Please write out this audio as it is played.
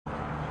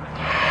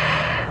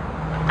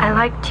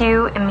liked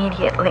you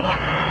immediately.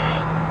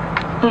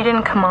 You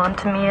didn't come on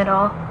to me at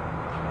all.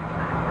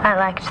 I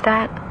liked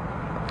that.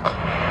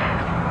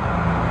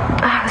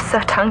 I was so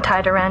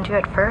tongue-tied around you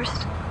at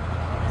first.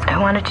 I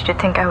wanted you to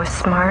think I was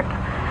smart.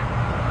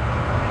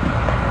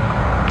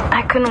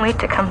 I couldn't wait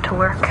to come to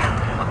work.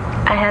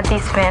 I had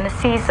these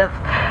fantasies of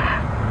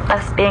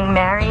us being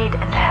married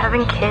and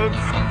having kids.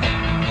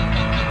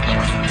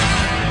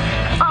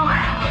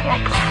 I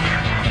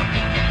can't.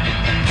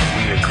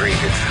 We agreed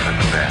it's for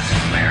the best,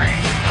 Mary.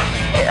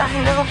 I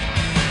know.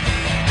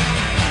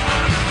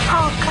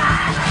 Oh,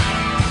 God.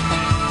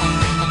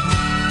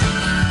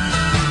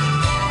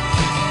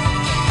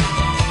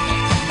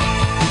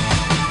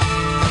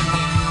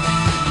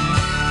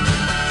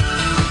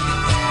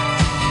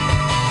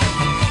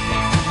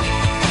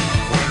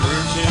 When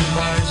routine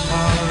bites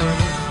hard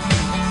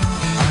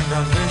and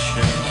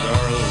ambitions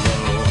are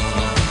low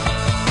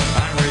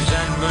and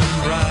resentment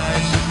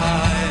rises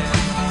high,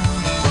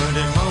 but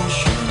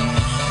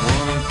emotions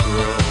won't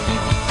grow,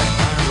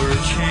 and we're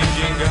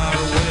changing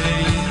our way,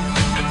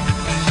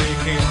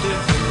 taking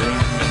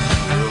different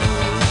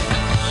roads.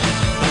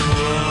 And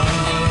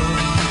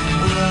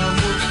love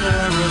will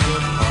tear us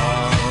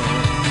apart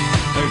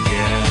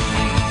again.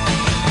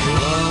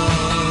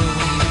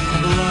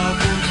 Love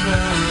will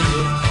tear us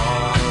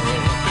apart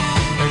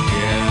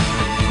again.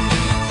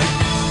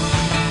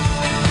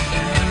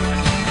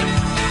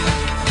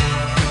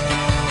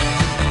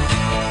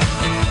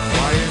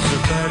 Why is the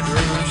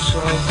bedroom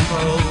so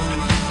cold?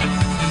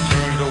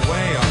 Turned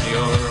away on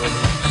your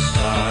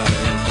side.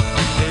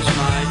 Is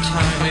my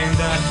timing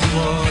that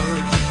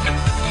flawed?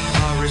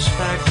 Our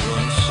respect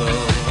runs so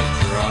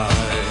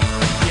dry.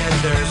 Yet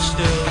there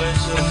still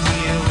is a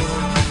feel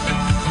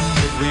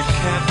that we've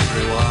kept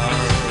through our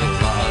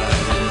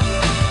lives.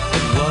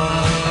 And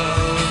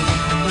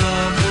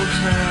love will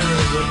tear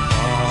us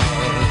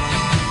apart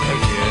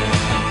again.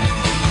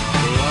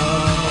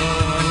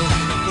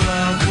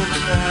 Love will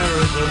tear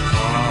us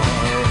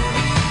apart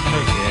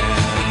again.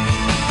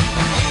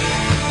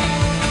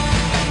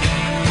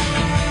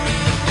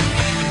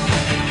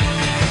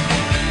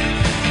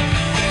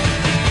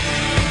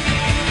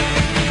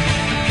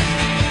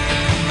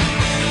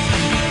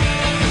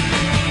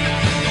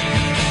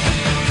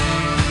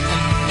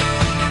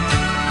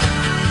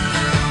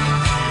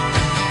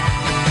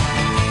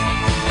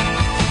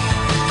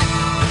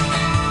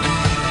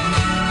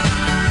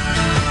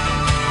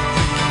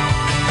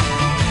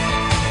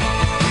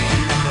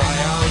 You cry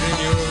out in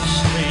your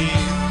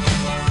sleep,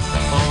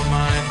 all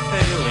my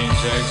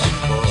failings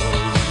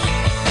exposed.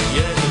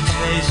 Yet the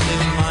taste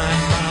in my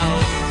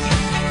mouth,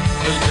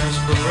 as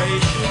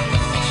desperation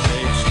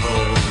takes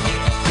hold.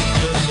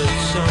 Just that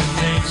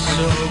something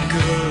so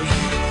good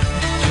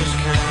just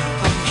can't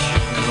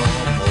function no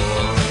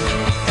more.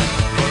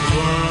 But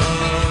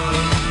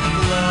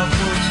love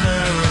will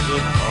tear us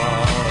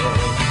apart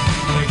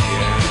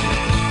again.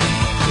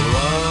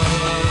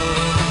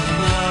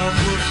 Love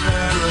will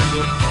tear us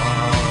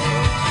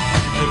apart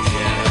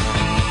again.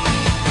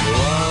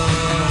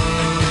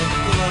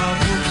 Love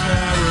will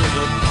tear us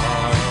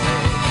apart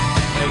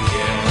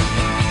again.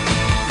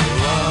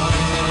 Love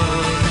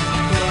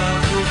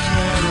will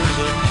tear us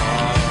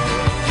apart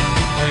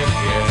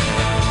again.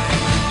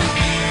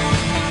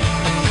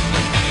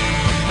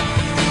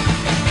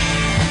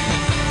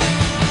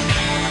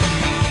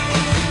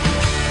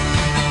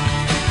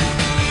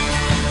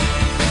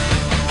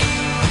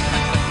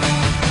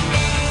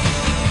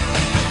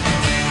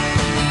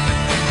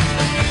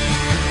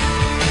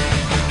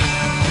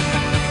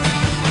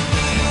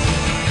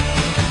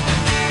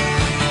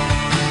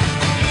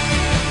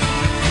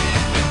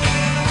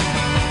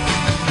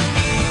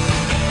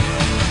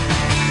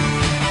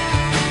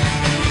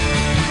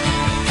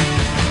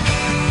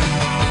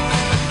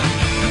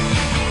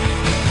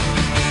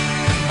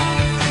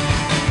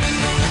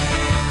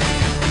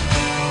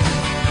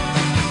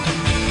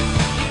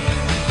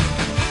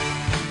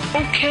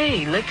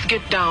 Okay, let's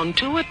get down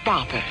to it,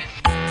 Boppers.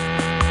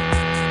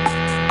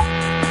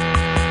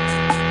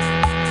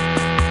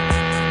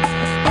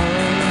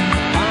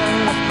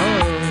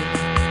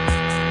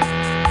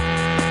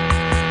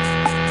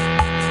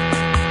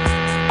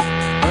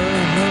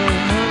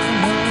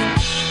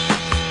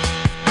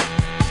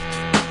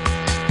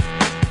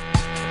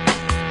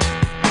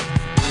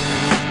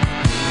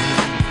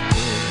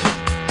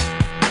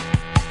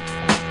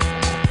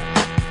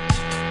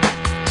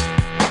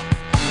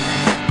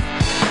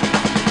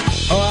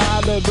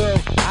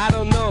 I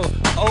don't know,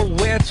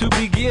 where to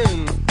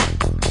begin.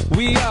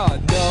 We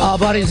are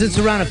buddies, it's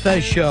the Ron and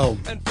Fez show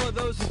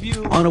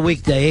on a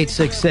weekday.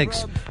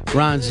 866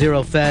 Ron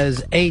Zero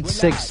Fez,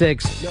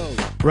 866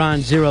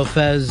 Ron Zero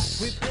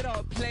Fez.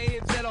 A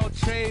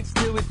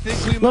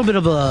little bit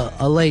of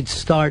a late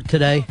start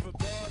today,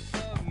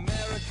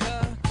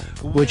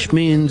 which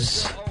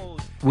means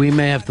we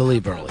may have to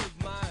leave early.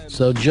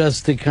 So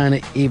just to kind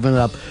of even it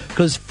up,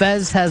 because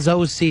Fez has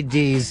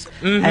OCDs,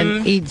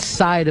 and each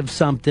side of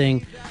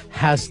something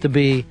has to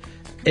be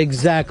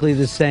exactly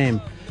the same.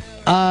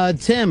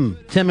 Tim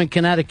in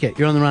Connecticut,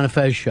 you're on the Ron and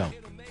Fez show.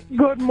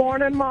 Good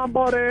morning, my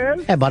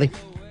buddies. Hey, buddy.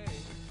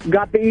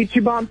 Got the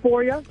Ichiban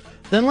for you?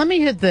 Then let me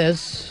hit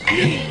this. To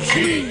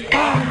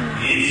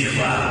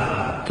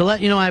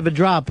let you know I have a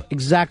drop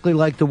exactly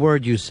like the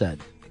word you said.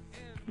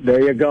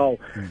 There you go.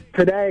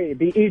 Today,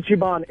 the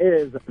Ichiban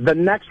is the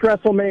next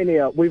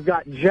WrestleMania. We've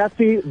got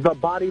Jesse the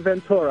Body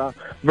Ventura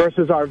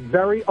versus our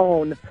very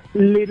own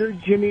Little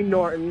Jimmy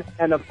Norton.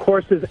 And, of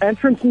course, his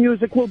entrance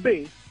music will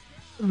be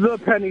the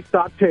Penny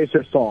Stock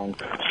Chaser song.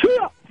 See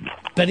ya!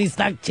 Penny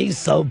Stock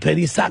Chaser,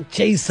 Penny Stock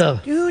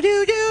Chaser. Do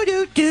do do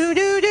do do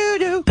do do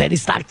do. Penny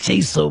Stock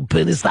Chaser,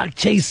 Penny Stock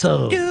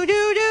Chaser. Do do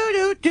do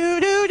do do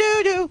do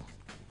do do.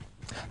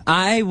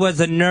 I was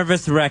a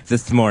nervous wreck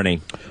this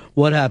morning.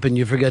 What happened?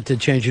 You forget to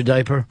change your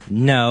diaper?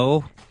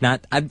 No,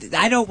 not.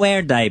 I don't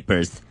wear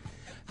diapers.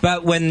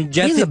 But when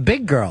Jesse, he's a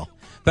big girl.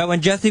 But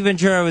when Jesse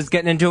Ventura was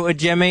getting into it with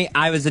Jimmy,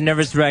 I was a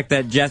nervous wreck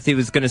that Jesse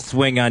was going to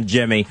swing on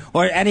Jimmy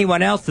or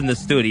anyone else in the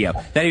studio.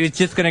 That he was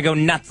just going to go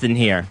nuts in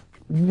here.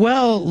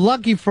 Well,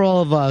 lucky for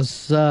all of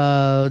us,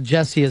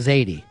 Jesse is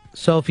 80.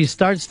 So if he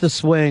starts to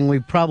swing, we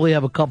probably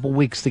have a couple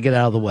weeks to get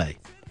out of the way.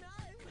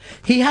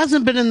 He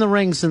hasn't been in the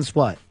ring since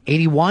what,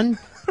 81?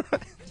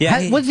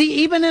 Yeah, was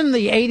he even in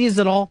the 80s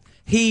at all?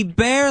 He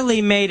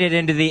barely made it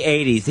into the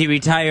 80s. He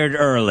retired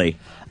early.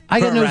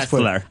 I got news for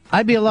you.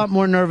 I'd be a lot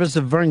more nervous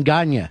if Vern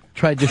Gagne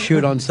tried to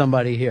shoot on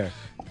somebody here.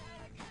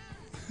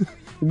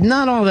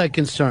 Not all that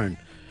concerned.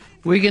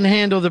 We can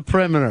handle the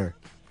perimeter.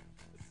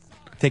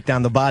 Take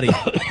down the body.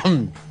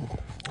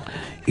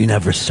 You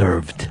never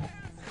served.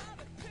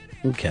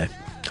 Okay.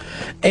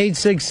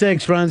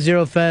 866 Ron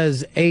Zero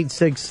Fez.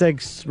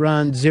 866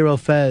 Ron Zero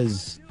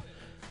Fez.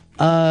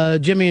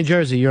 Jimmy in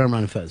Jersey, you're on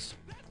Ron Fez.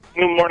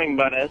 Good morning,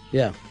 Bunny.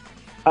 Yeah.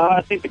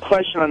 I think the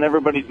question on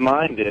everybody's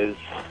mind is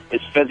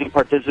Fezzi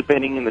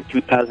participating in the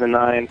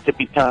 2009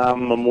 Tippy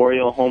Tom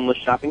Memorial Homeless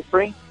Shopping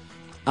Spree?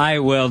 I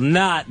will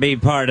not be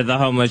part of the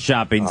homeless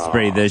shopping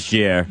spree this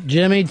year.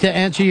 Jimmy, to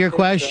answer your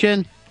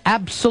question,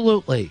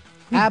 absolutely.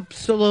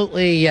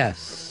 Absolutely,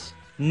 yes.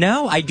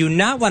 No, I do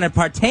not want to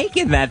partake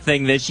in that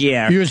thing this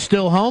year. You're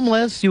still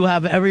homeless. You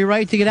have every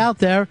right to get out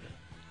there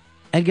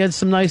and get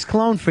some nice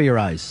cologne for your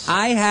eyes.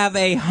 I have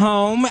a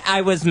home.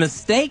 I was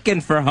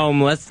mistaken for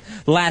homeless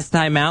last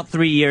time out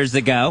 3 years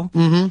ago.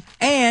 Mm-hmm.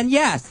 And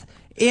yes,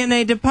 in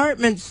a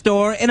department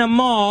store, in a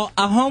mall,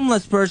 a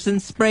homeless person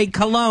sprayed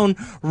cologne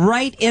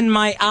right in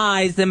my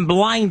eyes and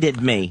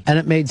blinded me. And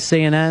it made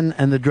CNN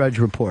and the Drudge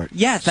Report.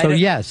 Yes. So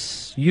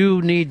yes,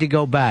 you need to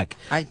go back.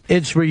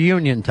 It's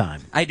reunion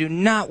time. I do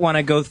not want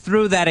to go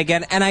through that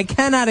again, and I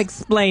cannot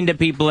explain to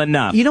people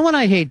enough. You know what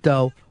I hate,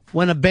 though?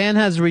 When a band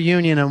has a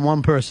reunion and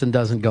one person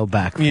doesn't go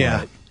back for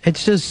it.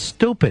 It's just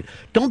stupid.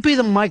 Don't be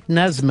the Mike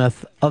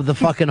Nesmith of the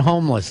fucking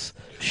homeless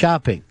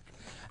shopping.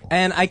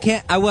 And I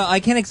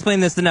can't explain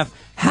this enough.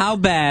 How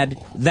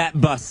bad that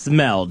bus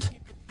smelled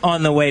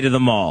on the way to the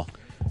mall.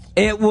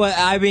 It was,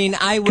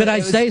 Could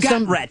I say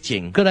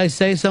gut-wrenching. Could I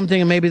say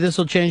something and maybe this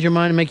will change your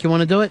mind and make you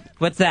want to do it?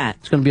 What's that?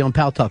 It's going to be on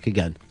Pal Talk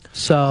again.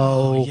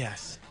 So,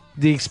 yes.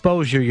 The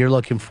exposure you're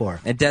looking for.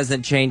 It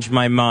doesn't change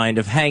my mind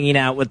of hanging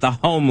out with the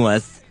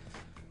homeless.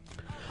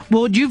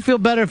 Well, would you feel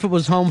better if it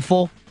was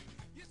Homeful?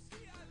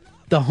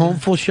 The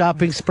Homeful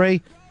shopping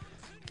spree?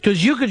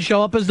 Because you could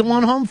show up as the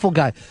one Homeful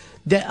guy.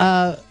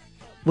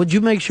 Would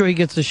you make sure he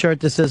gets a shirt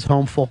that says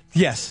Homeful?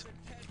 Yes.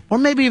 Or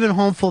maybe even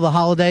Homeful the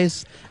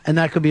Holidays, and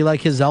that could be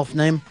like his elf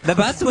name? The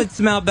bus would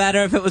smell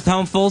better if it was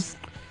Homefuls.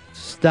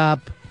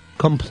 Stop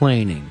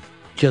complaining.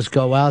 Just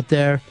go out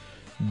there,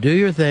 do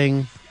your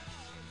thing,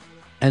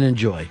 and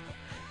enjoy.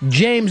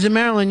 James in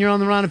Maryland, you're on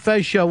the Ron and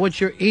Fez show.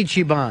 What's your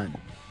Ichiban?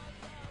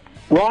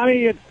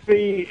 Ronnie, it's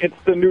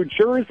the New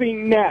Jersey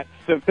Nets.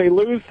 If they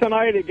lose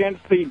tonight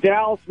against the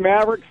Dallas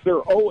Mavericks,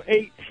 they're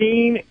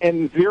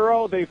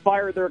 0-18-0. They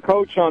fired their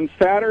coach on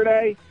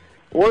Saturday.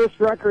 Worst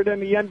record in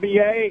the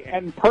NBA.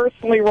 And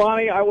personally,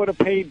 Ronnie, I would have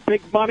paid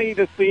big money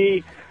to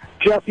see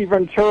Jesse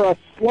Ventura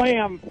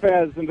slam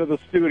Fez into the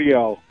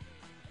studio.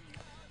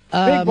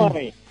 Big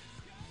money.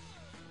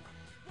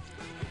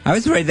 I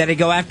was worried that he'd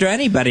go after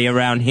anybody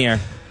around here.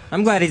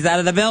 I'm glad he's out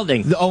of the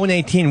building. The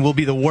 0-18 will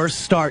be the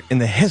worst start in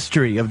the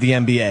history of the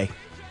NBA.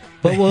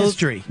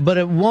 History. But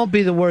it won't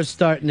be the worst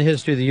start in the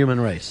history of the human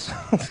race.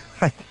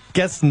 I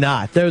guess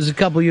not. There's a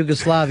couple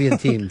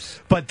Yugoslavian teams.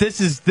 But this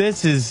is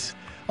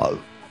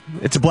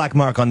it's a black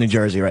mark on New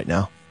Jersey right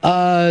now.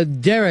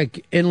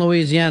 Derek in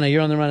Louisiana,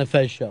 you're on the Ron and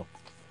Fez show.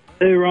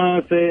 Hey,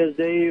 Ron, Fez,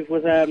 Dave,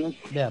 what's happening?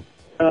 Yeah.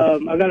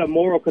 I got a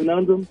moral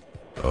conundrum.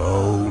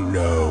 Oh,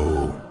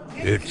 no.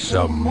 It's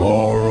a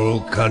moral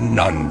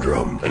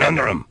conundrum.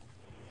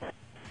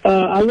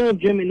 I love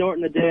Jimmy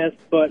Norton to death,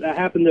 but I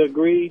happen to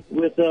agree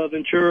with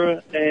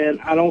Ventura,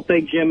 and I don't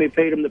think Jimmy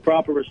paid him the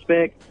proper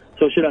respect.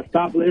 So should I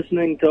stop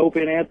listening to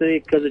Opie and Anthony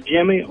because of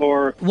Jimmy,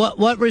 or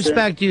what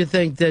respect do you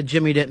think that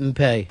Jimmy didn't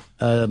pay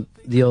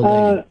the old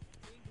lady?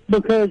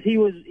 Because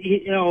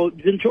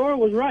Ventura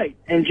was right,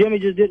 and Jimmy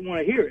just didn't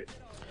want to hear it,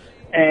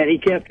 and he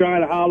kept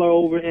trying to holler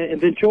over, and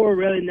Ventura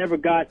really never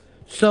got.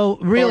 So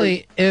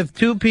really, if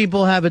two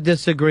people have a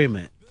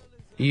disagreement,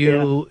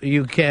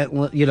 you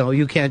can't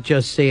you can't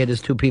just say it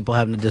as two people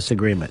having a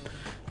disagreement.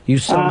 You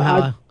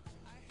somehow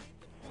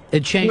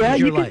it changes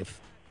your life.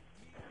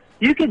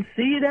 You can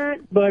see that,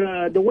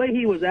 but the way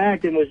he was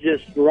acting was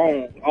just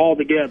wrong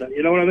altogether.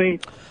 You know what I mean?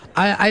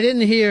 I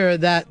didn't hear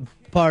that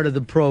part of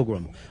the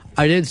program.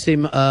 I did see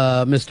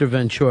Mr.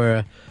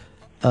 Ventura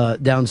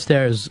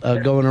downstairs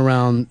going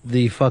around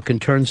the fucking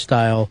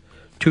turnstile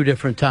 2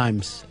 different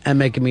times and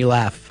making me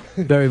laugh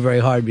very, very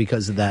hard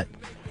because of that.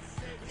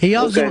 He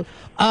also,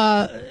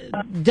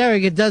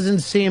 Derek, it doesn't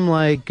seem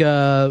like,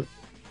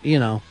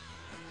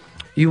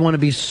 you want to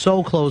be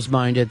so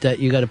close-minded that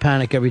you got to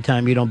panic every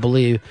time you don't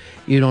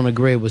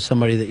agree with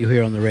somebody that you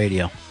hear on the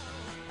radio.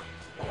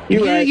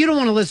 You don't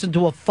want to listen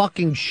to a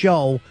fucking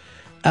show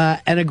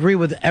and agree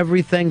with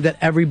everything that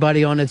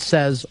everybody on it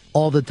says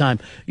all the time.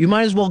 You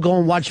might as well go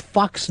and watch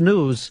Fox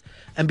News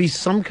and be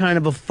some kind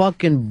of a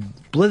fucking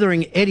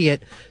blithering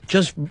idiot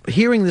just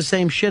hearing the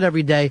same shit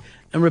every day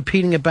and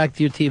repeating it back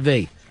to your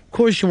TV. Of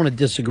course you want to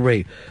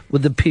disagree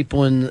with the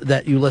people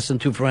that you listen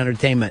to for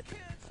entertainment.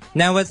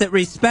 Now, was it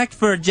respect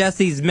for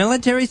Jesse's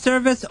military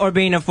service or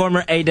being a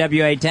former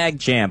AWA tag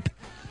champ?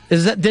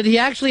 Did he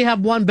actually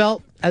have one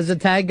belt as a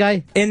tag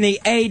guy? In the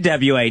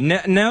AWA.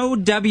 No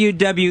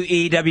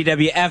WWE,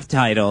 WWF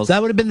titles.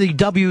 That would have been the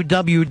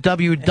WWF.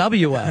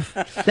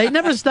 They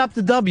never stopped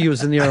the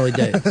W's in the early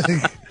days.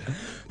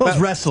 Well, it's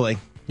wrestling.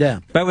 Yeah.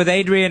 But with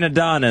Adrian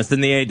Adonis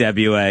in the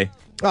AWA.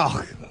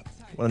 Oh,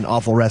 what an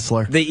awful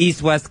wrestler. The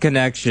East-West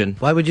connection.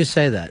 Why would you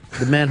say that?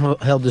 The man who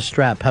held the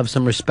strap. Have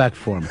some respect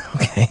for him.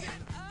 Okay.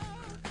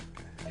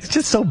 He's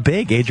just so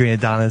big, Adrian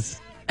Adonis.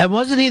 And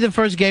wasn't he the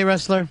first gay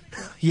wrestler?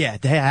 Yeah,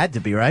 they had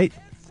to be, right?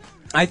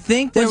 I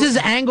think was his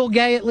angle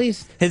gay at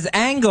least? His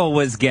angle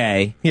was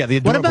gay. Yeah,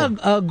 What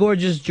about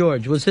Gorgeous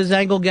George? Was his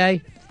angle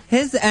gay?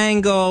 His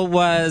angle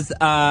was,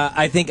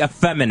 I think,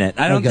 effeminate.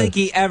 I don't think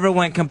he ever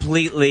went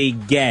completely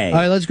gay. All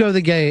right, let's go to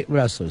the gay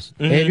wrestlers.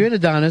 Mm-hmm. Adrian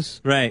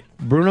Adonis. Right.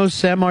 Bruno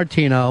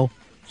Sammartino.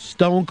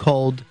 Stone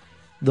Cold.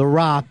 The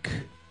Rock.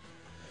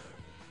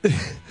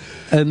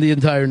 And the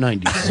entire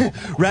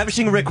 90s.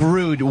 Ravishing Rick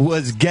Rude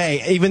was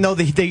gay, even though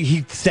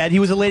he said he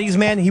was a ladies'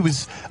 man. He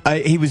was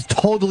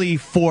totally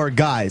for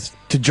guys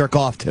to jerk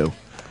off to.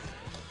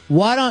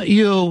 Why don't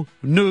you,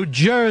 New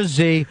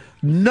Jersey,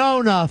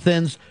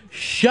 know-nothings,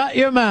 shut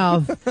your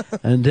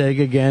mouth and take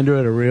a gander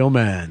at a real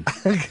man?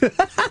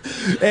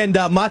 And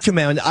Macho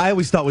Man, I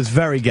always thought was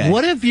very gay.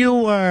 What if you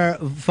were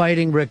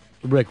fighting Rick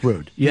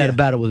Rude? You had a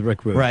battle with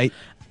Rick Rude. Right.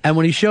 And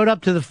when he showed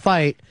up to the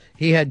fight,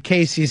 he had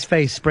Casey's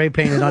face spray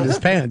painted on his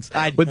pants.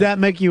 Would that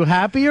make you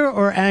happier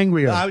or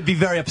angrier? I would be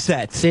very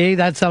upset. See,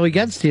 that's how he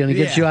gets to you, and he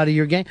gets you out of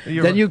your game.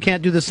 Then you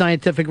can't do the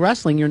scientific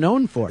wrestling you're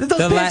known for.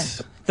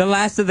 The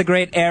last of the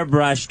great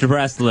airbrushed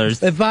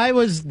wrestlers. If I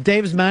was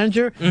Dave's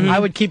manager, I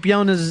would keep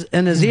yelling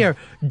in his ear,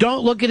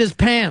 "Don't look at his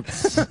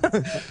pants."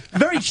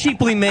 Very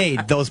cheaply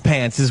made, those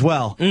pants as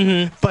well.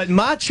 Mm-hmm. But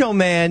Macho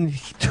Man,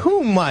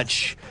 too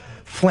much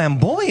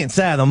flamboyance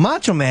out of the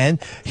Macho Man.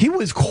 He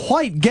was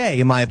quite gay,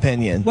 in my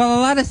opinion. Well,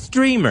 a lot of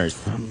streamers.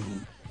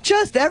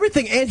 Just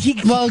everything. And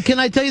Well, can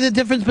I tell you the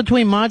difference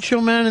between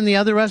Macho Man and the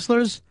other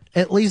wrestlers?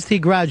 At least he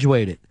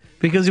graduated.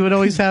 Because he would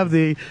always have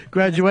the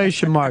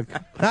graduation mark.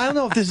 I don't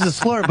know if this is a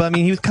slur, but I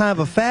mean, he was kind of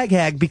a fag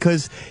hag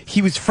because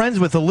he was friends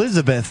with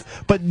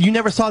Elizabeth, but you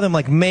never saw them,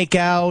 like, make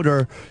out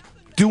or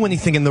do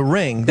anything in the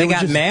ring. They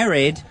got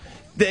married.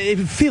 It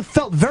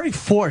felt very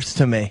forced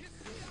to me.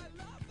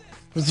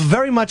 It was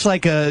very much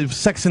like a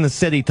Sex in the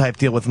City type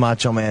deal with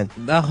Macho Man.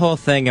 The whole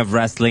thing of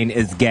wrestling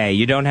is gay.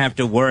 You don't have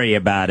to worry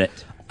about it.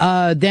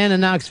 Dan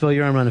in Knoxville,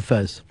 you're on Run of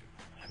Fez.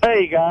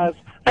 Hey, guys.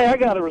 Hey, I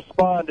got to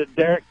respond to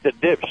Derek the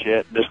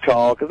dipshit this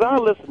call because I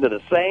listened to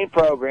the same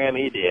program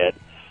he did.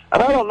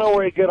 And I don't know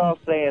where he got off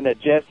saying that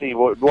Jesse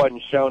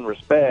wasn't shown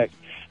respect.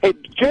 Hey,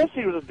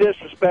 Jesse was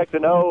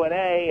disrespecting O and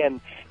A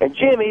and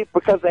Jimmy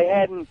because they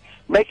hadn't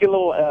making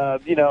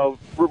little,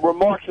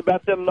 remarks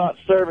about them not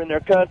serving their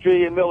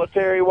country and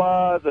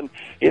military-wise and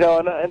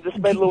just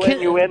made little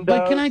innuendos.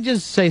 But can I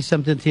just say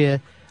something to you?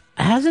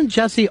 Hasn't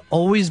Jesse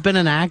always been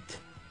an act?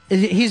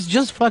 He's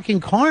just fucking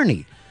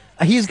corny.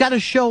 He's got a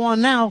show on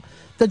now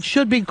that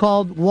should be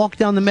called Walk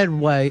Down the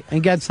Midway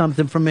and Get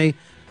Something From Me,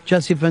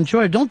 Jesse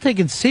Ventura. Don't take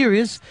it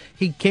serious.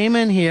 He came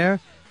in here.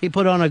 He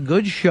put on a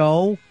good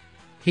show.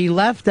 He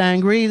left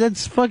angry.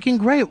 That's fucking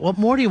great. What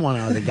more do you want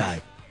out of the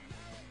guy?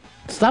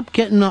 Stop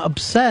getting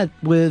upset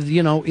with,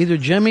 either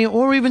Jimmy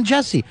or even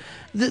Jesse.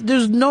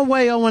 There's no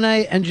way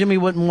O&A and Jimmy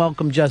wouldn't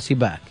welcome Jesse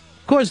back.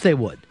 Of course they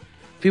would.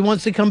 If he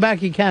wants to come back,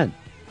 he can.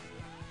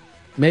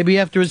 Maybe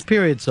after his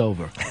period's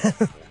over.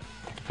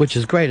 Which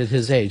is great at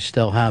his age,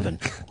 still having.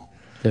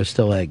 They're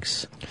still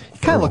eggs. He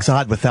kind of looks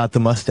odd without the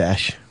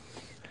mustache.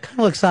 Kind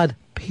of looks odd,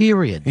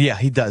 period. Yeah,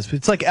 he does.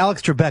 It's like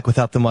Alex Trebek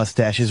without the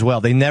mustache as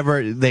well. They've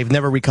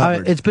never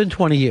recovered. It's been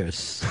 20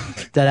 years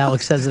that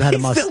Alex hasn't had a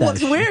mustache. It still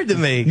looks weird to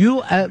me.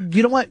 You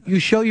know what? You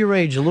show your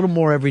age a little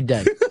more every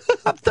day.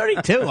 I'm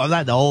 32. I'm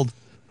not old.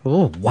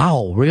 Oh,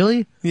 wow.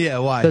 Really? Yeah,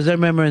 why? Because I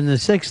remember in the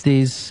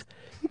 60s,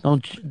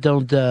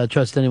 don't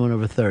trust anyone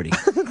over 30.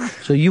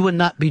 So you would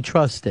not be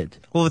trusted.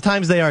 Well, the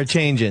times they are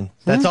changing.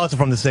 That's also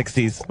from the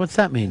 60s. What's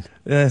that mean?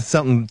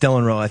 Something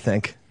Dylan Rowe, I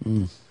think.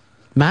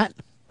 Matt?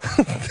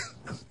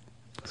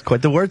 It's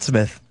quite the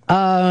wordsmith.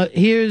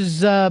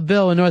 Here's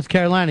Bill in North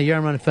Carolina. You're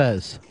on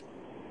Fez.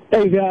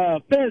 Hey,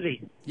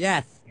 Fezzy.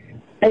 Yes.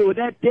 Hey, with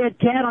that dead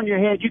cat on your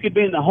head, you could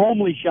be in the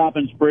homely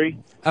shopping spree.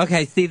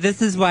 Okay, see,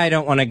 this is why I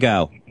don't want to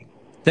go.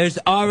 There's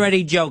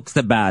already jokes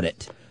about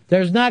it.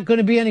 There's not going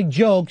to be any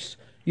jokes.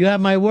 You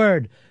have my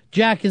word.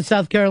 Jack in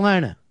South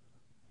Carolina.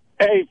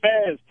 Hey,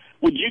 Fez,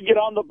 would you get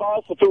on the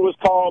bus if it was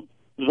called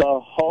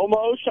the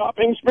Homo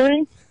Shopping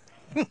Spree?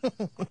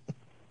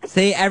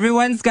 See,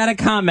 everyone's got a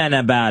comment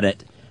about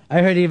it.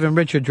 I heard even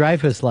Richard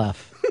Dreyfuss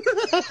laugh.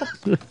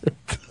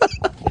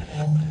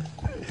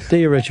 Do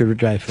you, Richard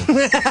Dreyfuss?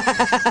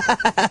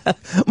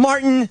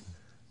 Martin.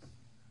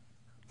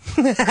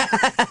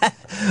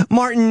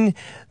 Martin,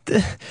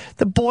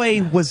 the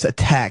boy was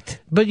attacked.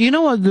 But you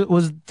know what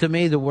was, to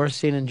me, the worst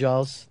scene in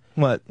Jaws?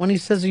 What? When he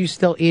says, "Are you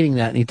still eating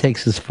that?" and he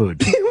takes his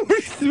food.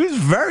 He was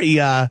very, he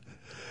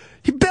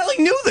barely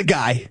knew the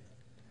guy.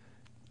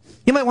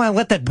 You might want to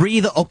let that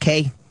breathe,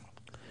 okay?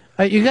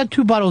 You got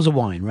 2 bottles of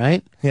wine,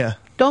 right? Yeah.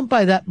 Don't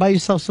buy that. Buy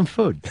yourself some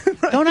food.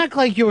 Right. Don't act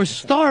like you're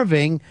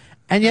starving,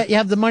 and yet you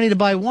have the money to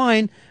buy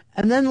wine,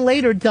 and then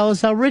later tell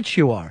us how rich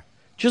you are.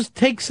 Just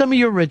take some of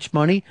your rich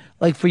money,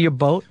 like for your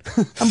boat,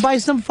 and buy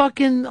some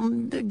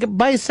fucking,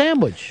 buy a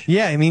sandwich.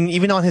 Yeah, I mean,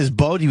 even on his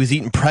boat, he was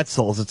eating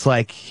pretzels. It's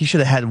like, he should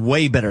have had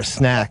way better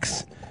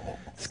snacks.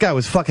 This guy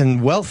was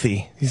fucking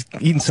wealthy. He's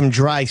eating some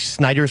dry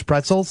Snyder's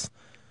pretzels.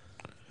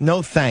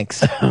 No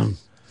thanks.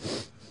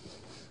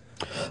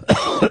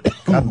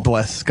 God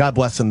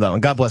bless him, though,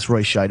 and God bless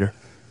Roy Scheider.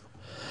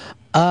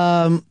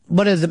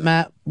 What is it,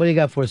 Matt? What do you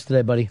got for us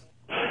today, buddy?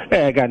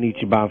 Hey, I got an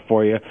Ichiban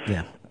for you.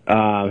 Yeah.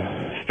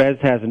 Fez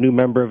has a new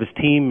member of his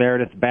team.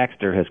 Meredith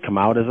Baxter has come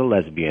out as a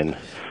lesbian.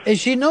 Is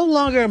she no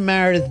longer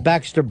Meredith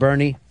Baxter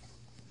Burney?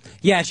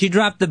 Yeah, she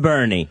dropped the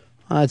Bernie.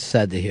 Oh, that's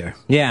sad to hear.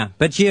 Yeah,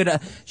 but she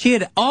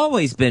had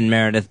always been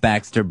Meredith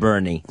Baxter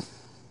Burney.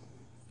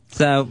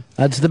 So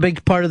that's the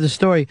big part of the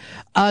story.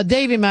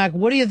 Davey Mack,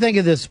 what do you think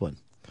of this one?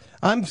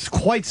 I'm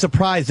quite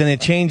surprised, and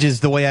it changes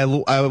the way I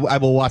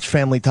will watch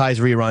Family Ties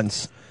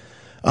reruns.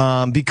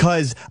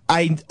 Because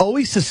I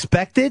always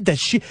suspected that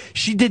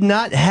she did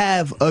not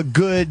have a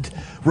good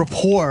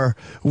rapport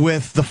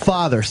with the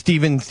father,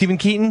 Stephen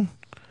Keaton.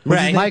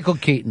 Right. Michael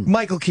Keaton.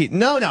 Michael Keaton.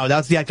 No,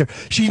 that's the actor.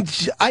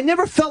 I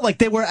never felt like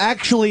they were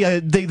actually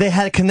they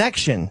had a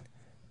connection.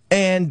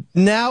 And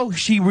now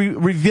she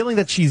revealing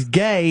that she's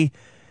gay,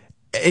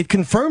 it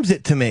confirms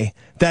it to me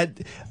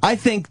that I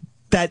think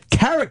that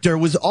character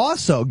was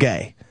also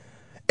gay.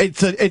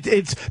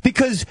 It's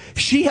because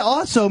she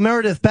also,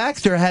 Meredith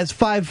Baxter, has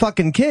 5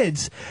 fucking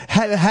kids,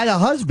 had a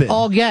husband.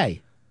 All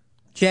gay.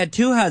 She had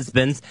 2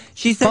 husbands.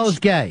 She said both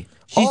gay.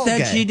 She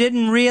said she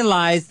didn't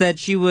realize that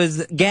she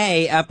was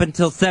gay up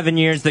until 7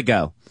 years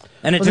ago.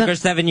 And it took her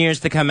 7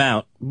 years to come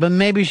out. But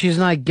maybe she's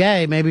not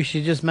gay. Maybe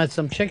she just met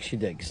some chick she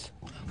digs.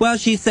 Well,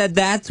 she said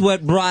that's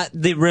what brought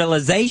the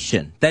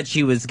realization that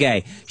she was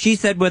gay. She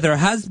said with her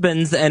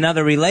husbands and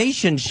other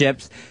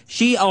relationships,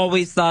 she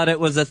always thought it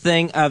was a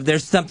thing of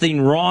there's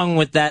something wrong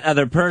with that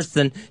other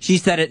person. She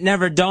said it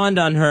never dawned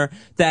on her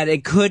that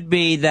it could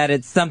be that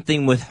it's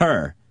something with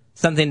her.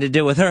 Something to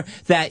do with her,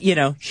 that,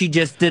 she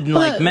just didn't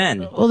like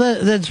men. Well,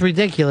 that's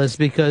ridiculous,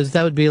 because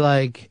that would be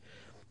like,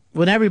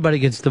 when everybody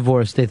gets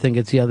divorced, they think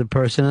it's the other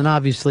person, and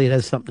obviously it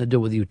has something to do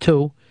with you,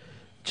 too.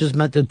 It just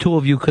meant the 2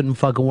 of you couldn't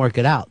fucking work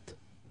it out.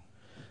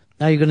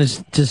 Now you're going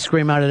to just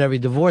scream out at every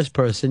divorced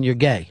person, you're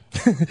gay.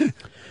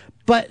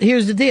 But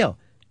here's the deal.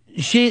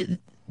 She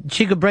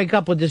could break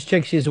up with this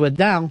chick she's with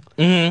now,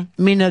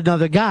 meet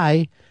another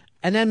guy,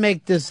 and then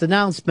make this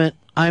announcement,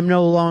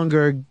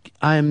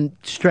 I'm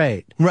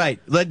straight. Right.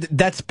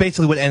 That's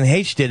basically what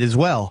NH did as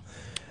well.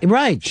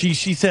 Right. She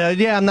said,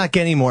 yeah, I'm not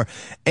gay anymore.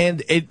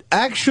 And it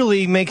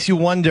actually makes you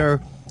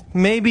wonder,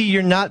 maybe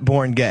you're not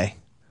born gay.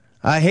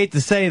 I hate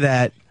to say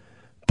that,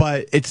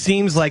 but it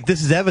seems like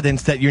this is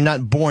evidence that you're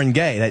not born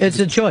gay. It's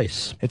a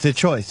choice. It's a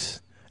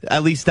choice.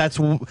 At least that's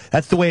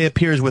the way it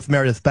appears with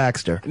Meredith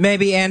Baxter.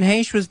 Maybe Anne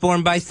Heche was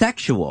born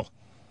bisexual.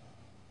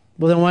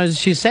 Well, then why does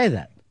she say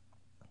that?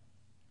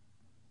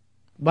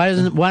 Why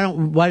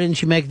didn't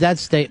she make that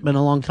statement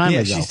a long time ago?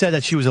 Yeah, she said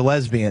that she was a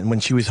lesbian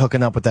when she was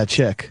hooking up with that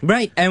chick.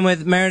 Right, and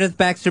with Meredith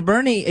Baxter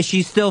Burney,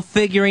 she's still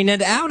figuring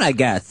it out, I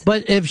guess.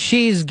 But if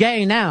she's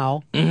gay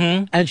now,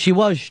 and she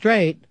was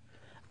straight,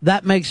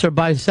 that makes her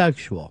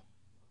bisexual.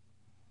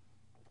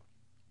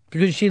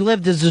 Because she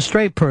lived as a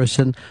straight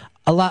person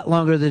a lot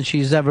longer than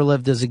she's ever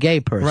lived as a gay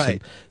person.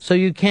 Right. So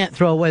you can't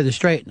throw away the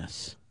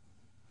straightness.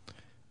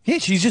 Yeah,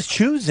 she's just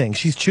choosing.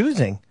 She's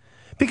choosing.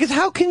 Because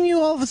how can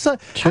you all of a sudden...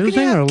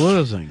 Choosing or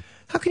losing?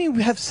 How can you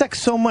have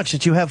sex so much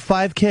that you have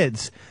 5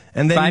 kids?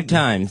 And then 5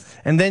 times.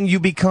 And then you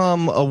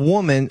become a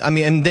woman. I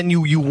mean, and then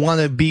you want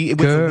to be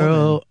with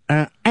Girl,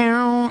 a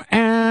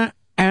woman.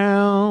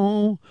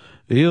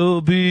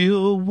 You'll be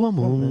a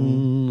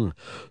woman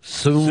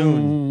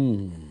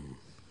soon.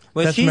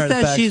 Well, That's she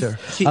Meredith says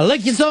Baxter. I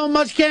like you so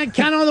much, can't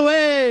count all the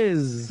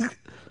ways.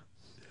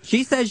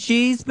 She says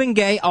she's been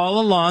gay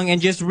all along and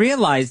just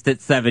realized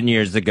it 7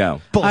 years ago.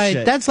 All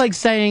right, that's like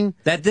saying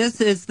that this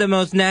is the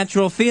most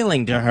natural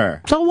feeling to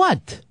her. So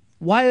what?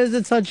 Why is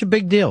it such a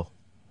big deal?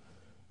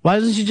 Why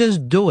doesn't she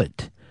just do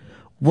it?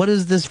 What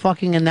is this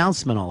fucking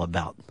announcement all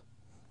about?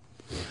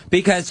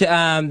 Because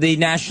the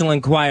National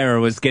Enquirer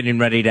was getting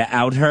ready to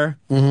out her,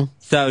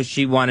 so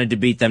she wanted to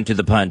beat them to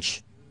the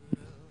punch.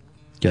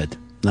 Good.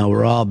 Now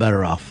we're all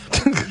better off.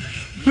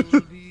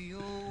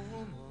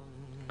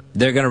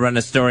 They're going to run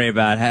a story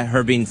about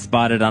her being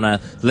spotted on a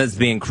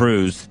lesbian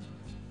cruise.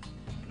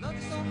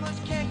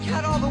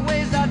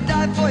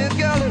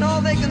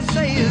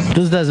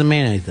 This doesn't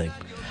mean anything.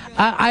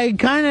 I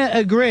kind of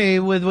agree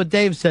with what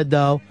Dave said,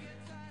 though,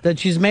 that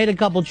she's made a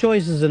couple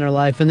choices in her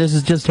life, and this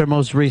is just her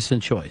most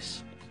recent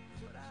choice.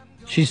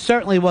 She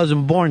certainly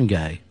wasn't born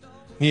gay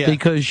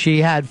because she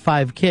had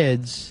 5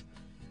 kids,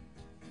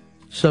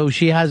 so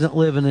she hasn't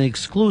lived an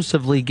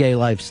exclusively gay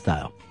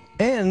lifestyle.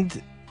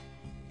 And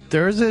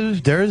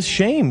there's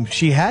shame.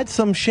 She had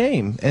some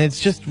shame, and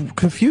it's just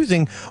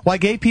confusing why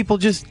gay people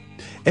just,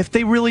 if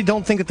they really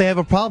don't think that they have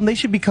a problem, they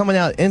should be coming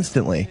out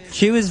instantly.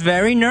 She was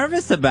very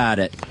nervous about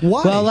it.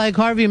 Why? Well, like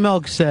Harvey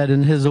Milk said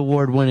in his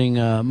award-winning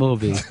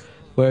movie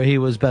where he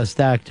was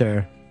Best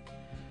Actor,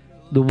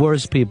 the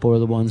worst people are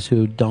the ones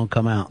who don't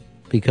come out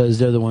because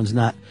they're the ones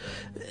not...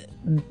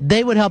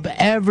 They would help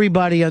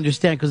everybody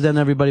understand because then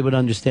everybody would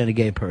understand a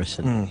gay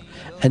person.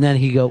 And then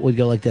he would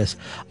go like this,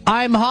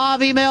 I'm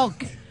Harvey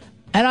Milk,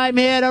 and I'm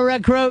here to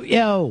recruit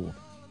you.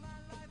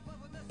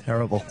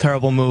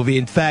 Terrible movie.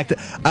 In fact,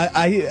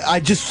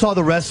 I just saw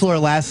The Wrestler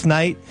last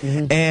night,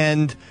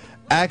 and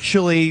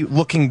actually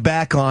looking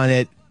back on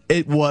it,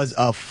 it was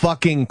a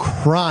fucking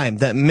crime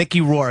that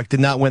Mickey Rourke did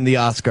not win the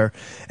Oscar,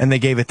 and they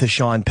gave it to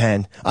Sean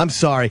Penn. I'm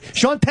sorry.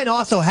 Sean Penn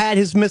also had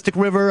his Mystic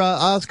River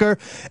Oscar,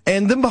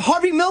 and the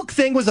Harvey Milk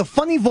thing was a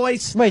funny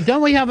voice. Wait,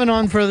 don't we have an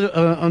on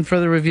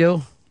further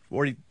review?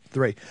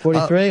 43.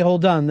 43?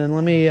 Hold on, then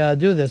let me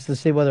do this to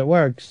see whether it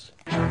works.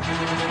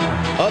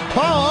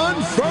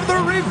 Upon further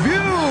review.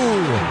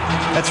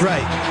 That's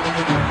right.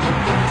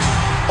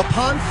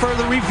 Upon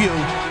further review,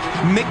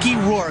 Mickey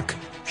Rourke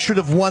should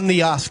have won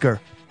the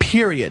Oscar.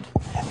 Period.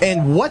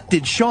 And what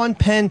did Sean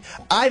Penn...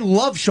 I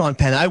love Sean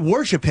Penn. I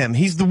worship him.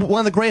 He's one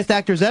of the greatest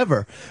actors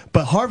ever.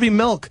 But Harvey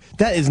Milk,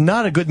 that is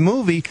not a good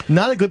movie,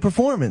 not a good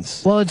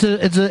performance. Well,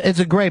 it's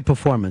a great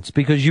performance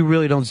because you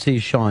really don't see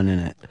Sean in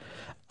it.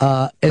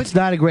 It's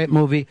not a great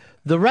movie.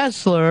 The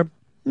Wrestler,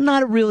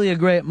 not really a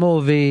great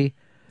movie,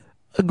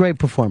 a great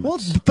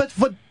performance. Well,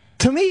 but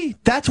to me,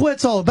 that's what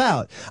it's all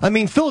about. I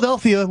mean,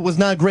 Philadelphia was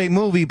not a great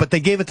movie, but they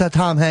gave it to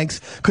Tom Hanks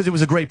because it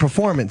was a great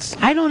performance.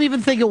 I don't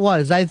even think it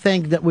was. I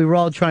think that we were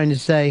all trying to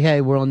say,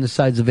 hey, we're on the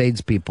sides of AIDS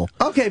people.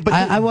 Okay, but...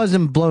 I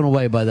wasn't blown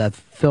away by that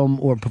film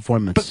or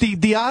performance.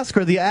 But the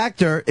Oscar, the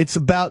actor, it's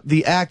about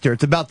the actor.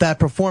 It's about that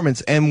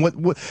performance. And what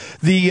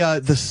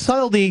the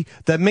subtlety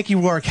that Mickey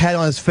Rourke had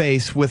on his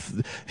face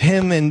with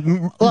him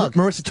and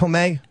Marissa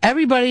Tomei.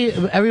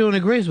 Everyone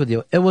agrees with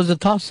you. It was a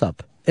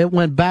toss-up. It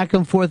went back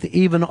and forth.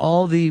 Even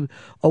all the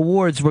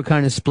awards were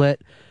kind of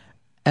split.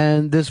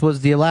 And this was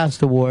the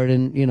last award,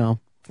 and, you know.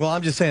 Well,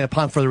 I'm just saying,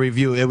 upon further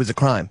review, it was a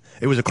crime.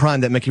 It was a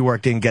crime that Mickey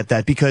Rourke didn't get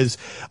that because,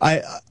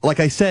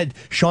 like I said,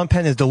 Sean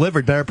Penn has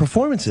delivered better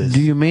performances.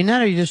 Do you mean that,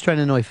 or are you just trying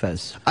to annoy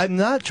Fez? I'm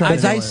not trying to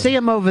Because I see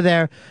him over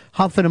there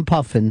huffing and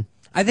puffing.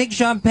 I think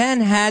Sean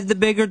Penn had the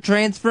bigger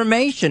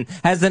transformation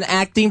as an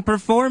acting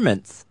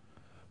performance.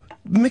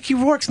 Mickey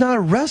Rourke's not a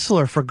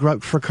wrestler for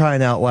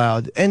crying out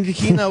loud, and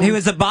you know he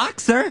was a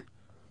boxer.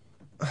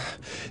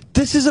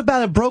 This is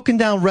about a broken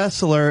down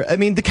wrestler. I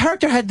mean, the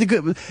character had the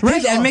good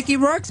right, and Mickey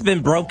Rourke's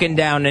been broken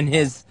down in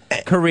his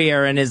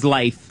career and his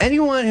life.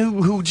 Anyone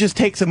who just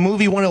takes a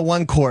movie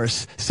 101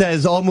 course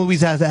says all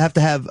movies have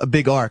to have a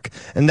big arc,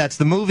 and that's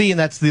the movie and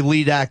that's the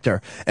lead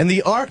actor. And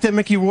the arc that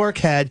Mickey Rourke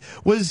had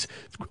was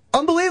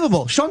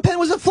unbelievable. Sean Penn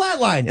was a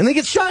flatline, and they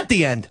get shot at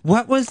the end.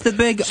 What was the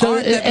big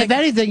arc? If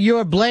anything,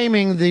 you're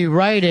blaming the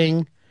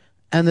writing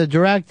and the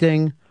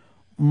directing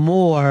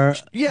more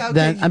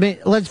than... I mean,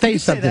 let's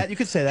face something. You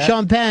could say that.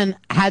 Sean Penn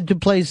had to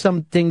play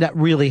something that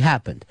really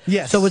happened.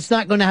 Yes. So it's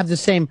not going to have the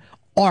same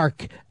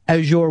arc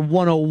as your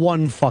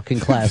 101 fucking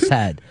class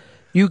had.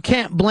 You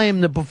can't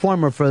blame the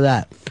performer for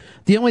that.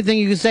 The only thing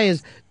you can say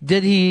is,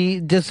 did he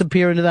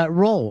disappear into that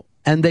role?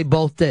 And they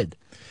both did.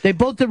 They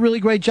both did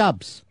really great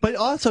jobs. But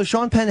also,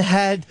 Sean Penn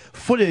had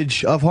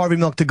footage of Harvey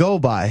Milk to go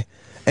by.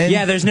 And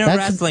yeah, there's no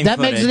wrestling that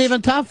footage. makes it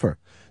even tougher.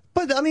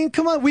 But I mean,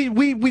 come on,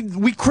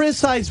 we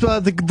criticize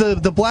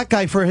the black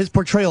guy for his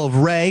portrayal of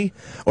Ray,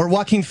 or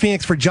Joaquin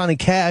Phoenix for Johnny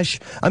Cash.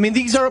 I mean,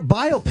 these are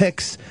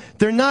biopics.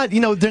 They're not, they're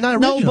not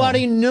original.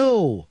 Nobody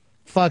knew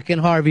fucking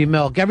Harvey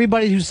Milk.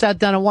 Everybody who sat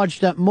down and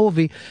watched that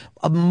movie,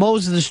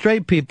 most of the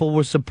straight people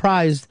were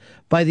surprised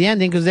by the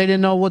ending because they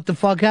didn't know what the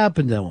fuck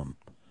happened to him.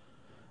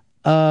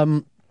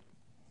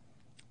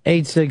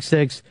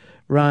 866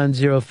 Ron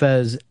Zero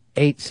Fez.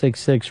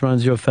 866 Ron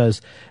Zero Fez.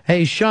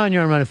 Hey, Sean,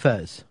 you're on Ron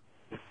Fez.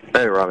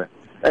 Hey, Robbie.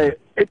 Hey,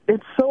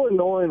 it's so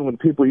annoying when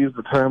people use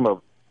the term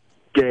of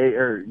gay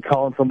or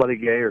calling somebody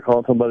gay or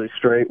calling somebody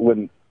straight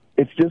when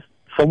it's just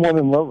someone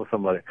in love with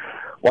somebody.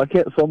 Why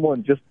can't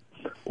someone just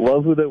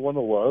love who they want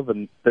to love,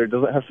 and there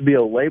doesn't have to be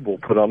a label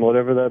put on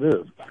whatever that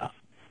is?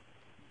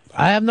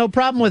 I have no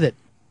problem with it.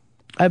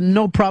 I have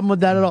no problem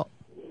with that at all.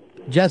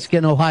 Jessica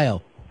in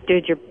Ohio.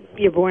 Dude,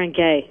 you're born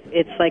gay.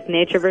 It's like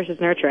nature versus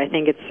nurture. I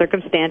think it's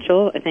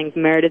circumstantial. I think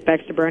Meredith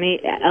Baxter Burney,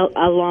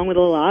 along with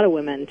a lot of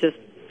women, just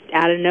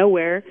out of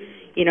nowhere,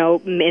 you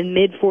know, in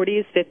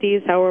mid-40s,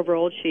 50s, however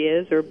old she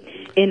is, or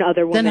in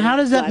other women. Then how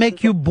does that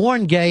make you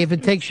born gay if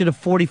it takes you to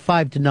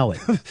 45 to know it?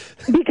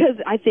 Because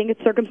I think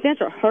it's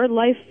circumstantial. Her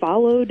life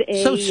followed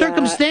a... So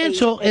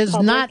circumstantial is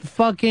not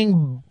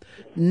fucking...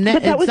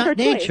 But that was her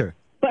nature. Choice.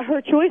 But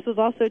her choice was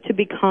also to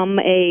become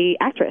a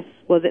actress,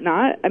 was it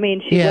not? I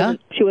mean,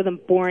 she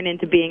wasn't born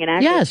into being an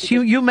actress. Yes,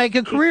 you make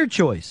a career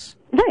choice.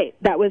 Right,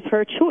 that was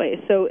her choice.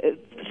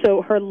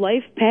 So her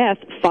life path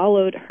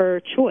followed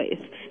her choice.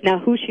 Now,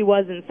 who she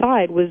was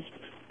inside was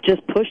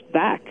just pushed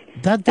back.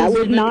 That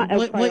was not a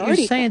what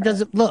priority. you're saying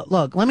doesn't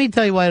look. Let me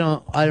tell you why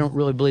I don't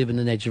really believe in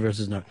the nature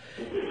versus nurture.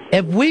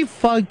 If we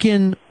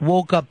fucking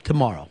woke up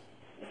tomorrow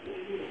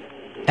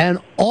and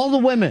all the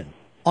women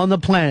on the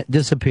planet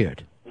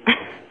disappeared,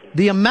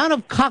 the amount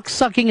of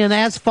cocksucking and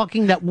ass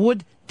fucking that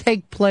would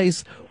take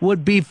place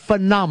would be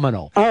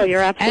phenomenal. Oh,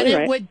 you're absolutely right. And it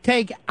right. would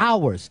take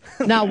hours.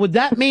 Now, would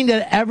that mean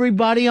that every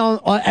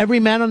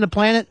man on the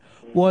planet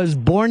was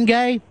born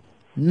gay?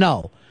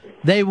 No.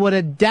 They would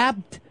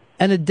adapt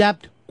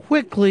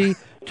quickly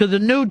to the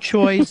new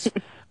choice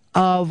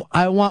of,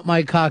 I want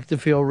my cock to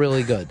feel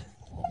really good.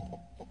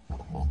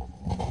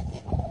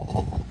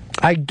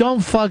 I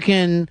don't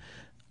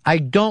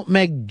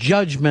make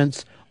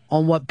judgments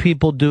on what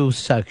people do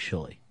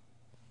sexually.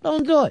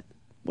 Don't do it.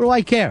 What do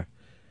I care?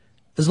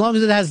 As long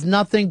as it has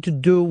nothing to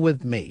do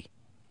with me.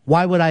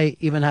 Why would I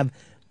even have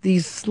the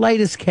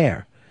slightest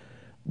care?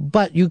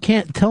 But you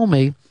can't tell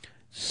me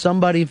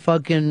somebody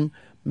fucking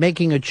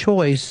making a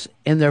choice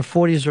in their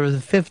 40s or the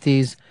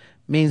 50s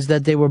means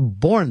that they were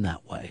born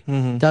that way.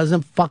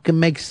 Doesn't fucking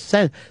make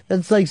sense.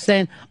 That's like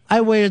saying,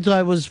 I waited till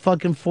I was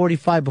fucking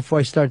 45 before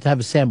I started to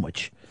have a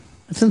sandwich.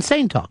 That's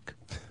insane talk.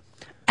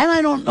 And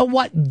I don't know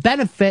what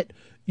benefit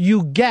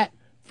you get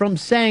from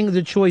saying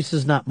the choice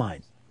is not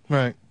mine.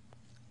 Right.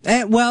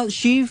 Well,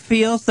 she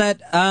feels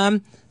that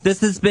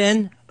this has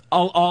been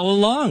all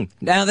along,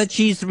 now that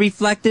she's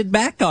reflected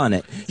back on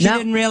it. She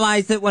didn't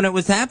realize that when it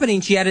was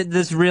happening, she had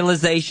this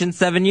realization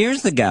 7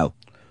 years ago.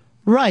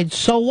 Right,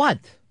 so what?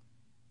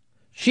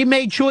 She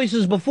made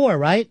choices before,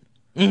 right?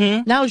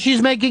 Mm-hmm. Now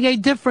she's making a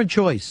different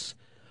choice.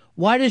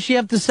 Why does she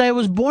have to say I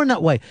was born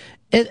that way?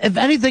 If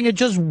anything, it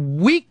just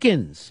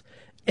weakens.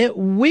 It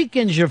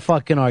weakens your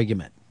fucking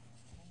argument.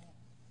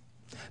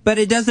 But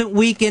it doesn't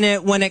weaken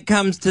it when it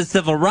comes to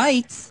civil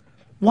rights.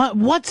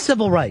 What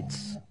civil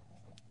rights?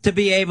 To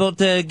be able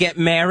to get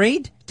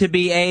married, to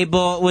be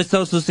able with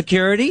Social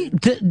Security.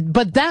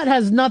 But that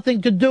has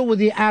nothing to do with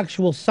the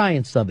actual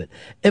science of it.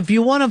 If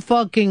you want to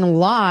fucking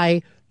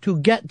lie to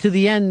get to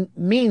the end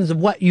means of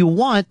what you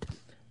want,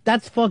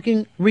 that's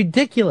fucking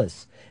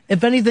ridiculous.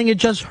 If anything, it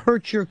just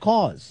hurts your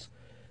cause.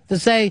 To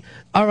say,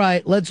 all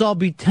right, let's all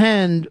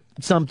pretend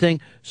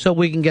something so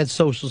we can get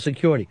Social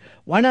Security.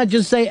 Why not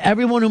just say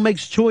everyone who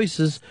makes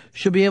choices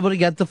should be able to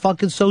get the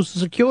fucking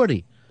Social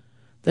Security?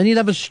 Then you'd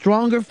have a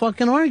stronger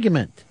fucking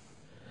argument.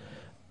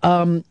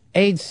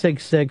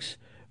 866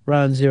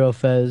 Ron Zero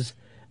Fez.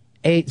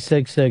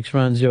 866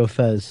 Ron Zero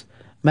Fez.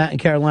 Matt in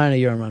Carolina,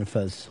 you're on Ron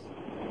Fez.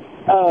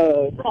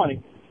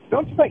 Ronnie,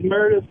 don't you think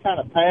Meredith kind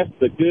of passed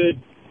the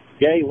good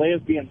gay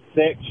lesbian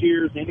sex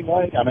years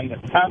anyway? I mean,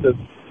 it's kind of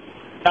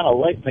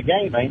late in the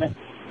game, ain't it?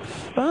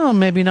 Well,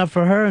 maybe not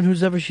for her and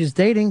whoever she's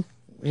dating.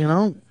 You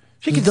know,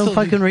 She can no still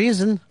fucking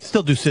reason.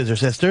 Still do Scissor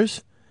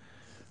Sisters.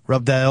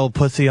 Rub that old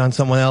pussy on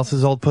someone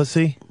else's old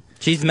pussy.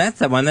 She's met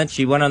someone that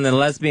she went on the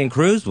lesbian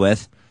cruise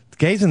with.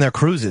 Gays in their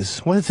cruises.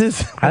 What is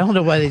this? I don't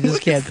know why they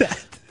just can't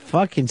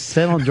fucking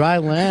sit on dry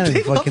land and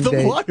They fucking love the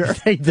date. water.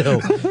 They do.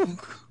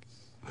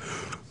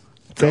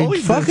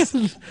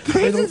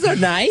 Cruises are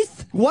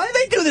nice. Why do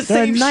they do the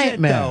They're a same shit,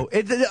 nightmare. though?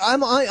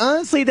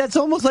 Honestly, that's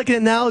almost like an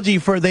analogy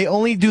for they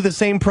only do the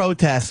same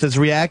protests as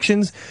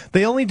reactions.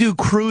 They only do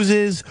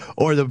cruises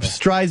or the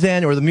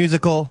Streisand or the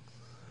musical.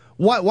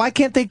 Why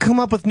can't they come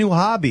up with new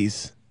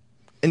hobbies?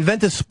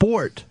 Invent a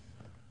sport.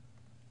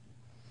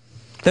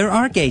 There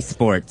are gay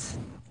sports.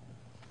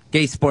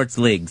 Gay sports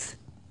leagues.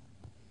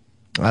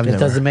 It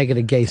doesn't make it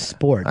a gay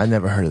sport. I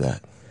never heard of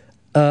that.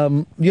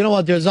 You know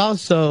what? There's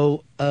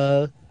also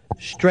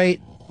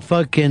straight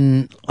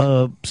fucking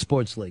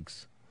sports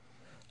leagues.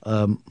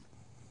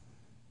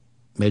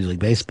 Major League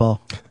Baseball.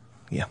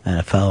 Yeah.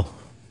 NFL.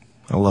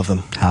 I love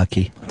them.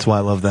 Hockey. That's why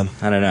I love them.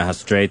 I don't know how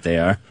straight they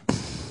are.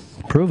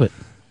 Prove it.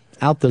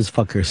 Out those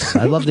fuckers.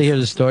 I'd love to hear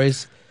the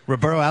stories.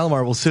 Roberto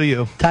Alomar will sue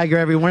you. Tiger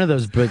every one of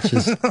those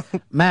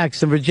bitches.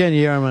 Max in Virginia,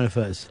 you're on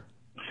Fez.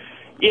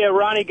 Yeah,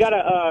 Ronnie, got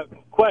a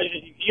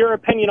question. Your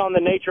opinion on the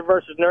nature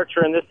versus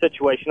nurture in this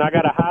situation. I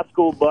got a high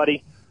school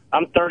buddy.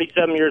 I'm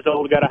 37 years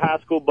old. Got a high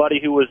school buddy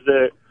who was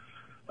the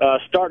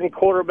starting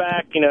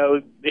quarterback. You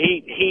know,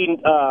 he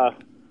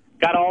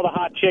got all the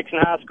hot chicks in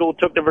high school,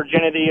 took the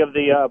virginity of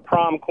the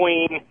prom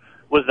queen,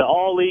 was the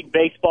all-league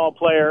baseball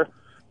player,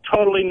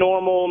 totally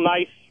normal,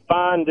 nice,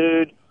 fine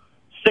dude.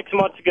 6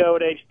 months ago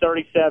at age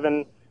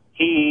 37,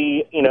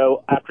 he,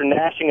 after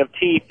gnashing of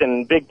teeth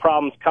and big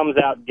problems, comes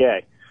out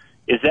gay.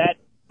 Is that,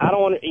 I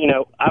don't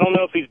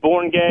know if he's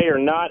born gay or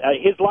not.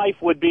 His life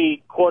would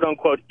be, quote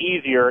unquote,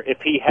 easier if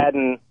he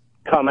hadn't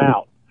come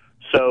out.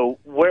 So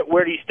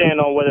where do you stand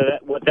on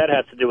what that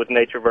has to do with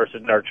nature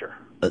versus nurture?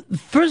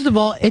 First of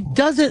all, it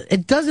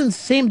doesn't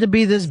seem to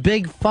be this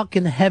big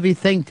fucking heavy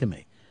thing to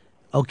me.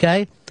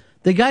 Okay?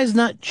 The guy's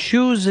not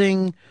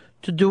choosing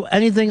to do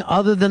anything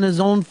other than his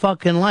own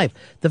fucking life.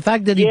 The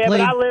fact that he played...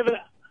 but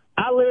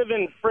I live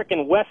in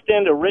frickin' West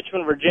End of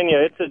Richmond, Virginia.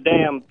 It's a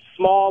damn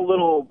small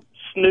little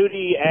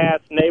snooty-ass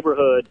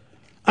neighborhood.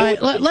 All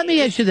right, let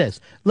me ask you this.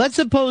 Let's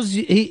suppose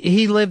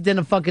he lived in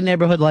a fucking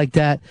neighborhood like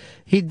that.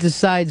 He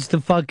decides to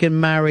fucking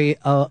marry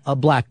a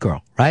black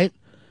girl, right?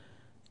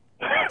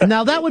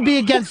 Now, that would be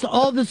against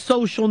all the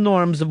social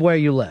norms of where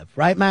you live,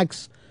 right,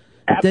 Max?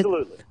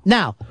 Absolutely.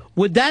 Now,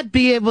 would that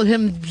be able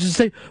him to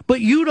say, but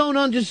you don't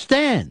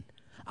understand.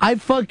 I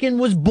fucking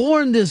was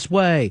born this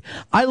way.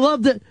 I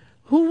love that.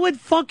 Who would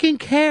fucking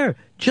care?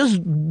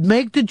 Just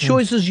make the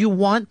choices you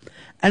want.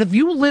 And if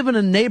you live in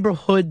a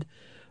neighborhood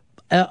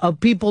of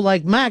people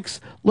like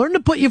Max, learn to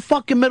put your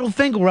fucking middle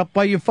finger up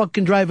while you're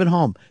fucking driving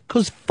home.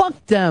 Because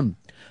fuck them.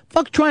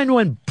 Fuck trying to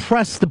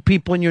impress the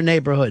people in your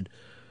neighborhood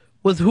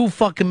with who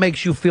fucking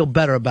makes you feel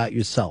better about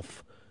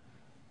yourself.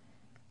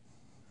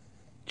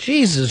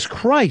 Jesus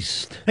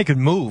Christ. They could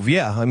move,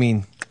 yeah. I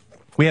mean,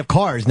 we have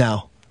cars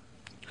now.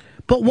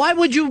 But why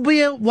would you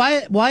be,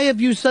 why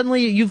if you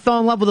fell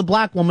in love with a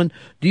black woman,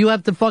 do you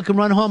have to fucking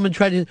run home and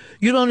try to,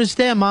 you don't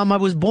understand, Mom, I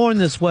was born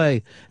this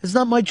way. It's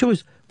not my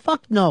choice.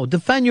 Fuck no.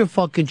 Defend your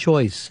fucking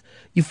choice.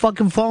 You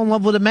fucking fall in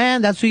love with a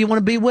man, that's who you want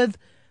to be with?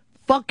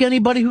 Fuck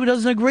anybody who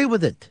doesn't agree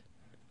with it.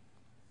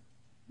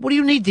 What do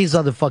you need these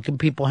other fucking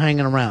people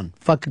hanging around,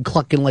 fucking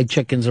clucking like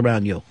chickens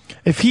around you?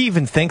 If he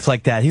even thinks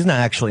like that, he's not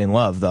actually in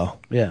love, though.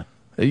 Yeah.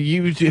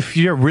 If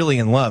you're really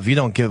in love, you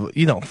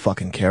don't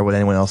fucking care what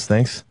anyone else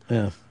thinks.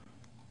 Yeah.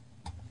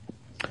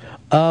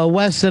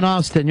 Wes in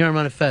Austin, you're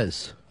on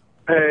Fez.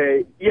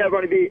 Hey, yeah,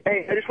 Ronnie B.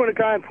 Hey, I just want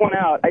to kind of point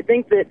out, I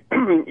think that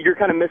you're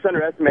kind of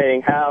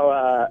misunderestimating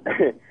how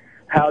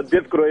how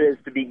difficult it is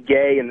to be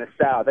gay in the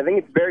South. I think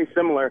it's very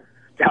similar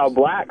to how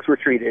blacks were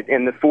treated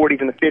in the 40s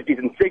and the 50s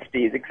and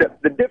 60s,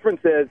 except the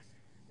difference is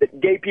that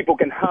gay people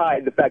can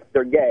hide the fact that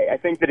they're gay. I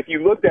think that if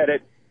you looked at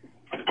it,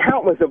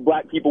 countless of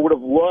black people would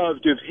have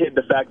loved to have hid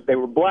the fact that they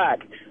were black.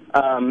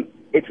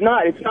 It's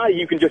not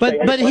you can just say,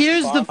 hey, but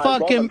here's the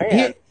fucking,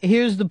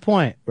 here's the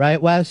point,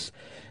 right, Wes?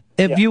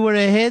 If you were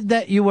to hid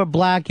that you were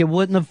black, it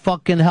wouldn't have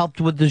fucking helped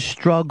with the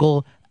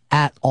struggle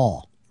at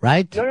all,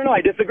 right? No,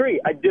 I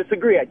disagree. I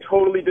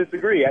totally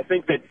disagree. I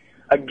think that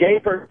a gay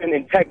person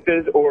in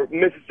Texas or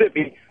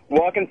Mississippi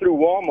walking through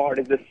Walmart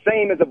is the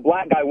same as a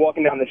black guy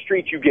walking down the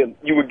street.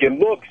 You would get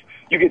looks,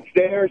 you get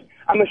stares.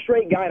 I'm a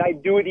straight guy, and I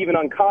do it even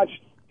unconscious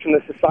from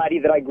the society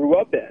that I grew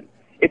up in.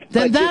 It's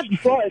like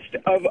distrust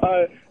of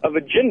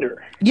a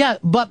gender. Yeah,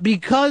 but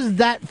because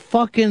that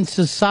fucking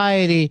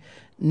society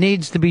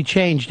needs to be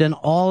changed, and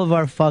all of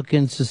our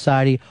fucking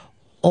society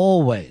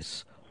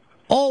always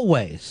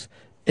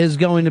is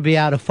going to be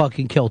out of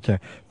fucking kilter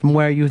from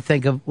where you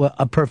think of what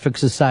a perfect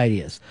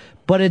society is.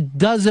 But it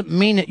doesn't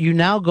mean that you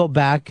now go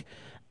back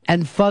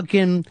and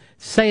fucking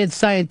say it's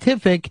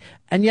scientific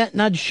and yet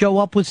not show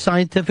up with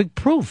scientific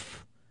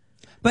proof.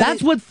 But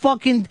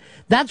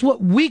that's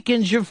what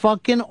weakens your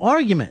fucking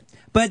argument.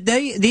 But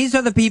these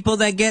are the people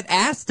that get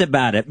asked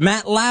about it.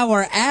 Matt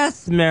Lauer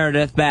asked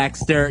Meredith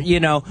Baxter,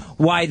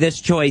 why this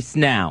choice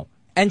now?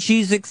 And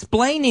she's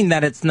explaining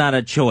that it's not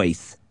a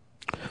choice.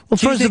 Well,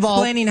 she's first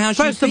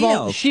of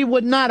all, she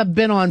would not have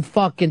been on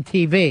fucking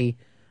TV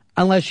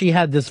unless she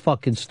had this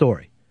fucking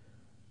story.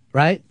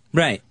 Right?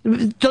 Right.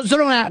 So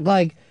don't act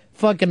like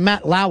fucking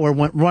Matt Lauer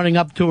went running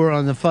up to her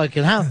on the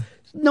fucking house.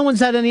 No one's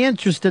had any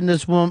interest in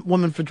this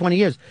woman for 20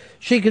 years.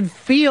 She can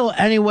feel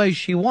any way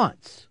she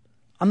wants.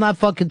 I'm not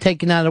fucking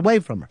taking that away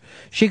from her.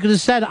 She could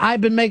have said,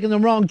 I've been making the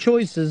wrong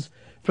choices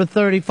for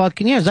 30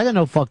 fucking years. I got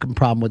no fucking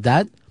problem with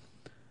that.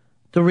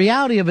 The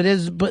reality of it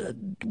is, but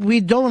we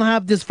don't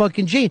have this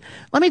fucking gene.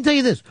 Let me tell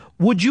you this.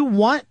 Would you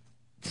want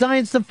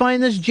science to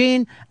find this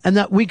gene and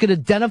that we could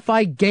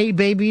identify gay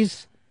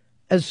babies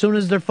as soon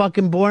as they're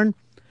fucking born?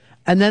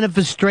 And then if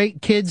a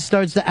straight kid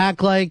starts to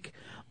act like,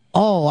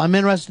 oh, I'm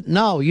interested.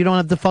 No, you don't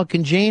have the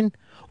fucking gene.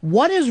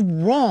 What is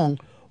wrong?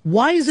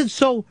 Why is it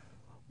so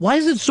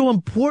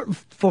important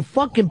for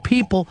fucking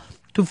people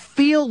to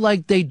feel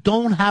like they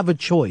don't have a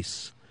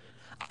choice?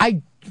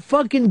 I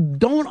fucking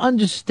don't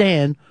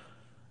understand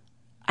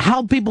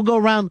how people go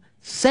around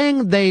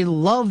saying they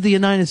love the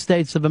United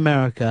States of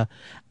America,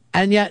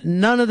 and yet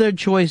none of their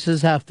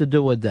choices have to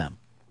do with them.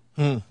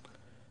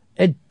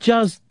 It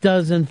just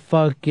doesn't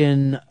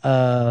fucking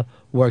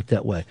work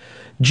that way.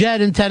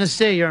 Jed in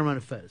Tennessee, you're on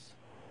Fez.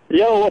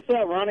 Yo, what's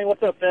up, Ronnie?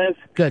 What's up, Fez?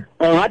 Good.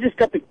 I just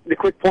got the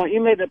quick point.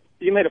 You made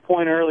a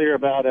point earlier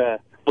about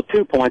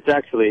 2 points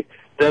actually.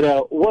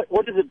 that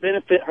what does it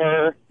benefit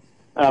her,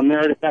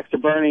 Meredith Baxter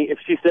Burney, if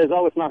she says,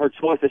 "Oh, it's not her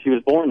choice that she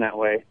was born that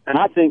way"? And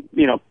I think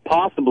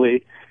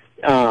possibly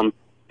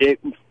it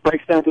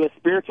breaks down to a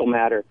spiritual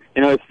matter.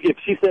 If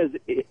she says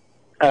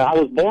I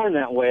was born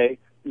that way,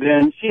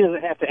 then she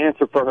doesn't have to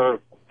answer for her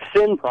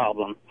sin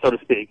problem, so to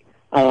speak.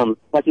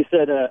 Like you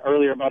said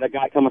earlier about a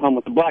guy coming home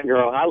with a black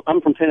girl.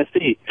 I'm from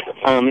Tennessee.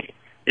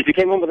 If you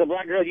came home with a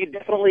black girl, you'd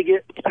definitely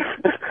get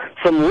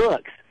some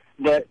looks.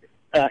 But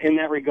in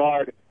that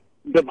regard,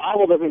 the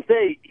Bible doesn't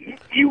say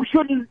you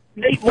shouldn't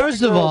date.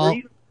 First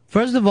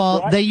of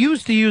all, they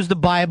used to use the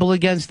Bible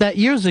against that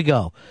years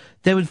ago.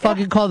 They would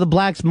fucking call the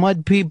blacks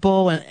mud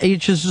people, and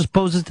it's just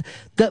supposed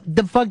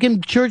the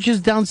fucking churches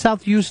down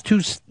south used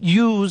to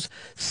use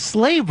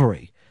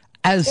slavery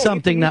as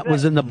something that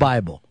was in the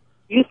Bible.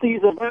 Used to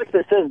use a verse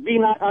that says, "Be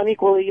not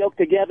unequally yoked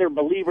together,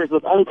 believers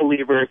with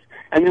unbelievers,"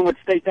 and then would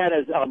state that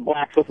as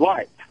blacks with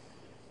whites.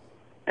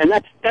 And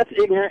that's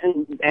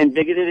ignorant and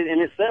bigoted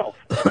in itself.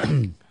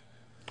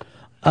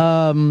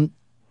 I'm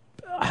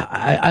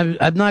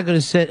not going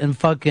to sit and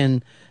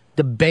fucking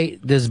debate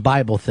this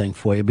Bible thing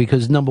for you,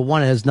 because number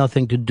one, it has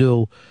nothing to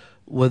do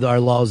with our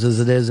laws as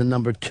it is, and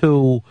number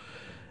two,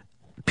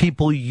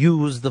 people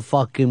use the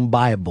fucking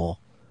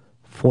Bible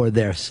for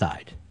their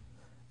side.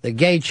 The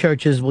gay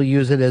churches will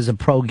use it as a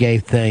pro-gay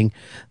thing.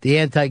 The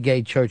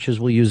anti-gay churches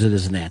will use it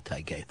as an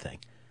anti-gay thing.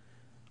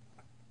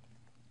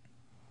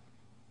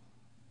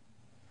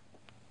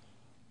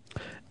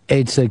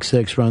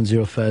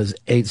 (866-RUN-0-FEZ).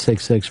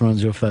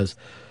 866-RUN-0-FEZ.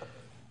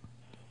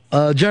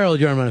 Gerald,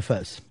 you're on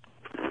Fez.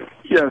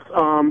 Yes,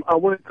 I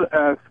wanted to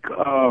ask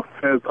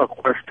Fez a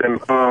question.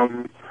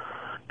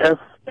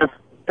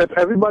 If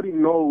everybody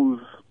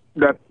knows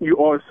that you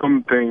are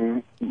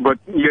something, but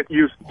yet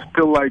you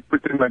still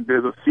pretend like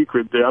there's a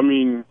secret there, I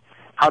mean,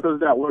 how does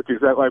that work? Is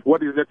that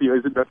what is it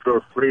that you're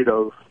afraid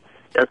of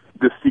if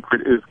the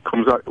secret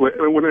comes out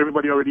when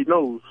everybody already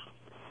knows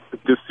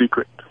this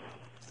secret?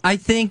 I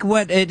think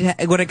what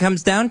it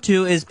comes down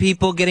to is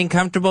people getting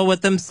comfortable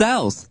with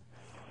themselves.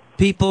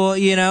 People,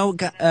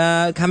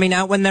 coming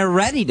out when they're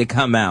ready to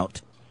come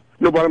out.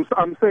 No, but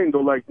I'm saying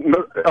though, what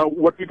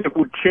do you think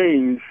would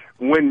change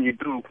when you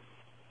do?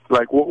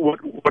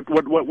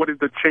 What is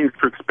the change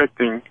you're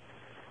expecting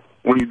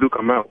when you do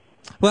come out?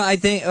 Well, I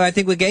think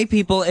with gay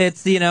people,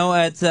 it's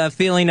a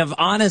feeling of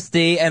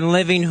honesty and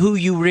living who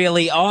you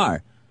really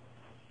are,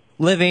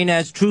 living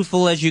as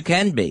truthful as you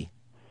can be.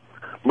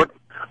 But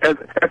as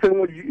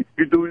when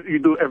you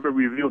do ever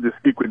reveal the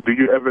secret, do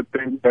you ever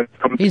think that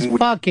something? He's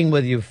fucking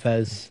with you,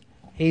 Fez.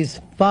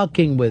 He's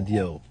fucking with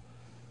you.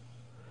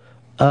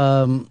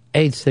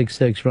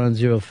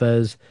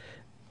 866-RUN-0-FEZ.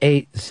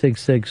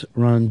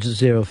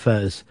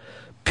 866-RUN-0-FEZ.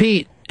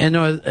 Pete in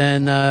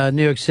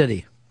New York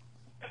City.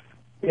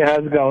 Yeah,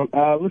 how's it going?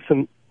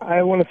 Listen,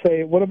 I want to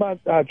say, what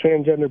about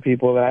transgender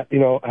people that,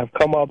 have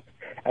come up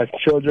as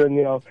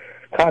children,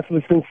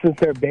 constantly since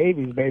they're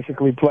babies,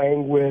 basically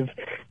playing with,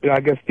 I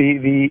guess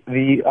the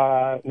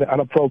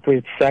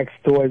inappropriate sex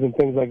toys and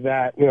things like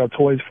that,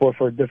 toys for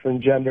a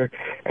different gender,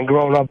 and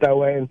growing up that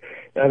way, and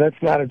that's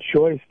not a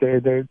choice.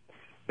 They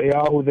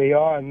are who they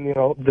are, and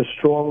the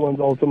strong ones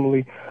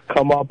ultimately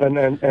come up and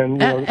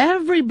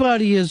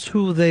everybody is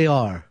who they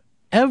are.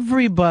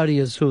 Everybody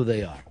is who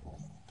they are.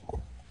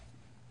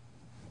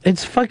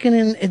 It's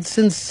it's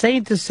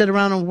insane to sit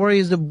around and worry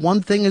as if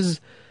one thing is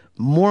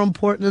more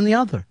important than the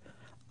other.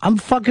 I'm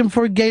fucking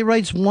for gay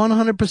rights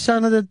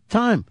 100% of the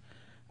time.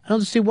 I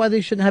don't see why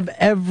they shouldn't have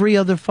every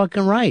other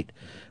fucking right.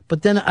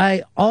 But then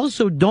I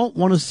also don't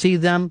want to see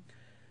them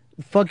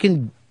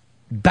fucking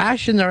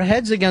bashing their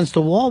heads against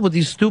the wall with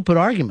these stupid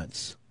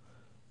arguments.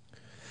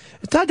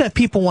 It's not that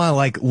people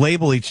want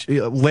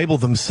to label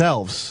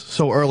themselves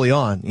so early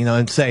on,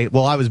 and say,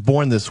 well, I was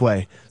born this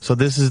way, so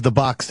this is the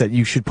box that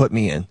you should put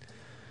me in.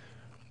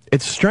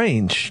 It's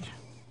strange.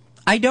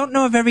 I don't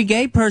know if every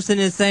gay person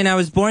is saying I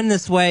was born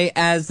this way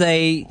as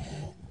a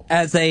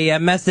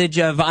message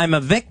of I'm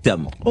a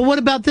victim. Well, what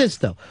about this,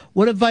 though?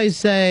 What if I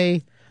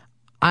say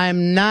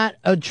I'm not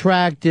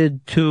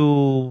attracted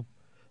to,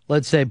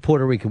 let's say,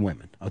 Puerto Rican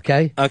women,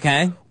 okay?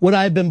 Okay. Would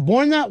I have been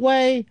born that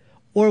way,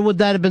 or would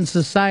that have been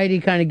society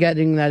kind of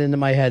getting that into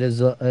my head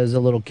as a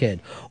little kid?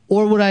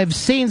 Or would I have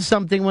seen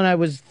something when I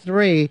was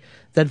 3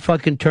 that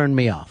fucking turned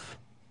me off?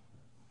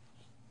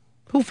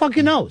 Who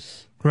fucking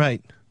knows?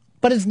 Right.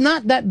 But it's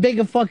not that big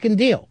a fucking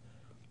deal.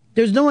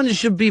 There's no one that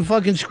should be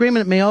fucking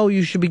screaming at me, oh,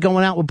 you should be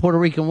going out with Puerto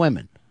Rican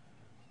women.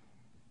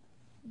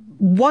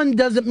 One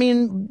doesn't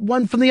mean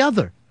one from the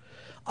other.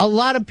 A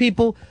lot of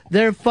people,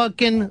 their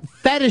fucking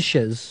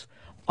fetishes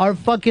are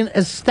fucking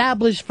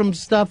established from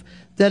stuff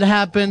that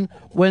happened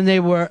when they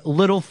were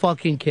little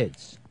fucking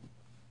kids.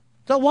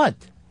 So what?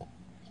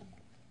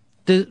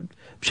 Should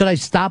I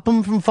stop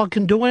them from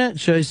fucking doing it?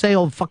 Should I say,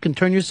 oh, fucking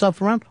turn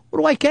yourself around?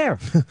 What do I care?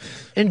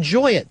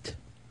 Enjoy it.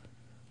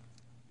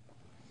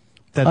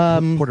 That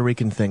Puerto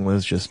Rican thing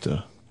was just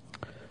a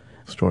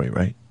story,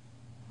 right?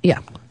 Yeah.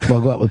 We'll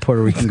go out with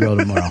Puerto Rican girl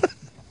tomorrow.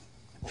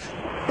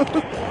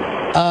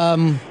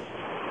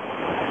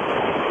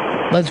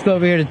 Let's go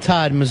over here to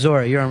Todd in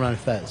Missouri. You're on Ron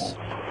Fez.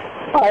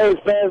 Hi,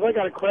 Fez. I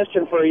got a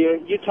question for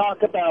you. You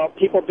talk about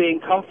people being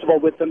comfortable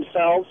with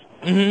themselves.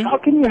 Mm-hmm. How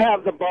can you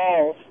have the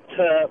balls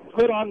to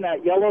put on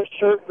that yellow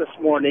shirt this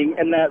morning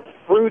and that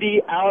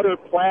fruity outer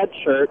plaid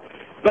shirt,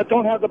 but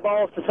don't have the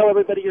balls to tell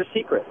everybody your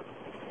secret?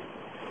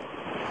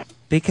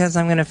 Because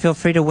I'm going to feel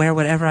free to wear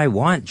whatever I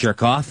want,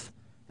 jerk off.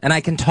 And I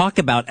can talk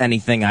about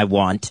anything I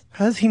want.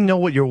 How does he know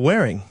what you're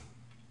wearing?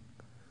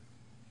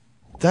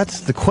 That's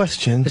the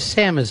question.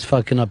 Sam is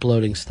fucking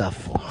uploading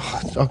stuff.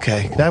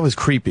 Okay, that was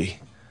creepy.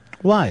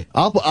 Why?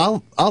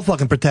 I'll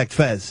fucking protect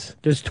Fez.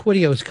 There's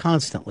Twittios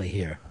constantly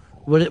here.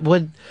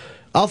 What?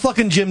 I'll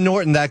fucking Jim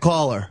Norton that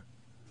caller.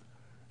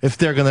 If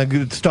they're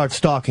gonna start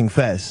stalking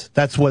Fez,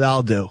 that's what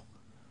I'll do.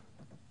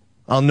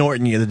 I'll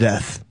Norton you to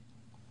death.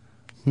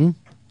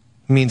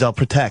 Means I'll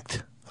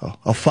protect.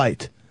 I'll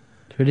fight.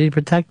 Who did he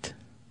protect?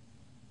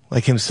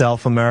 Like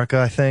himself, America,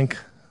 I think.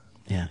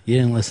 Yeah, you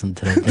didn't listen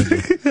to it, did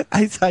you?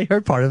 I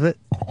heard part of it.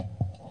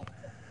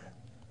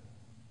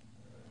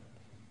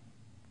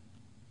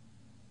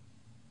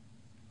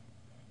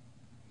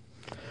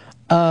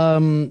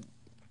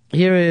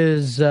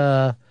 Here's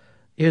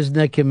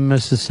Nick in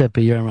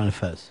Mississippi. You're on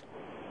Fez.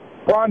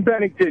 Ron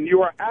Bennington,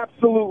 you are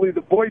absolutely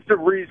the voice of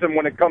reason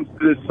when it comes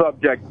to this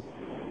subject.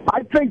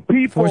 I think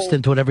people Forced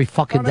into it every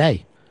fucking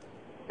day.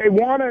 They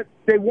want to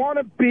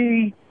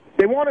say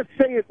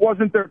it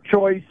wasn't their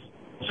choice,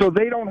 so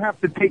they don't have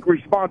to take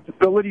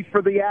responsibility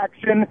for the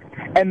action,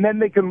 and then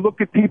they can look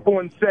at people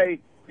and say,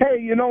 hey,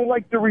 you know,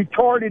 like the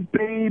retarded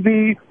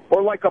baby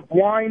or like a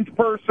blind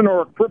person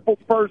or a crippled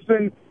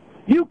person,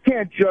 you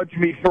can't judge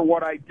me for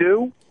what I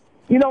do.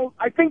 You know,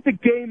 I think the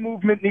gay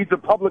movement needs a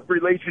public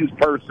relations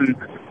person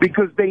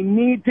because they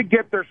need to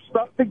get their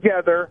stuff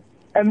together,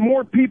 and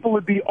more people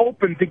would be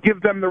open to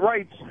give them the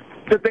rights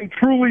that they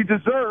truly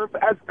deserve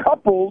as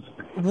couples.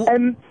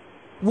 And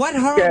what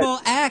horrible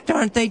act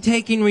aren't they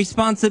taking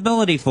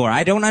responsibility for?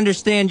 I don't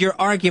understand your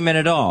argument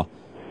at all.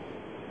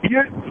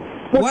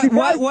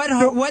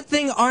 What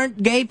thing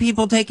aren't gay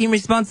people taking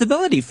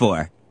responsibility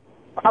for?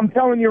 I'm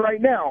telling you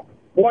right now,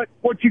 what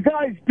you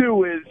guys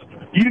do is,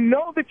 you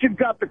know that you've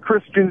got the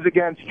Christians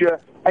against you,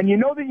 and you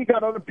know that you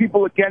got other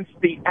people against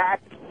the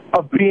act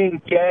of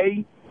being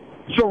gay.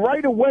 So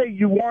right away,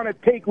 you want to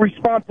take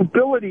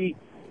responsibility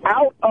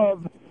out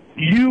of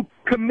you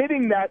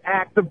committing that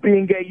act of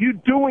being gay, you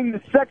doing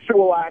the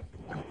sexual act,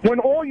 when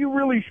all you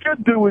really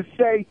should do is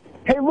say,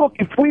 hey, look,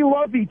 if we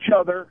love each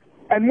other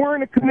and we're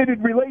in a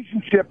committed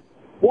relationship,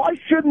 why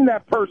shouldn't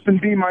that person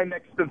be my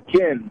next of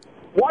kin?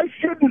 Why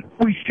shouldn't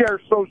we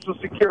share Social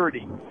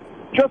Security?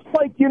 Just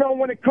like, you know,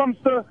 when it comes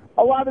to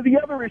a lot of the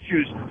other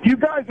issues, you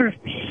guys are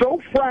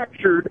so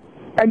fractured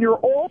and you're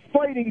all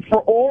fighting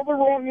for all the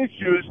wrong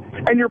issues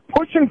and you're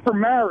pushing for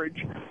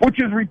marriage,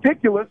 which is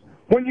ridiculous,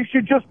 when you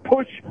should just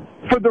push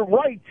for the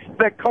rights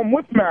that come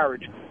with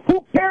marriage.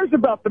 Who cares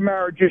about the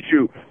marriage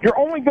issue? You're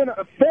only going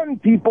to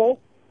offend people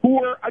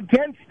who are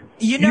against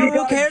you know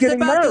who cares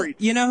getting about married.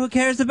 You know who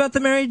cares about the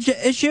marriage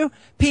issue?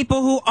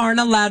 People who aren't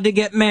allowed to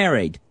get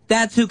married.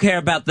 That's who care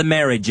about the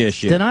marriage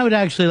issue. Then I would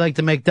actually like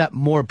to make that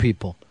more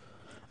people.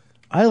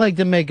 I like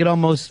to make it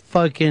almost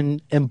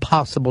fucking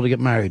impossible to get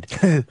married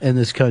in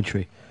this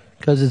country.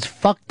 Because it's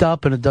fucked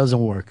up and it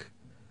doesn't work.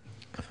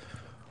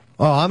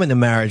 Oh, I'm into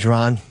marriage,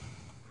 Ron.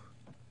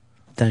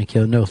 Thank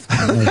you. No,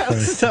 I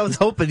was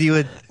hoping you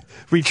would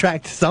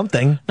retract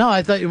something. No,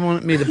 I thought you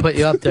wanted me to put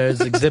you up there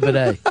as Exhibit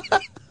A.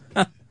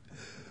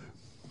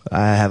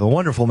 I have a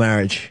wonderful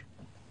marriage.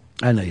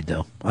 I know you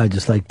do. I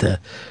just like to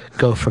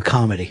go for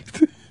comedy.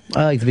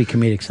 I like to be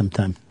comedic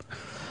sometime.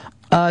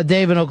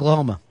 Dave in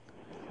Oklahoma.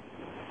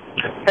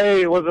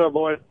 Hey, what's up,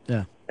 boys?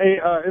 Yeah. Hey,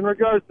 in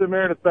regards to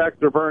Meredith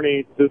Baxter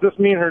Burney, does this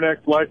mean her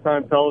next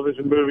Lifetime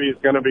television movie is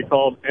going to be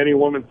called Any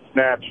Woman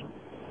Snatch?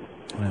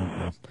 I don't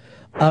know.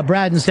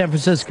 Brad in San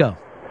Francisco.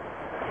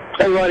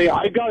 Hey, buddy,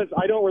 I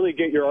don't really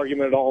get your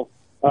argument at all.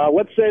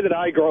 Let's say that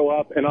I grow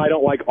up and I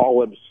don't like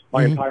olives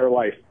my entire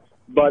life,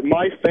 but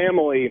my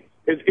family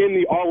is in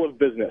the olive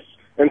business.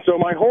 And so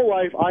my whole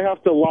life I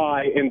have to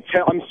lie and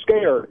I'm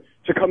scared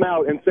to come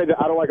out and say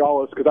that I don't like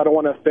olives because I don't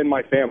want to offend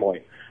my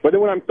family. But then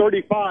when I'm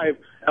 35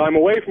 and I'm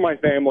away from my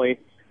family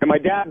and my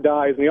dad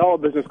dies and the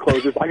olive business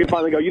closes, I can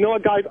finally go, you know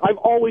what, guys, I've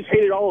always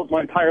hated olives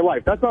my entire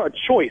life. That's not a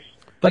choice.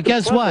 But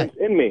guess what?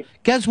 In me.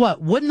 Guess what?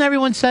 Wouldn't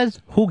everyone says,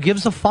 who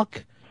gives a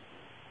fuck?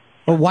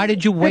 Or why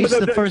did you waste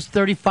the first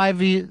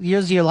 35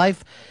 years of your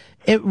life?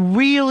 It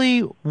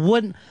really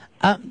wouldn't.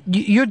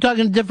 You're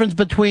talking the difference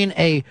between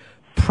a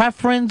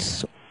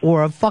preference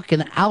or a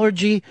fucking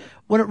allergy.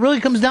 When it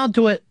really comes down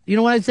to it, you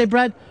know what I say,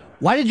 Brad?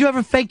 Why did you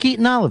ever fake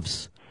eating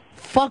olives?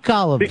 Fuck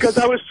olives. Because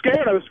I was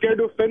scared. I was scared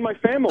to offend my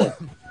family.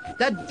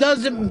 That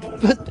doesn't...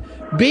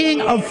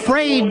 Being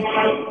afraid...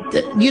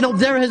 You know,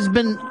 there has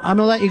been... I'm going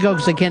to let you go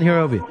because I can't hear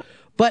over you.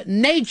 But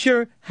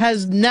nature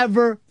has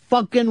never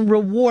fucking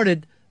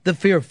rewarded the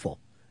fearful.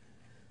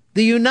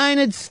 The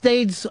United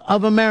States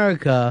of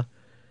America,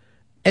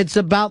 it's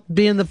about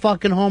being the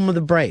fucking home of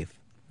the brave.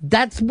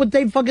 That's what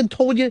they fucking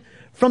told you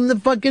from the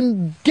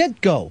fucking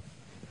get-go.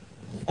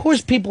 Of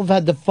course people have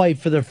had to fight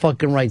for their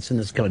fucking rights in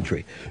this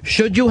country.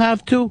 Should you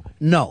have to?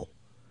 No.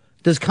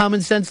 Does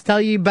common sense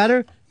tell you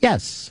better?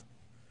 Yes.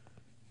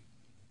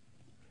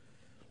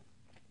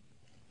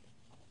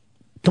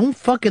 Don't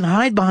fucking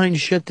hide behind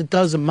shit that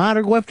doesn't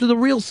matter. Go after the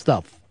real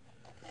stuff.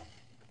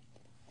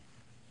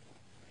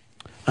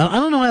 I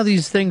don't know how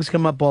these things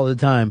come up all the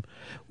time,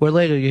 where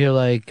later you hear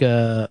like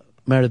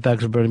Meredith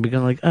Baxter Burney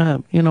become like,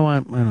 you know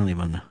what? I don't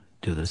even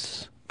do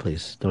this.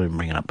 Please, don't even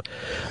bring it up.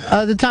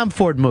 The Tom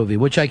Ford movie,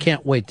 which I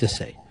can't wait to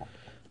see.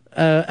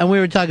 And we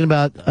were talking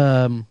about,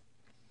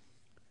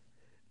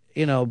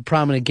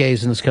 prominent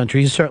gays in this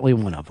country. He's certainly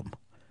one of them.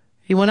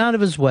 He went out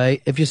of his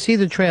way. If you see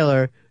the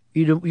trailer,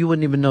 you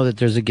wouldn't even know that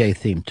there's a gay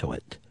theme to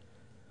it.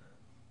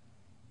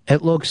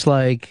 It looks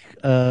like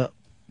a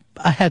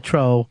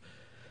hetero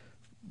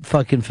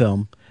fucking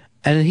film.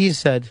 And he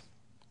said,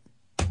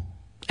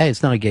 hey,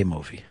 it's not a gay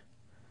movie.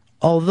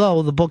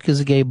 Although the book is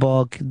a gay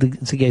book,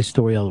 it's a gay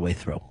story all the way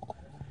through.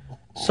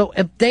 So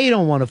if they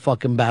don't want to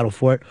fucking battle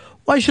for it,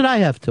 why should I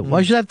have to?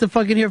 Why should I have to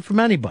fucking hear from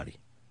anybody?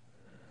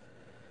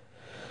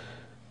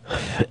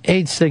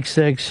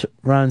 866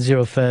 Ron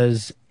Zero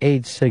Fez.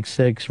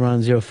 866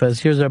 Ron Zero Fez.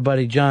 Here's our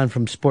buddy John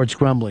from Sports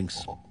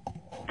Grumblings.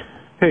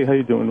 Hey, how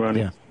you doing, Ronnie?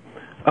 Yeah.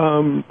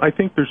 I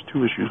think there's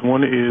two issues.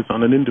 One is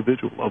on an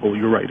individual level,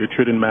 you're right, it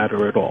shouldn't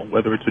matter at all,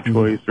 whether it's a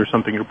choice or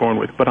something you're born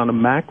with. But on a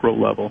macro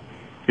level,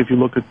 if you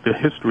look at the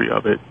history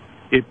of it,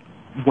 it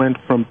went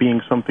from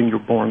being something you're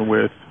born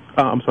with,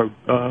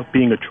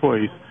 being a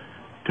choice,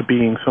 to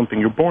being something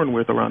you're born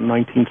with around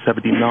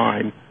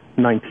 1979,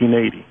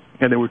 1980.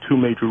 And there were two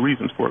major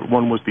reasons for it.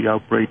 One was the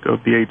outbreak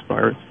of the AIDS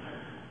virus,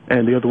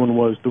 and the other one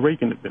was the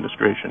Reagan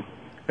administration.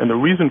 And the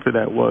reason for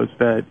that was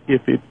that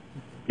if it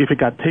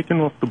got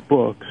taken off the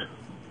books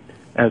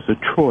as a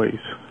choice,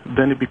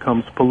 then it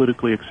becomes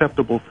politically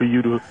acceptable for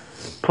you to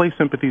play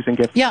sympathies and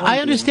get Yeah, I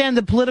understand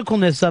the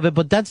politicalness of it,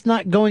 but that's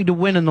not going to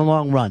win in the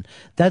long run.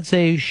 That's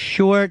a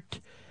short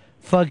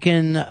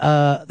fucking,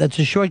 that's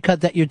a shortcut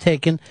that you're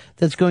taking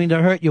that's going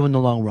to hurt you in the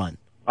long run.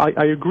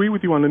 I agree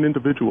with you on an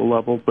individual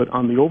level, but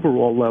on the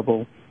overall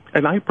level,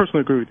 and I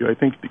personally agree with you, I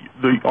think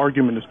the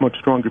argument is much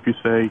stronger if you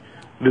say,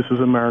 this is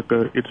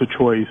America, it's a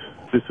choice,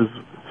 this is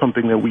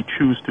something that we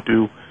choose to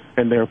do,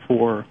 and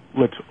therefore,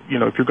 if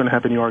you're going to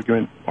have any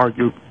argument,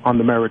 argue on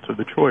the merits of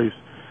the choice.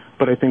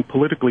 But I think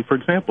politically, for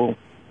example,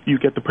 you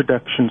get the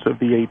protections of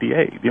the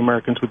ADA, the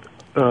Americans with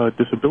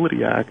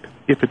Disability Act,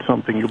 if it's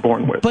something you're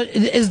born with. But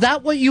is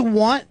that what you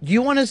want? Do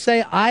you want to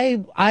say,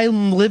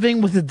 I'm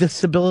living with a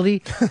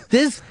disability?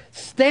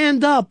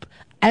 Stand up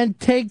and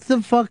take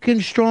the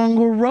fucking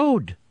stronger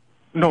road.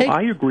 No,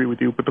 I agree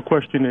with you, but the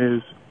question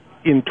is,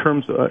 in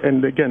terms of,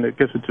 and again, I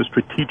guess it's a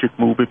strategic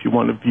move if you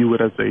want to view it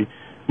as a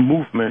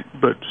movement,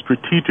 but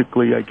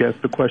strategically, I guess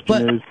the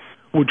question is,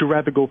 would you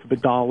rather go for the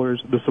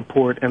dollars, the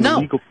support, and the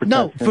legal protection?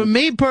 No, for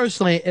me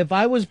personally, if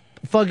I was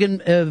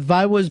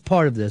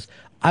part of this,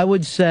 I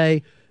would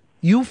say,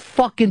 you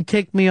fucking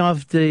take me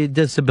off the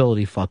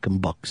disability fucking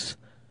books.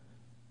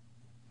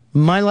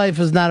 My life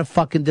is not a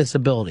fucking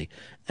disability.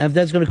 And if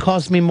that's going to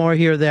cost me more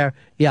here or there,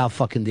 yeah, I'll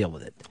fucking deal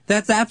with it.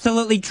 That's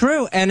absolutely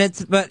true. And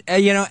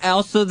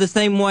also the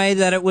same way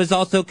that it was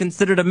also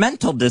considered a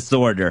mental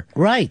disorder.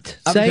 Right.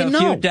 Say no.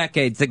 A few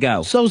decades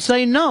ago. So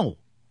say no.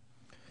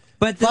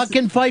 But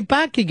fucking fight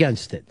back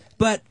against it.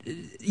 But,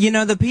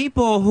 the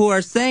people who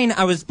are saying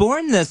I was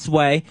born this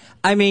way,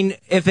 I mean,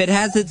 if it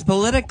has its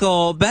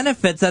political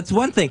benefits, that's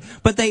one thing.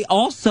 But they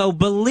also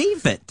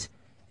believe it.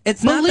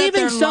 It's not that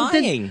they're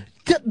lying.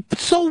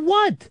 So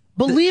what?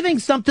 Believing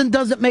something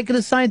doesn't make it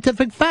a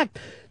scientific fact.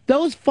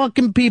 Those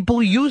fucking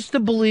people used to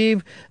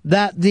believe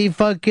that the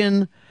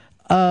fucking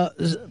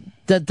Earth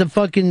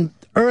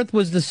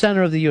was the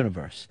center of the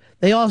universe.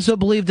 They also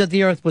believed that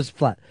the Earth was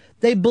flat.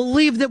 They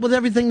believed it with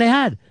everything they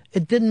had.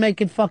 It didn't make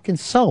it fucking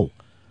so.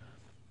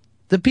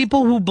 The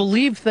people who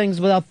believe things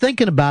without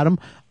thinking about them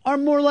are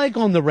more like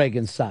on the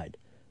Reagan side.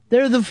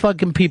 They're the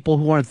fucking people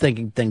who aren't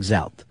thinking things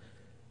out.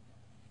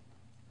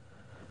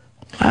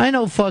 I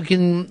know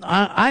fucking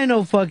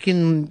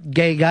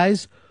gay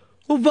guys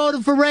who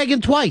voted for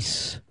Reagan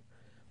twice.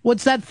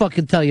 What's that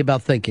fucking tell you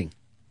about thinking?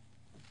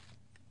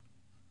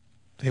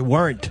 They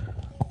weren't.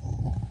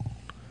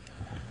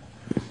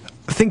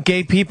 I think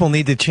gay people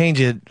need to change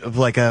it of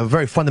like a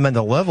very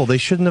fundamental level. They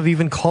shouldn't have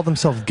even called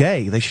themselves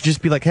gay. They should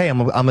just be like, hey,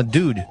 I'm a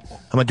dude.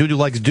 I'm a dude who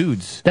likes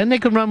dudes. Then they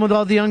can run with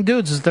all the young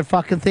dudes as their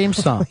fucking theme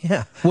song.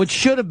 Yeah. Which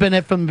should have been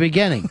it from the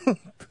beginning.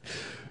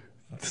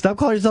 Stop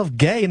calling yourself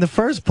gay in the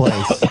first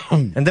place.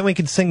 And then we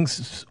can sing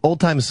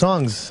old-time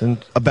songs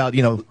about,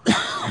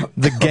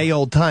 the gay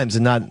old times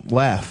and not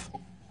laugh.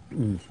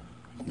 All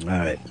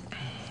right.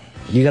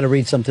 You got to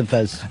read something,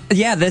 Fez.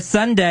 Yeah, this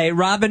Sunday,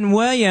 Robin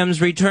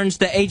Williams returns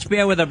to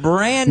HBO with a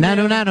brand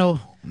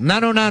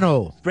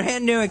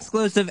new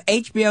exclusive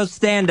HBO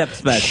stand-up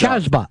special.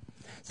 Shazbot.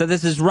 So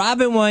this is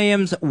Robin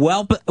Williams'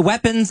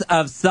 Weapons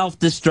of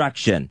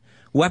Self-Destruction,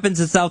 Weapons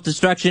of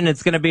Self-Destruction.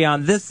 It's going to be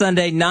on this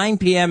Sunday, 9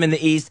 p.m. in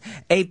the East,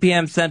 8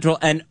 p.m. Central,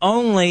 and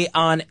only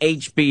on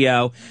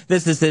HBO.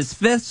 This is his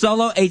 5th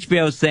solo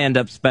HBO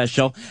stand-up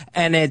special,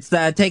 and it's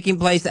taking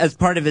place as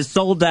part of his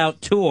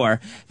sold-out tour.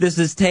 This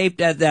is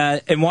taped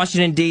in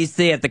Washington,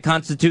 D.C. at the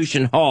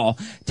Constitution Hall,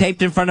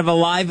 taped in front of a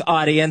live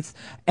audience,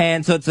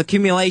 and so it's a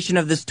accumulation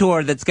of this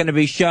tour that's going to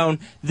be shown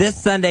this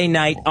Sunday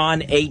night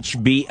on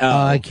HBO.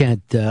 I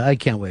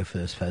can't wait for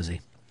this, Fezzi.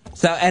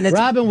 So, and it's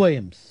Robin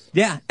Williams.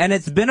 Yeah, and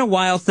it's been a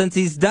while since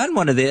he's done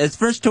one of these. His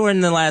first tour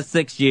in the last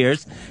 6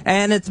 years,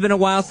 and it's been a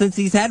while since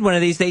he's had one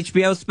of these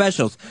HBO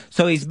specials.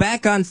 So he's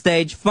back on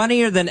stage,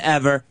 funnier than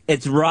ever.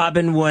 It's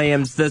Robin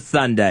Williams this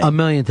Sunday.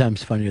 1,000,000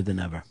 times funnier than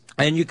ever.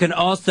 And you can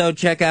also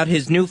check out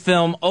his new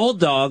film, Old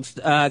Dogs,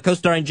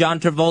 co-starring John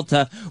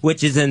Travolta,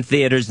 which is in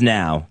theaters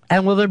now.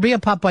 And will there be a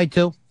Popeye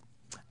 2?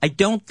 I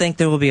don't think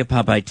there will be a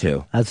Popeye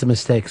 2. That's a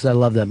mistake, because I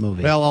love that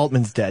movie. Well,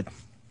 Altman's dead.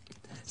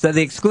 So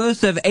the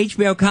exclusive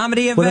HBO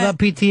comedy event... What about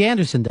P.T.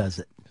 Anderson does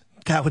it?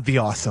 That would be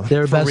awesome.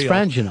 They're For best real.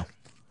 friends, you know.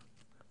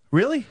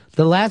 Really?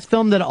 The last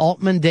film that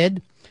Altman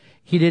did,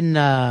 he didn't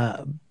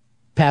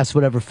pass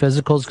whatever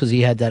physicals because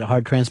he had that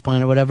heart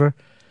transplant or whatever.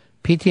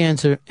 P.T.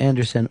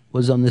 Anderson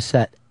was on the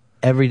set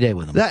every day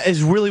with him. That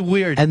is really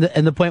weird. And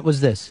the point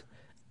was this.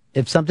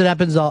 If something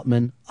happens to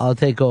Altman, I'll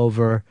take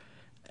over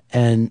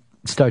and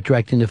start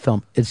directing the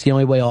film. It's the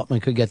only way Altman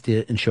could get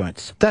the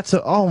insurance.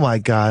 Oh my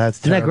God, that's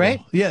Isn't that terrible.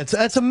 great? Yeah,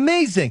 that's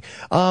amazing.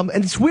 And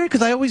it's weird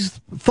because I always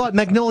thought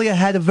Magnolia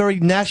had a very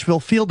Nashville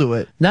feel to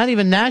it. Not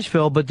even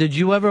Nashville, but did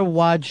you ever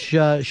watch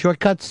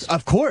Shortcuts?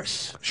 Of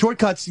course.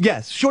 Shortcuts,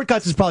 yes.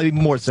 Shortcuts is probably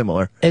more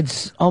similar.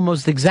 It's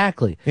almost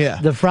exactly. Yeah.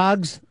 The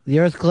frogs, the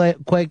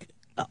earthquake,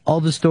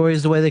 all the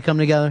stories, the way they come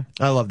together.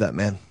 I love that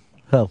man.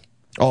 Who?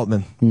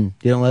 Altman. You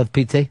don't love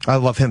P.T.? I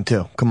love him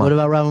too. Come on. What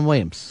about Robin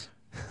Williams?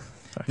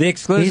 The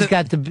exclusive...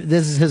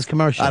 This is his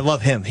commercial. I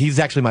love him. He's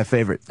actually my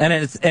favorite. And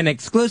it's an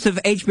exclusive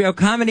HBO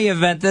comedy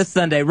event this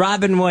Sunday.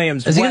 Robin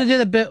Williams. Is he going to do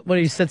the bit where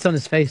he sits on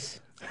his face?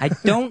 I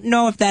don't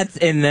know if that's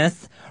in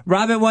this.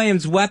 Robin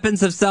Williams,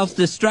 Weapons of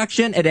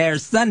Self-Destruction. It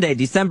airs Sunday,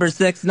 December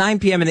 6th, 9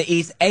 p.m. in the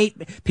East,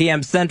 8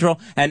 p.m. Central,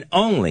 and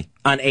only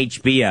on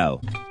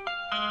HBO.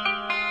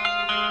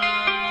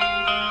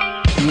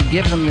 You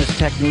give them this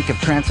technique of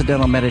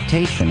transcendental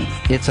meditation.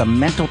 It's a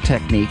mental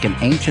technique, an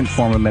ancient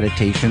form of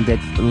meditation that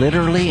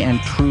literally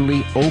and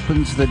truly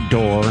opens the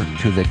door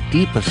to the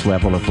deepest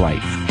level of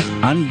life.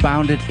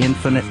 Unbounded,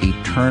 infinite,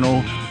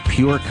 eternal,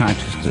 pure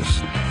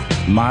consciousness.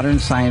 Modern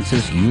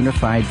science's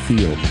unified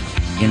field.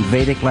 In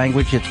Vedic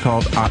language, it's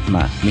called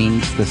Atma,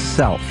 means the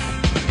self.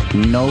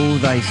 Know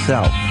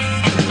thyself.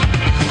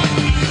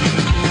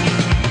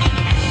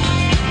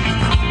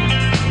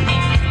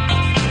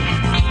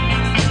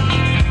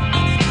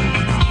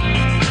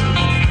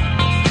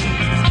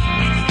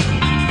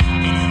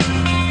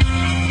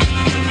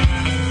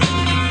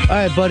 All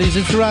right, buddies,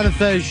 it's the Ron and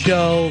Fez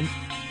show.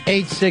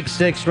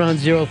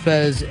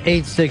 866-RON-0-FEZ,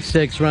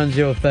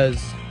 866-RON-0-FEZ.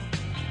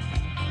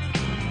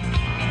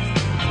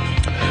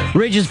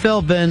 Regis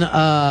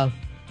Philbin,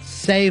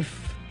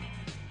 safe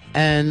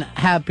and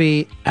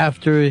happy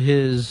after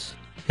his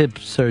hip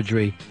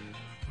surgery.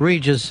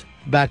 Regis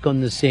back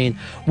on the scene.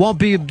 Won't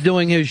be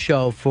doing his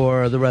show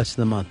for the rest of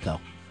the month, though.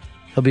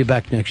 He'll be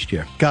back next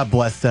year. God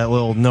bless that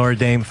little Notre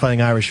Dame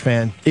Fighting Irish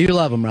fan. You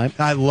love him, right?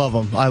 I love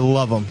him. I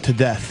love him to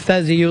death.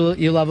 Fezzi,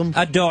 you love him?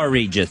 Adore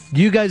Regis.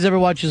 Do you guys ever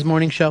watch his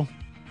morning show?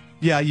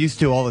 Yeah, I used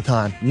to all the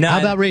time. No, How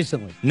about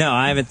recently? No,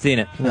 I haven't seen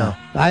it. No.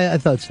 I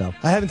thought so.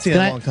 I haven't seen it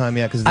in a long time,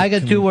 yeah. I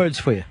got two words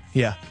for you.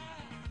 Yeah.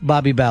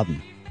 Bobby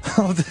Bowden.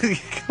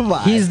 Come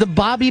on. He's the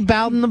Bobby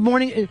Bowden of the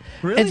morning.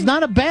 Really? It's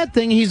not a bad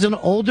thing. He's an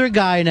older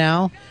guy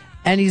now,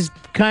 and he's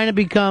kind of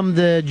become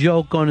the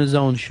joke on his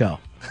own show.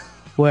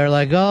 Where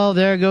like, oh,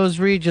 there goes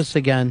Regis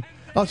again.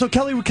 Oh, so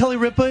Kelly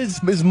Ripa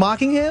is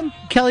mocking him?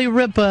 Kelly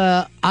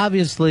Ripa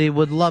obviously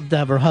would love to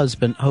have her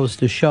husband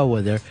host a show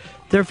with her.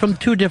 They're from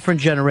two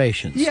different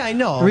generations. Yeah, I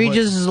know.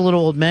 Regis is a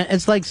little old man.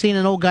 It's like seeing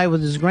an old guy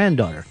with his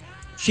granddaughter.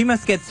 She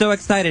must get so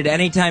excited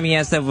anytime he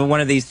has to have one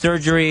of these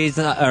surgeries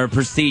or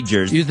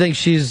procedures. You think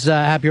she's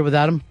happier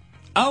without him?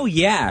 Oh,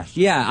 yeah,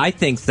 I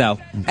think so.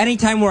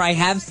 Anytime where I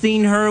have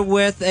seen her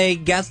with a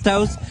guest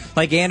host,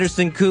 like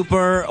Anderson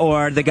Cooper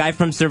or the guy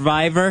from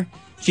Survivor,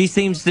 she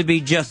seems to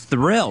be just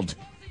thrilled.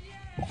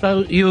 So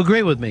you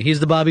agree with me? He's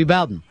the Bobby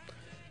Bowden.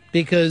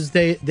 Because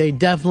they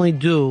definitely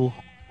do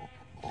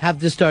have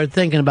to start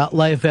thinking about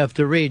life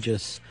after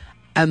Regis.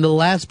 And the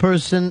last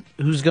person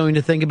who's going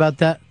to think about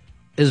that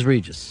is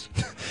Regis.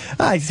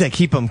 I say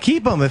keep him.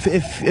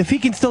 If he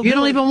can still. You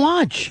don't even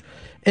watch.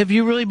 If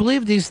you really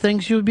believe these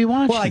things, you would be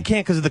watching. Well, I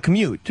can't because of the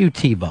commute. You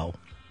TiVo.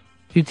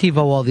 You TiVo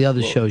all the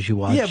other shows you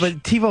watch. Yeah,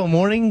 but TiVo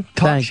morning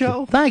talk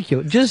show. Thank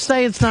you. Just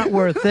say it's not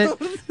worth it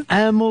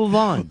and move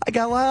on. I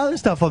got a lot of other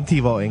stuff I'm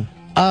TiVoing.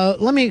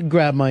 Let me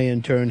grab my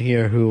intern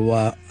here,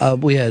 who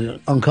we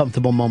had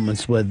uncomfortable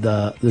moments with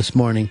this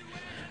morning.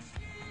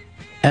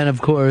 And,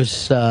 of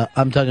course,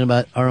 I'm talking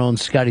about our own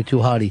Scotty Too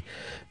Hottie.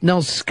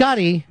 Now,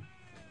 Scotty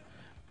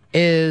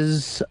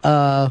is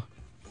a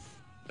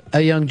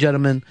young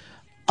gentleman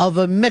of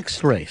a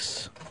mixed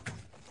race.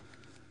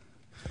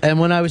 And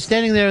when I was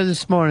standing there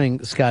this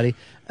morning, Scotty,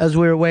 as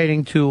we were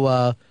waiting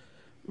to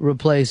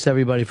replace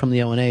everybody from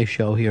the O&A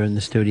show here in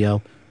the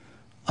studio,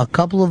 a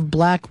couple of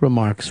black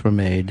remarks were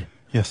made.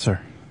 Yes, sir.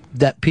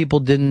 That people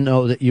didn't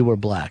know that you were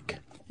black.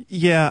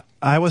 Yeah,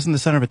 I wasn't the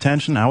center of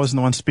attention. I wasn't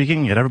the one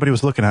speaking, yet everybody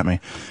was looking at me.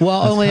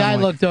 Well, That's only kinda I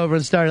like- looked over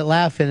and started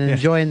laughing and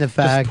enjoying the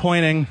fact. Just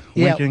pointing,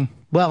 winking.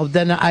 Well,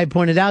 then I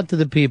pointed out to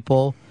the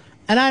people,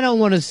 and I don't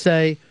want to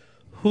say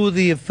who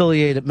the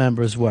affiliated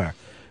members were,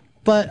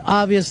 but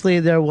obviously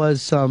there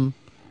was some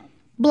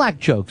black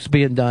jokes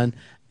being done,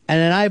 and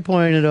then I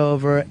pointed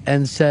over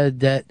and said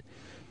that,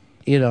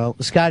 you know,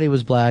 Scotty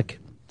was black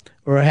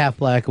or half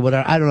black or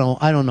whatever. I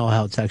don't know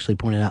how it's actually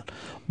pointed out,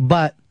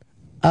 but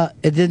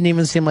it didn't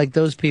even seem like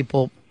those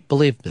people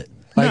believed it.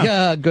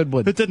 Like, good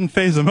one. It didn't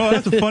faze them. Oh,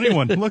 that's a funny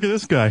one. Look at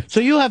this guy. So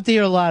you have to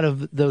hear a lot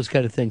of those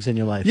kind of things in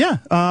your life. Yeah.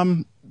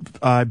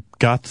 I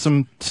got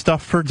some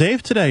stuff for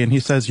Dave today, and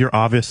he says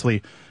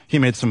he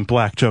made some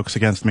black jokes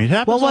against me. It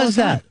happens What all was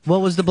the time. that?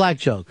 What was the black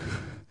joke?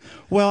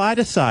 Well, I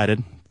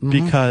decided,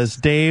 because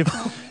Dave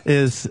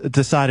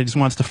decided he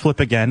wants to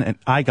flip again, and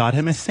I got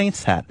him a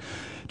Saints hat.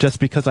 Just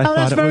because I thought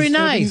that's it very was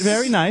nice.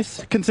 Very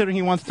nice, considering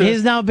he wants to.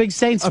 He's now a big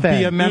Saints fan.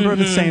 Be a member of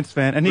the Saints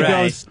fan, and he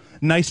goes,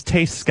 "Nice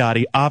taste,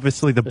 Scotty.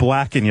 Obviously, the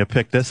black in you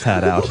picked this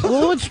hat out."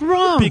 Well, what's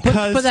wrong?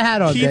 Because put the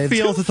hat on, he Dave.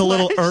 feels it's a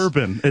little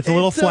urban. It's a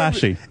little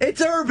flashy.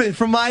 It's urban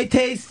for my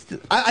taste.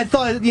 I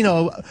thought, you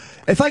know,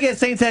 if I get a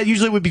Saints hat,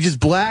 usually it would be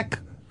just black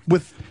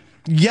with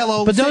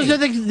yellow. But those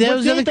Saints.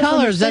 are the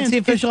colors. That's the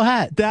official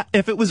hat. That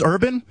if it was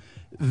urban,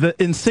 the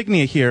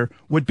insignia here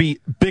would be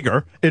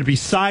bigger. It'd be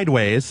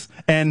sideways,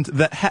 and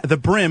the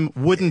brim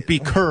wouldn't be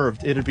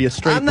curved. It'd be a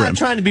straight I'm brim. not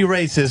trying to be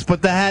racist,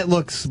 but the hat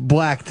looks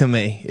black to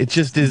me. It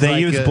just is. They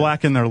like use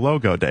black in their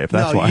logo, Dave.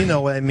 That's no, why. you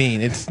know what I mean.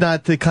 It's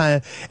not the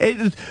kind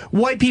of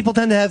white people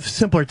tend to have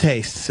simpler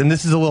tastes, and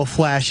this is a little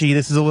flashy.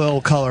 This is a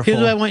little colorful.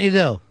 Here's what I want you to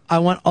do. I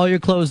want all your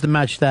clothes to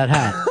match that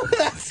hat.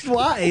 That's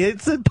why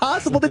it's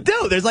impossible to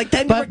do. There's like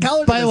 10 different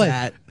colors By in the this way,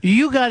 hat.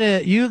 you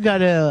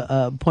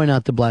gotta point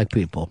out to black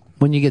people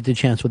when you get the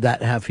chance with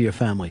that hat for your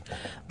family.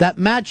 That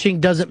matching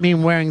doesn't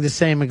mean wearing the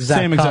same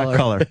exact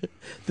color.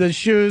 The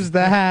shoes,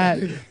 the hat,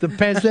 the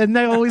pants, and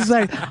they always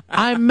say,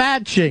 "I'm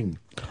matching."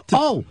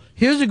 Oh,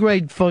 here's a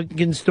great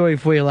fucking story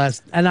for you.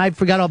 And I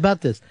forgot all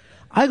about this.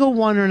 I go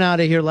wandering out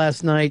of here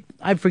last night.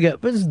 I forget,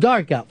 but it's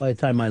dark out by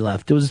the time I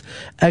left. It was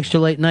extra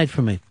late night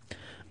for me.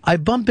 I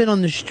bump in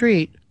on the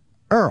street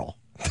Earl,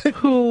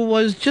 who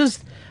was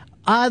just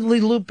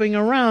oddly looping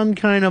around,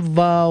 kind of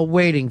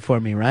waiting for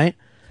me, right?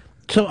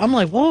 So I'm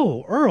like,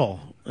 whoa, Earl,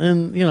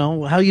 and, you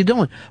know, how you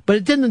doing? But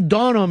it didn't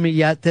dawn on me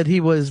yet that he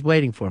was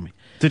waiting for me.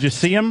 Did you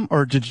see him,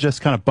 or did you just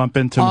kind of bump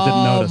into him and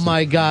didn't notice Oh,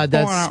 my him? God,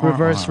 that's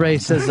reverse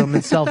racism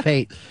and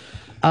self-hate.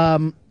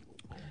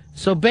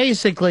 So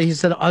basically, he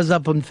said, I was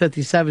up on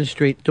 57th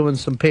Street doing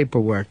some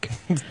paperwork.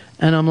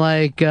 And I'm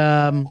like,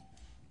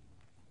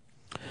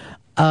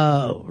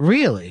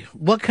 really?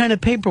 What kind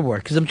of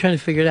paperwork? Because I'm trying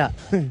to figure it out.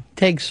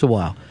 Takes a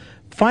while.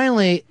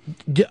 Finally,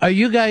 are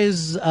you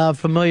guys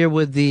familiar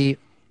with the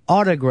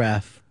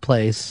autograph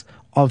place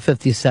on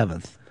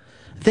 57th?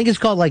 I think it's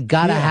called like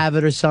Gotta Have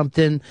It or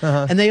something.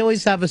 And they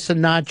always have a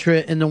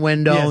Sinatra in the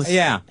window. Yes.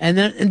 Yeah. And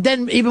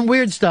then even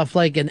weird stuff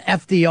like an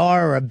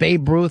FDR or a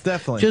Babe Ruth.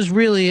 Definitely. Just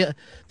really,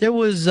 there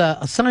was a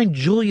signed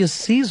Julius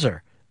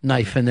Caesar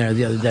knife in there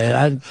the other day.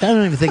 I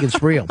don't even think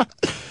it's real.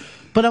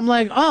 But I'm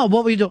like, oh,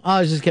 what were you doing? Oh,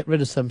 I was just getting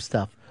rid of some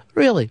stuff.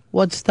 Really?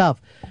 What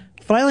stuff?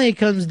 Finally, it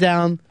comes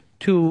down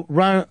to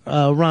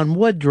Ron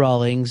Wood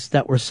drawings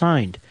that were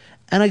signed.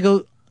 And I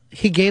go,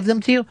 he gave them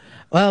to you?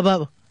 Well,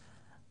 but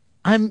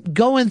I'm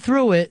going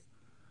through it.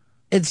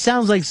 It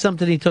sounds like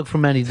something he took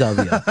from NEW. He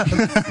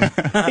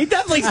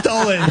definitely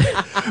stole it.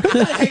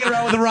 Hanging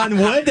around with Ron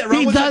Wood. That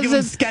Ron Wood's not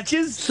doing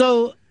sketches.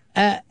 So,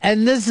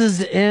 and this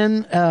is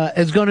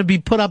it's going to be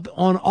put up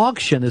on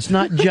auction. It's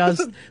not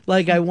just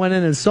like I went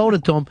in and sold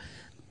it to him.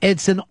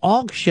 It's an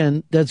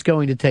auction that's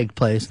going to take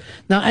place.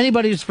 Now,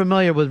 anybody who's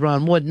familiar with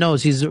Ron Wood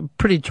knows he's a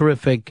pretty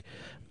terrific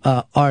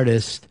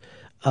artist.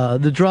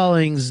 The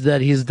drawings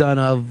that he's done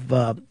of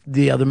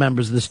the other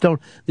members of the Stone.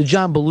 The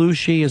John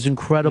Belushi is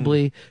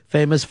incredibly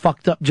famous.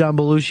 Fucked up John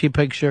Belushi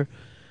picture.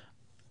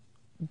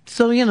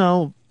 So, you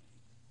know,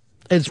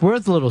 it's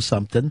worth a little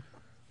something.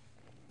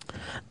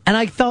 And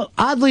I felt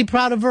oddly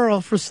proud of Earl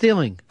for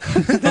stealing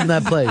from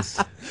that place.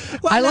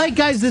 I like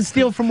guys that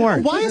steal from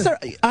work. Why is there?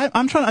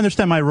 I'm trying to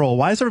understand my role.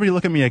 Why is everybody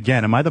looking at me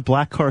again? Am I the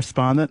black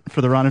correspondent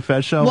for the Ron and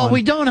Fez show? Well,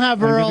 we don't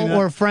have Earl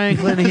or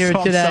Franklin here So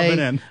I'm today.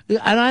 subbing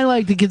And I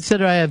like to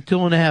consider I have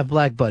 2.5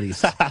 black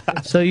buddies.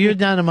 So you're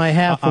down to my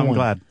half of one.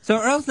 glad. So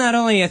Earl's not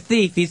only a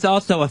thief, he's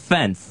also a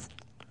fence.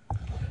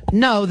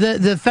 No,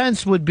 the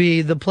fence would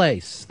be the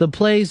place. The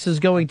place is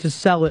going to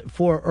sell it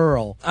for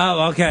Earl.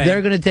 Oh, okay.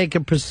 They're going to take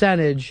a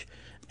percentage,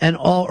 and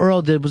all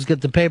Earl did was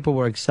get the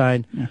paperwork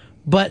signed. Yeah.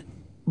 But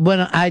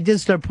when I did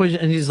start pushing,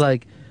 and he's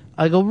like,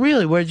 I go,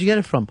 really? Where'd you get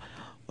it from?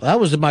 That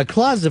was in my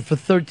closet for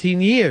 13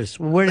 years.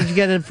 Where did you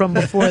get it from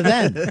before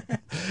then?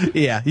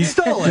 Yeah, you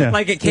stole it.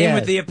 Like it came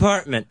with the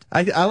apartment.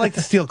 I like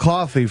to steal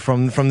coffee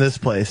from this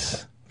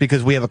place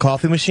because we have a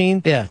coffee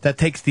machine that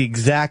takes the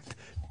exact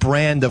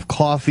brand of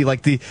coffee,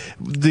 like the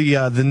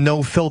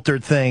no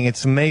filtered thing.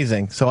 It's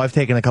amazing. So I've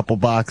taken a couple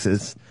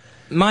boxes.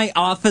 My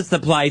office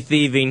supply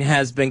thieving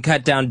has been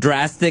cut down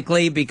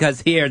drastically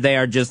because here they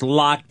are just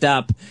locked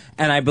up,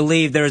 and I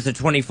believe there is a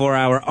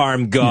 24-hour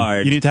armed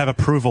guard. You need to have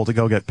approval to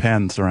go get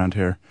pens around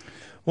here.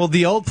 Well,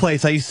 the old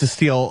place, I used to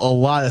steal a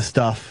lot of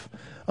stuff.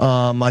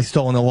 I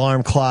stole an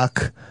alarm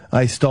clock.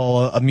 I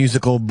stole a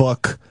musical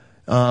book.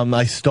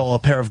 I stole a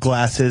pair of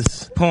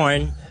glasses.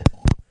 Porn.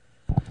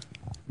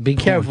 Be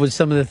careful with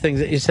some of the things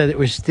that you said that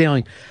were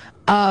stealing.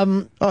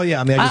 Oh,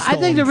 yeah. I mean, I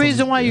think the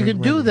reason why you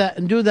can do that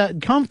and do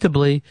that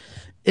comfortably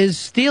is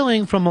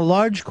stealing from a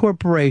large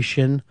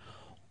corporation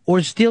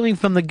or stealing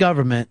from the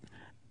government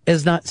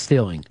is not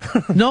stealing.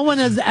 No one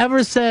has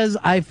ever says,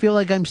 I feel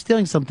like I'm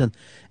stealing something.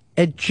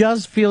 It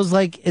just feels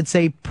like it's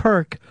a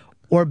perk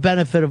or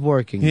benefit of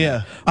working.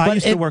 Yeah. I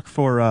used to work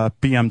for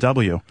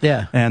BMW.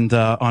 Yeah. And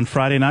on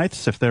Friday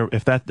nights, if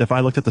I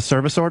looked at the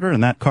service order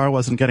and that car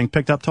wasn't getting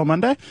picked up till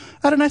Monday, I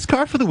had a nice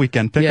car for the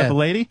weekend. Pick up a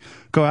lady,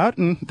 go out,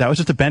 and that was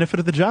just a benefit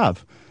of the job.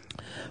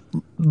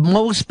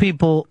 Most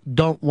people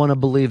don't want to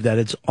believe that.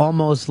 It's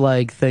almost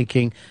like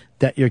thinking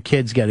that your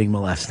kid's getting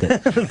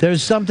molested.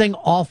 There's something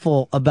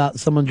awful about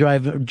someone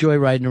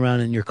joyriding around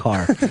in your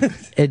car.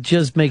 It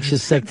just makes you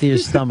sick to your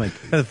stomach.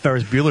 The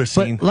Ferris Bueller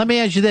scene. But let me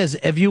ask you this.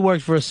 If you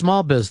worked for a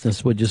small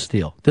business, would you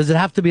steal? Does it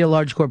have to be a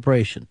large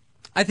corporation?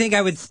 I think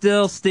I would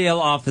still steal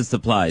office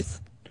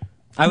supplies.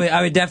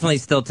 I would definitely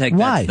still take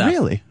that stuff. Why?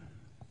 Really?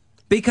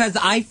 Because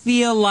I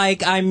feel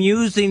like I'm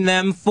using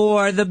them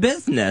for the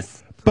business.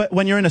 But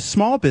when you're in a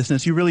small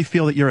business, you really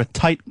feel that you're a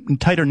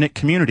tighter knit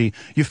community.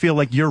 You feel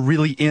like you're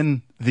really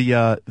in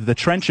the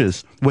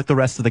trenches with the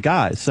rest of the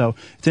guys. So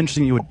it's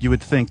interesting. You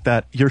would think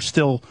that you're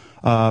still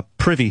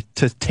privy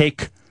to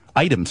take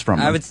items from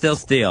them. I would still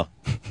steal.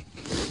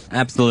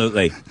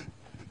 Absolutely.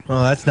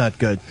 Oh, that's not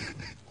good.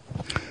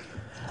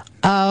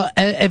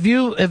 If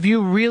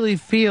you really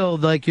feel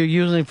like you're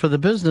using it for the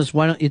business,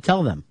 why don't you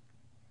tell them?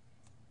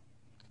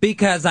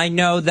 Because I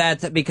know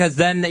because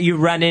then you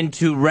run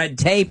into red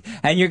tape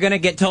and you're going to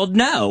get told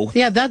no.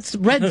 Yeah, that's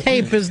red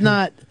tape is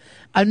not,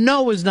 a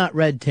no is not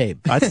red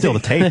tape. I'd steal the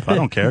tape. I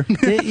don't care.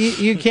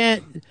 You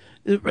can't,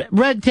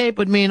 red tape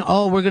would mean,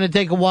 oh, we're going to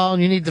take a while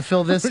and you need to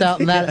fill this out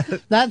and that. Yeah.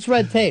 That's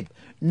red tape.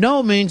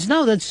 No means,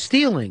 no, that's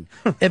stealing.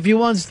 If you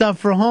want stuff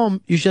for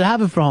home, you should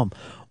have it for home.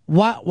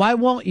 Why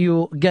won't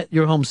you get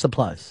your home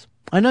supplies?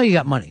 I know you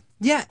got money.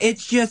 Yeah,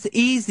 it's just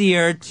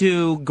easier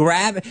to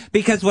grab,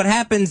 because what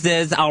happens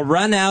is I'll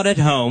run out at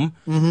home,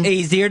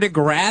 easier to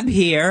grab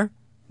here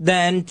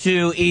than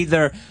to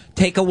either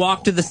take a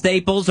walk to the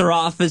Staples or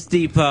Office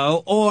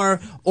Depot or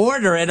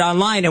order it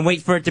online and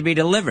wait for it to be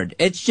delivered.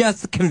 It's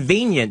just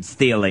convenient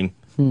stealing.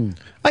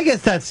 I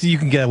guess you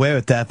can get away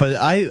with that, but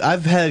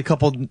I've had a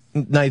couple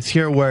nights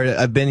here where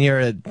I've been here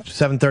at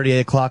 7:30, 8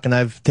 o'clock, and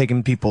I've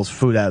taken people's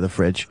food out of the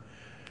fridge.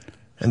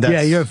 And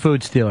yeah, you're a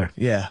food stealer.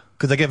 Yeah,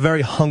 because I get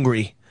very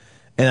hungry.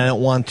 And I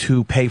don't want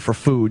to pay for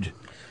food.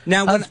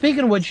 Now,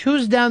 speaking of which,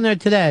 who's down there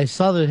today? I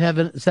saw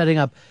they're setting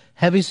up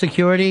heavy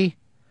security.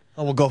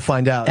 Oh, we'll go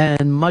find out.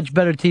 And much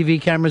better TV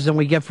cameras than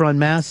we get for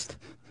Unmasked.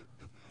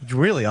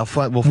 Really? We'll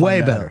find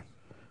way out. Better.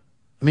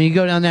 I mean, you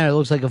go down there, it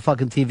looks like a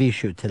fucking TV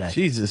shoot today.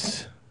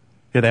 Jesus.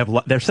 Yeah,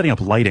 they're setting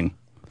up lighting.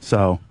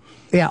 So.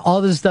 Yeah,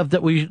 all this stuff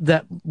that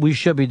we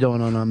should be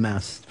doing on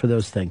Unmasked for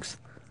those things.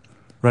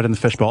 Right in the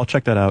fishbowl. I'll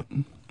check that out.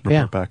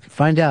 Report back.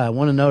 Find out. I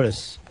want to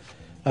notice.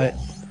 All right.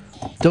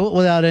 Do it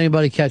without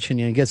anybody catching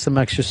you and get some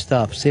extra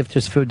stuff. See if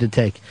there's food to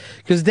take.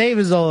 Because Dave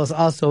is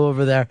also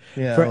over there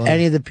for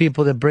any of the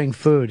people that bring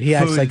food. He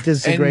acts like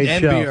this is a great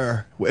show.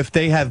 Beer. If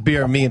they have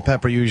beer, me and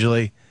Pepper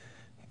usually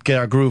get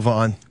our groove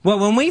on. Well,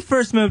 when we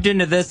first moved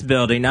into this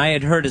building, I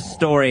had heard a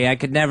story, I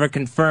could never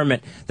confirm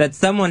it, that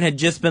someone had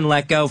just been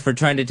let go for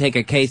trying to take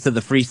a case of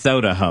the free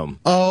soda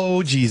home.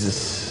 Oh,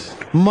 Jesus.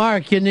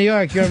 Mark in New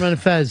York, you're on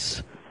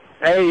Fez.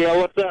 Hey,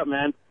 what's up,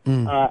 man?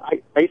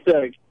 I used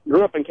to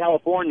grew up in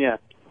California.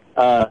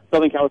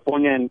 Southern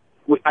California, and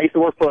I used to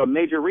work for a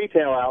major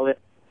retail outlet,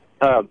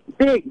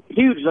 big,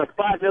 huge, like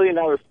 $5 million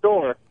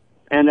store.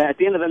 And at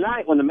the end of the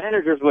night, when the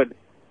managers would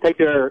take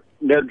their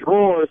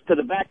drawers to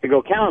the back to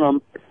go count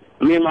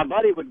them, me and my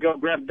buddy would go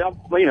grab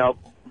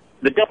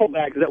the duffel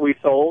bags that we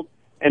sold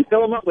and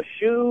fill them up with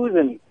shoes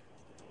and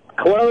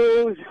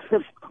clothes,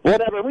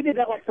 whatever. We did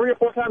that like 3 or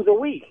 4 times a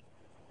week.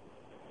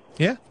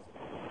 Yeah.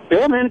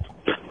 Yeah, man.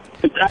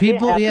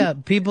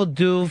 People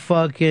do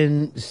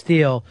fucking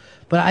steal,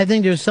 but I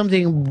think there's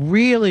something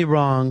really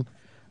wrong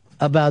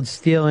about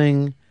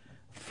stealing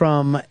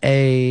from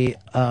a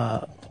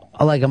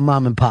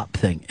mom and pop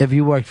thing. If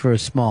you worked for a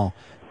small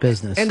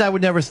business, and I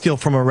would never steal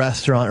from a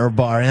restaurant or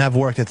bar, and I've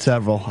worked at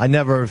several. I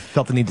never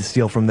felt the need to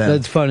steal from them.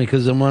 That's funny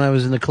because when I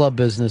was in the club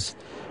business,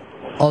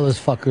 all those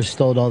fuckers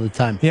stole all the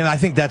time. Yeah, I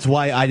think that's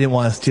why I didn't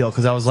want to steal,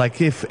 because I was like,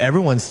 if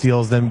everyone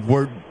steals, then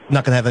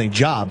not going to have any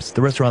jobs.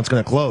 The restaurant's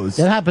going to close.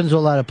 That happens to a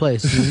lot of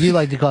places. You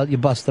like to call it, you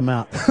bust them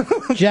out.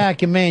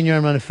 Jack in Maine, you're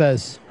on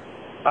Fez.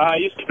 I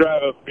used to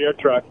drive a beer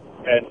truck,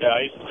 and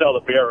I used to sell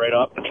the beer right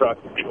off the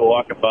truck to people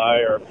walking by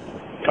or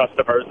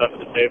customers under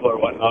the table or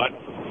whatnot.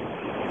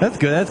 That's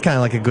good. That's kind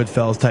of like a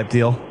Goodfellas type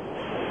deal.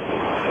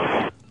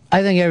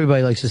 I think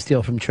everybody likes to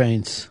steal from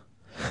trains.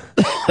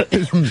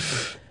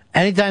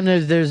 Anytime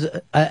there's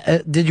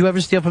did you ever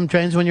steal from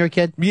trains when you were a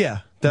kid? Yeah,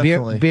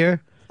 definitely.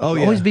 Beer? Oh,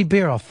 yeah. Always be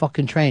beer off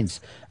fucking trains.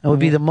 It would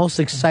be the most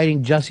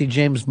exciting Jesse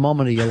James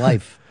moment of your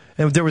life.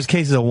 And there was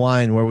cases of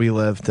wine where we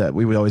lived that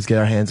we would always get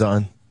our hands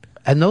on.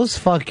 And those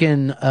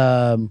fucking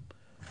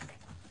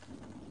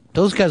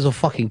those guys will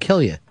fucking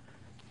kill you.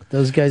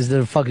 Those guys that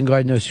are fucking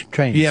guarding those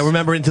trains. Yeah,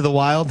 remember Into the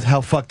Wild?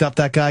 How fucked up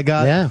that guy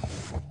got? Yeah.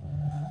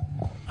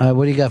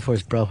 What do you got for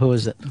us, bro? Who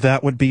is it?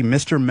 That would be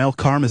Mr. Mel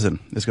Karmazin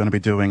is going to be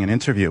doing an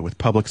interview with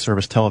Public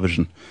Service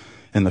Television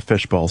in the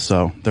Fishbowl,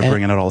 so they're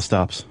bringing out all the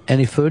stops.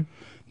 Any food?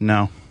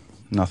 No,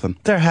 nothing.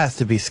 There has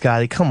to be,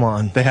 Scotty. Come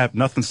on. They have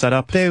nothing set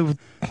up. They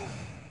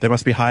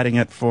must be hiding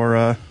it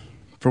for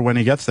when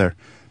he gets there,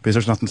 because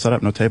there's nothing set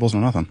up, no tables,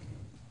 no nothing.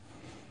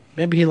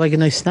 Maybe he'd like a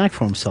nice snack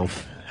for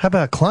himself. How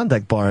about a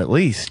Klondike bar at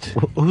least?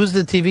 Who's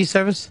the TV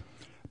service?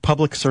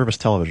 Public Service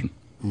Television.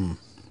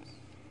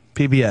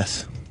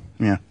 PBS.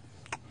 Yeah.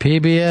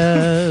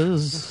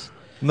 PBS.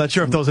 I'm not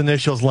sure if those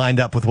initials lined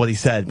up with what he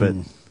said, but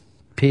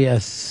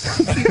PS.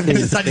 I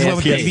just went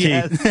with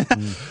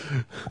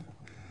PBS.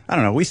 I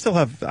don't know. We still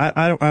have.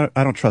 I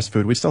don't trust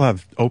food. We still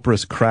have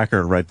Oprah's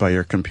cracker right by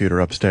your computer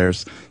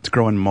upstairs. It's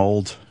growing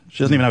mold.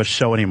 She doesn't even have a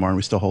show anymore, and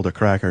we still hold her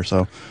cracker.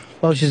 So.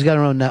 Well, she's got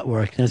her own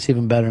network, and it's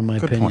even better in my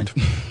opinion.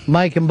 Point.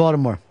 Mike in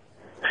Baltimore.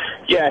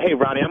 Yeah, hey,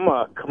 Ronnie, I'm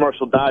a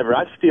commercial diver.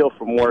 I steal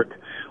from work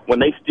when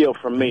they steal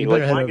from me.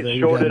 Like, when I get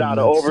shorted out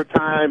of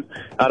overtime,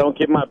 I don't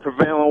get my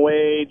prevailing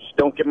wage,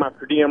 don't get my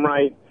per diem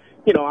right.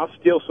 You know, I'll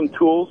steal some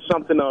tools,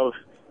 something of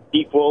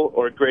equal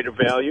or greater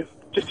value,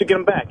 just to get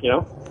them back, you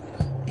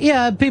know?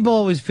 Yeah, people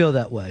always feel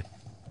that way.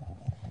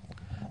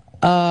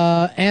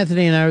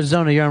 Anthony in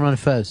Arizona, you're on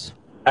Fez.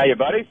 Hey, you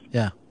buddies?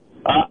 Yeah.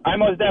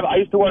 I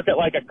used to work at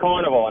like a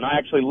carnival, and I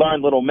actually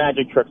learned little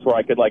magic tricks where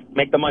I could like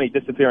make the money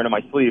disappear into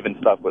my sleeve and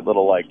stuff with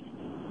little like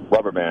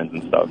rubber bands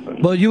and stuff.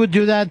 And Well, you would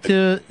do that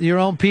to your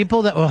own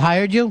people that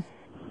hired you?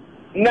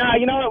 nah,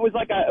 you know, it was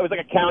like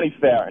a county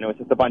fair, and it was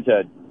just a bunch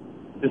of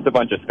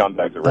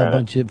scumbags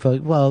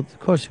around. Well, of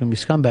course you're going to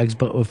be scumbags,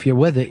 but if you're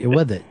with it, you're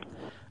with it.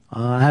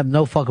 I have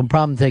no fucking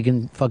problem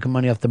taking fucking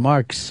money off the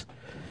marks.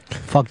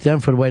 Fuck them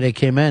for the way they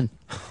came in.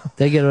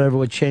 They get whatever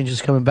what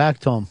changes coming back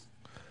to them.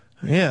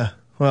 Yeah,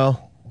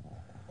 well.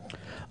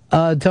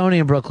 Tony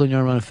in Brooklyn,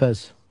 you're on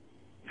Fez.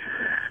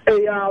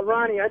 Hey,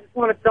 Ronnie, I just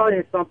want to tell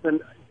you something.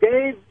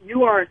 Dave,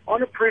 you are an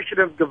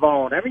unappreciative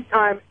Gavone. Every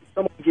time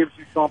someone gives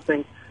you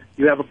something,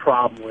 you have a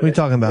problem with it. What are you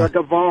talking about?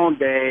 You're a Gavone,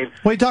 Dave.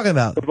 What are you talking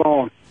about?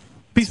 Gavone.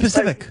 Be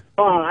specific.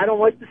 I don't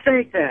like the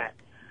Saint hat.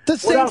 The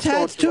What Saint else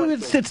hat's don't you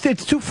too,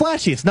 it's too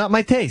flashy. It's not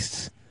my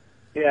tastes.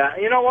 Yeah,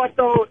 you know what,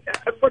 though?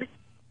 Everybody,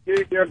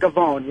 you're a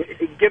Gavone.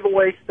 You give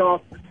away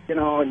stuff, you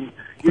know, and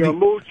you're a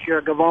mooch, you're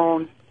a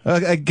Gavone.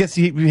 I guess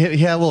he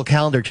had a little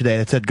calendar today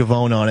that said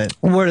Gavone on it.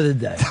 Word of the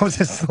day. That was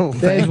his little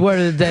Today's thing. word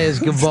of the day is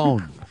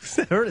Gavone.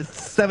 I heard it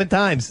 7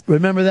 times.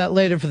 Remember that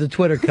later for the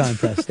Twitter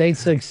contest.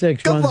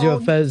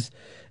 866-10-FEZ.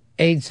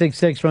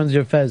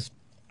 866-10-FEZ.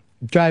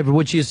 Driver,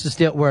 which you used to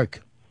stay at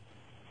work.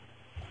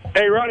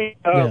 Hey, Ronnie,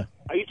 Yeah.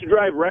 I used to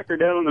drive record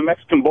down on the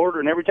Mexican border,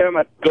 and every time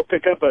I'd go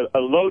pick up a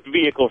load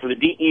vehicle for the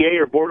DEA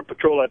or Border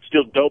Patrol, I'd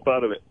steal dope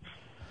out of it.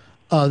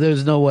 Oh,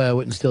 there's no way I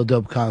wouldn't steal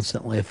dope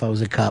constantly if I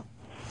was a cop.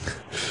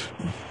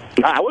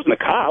 Nah, I wasn't a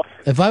cop.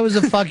 If I was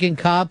a fucking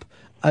cop,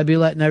 I'd be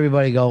letting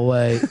everybody go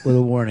away with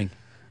a warning.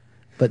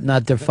 But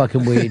not their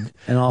fucking weed,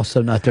 and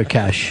also not their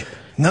cash.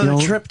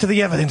 Another trip to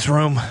the evidence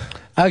room.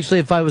 Actually,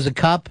 if I was a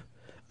cop,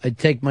 I'd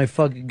take my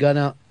fucking gun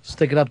out,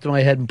 stick it up to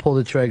my head, and pull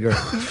the trigger.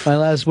 My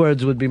last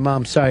words would be,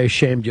 Mom, sorry I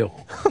shamed you.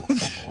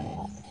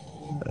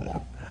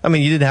 I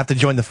mean, you didn't have to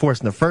join the force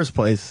in the first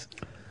place.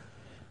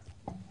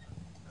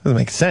 Doesn't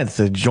make sense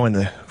to join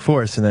the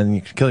force and then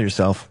you kill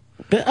yourself.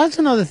 But that's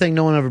another thing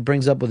no one ever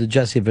brings up with the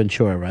Jesse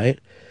Ventura, right?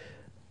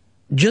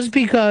 Just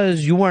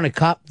because you weren't a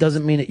cop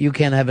doesn't mean that you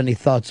can't have any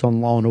thoughts on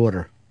law and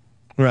order.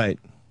 Right.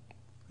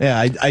 Yeah,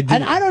 I do.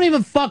 And I don't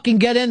even fucking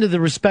get into the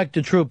respect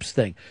to troops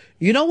thing.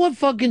 You know what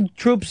fucking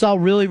troops I'll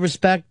really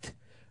respect?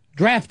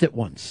 Drafted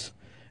ones.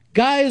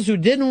 Guys who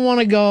didn't want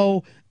to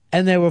go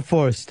and they were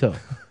forced to.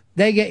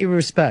 They get your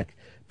respect.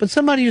 But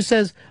somebody who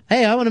says,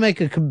 hey, I want to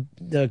make a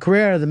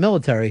career out of the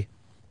military.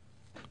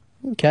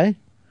 Okay.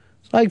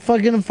 It's like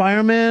fucking a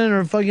fireman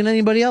or fucking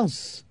anybody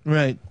else.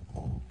 Right.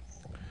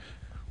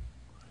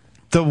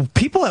 The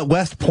people at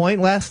West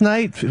Point last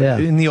night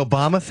in the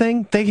Obama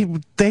thing,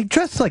 they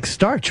dressed like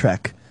Star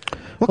Trek.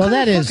 Well,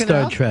 that is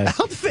Star Trek.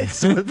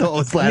 Outfits with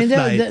those last I mean,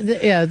 night.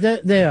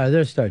 they are.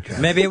 They're Star Trek.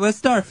 Maybe it was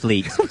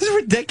Starfleet. It was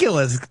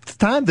ridiculous. It's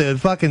time to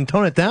fucking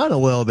tone it down a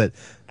little bit.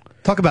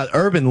 Talk about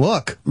urban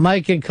look.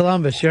 Mike in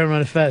Columbus, you're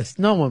on Fest.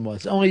 No one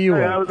was. Only you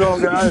were. How's it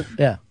going, guys?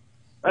 Yeah.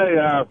 Hey,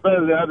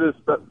 Fez, I just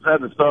had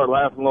to start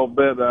laughing a little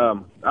bit.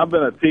 I've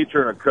been a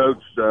teacher and a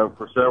coach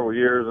for several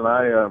years, and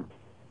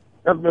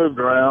I've moved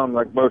around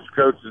like most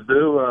coaches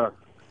do.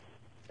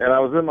 And I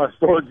was in my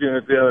storage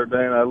unit the other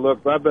day, and I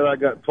looked. I bet I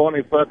got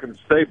 20 fucking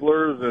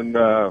staplers and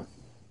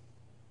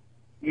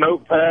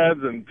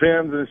notepads and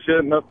pens and shit,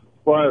 enough to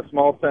supply a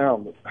small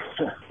town.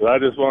 But I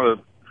just wanted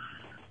to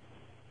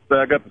say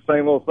I got the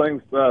same little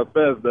things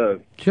Fez does.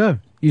 Sure,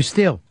 you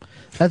steal.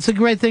 That's a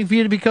great thing for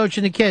you to be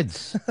coaching the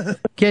kids.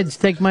 Kids,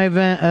 take my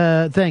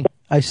thing.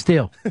 I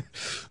steal.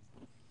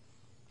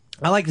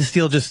 I like to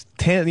steal just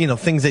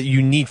things that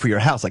you need for your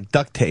house, like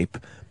duct tape.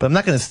 But I'm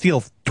not going to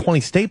steal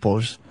 20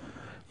 staples.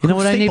 You know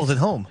what I need Staples at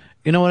home.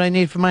 You know what I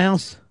need for my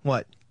house?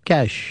 What?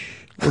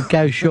 Cash. Or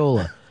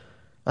cashola.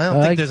 I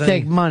don't think there's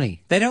take any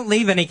money. They don't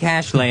leave any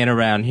cash laying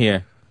around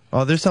here.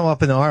 Oh, there's some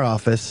up in our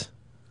office.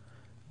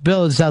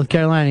 Bill in South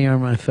Carolina, you're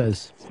on my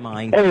Fez. It's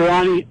mine. Hey,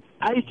 Ronnie.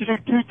 I used to do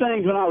two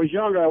things when I was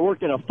younger. I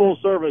worked at a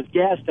full-service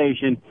gas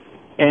station,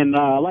 and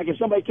like if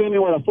somebody came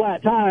in with a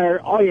flat tire,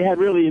 all you had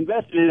really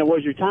invested in it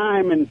was your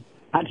time, and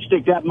I'd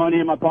stick that money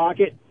in my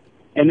pocket.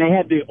 And they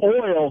had the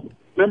oil,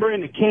 remember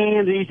in the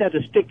cans, they used to have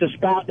to stick the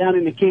spout down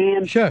in the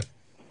can? Sure.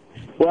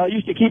 Well, I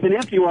used to keep an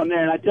empty one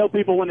there, and I tell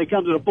people when they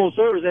come to the full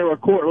service, they were a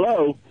quart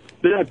low.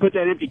 Then I'd put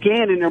that empty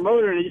can in their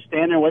motor, and they just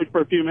stand there and wait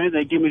for a few minutes.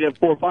 They give me that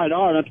 $4 or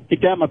 $5, and I'd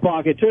stick that in my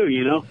pocket too,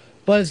 you know?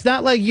 But it's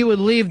not like you would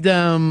leave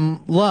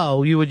them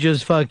low. You would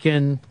just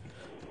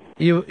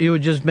you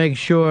would just make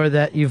sure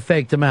that you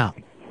faked them out.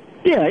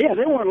 Yeah,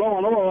 they weren't low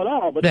on oil at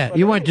all. But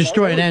You weren't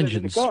destroying I always been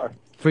in the engines car.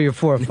 for your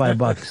 $4 or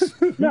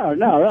 $5.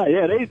 No, right,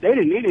 yeah, they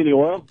didn't need any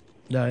oil.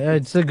 No,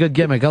 it's a good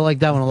gimmick. I like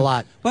that one a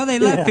lot. Well, they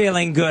love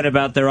feeling good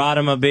about their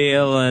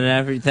automobile and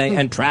everything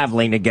and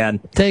traveling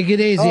again. Take it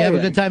easy. Have a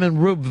good time in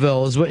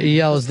Rubeville is what you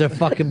yell as they're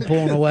fucking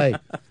pulling away.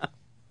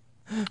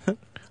 I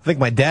think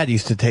my dad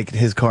used to take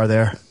his car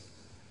there.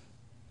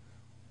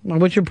 Well,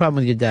 what's your problem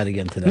with your dad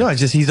again today? No, it's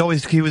just he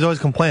was always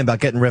complaining about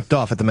getting ripped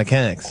off at the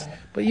mechanics.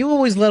 But you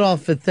always let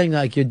off a thing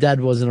like your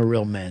dad wasn't a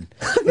real man.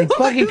 It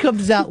fucking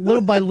comes out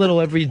little by little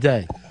every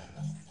day.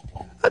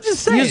 I'm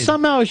just saying. You're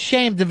somehow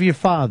ashamed of your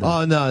father.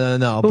 Oh,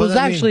 no. Who was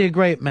actually a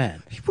great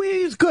man.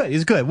 He's good.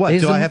 He's good. What?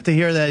 I have to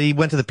hear that he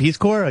went to the Peace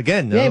Corps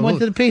again? Yeah, he went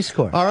to the Peace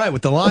Corps. All right,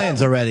 with the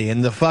Lions already,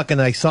 and the fucking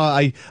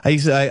I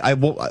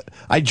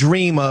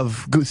dream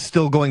of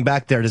still going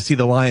back there to see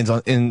the Lions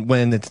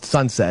when it's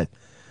sunset.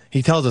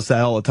 He tells us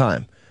that all the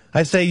time.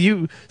 I say,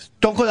 you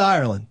don't go to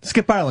Ireland.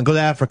 Skip Ireland. Go to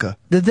Africa.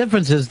 The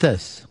difference is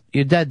this: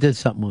 your dad did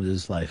something with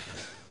his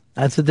life.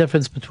 That's the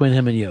difference between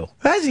him and you.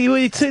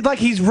 It's like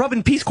he's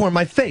rubbing Peace Corps in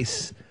my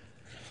face.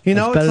 You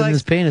know, it's better it's than like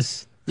his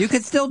penis. You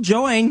could still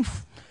join.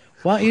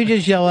 Why don't you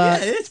just yell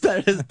out? Yeah, it's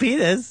better than his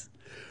penis.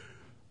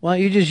 Why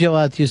don't you just yell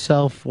out to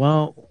yourself,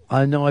 well,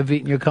 I know I've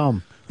eaten your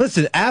cum.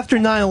 Listen, after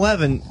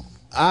 9/11,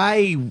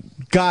 I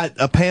got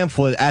a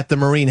pamphlet at the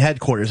Marine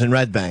headquarters in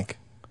Red Bank.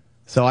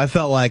 So I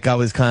felt like I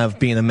was kind of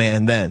being a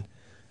man then.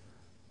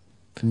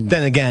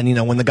 Then again,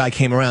 when the guy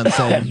came around and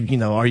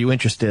said, are you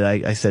interested?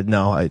 I said,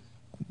 no, I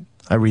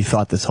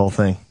rethought this whole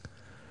thing.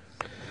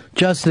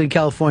 Justin in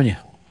California.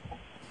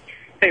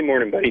 Hey,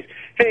 morning, buddies.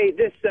 Hey,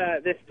 this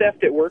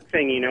theft at work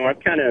thing,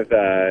 I've kind of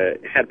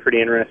had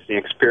pretty interesting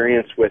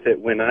experience with it.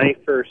 When I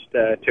first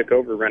took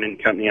over running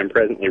the company I'm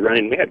presently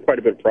running, we had quite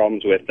a bit of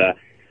problems with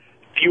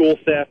fuel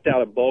theft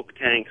out of bulk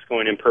tanks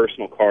going in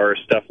personal cars,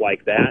 stuff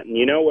like that. And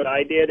you know what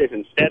I did is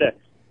instead of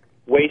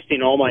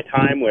wasting all my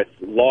time with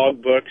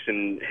log books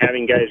and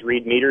having guys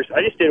read meters,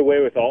 I just did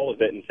away with all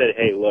of it and said,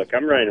 hey, look,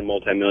 I'm running a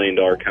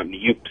multi-million-dollar company.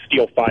 You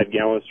steal 5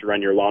 gallons to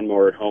run your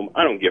lawnmower at home.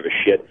 I don't give a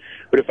shit.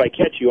 But if I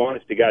catch you,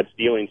 honest to God,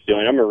 stealing, I'm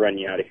going to run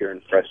you out of here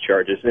and press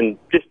charges. And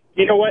just,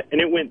 you know what?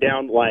 And it went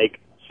down like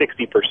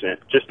 60%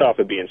 just off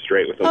of being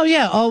straight with them. Oh,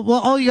 yeah.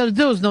 All you got to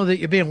do is know that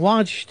you're being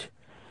watched.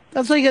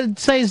 That's all you got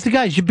to say is to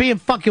guys, you're being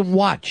fucking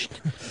watched.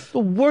 The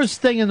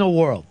worst thing in the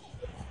world.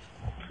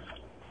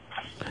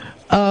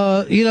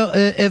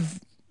 If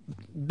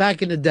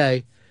back in the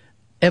day,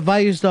 if I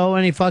used to owe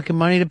any fucking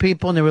money to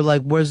people and they were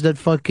like, where's that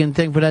fucking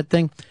thing for that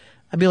thing?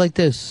 I'd be like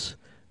this.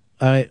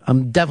 All right,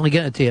 I'm definitely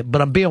getting it to you,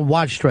 but I'm being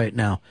watched right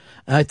now.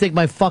 And I think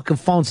my fucking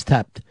phone's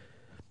tapped.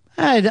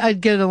 I'd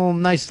get a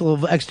nice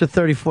little extra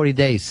 30, 40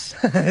 days.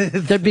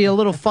 There'd be a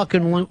little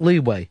fucking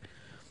leeway.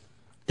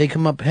 They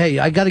come up, hey,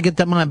 I got to get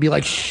that money. I'd be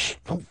like, shh,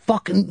 don't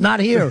fucking, not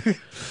here.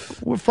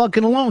 We're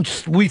fucking alone.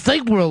 We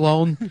think we're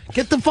alone.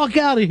 Get the fuck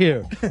out of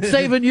here.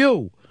 Saving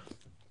you.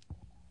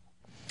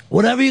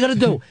 Whatever you got to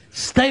do,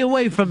 stay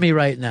away from me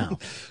right now.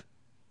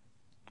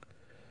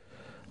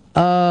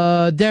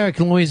 Derek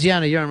in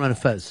Louisiana, you're on Run of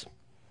Fez.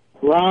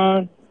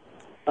 Ron,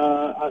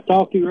 I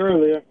talked to you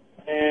earlier,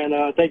 and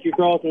I think you're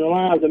crossing the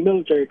line as a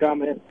military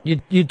comment.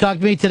 You talked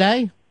to me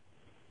today?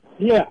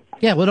 Yeah.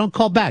 Yeah, well, don't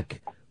call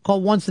back.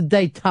 Call once a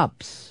day,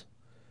 tops.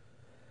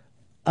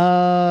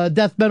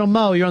 Death Metal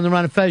Mo, you're on the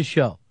Ron and Fez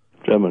show.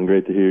 Gentlemen,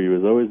 great to hear you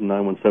as always.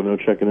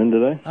 9170 checking in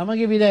today. I'm going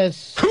to give you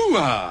this.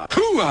 Hoo-ah!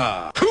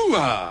 Hoo-ah!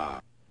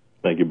 Hoo-ah!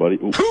 Thank you, buddy.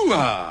 Ooh.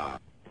 Hoo-ah!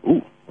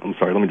 Ooh, I'm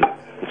sorry.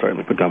 Let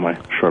me put down my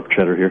sharp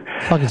cheddar here.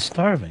 Fucking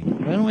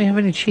starving. Why don't we have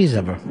any cheese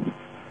ever?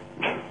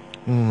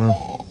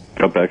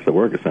 Cutbacks at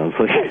work, it sounds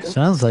like.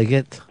 Sounds like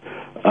it.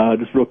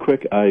 Just real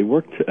quick, I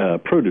worked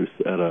produce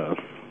at a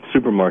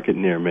supermarket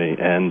near me,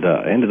 and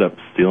I ended up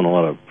stealing a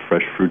lot of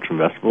fresh fruits and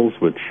vegetables,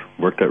 which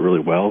worked out really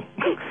well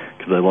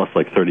because I lost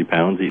like 30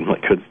 pounds eating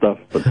like good stuff.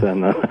 But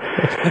then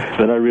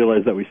then I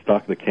realized that we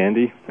stocked the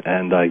candy,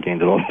 and I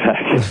gained it all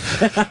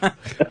back.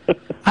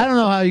 I don't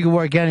know how you can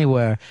work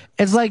anywhere.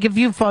 It's like if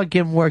you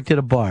fucking worked at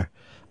a bar.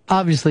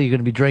 Obviously, you're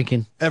going to be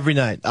drinking. Every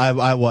night.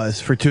 I was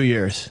for 2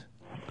 years.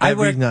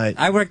 Every night.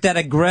 I worked at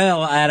a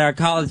grill at our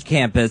college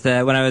campus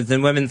when I was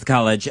in women's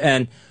college,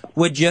 and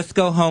would just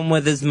go home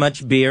with as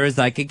much beer as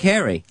I could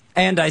carry,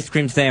 and ice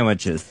cream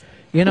sandwiches.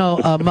 You know,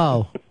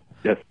 Mo.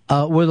 Yes.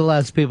 We're the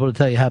last people to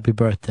tell you happy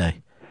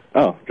birthday.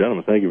 Oh,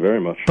 gentlemen, thank you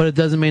very much. But it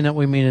doesn't mean that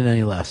we mean it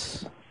any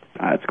less.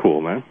 That's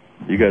cool, man.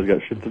 You guys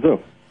got shit to do.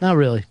 Not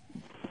really.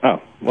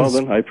 Oh, well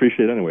then, I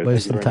appreciate it anyway.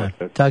 Waste Thank some you time.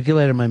 very much, Talk to you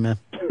later, my man.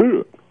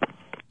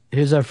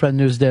 Here's our friend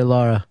Newsday,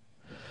 Laura.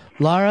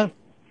 Laura,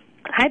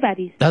 Hi,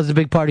 buddies. how's the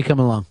big party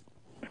coming along?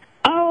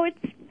 Oh,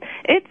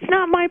 it's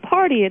not my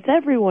party. It's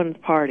everyone's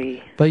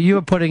party. But you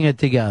were putting it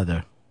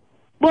together.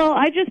 Well,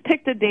 I just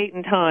picked a date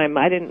and time.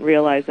 I didn't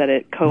realize that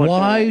it coincided.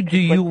 Why do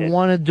you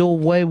want to do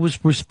away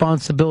with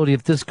responsibility?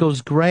 If this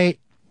goes great,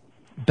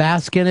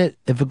 bask in it.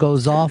 If it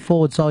goes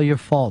awful, it's all your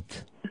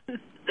fault.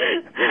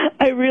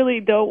 I really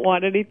don't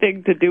want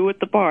anything to do with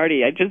the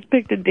party. I just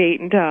picked a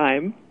date and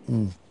time.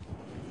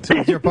 So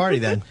it's your party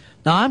then.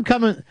 No, I'm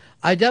coming.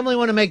 I definitely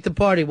want to make the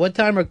party. What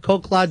time are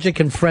Coke Logic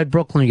and Fred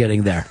Brooklyn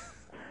getting there?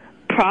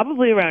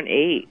 Probably around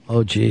 8.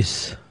 Oh,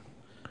 jeez.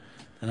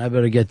 And I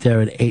better get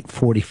there at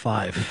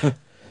 8:45.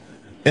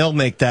 It'll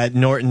make that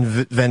Norton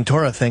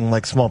Ventura thing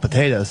like small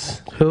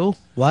potatoes. Who?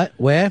 What?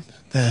 Where?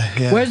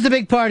 Yeah. Where's the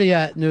big party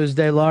at,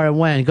 Newsday, Laura?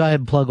 When? Go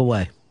ahead and plug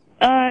away.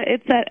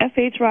 It's at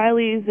F.H.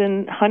 Riley's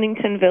in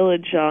Huntington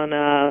Village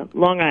on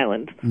Long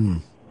Island.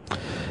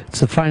 It's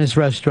the finest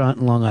restaurant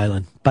in Long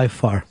Island, by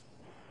far.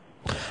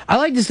 I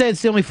like to say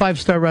it's the only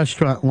 5-star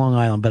restaurant in Long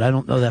Island, but I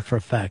don't know that for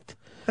a fact.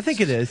 I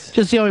think it is.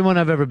 Just the only one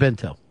I've ever been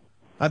to.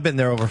 I've been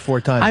there over 4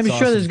 times. I'm It's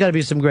sure awesome. there's got to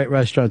be some great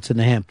restaurants in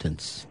the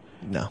Hamptons.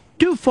 No.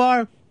 Too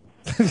far.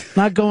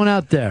 Not going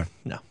out there.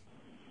 No.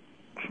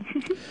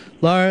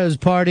 Laura's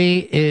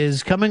party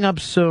is coming up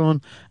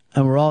soon,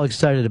 and we're all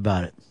excited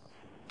about it.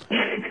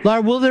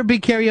 Laura, will there be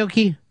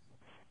karaoke?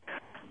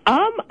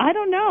 I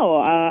don't know.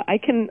 I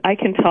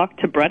can talk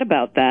to Brett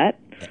about that.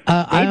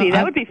 Maybe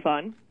that would be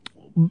fun.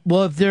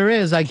 Well, if there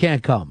is, I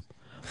can't come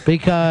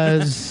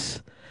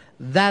because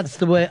that's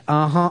the way.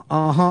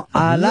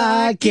 I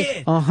like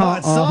it.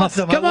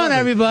 Come on,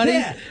 everybody.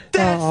 Yeah,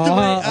 that's the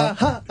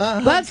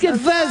way. Let's get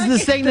Fez to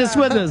sing this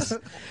with us.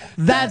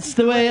 That's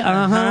the way.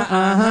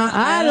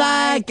 I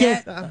like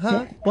it.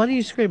 What are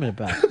you screaming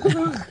about?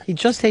 He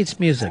just hates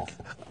music.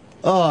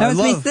 Oh, That was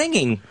me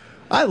singing.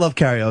 I love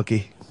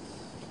karaoke.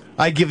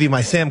 I give you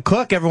my Sam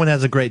Cooke. Everyone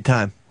has a great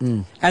time.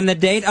 And the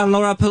date on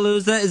Laura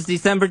Palooza is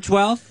December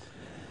 12th?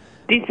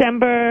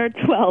 December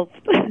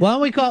 12th. Why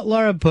don't we call it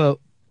Laura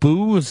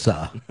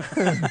Booza?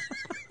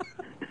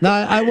 No,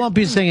 I won't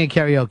be singing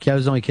karaoke. I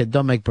was only kidding.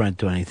 Don't make Brent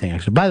do anything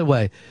extra. By the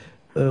way,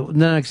 the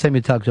next time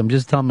you talk to him,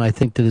 just tell him I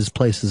think that his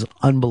place is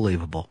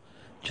unbelievable.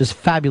 Just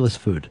fabulous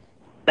food.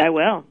 I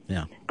will.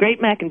 Yeah.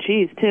 Great mac and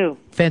cheese, too.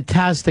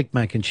 Fantastic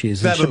mac and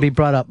cheese. It Fabu. should be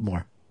brought up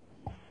more.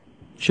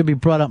 Should be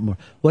brought up more.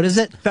 What is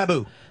it?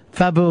 Fabu.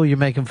 Fabu, you're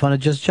making fun of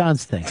Just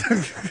John's thing.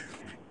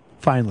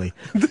 Finally.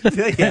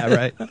 Yeah,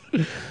 right.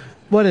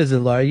 What is it,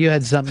 Laura? You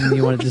had something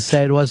you wanted to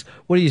say to us.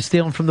 What are you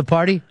stealing from the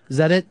party? Is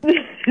that it?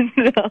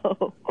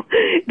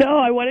 No,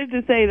 I wanted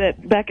to say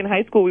that back in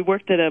high school we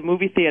worked at a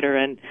movie theater,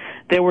 and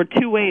there were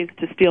 2 ways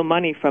to steal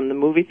money from the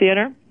movie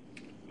theater.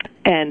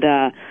 And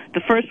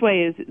the first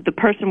way is the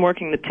person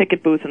working the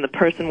ticket booth and the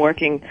person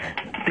working,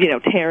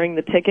 tearing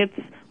the tickets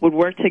would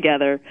work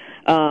together.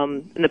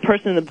 And the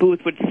person in the booth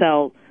would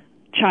sell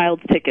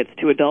child's tickets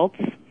to adults.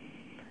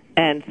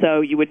 And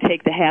so you would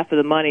take the half of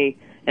the money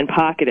and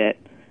pocket it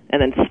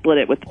and then split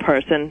it with the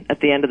person at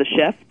the end of the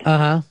shift.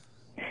 Uh-huh.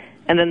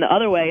 And then the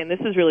other way, and this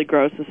is really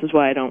gross, this is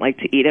why I don't like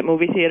to eat at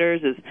movie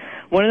theaters, is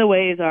one of the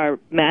ways our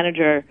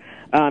manager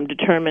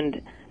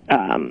determined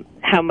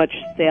how many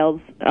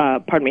sales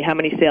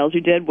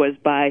you did was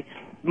by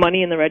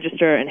money in the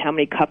register and how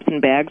many cups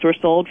and bags were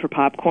sold for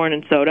popcorn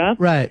and soda.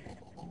 Right.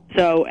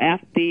 So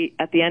at the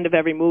end of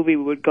every movie,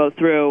 we would go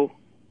through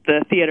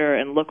the theater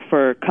and look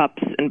for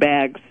cups and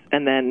bags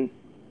and then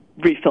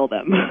refill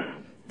them.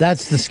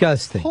 That's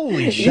disgusting.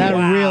 Holy shit. That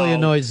really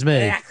annoys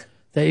me.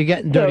 That you're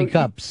getting dirty So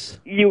cups.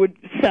 You would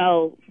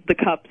sell the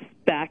cups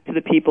back to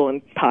the people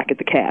and pocket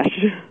the cash.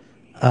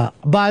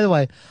 By the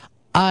way,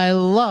 I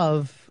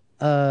love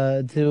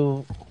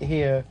to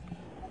hear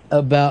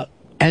about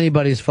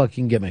anybody's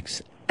fucking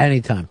gimmicks.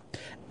 Anytime.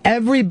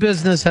 Every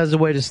business has a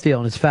way to steal,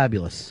 and it's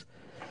fabulous.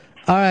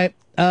 All right.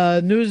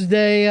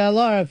 Newsday,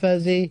 Laura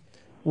Fezzi,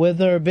 with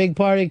her big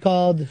party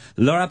called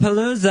Laura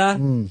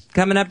Palooza.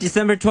 Coming up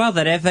December 12th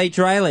at F.H.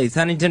 Riley's,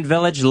 Huntington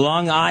Village,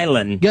 Long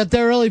Island. Get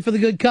there early for the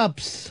good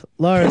cups.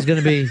 Laura's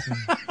going to be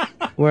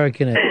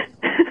working it.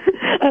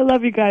 I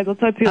love you guys. I'll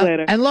talk to you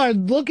later. And Laura,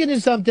 look into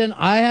something.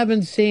 I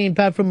haven't seen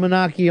Pat from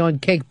Menaki on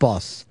Cake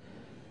Boss.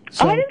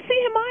 So, I didn't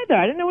see him either.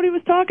 I didn't know what he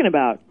was talking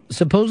about.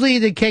 supposedly he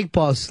did Cake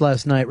Boss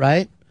last night,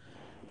 right?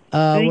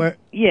 Where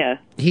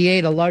he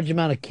ate a large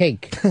amount of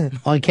cake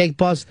on Cake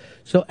Boss.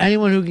 So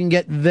anyone who can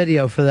get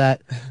video for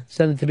that,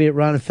 send it to me at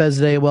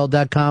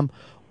ronandfez@AOL.com,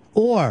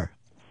 or,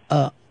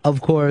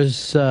 of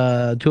course,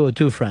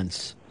 202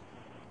 Friends.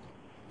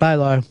 Bye,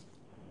 Laura.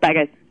 Bye,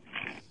 guys.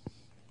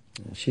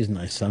 She's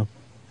nice, though.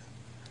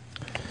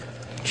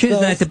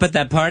 She's nice to put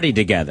that party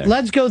together.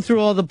 Let's go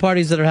through all the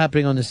parties that are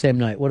happening on the same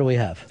night. What do we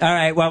have? All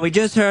right, well, we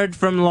just heard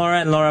from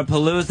Laura and Laura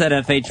Palooza at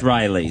F.H.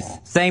 Riley's.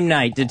 Same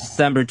night,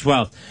 December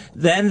 12th.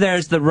 Then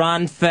there's the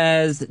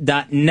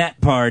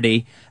RonFez.net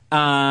party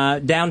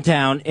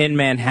downtown in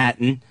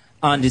Manhattan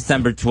on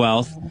December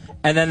 12th.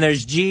 And then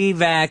there's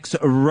GVAC's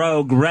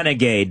Rogue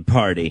Renegade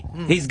party.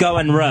 He's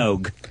going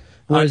rogue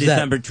on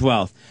December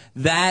 12th.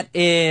 That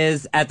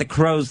is at the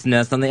Crow's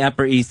Nest on the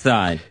Upper East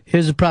Side.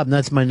 Here's the problem.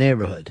 That's my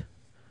neighborhood.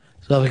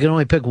 So if I can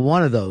only pick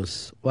one of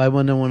those, why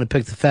wouldn't I want to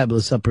pick the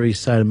fabulous Upper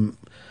East Side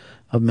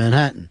of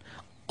Manhattan?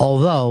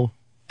 Although,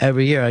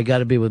 every year I got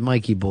to be with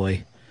Mikey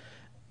Boy.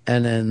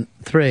 And then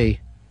 3,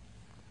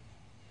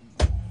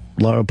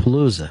 Laura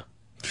Palooza.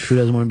 Who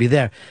doesn't want to be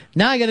there?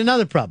 Now I got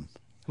another problem.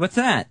 What's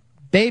that?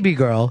 Baby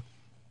girl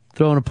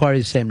throwing a party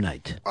the same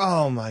night.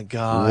 Oh, my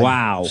God.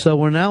 Wow. So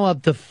we're now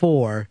up to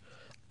 4.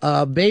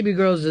 Baby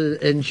girl's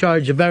in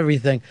charge of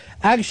everything.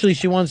 Actually,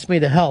 she wants me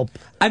to help.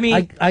 I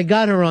mean, I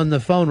got her on the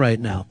phone right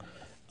now.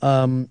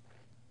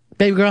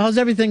 Baby girl, how's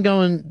everything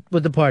going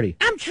with the party?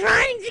 I'm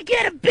trying to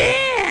get a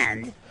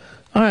band.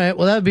 All right,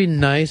 well, that'd be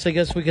nice. I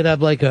guess we could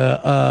have like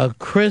a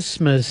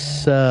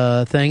Christmas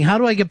thing. How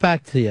do I get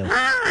back to you?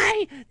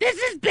 Hi, this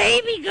is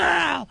Baby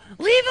Girl.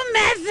 Leave a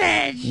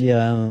message.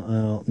 Yeah, I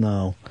don't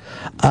know.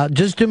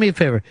 Just do me a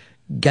favor.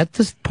 Get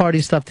this party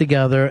stuff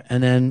together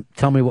and then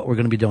tell me what we're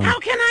going to be doing. How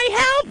can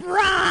I help,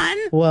 Ron?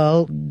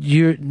 Well,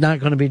 you're not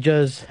going to be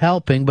just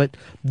helping, but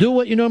do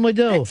what you normally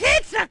do. The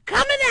tits are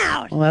coming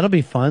out. Well, that'll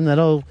be fun.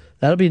 That'll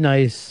be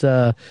nice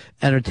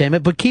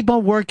entertainment. But keep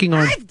on working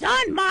on. I've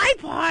done my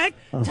part.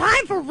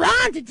 Time for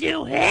Ron to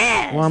do his.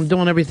 Well, I'm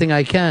doing everything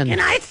I can.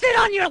 Can I sit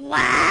on your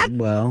lap?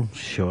 Well,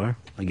 sure.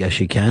 I guess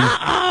you can.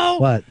 Uh-oh.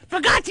 What?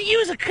 Forgot to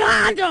use a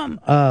condom.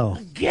 Oh.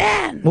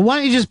 Again. Well, why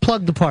don't you just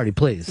plug the party,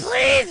 please?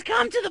 Please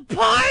come to the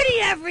party,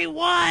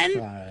 everyone. All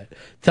right.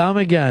 Tell him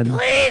again.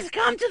 Please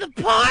come to the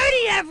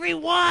party,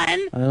 everyone.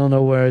 I don't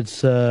know where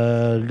it's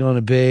going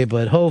to be,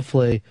 but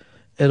hopefully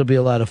it'll be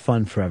a lot of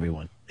fun for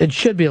everyone. It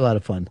should be a lot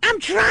of fun. I'm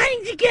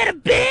trying to get a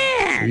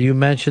band. You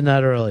mentioned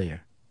that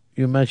earlier.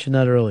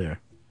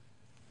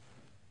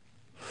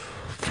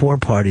 4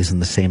 parties in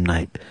the same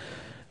night.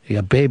 You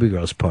got Baby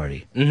Girl's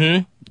party.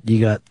 Mm-hmm. You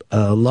got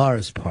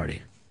Laura's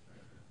party.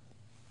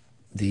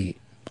 The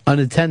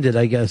unattended,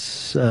 I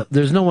guess.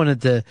 There's no one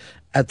at the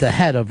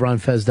head of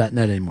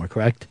RonFez.net anymore,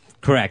 correct?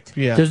 Correct.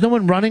 Yeah. There's no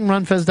one running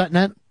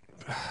RonFez.net?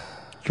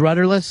 It's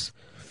rudderless?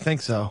 I think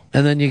so.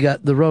 And then you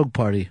got the Rogue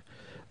party,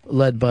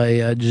 led by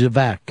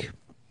Javac.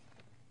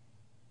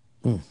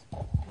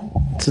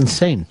 It's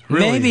insane.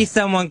 Really? Maybe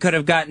someone could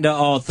have gotten to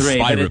all 3.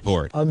 Spy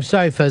report. I'm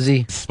sorry,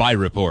 Fezzi. Spy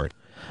report.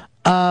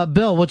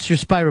 Bill, what's your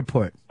spy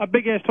report? A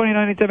big ass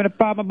 2097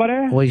 apartment, buddy.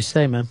 What do you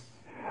say, man?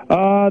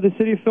 The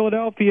city of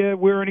Philadelphia,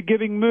 we're in a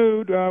giving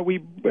mood.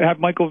 We have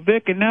Michael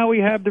Vick, and now we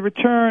have the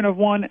return of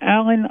one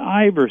Allen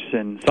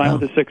Iverson, signed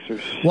with the Sixers.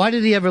 Why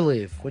did he ever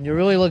leave? When you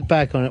really look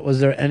back on it, was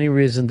there any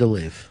reason to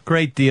leave?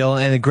 Great deal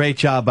and a great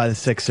job by the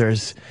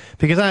Sixers,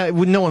 because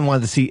no one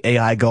wanted to see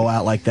AI go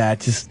out like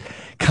that, just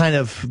kind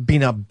of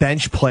being a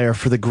bench player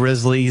for the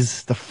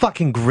Grizzlies, the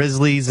fucking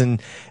Grizzlies,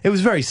 and it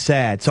was very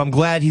sad. So I'm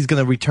glad he's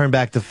going to return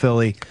back to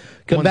Philly.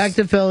 Back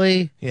to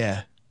Philly.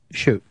 Yeah.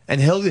 Shoot. And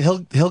he'll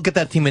get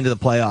that team into the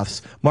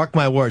playoffs. Mark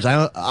my words.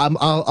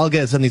 I'll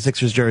get a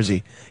 76ers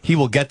jersey. He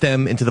will get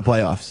them into the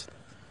playoffs.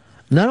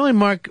 Not only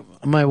mark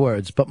my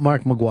words, but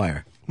Mark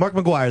McGuire. Mark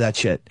McGuire, that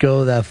shit.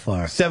 Go that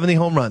far. 70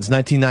 home runs,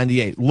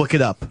 1998. Look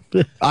it up.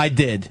 I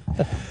did.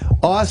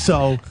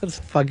 Also, that's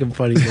fucking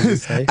funny to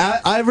say.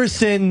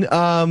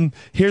 Iverson.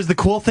 Here's the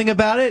cool thing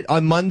about it.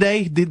 On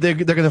Monday, they're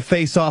going to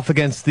face off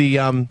against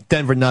the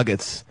Denver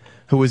Nuggets,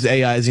 who was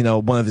AI's,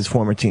 one of his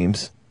former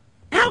teams.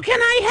 How can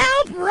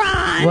I help,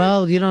 Ron?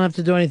 Well, you don't have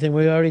to do anything.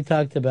 We already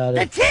talked about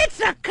The it.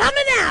 tits are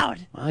coming out.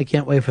 I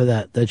can't wait for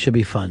that. That should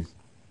be fun.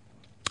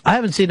 I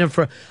haven't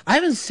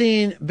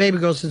seen Baby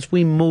Girl since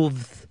we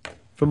moved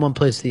from one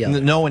place to the other.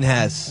 No one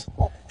has.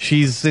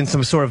 She's in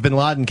some sort of Bin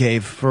Laden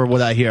cave, for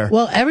what I hear.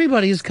 Well,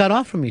 everybody's cut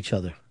off from each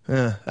other.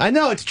 I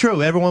know, it's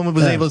true. Everyone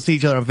was able to see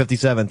each other on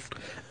 57th.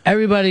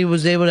 Everybody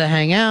was able to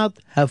hang out,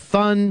 have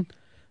fun.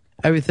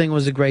 Everything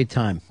was a great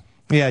time.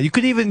 Yeah, you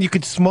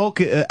could smoke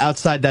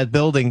outside that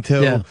building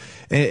too,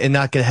 and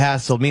not get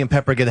hassled. Me and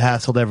Pepper get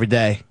hassled every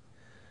day.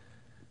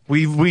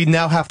 We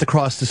now have to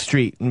cross the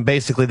street, and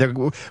basically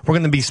we're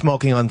going to be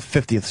smoking on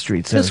 50th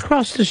Street soon. Just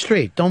cross the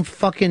street. Don't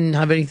fucking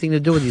have anything to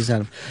do with these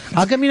animals.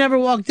 How come you never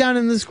walk down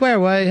in the square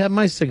where I have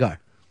my cigar?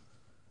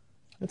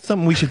 That's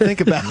something we should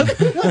think about.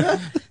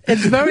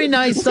 It's very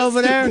nice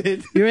over there.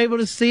 You're able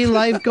to see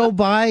life go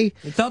by.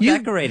 It's all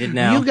decorated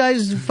now. You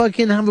guys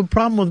fucking have a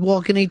problem with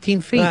walking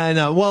 18 feet. I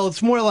know. Well,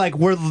 it's more like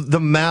we're the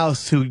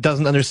mouse who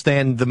doesn't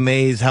understand the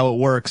maze, how it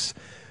works.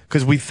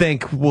 Because we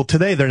think, well,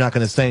 today they're not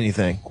going to say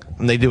anything.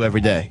 And they do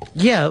every day.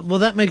 Yeah, well,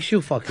 that makes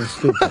you fucking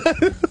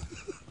stupid.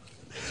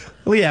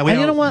 Well, yeah, we and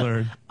don't you know what?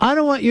 learn. I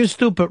don't want your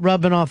stupid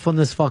rubbing off on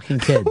this fucking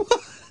kid.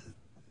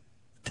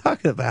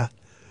 Talking about.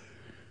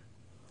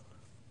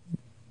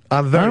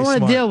 I don't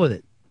want to deal with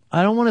it.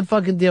 I don't want to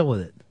fucking deal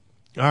with it.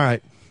 All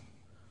right.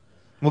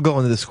 We'll go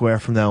into the square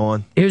from now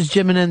on. Here's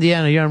Jim in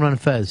Indiana. You're on Run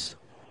Fez.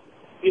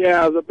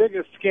 Yeah, the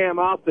biggest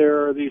scam out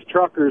there are these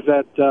truckers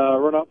that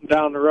run up and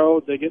down the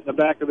road. They get in the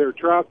back of their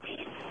trucks.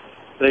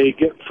 They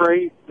get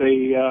freight.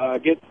 They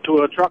get to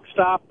a truck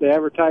stop. They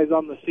advertise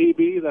on the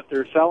CB that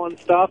they're selling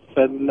stuff,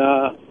 and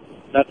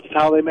that's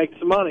how they make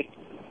some money.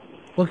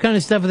 What kind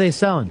of stuff are they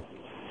selling?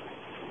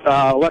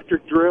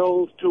 Electric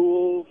drills,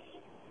 tools,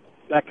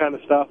 that kind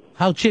of stuff.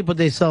 How cheap would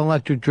they sell an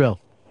electric drill?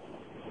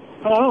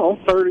 I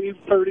don't know,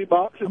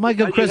 $30. I might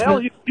go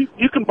Christmas.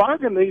 You can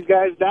bargain these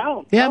guys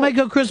down. Yeah, I might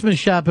go Christmas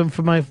shopping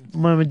for my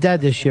mom and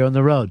dad this year on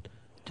the road.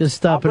 Just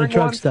stop at a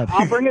truck stop.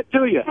 I'll bring it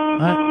to you.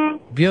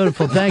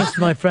 Beautiful. Thanks,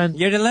 my friend.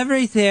 Your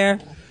delivery's here.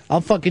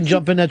 I'll fucking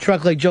jump in that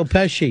truck like Joe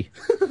Pesci.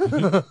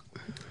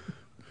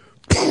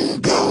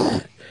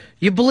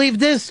 You believe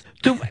this?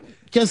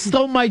 Just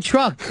stole my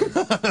truck.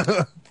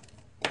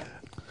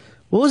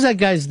 What was that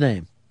guy's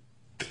name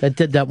that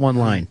did that one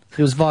line?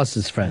 He was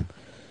Voss's friend.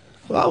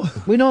 Well,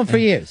 we know him for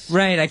years.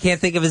 Right, I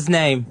can't think of his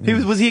name.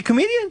 Was he a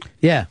comedian?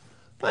 Yeah.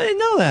 I didn't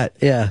know that.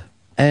 Yeah.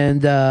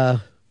 And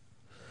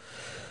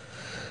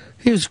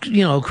he was,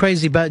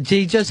 crazy about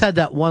he just had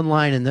that one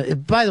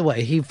line by the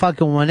way, he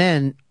fucking went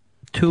in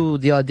to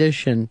the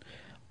audition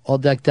all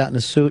decked out in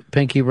a suit,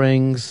 pinky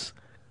rings,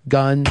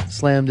 gun,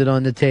 slammed it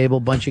on the table,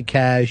 bunch of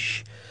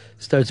cash,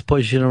 starts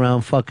pushing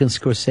around fucking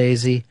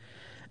Scorsese.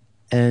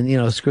 And,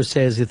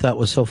 Scorsese thought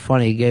was so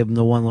funny, he gave him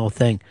the one little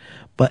thing.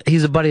 But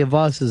he's a buddy of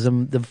Voss's,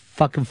 and the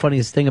fucking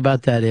funniest thing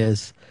about that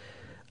is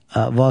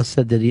Voss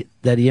said that he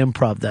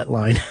improv that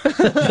line.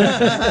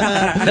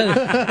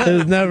 It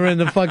was never in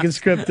the fucking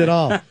script at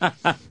all.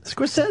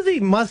 Scorsese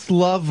must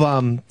love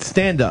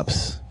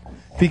stand-ups.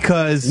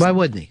 Because why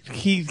wouldn't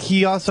he?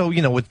 He also,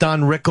 with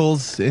Don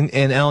Rickles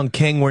and Alan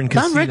King were in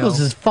Casino. Don Rickles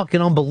is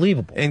fucking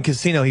unbelievable. In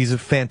Casino, he's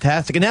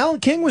fantastic. And Alan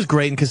King was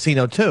great in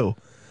Casino, too.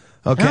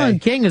 Okay. Alan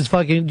King is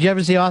fucking... Did you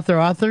ever see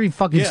Arthur? He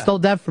fucking stole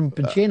that from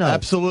Pacino.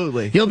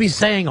 Absolutely. You'll be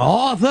saying,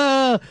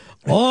 Arthur!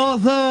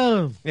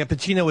 Yeah,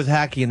 Pacino was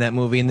hacky in that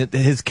movie, and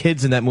his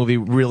kids in that movie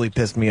really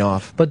pissed me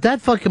off. But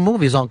that fucking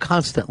movie is on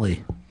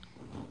constantly.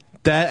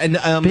 That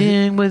and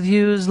being with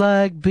you is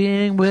like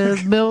being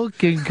with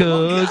milk and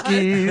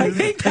cookies. I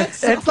think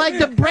that's it's like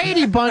the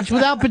Brady Bunch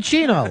without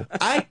Pacino.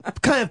 I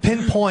kind of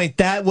pinpoint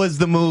that was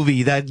the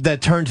movie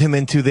that turned him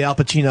into the Al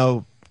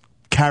Pacino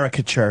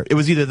caricature. It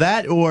was either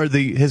that or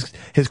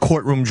his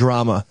courtroom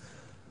drama.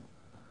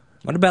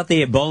 What about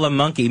the Ebola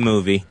monkey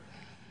movie?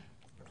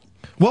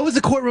 What was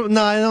the courtroom?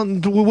 No, I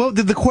don't. What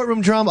did the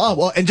courtroom drama? Oh,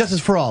 well, and Justice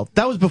for All.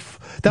 That was was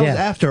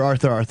after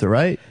Arthur,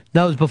 right?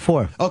 That was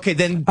before. Okay,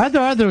 then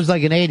Arthur was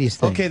like an '80s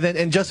thing. Okay, then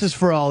and Justice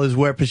for All is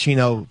where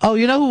Pacino. Oh,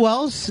 you know who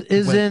else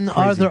is in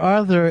crazy.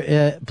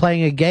 Arthur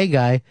playing a gay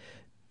guy?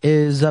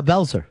 Is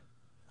Belzer.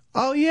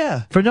 Oh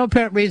yeah. For no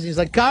apparent reason, he's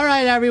like, "All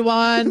right,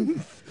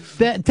 everyone,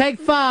 take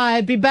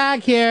 5, be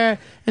back here."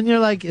 And you're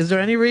like, is there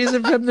any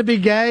reason for him to be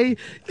gay?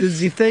 Does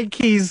he think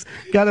he's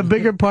got a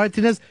bigger part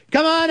to this?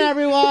 Come on,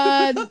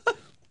 everyone.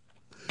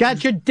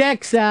 Got your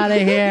dicks out of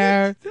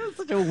here. That was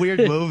such a weird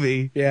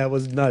movie. Yeah, it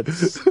was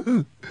nuts.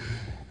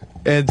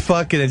 And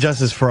fucking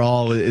Justice for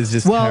All is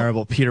just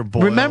terrible. Peter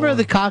Boyle. Remember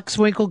the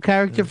Coxwinkle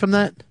character from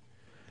that?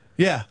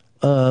 Yeah.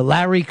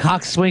 Larry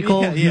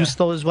Coxwinkle, who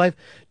stole his wife.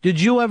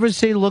 Did you ever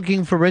see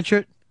Looking for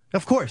Richard?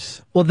 Of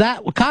course. Well,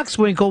 that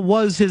Coxwinkle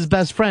was his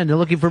best friend in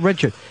Looking for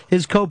Richard,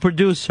 his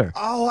co-producer.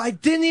 Oh, I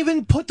didn't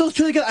even put those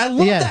two together. I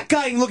love that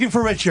guy in Looking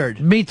for Richard.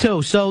 Me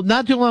too. So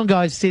not too long ago,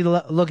 I see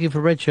Looking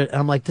for Richard, and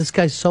I'm like, this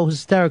guy's so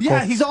hysterical.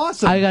 Yeah, he's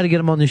awesome. I got to get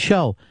him on the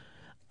show.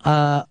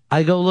 I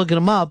go looking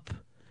him up.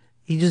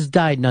 He just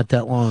died not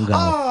that long ago.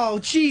 Oh,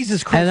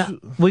 Jesus Christ. And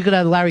we could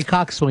have Larry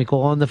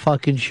Coxwinkle on the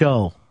fucking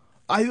show.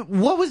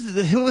 What was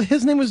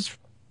his name?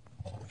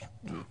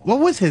 What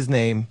was his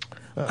name?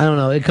 I don't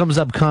know. It comes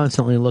up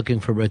constantly,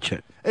 Looking for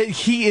Richard.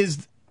 He's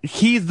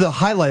the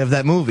highlight of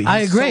that movie.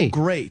 I agree. So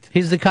great.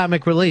 He's the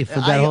comic relief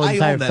of that whole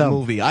entire own that film.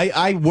 movie.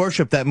 I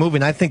worship that movie,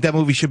 and I think that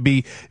movie should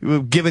be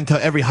given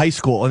to every high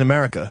school in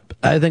America.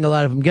 I think a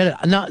lot of them get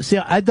it. No, see,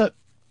 I thought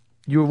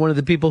you were one of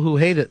the people who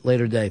hate it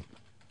later day.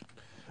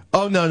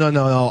 Oh no!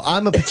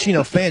 I'm a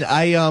Pacino fan.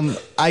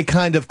 I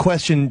kind of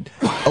question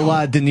a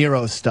lot of De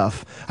Niro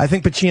stuff. I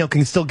think Pacino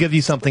can still give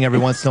you something every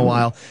once in a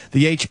while.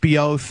 The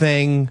HBO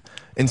thing,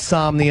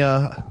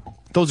 Insomnia,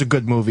 those are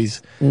good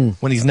movies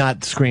when he's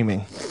not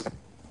screaming.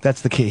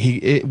 That's the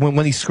key.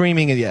 When he's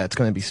screaming, it's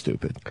going to be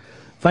stupid.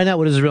 Find out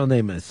what his real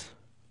name is.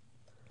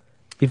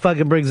 He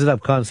fucking brings it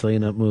up constantly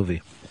in that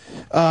movie.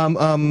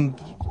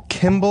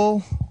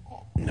 Kimball.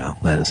 No,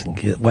 that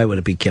isn't. Why would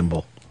it be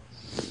Kimball?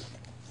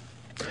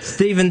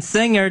 Steven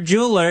Singer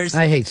Jewelers.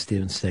 I hate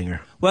Steven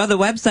Singer. Well, the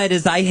website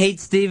is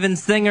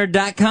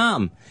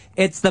IHateStevenSinger.com.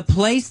 It's the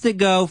place to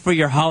go for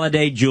your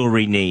holiday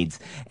jewelry needs.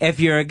 If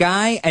you're a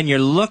guy and you're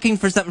looking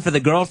for something for the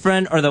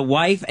girlfriend or the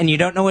wife and you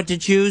don't know what to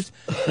choose,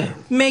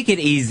 make it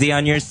easy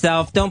on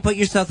yourself. Don't put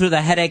yourself through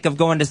the headache of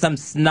going to some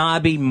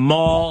snobby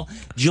mall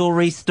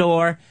jewelry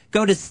store.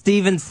 Go to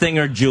Steven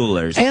Singer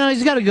Jewelers. And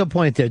he's got a good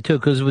point there, too,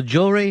 because with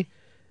jewelry,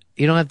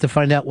 you don't have to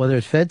find out whether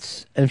it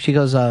fits. And if she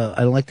goes, I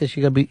don't like this,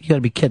 you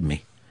gotta be kidding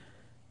me.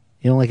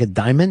 You don't like a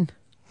diamond?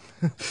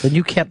 Then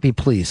you can't be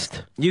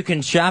pleased. You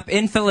can shop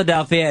in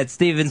Philadelphia at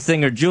Steven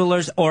Singer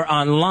Jewelers or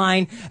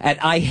online at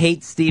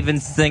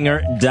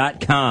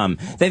IHateStevenSinger.com.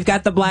 They've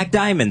got the black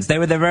diamonds. They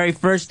were the very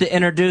first to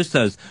introduce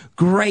those.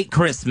 Great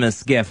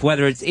Christmas gift,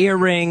 whether it's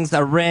earrings,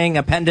 a ring,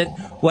 a pendant,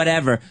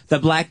 whatever. The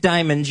black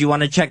diamonds, you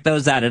want to check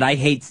those out at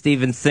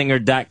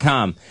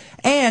IHateStevenSinger.com.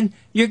 And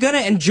you're going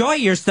to enjoy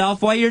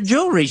yourself while you're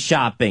jewelry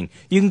shopping.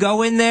 You can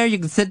go in there, you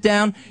can sit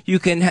down,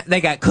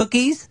 they got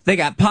cookies, they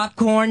got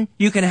popcorn,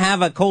 you can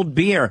have a cold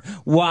beer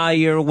while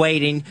you're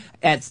waiting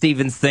at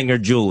Steven Singer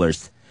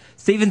Jewelers.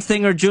 Steven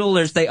Singer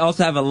Jewelers, they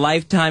also have a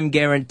lifetime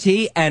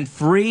guarantee and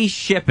free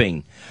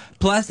shipping.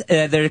 Plus,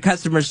 their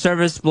customer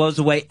service blows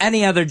away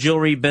any other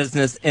jewelry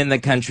business in the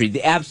country.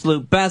 The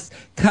absolute best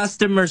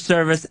customer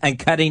service and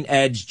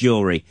cutting-edge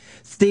jewelry.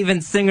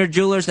 Steven Singer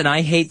Jewelers and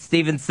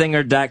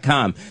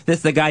IHateStevenSinger.com. This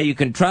is the guy you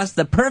can trust.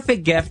 The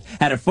perfect gift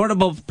at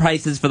affordable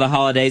prices for the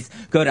holidays.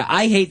 Go to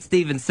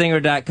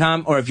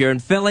IHateStevenSinger.com, or if you're in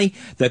Philly,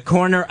 the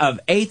corner of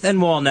 8th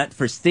and Walnut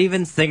for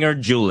Steven Singer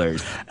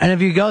Jewelers. And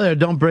if you go there,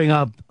 don't bring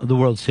up the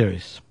World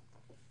Series.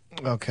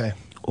 Okay.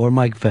 Or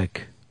Mike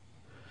Vick.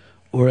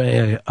 Or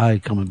AI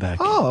coming back.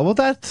 Oh, well,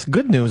 that's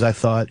good news, I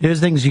thought. Here's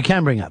things you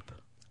can bring up.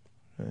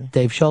 Okay.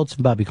 Dave Schultz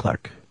and Bobby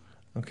Clark.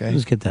 Okay.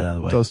 Let's get that out of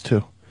the way. Those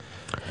two.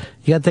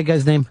 You got that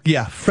guy's name?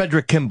 Yeah,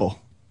 Frederick Kimball.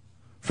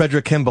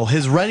 Frederick Kimball.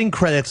 His writing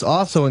credits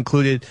also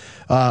included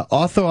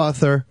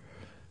Author,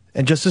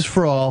 and Justice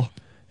for All,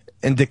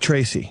 and Dick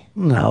Tracy.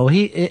 No,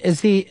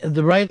 is he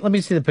the right? Let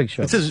me see the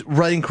picture. It says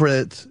writing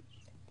credits.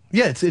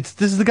 Yeah,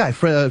 this is the guy,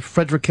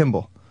 Frederick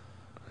Kimball.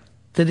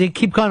 Did he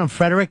keep calling him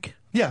Frederick?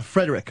 Yeah,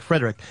 Frederick.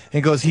 And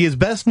he goes, he is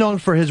best known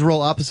for his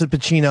role opposite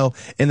Pacino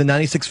in the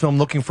 96 film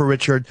Looking for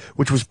Richard,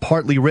 which was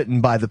partly written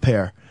by the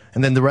pair.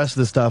 And then the rest of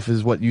the stuff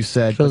is what you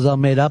said. So it was all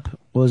made up?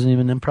 Wasn't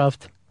even improv?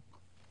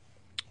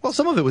 Well,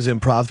 some of it was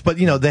improv, but,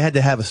 they had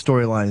to have a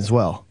storyline as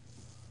well.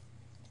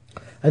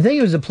 I think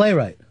he was a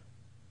playwright.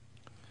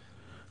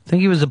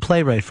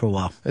 for a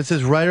while. It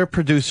says writer,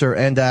 producer,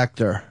 and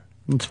actor.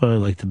 That's what I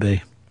like to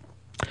be.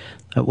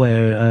 I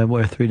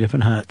wear 3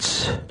 different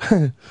hats.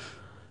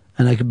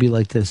 And I could be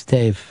like this,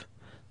 Dave.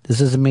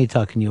 This isn't me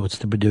talking to you, it's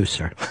the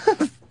producer.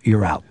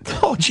 You're out.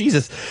 Oh,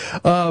 Jesus.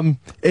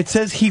 It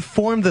says he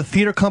formed the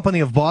Theater Company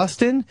of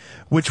Boston,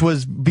 which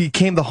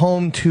became the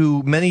home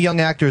to many young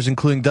actors,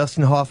 including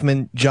Dustin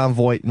Hoffman, Jon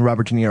Voight, and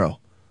Robert De Niro.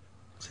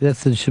 See,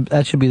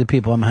 that should be the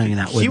people I'm hanging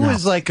out with. He now.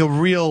 was like a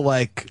real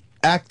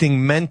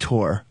acting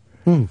mentor.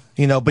 But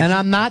and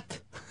I'm not.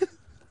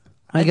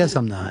 I guess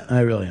I'm not. I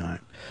really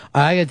aren't.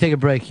 I got to take a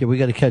break here. We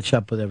got to catch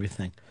up with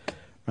everything.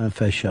 Ron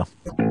Fez Show.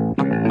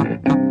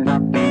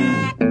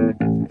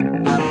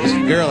 This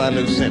girl I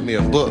knew sent me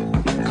a book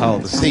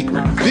called The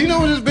Secret. Do you know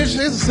what this bitch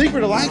says the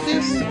secret of life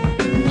is?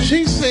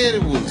 She said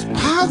it was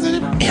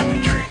positive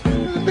imagery.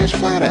 Bitch,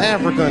 fly to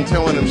Africa and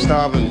tell one of them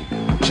starving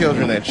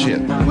children that shit.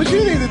 What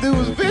you need to do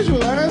is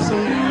visualize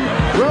some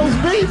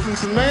roast beef and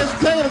some mashed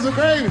potatoes and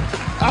gravy.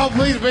 Oh,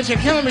 please, bitch, you're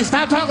killing me.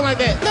 Stop talking like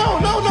that. No.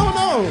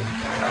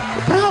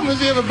 The problem is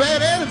you have a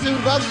bad attitude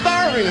about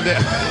starving to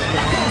death.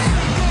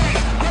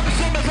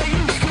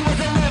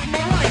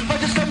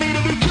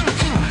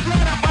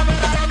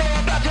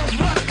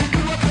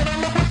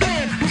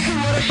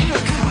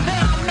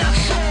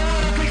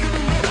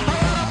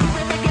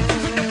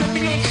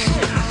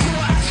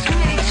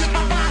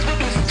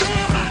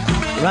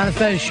 Ron and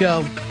Fez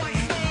Show.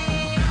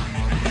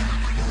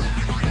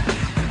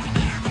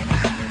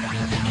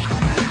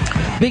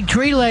 Big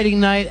tree lighting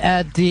night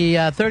at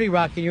the 30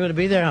 Rock, and you're going to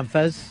be there, huh,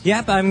 Fez?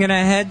 Yep, I'm going to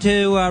head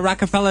to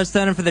Rockefeller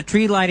Center for the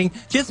tree lighting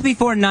just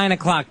before 9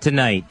 o'clock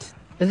tonight.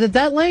 Is it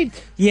that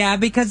late? Yeah,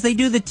 because they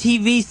do the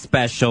TV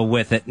special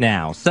with it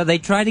now. So they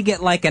try to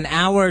get like an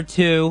hour or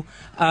two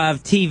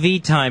of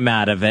TV time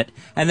out of it,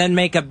 and then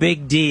make a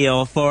big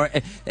deal for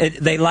it.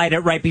 They light it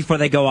right before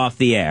they go off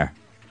the air.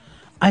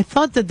 I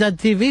thought that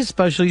TV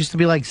special used to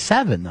be like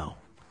 7, though.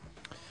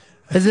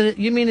 Is it?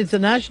 You mean it's a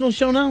national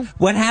show now?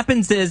 What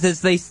happens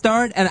is they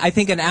start, and I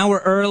think an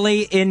hour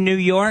early in New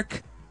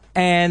York,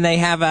 and they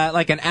have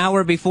like an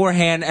hour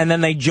beforehand, and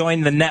then they join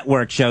the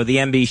network show, the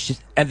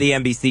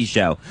NBC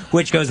show,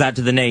 which goes out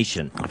to the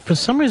nation. For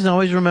some reason, I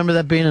always remember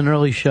that being an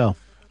early show.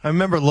 I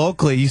remember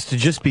locally it used to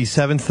just be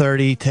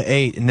 7:30 to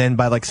 8, and then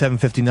by like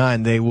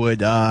 7:59 they would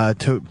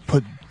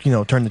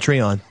turn the tree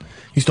on.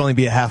 Used to only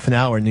be a half an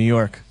hour in New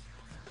York.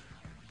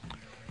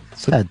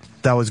 So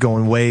that was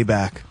going way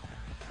back.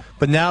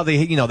 But now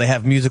they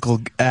have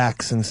musical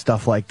acts and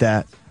stuff like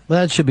that. Well,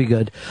 that should be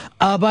good.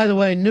 By the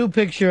way, new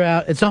picture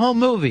out. It's a home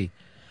movie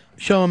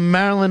showing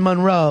Marilyn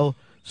Monroe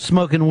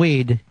smoking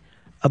weed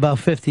about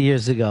 50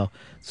 years ago.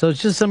 So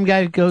it's just some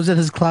guy who goes in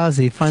his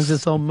closet, he finds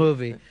this old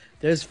movie.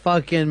 There's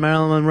fucking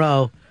Marilyn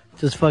Monroe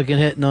just fucking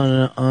hitting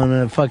on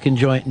a fucking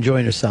joint,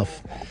 enjoying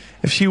herself.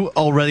 If she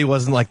already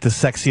wasn't like the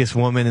sexiest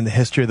woman in the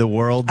history of the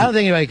world, I don't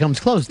think anybody comes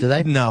close, do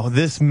they? No,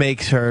 this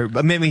makes her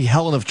maybe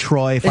Helen of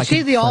Troy. Is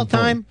she the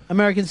all-time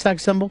American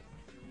sex symbol?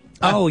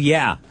 Oh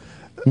yeah.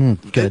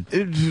 Good.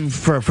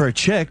 For a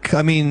chick,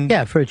 I mean...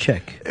 Yeah, for a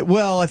chick.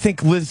 Well, I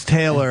think Liz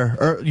Taylor,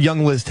 or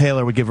young Liz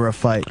Taylor, would give her a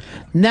fight.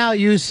 Now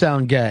you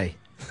sound gay.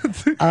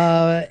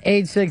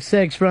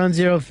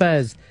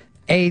 866-RUN-0-FEZ.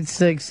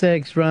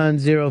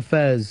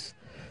 866-RUN-0-FEZ.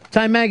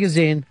 Time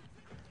Magazine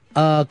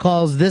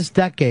calls this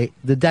decade,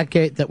 the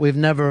decade that we've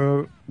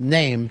never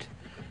named,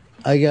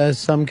 I guess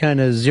some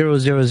kind of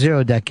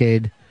 000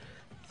 decade,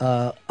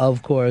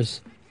 of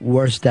course,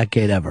 worst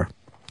decade ever.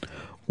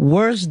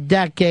 Worst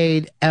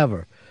decade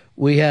ever.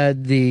 We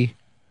had the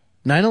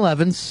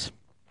 9/11s.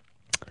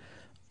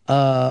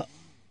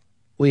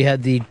 We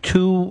had the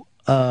two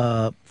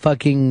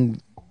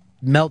fucking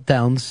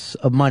meltdowns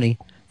of money,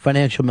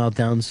 financial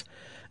meltdowns.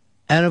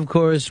 And, of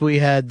course, we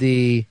had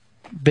the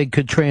big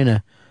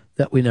Katrina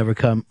that we never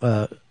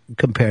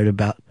compared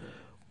about.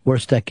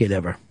 Worst decade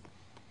ever.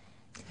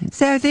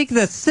 So I think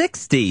the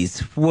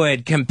 60s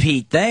would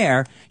compete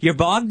there. You're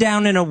bogged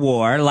down in a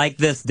war like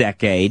this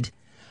decade,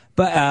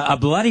 but a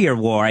bloodier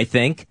war, I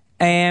think.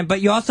 But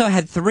you also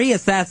had 3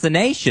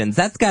 assassinations.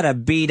 That's got to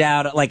beat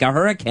out like a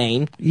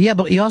hurricane. Yeah,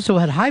 but you also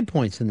had high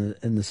points in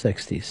the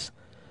 60s.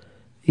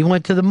 You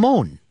went to the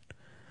moon.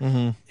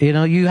 Mm-hmm. You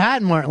know, you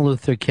had Martin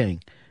Luther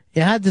King.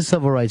 You had the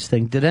civil rights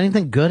thing. Did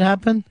anything good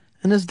happen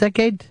in this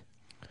decade?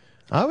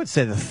 I would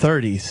say the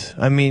 30s.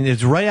 I mean,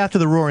 it's right after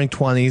the Roaring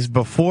 20s,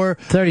 before...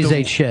 30s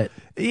ain't shit.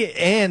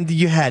 And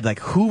you had like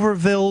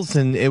Hoovervilles,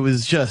 and it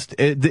was just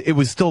it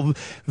was still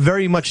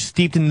very much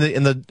steeped in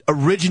the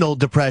original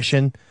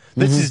Depression.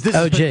 This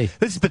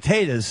is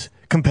potatoes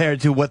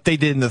compared to what they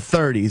did in the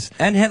 30s.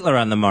 And Hitler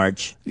on the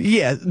march.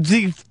 Yeah,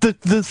 the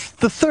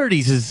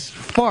 30s is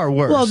far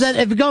worse. Well, then,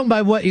 if you're going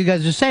by what you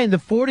guys are saying, the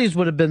 40s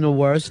would have been the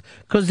worst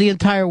because the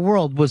entire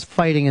world was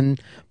fighting and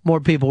more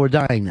people were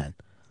dying then.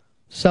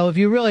 So if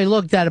you really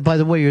looked at it by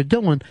the way you're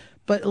doing,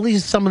 but at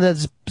least some of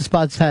those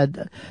spots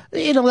had,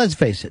 let's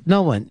face it,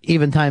 no one,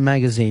 even Time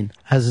Magazine,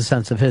 has a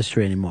sense of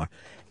history anymore.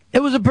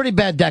 It was a pretty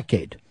bad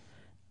decade.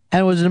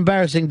 And it was an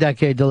embarrassing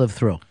decade to live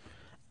through.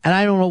 And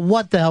I don't know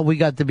what the hell we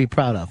got to be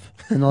proud of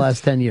in the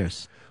last 10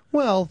 years.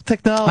 Well,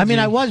 technology. I mean,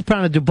 I was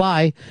proud of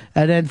Dubai,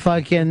 and then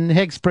fucking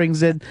Hicks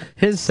brings in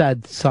his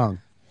sad song.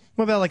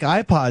 What about like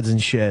iPods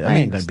and shit? I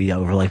ain't going to be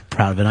over like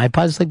proud of an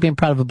iPod. It's like being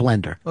proud of a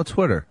blender. Oh,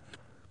 Twitter.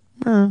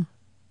 It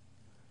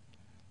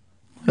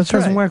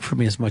doesn't work for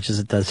me as much as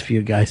it does for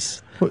you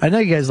guys. I know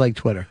you guys like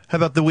Twitter. How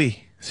about the Wii?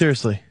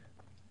 Seriously.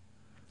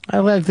 I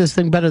like this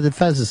thing better than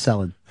Fez is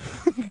selling.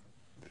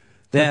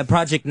 The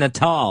Project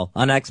Natal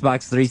on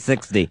Xbox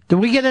 360. Did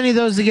we get any of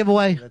those to give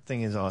away? That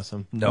thing is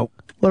awesome. Nope.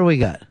 What do we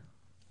got?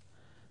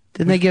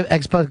 Didn't they give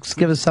Xbox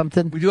give us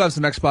something? We do have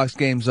some Xbox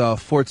games.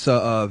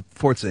 Forza.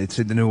 It's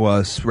the new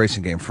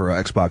racing game for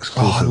Xbox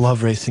exclusive. Oh, I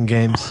love racing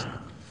games.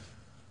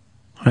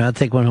 All right, I'll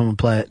take one home and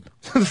play it.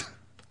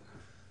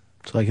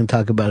 So I can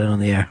talk about it on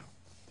the air.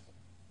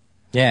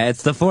 Yeah,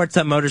 it's the Forza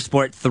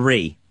Motorsport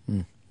 3.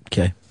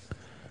 Okay.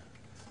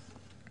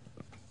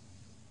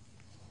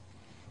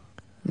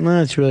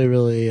 No, it's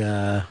really.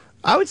 I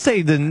would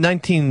say the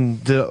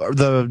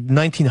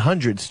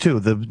 1900s too.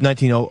 The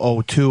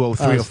 1902,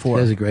 03, 04.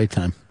 It was a great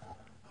time.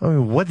 I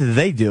mean, what did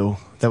they do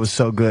that was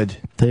so good?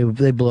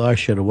 They blew our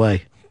shit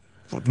away.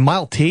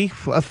 Model T?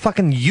 A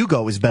fucking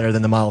Yugo is better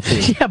than the Model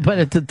T. Yeah, but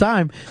at the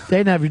time, they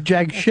didn't have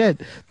jack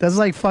shit. That's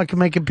like fucking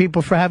making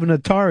people for having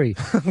Atari.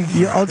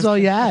 That's all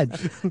you had.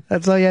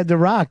 That's all you had to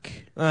rock.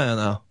 I don't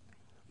know.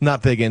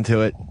 Not big into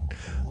it.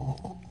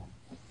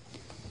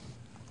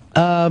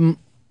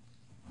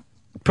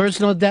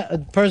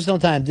 Personal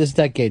time this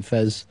decade,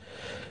 Fez.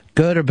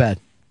 Good or bad?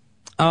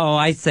 Oh,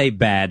 I say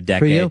bad decade.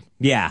 For you?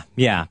 Yeah,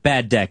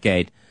 bad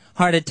decade.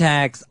 Heart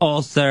attacks,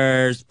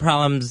 ulcers,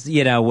 problems,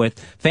 with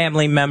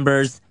family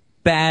members.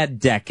 Bad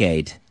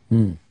decade.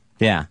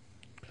 Yeah.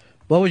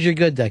 What was your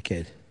good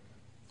decade?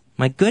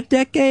 My good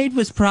decade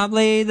was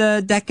probably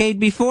the decade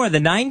before. The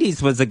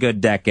 90s was a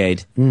good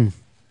decade. 90s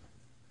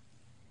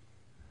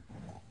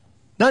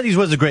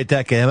was a great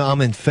decade.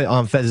 I'm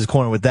on Fez's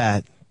corner with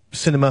that.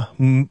 Cinema,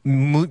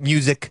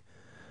 music.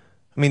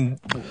 I mean,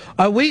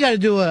 we got to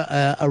do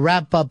a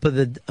wrap up of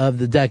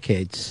the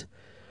decades,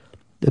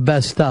 the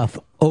best stuff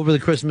over the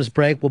Christmas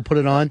break. We'll put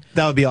it on.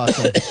 That would be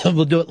awesome.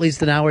 We'll do at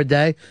least an hour a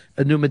day,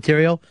 a new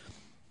material.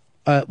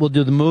 We'll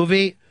do the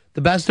movie, the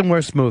best and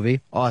worst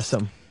movie.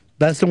 Awesome.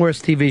 Best and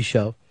worst TV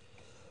show.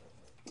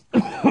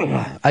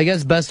 I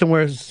guess best and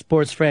worst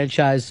sports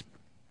franchise.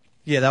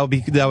 Yeah, that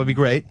would be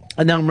great.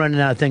 And now I'm running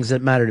out of things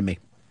that matter to me.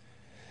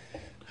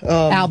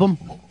 Album.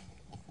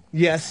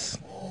 Yes.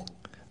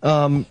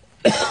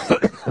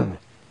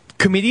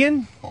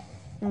 Comedian?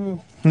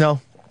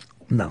 No.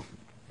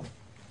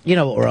 You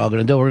know what we're all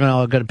going to do? We're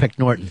all going to pick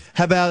Norton.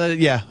 How about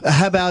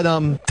How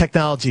about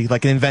technology,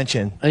 like an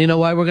invention? And you know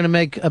why we're going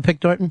to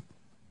pick Norton?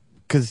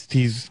 Because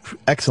he's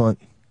excellent.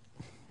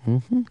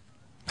 Mm-hmm.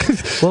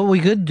 What we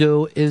could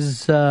do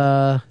is,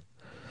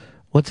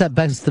 what's that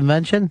best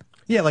invention?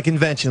 Yeah, like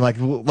invention, like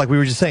we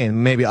were just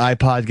saying. Maybe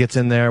iPod gets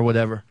in there,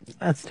 whatever.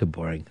 That's too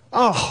boring.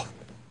 Oh.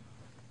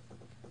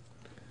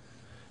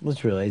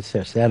 Let's really,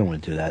 seriously, I don't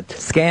want to do that.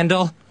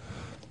 Scandal?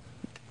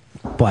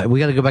 What, we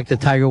got to go back to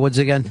Tiger Woods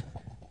again?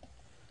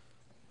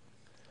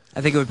 I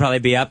think it would probably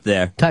be up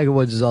there. Tiger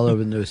Woods is all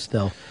over the news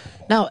still.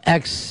 Now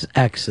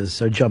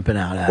X's are jumping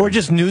out at Or him.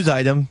 just news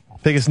item.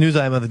 Biggest news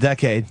item of the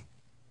decade.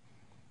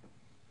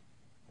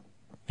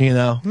 You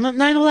know?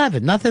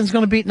 9/11. Nothing's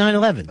going to beat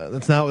 9/11.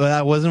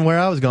 That wasn't where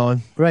I was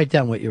going. Write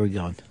down what you were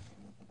going.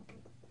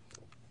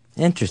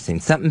 Interesting.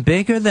 Something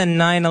bigger than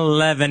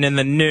 9/11 in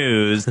the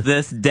news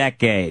this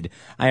decade.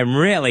 I am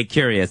really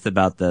curious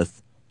about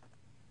this.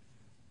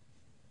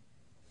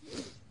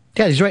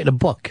 Yeah, he's writing a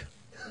book.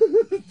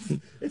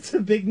 It's a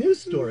big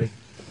news story.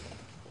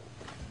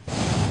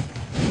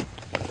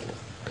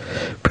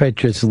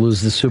 Patriots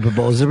lose the Super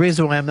Bowl is the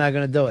reason why I'm not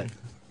going to do it.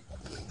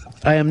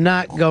 I am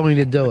not going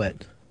to do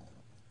it.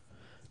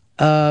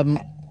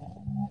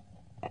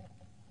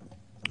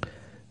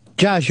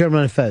 Josh, you're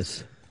on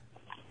Fez.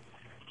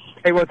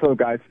 Hey, what's up,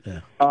 guys?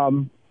 Yeah.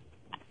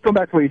 Going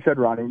back to what you said,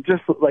 Ronnie,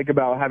 just like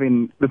about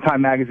having the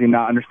Time magazine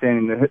not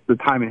understanding the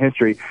time in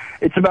history,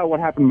 it's about what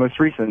happened most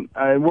recent.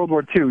 In World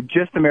War II,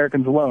 just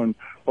Americans alone,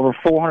 over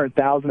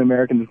 400,000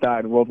 Americans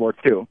died in World War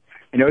II.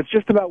 You know, it's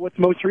just about what's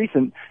most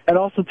recent, and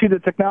also, too, the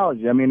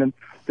technology. I mean,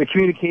 the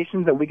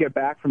communications that we get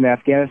back from the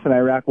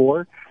Afghanistan-Iraq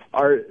war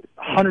are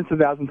hundreds of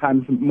thousands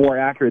times more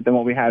accurate than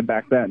what we had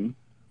back then.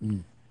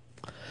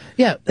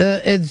 Yeah,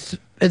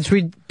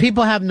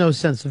 people have no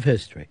sense of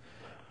history.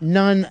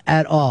 None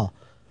at all.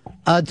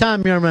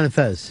 Tom, you're on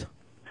Fez.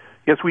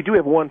 Yes, we do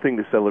have one thing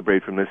to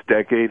celebrate from this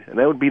decade, and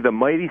that would be the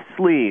Mighty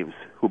Sleeves,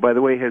 who, by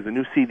the way, has a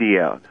new CD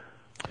out.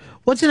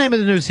 What's the name of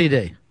the new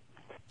CD?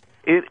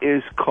 It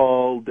is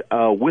called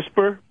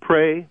Whisper,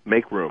 Pray,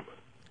 Make Room.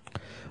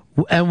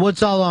 And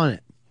what's all on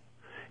it?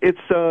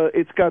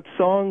 It's got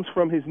songs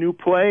from his new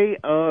play,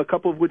 a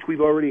couple of which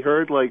we've already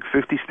heard, like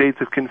 50 States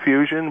of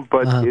Confusion,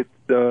 but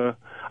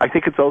I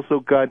think it's also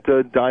got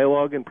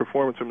dialogue and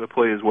performance from the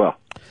play as well.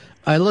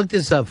 All right, look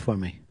this up for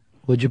me.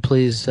 Would you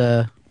please,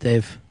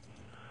 Dave?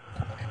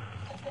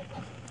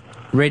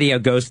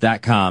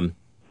 RadioGhost.com.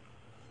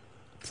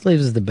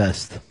 Sleeves is the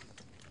best.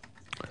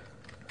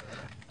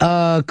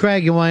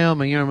 Craig in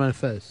Wyoming, you're on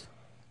Fez.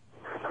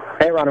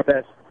 Hey, Ron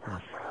Fez.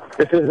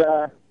 This is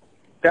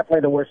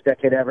definitely the worst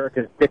decade ever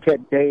because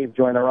dickhead Dave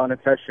joined the Ron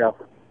and Fez show.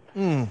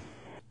 I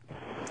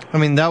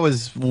mean, that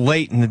was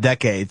late in the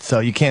decade, so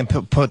you can't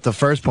put the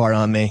first part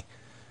on me.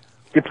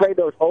 You played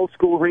those old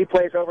school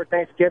replays over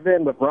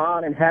Thanksgiving with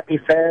Ron and Happy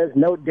Fez,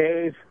 no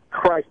Dave.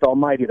 Christ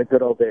almighty, the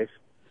good old days.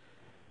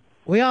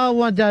 We all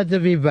want that to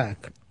be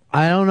back.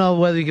 I don't know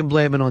whether you can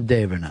blame it on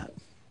Dave or not.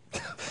 I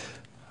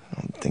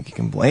don't think you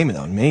can blame it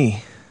on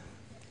me.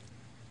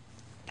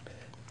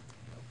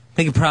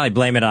 You could probably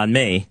blame it on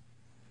me.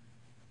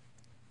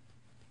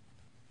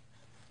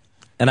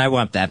 And I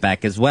want that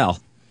back as well.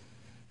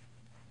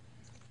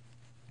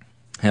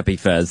 Happy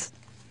Fez.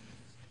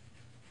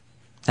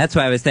 That's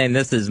why I was saying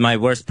this is my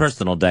worst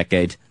personal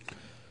decade.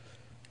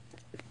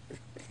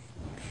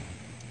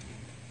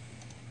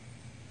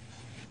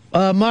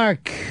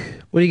 Mark,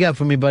 what do you got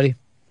for me, buddy?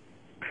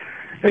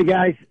 Hey,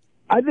 guys.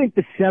 I think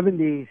the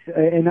 70s,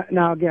 and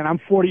now, again, I'm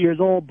 40 years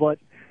old, but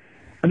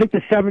I think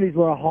the 70s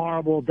were a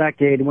horrible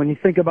decade. And when you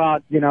think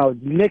about,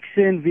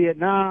 Nixon,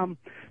 Vietnam,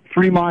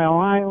 3 Mile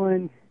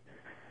Island,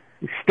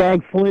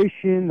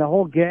 stagflation, the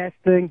whole gas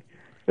thing,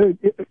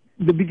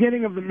 the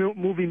beginning of the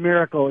movie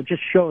Miracle, it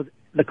just shows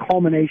the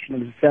culmination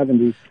of the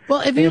 70s.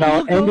 Well, if you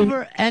look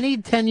over any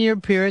 10-year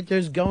period,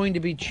 there's going to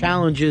be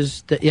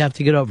challenges that you have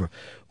to get over.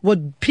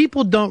 What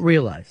people don't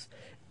realize,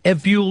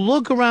 if you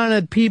look around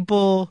at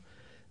people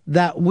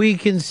that we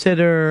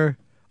consider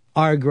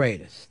our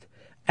greatest,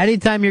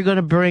 anytime you're going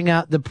to bring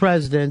out the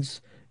presidents,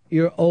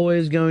 you're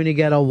always going to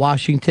get a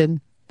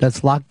Washington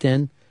that's locked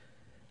in.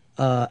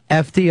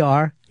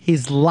 FDR,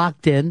 he's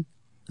locked in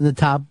the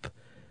top.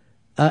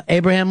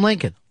 Abraham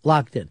Lincoln,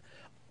 locked in.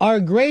 Our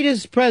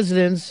greatest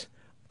presidents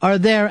are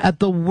there at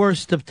the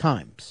worst of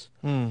times.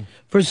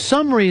 For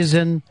some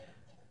reason,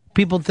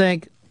 people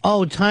think,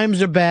 oh,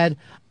 times are bad.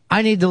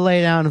 I need to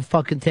lay down and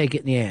fucking take it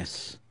in the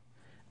ass.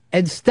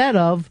 Instead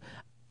of,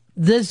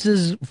 this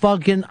is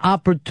fucking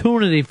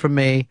opportunity for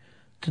me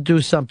to do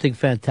something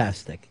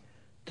fantastic,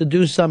 to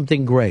do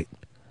something great.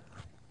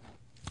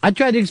 I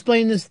tried to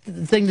explain this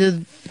thing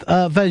to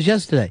Fez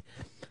yesterday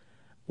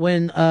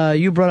when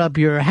you brought up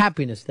your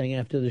happiness thing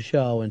after the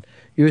show, and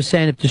you were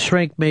saying if the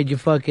shrink made you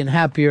fucking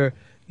happier,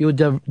 you would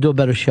do a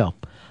better show.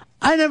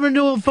 I never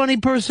knew a funny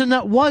person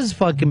that was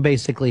fucking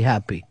basically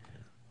happy.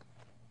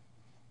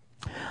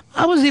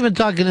 I was even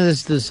talking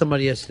to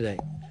somebody yesterday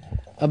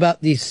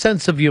about the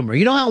sense of humor.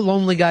 You know how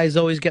lonely guys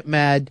always get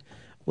mad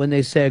when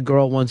they say a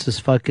girl wants this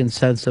fucking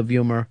sense of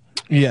humor?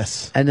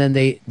 Yes. And then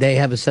they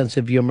have a sense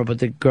of humor, but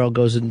the girl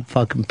goes and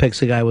fucking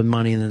picks a guy with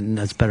money, and then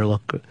that's better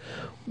look.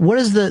 What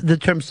does the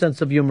term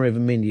sense of humor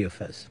even mean to you,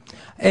 Fez?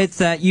 It's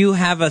that you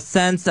have a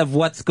sense of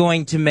what's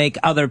going to make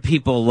other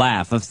people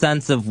laugh, a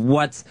sense of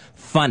what's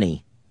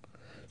funny.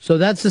 So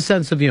that's the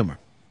sense of humor.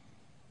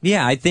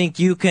 Yeah, I think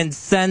you can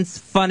sense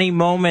funny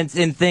moments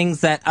in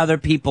things that other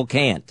people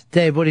can't.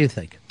 Dave, what do you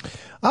think?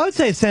 I would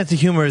say a sense of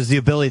humor is the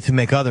ability to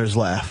make others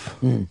laugh.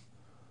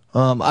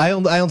 I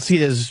don't see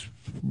it as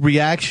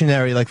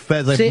reactionary like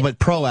Fez, but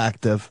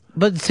proactive.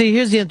 But see,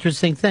 here's the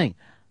interesting thing.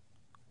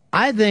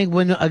 I think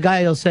when a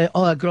guy will say,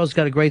 "Oh, that girl's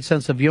got a great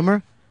sense of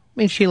humor," I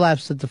mean, she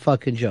laughs at the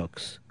fucking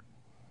jokes.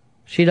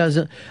 She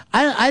doesn't.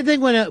 I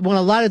think when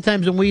a lot of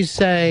times when we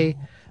say,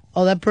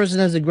 "Oh, that person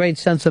has a great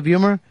sense of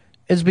humor,"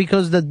 it's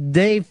because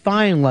they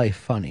find life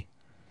funny.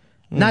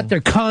 Not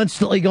they're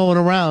constantly going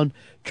around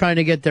trying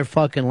to get their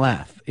fucking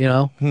laugh, you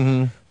know?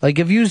 Mm-hmm. Like,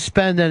 if you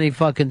spend any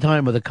fucking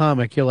time with a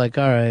comic, you're like,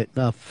 all right,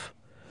 enough.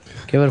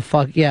 Give it a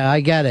fuck. Yeah,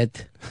 I get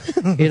it.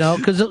 You know?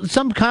 Because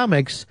some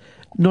comics,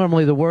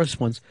 normally the worst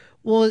ones,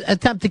 will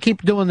attempt to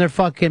keep doing their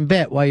fucking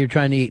bit while you're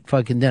trying to eat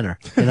fucking dinner,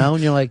 you know?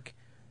 And you're like,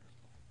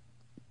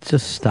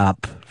 just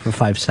stop for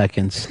 5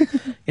 seconds.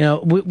 You know,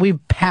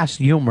 we've passed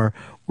humor.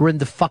 We're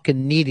into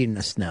fucking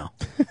neediness now.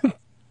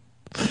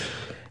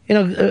 You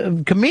know,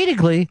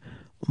 comedically,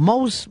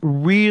 most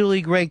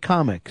really great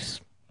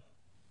comics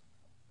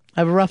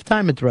have a rough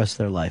time at the rest of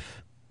their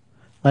life.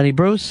 Lenny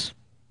Bruce,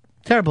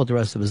 terrible at the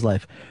rest of his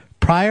life.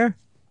 Pryor,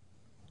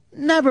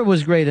 never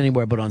was great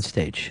anywhere but on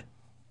stage.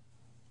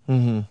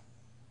 Mm-hmm.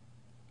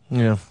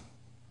 Yeah.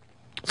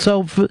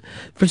 So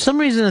for some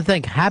reason I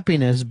think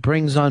happiness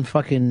brings on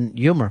fucking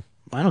humor.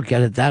 I don't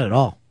get that at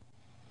all.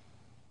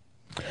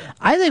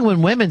 I think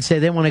when women say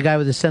they want a guy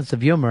with a sense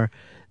of humor,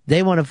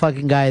 they want a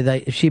fucking guy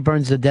that if she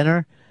burns the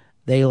dinner,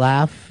 they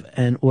laugh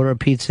and order a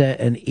pizza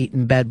and eat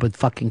in bed with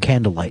fucking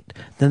candlelight.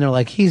 Then they're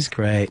like, he's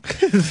great.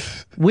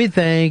 We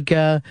think,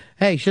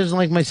 hey, she doesn't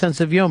like my sense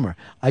of humor.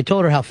 I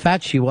told her how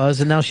fat she was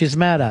and now she's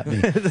mad at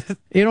me.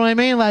 You know what I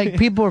mean? Like,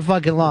 people are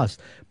fucking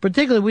lost.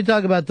 Particularly, we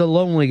talk about the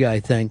lonely guy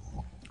thing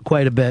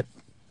quite a bit.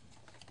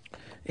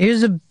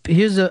 Here's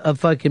a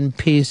fucking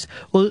piece.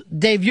 Well,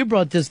 Dave, you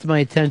brought this to my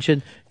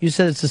attention. You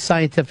said it's a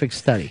scientific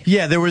study.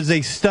 Yeah, there was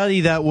a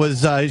study that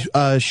was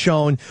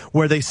shown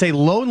where they say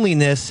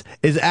loneliness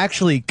is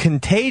actually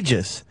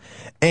contagious.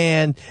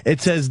 And it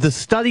says the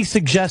study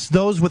suggests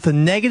those with a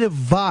negative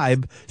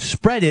vibe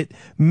spread it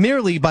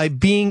merely by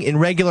being in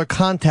regular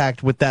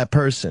contact with that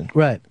person.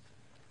 Right.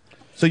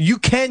 So you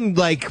can,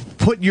 like,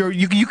 put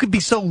you could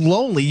be so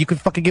lonely, you could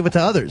fucking give it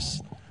to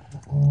others.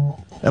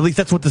 At least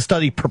that's what the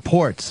study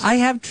purports. I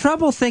have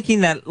trouble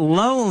thinking that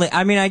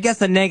I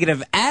guess a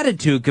negative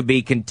attitude could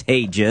be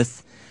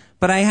contagious,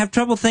 but I have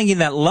trouble thinking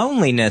that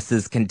loneliness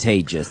is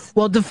contagious.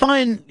 Well,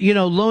 define,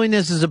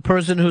 loneliness as a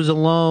person who's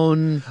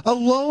alone.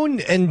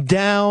 Alone and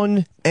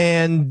down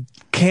and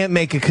can't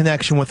make a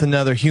connection with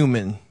another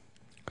human.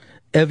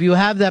 If you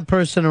have that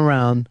person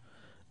around,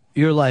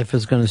 your life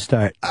is going to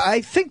start.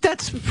 I think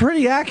that's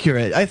pretty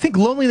accurate. I think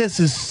loneliness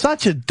is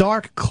such a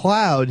dark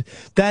cloud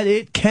that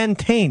it can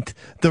taint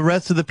the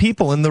rest of the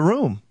people in the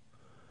room.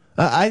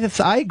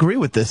 I agree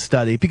with this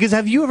study, because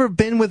have you ever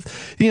been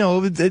with,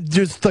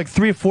 there's like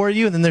 3 or 4 of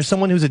you, and then there's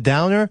someone who's a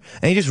downer,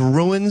 and he just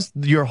ruins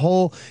your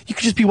whole, you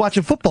could just be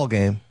watching a football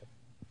game.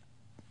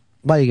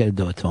 Why you got to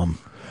do it to him?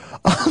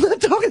 I'm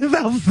not talking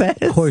about Fez.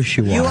 Of course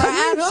you are. You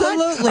are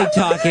absolutely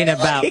talking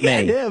about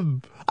me.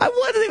 Him. I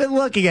wasn't even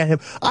looking at him.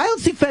 I don't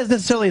see Fez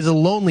necessarily as a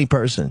lonely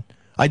person.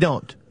 I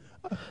don't.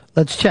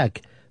 Let's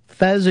check.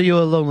 Fez, are you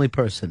a lonely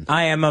person?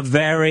 I am a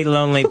very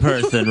lonely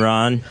person,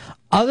 Ron.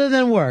 Other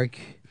than work,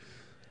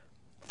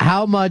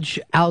 how much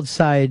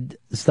outside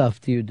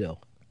stuff do you do?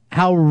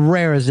 How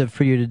rare is it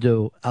for you to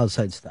do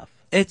outside stuff?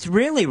 It's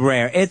really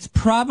rare. It's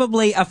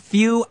probably a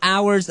few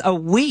hours a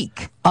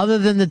week. Other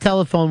than the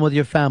telephone with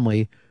your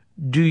family,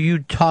 do you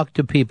talk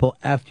to people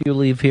after you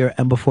leave here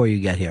and before you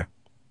get here?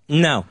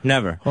 No,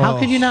 never. How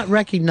could you not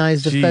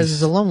recognize that Fez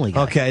is a lonely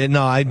guy? Okay,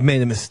 no, I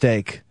made a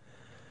mistake.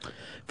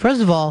 First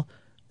of all,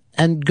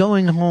 and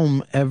going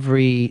home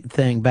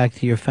everything back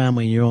to your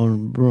family in your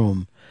own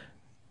room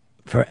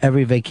for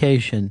every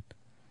vacation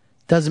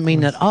doesn't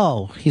mean that,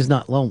 he's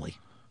not lonely.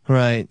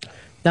 Right.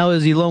 Now,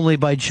 is he lonely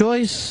by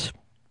choice?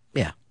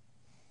 Yeah.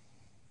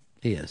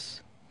 He is.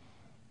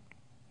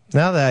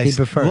 Now that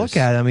I look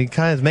at him, he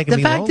kind of is making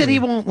me lonely. The fact that he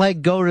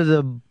won't, go to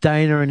the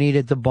diner and eat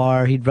at the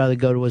bar, he'd rather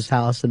go to his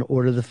house and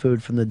order the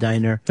food from the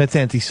diner. That's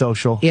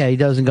antisocial. Yeah, he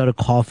doesn't go to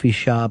coffee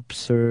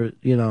shops or,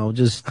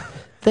 just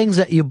things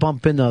that you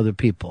bump into other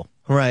people.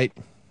 Right.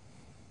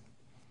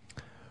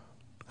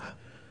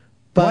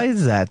 But why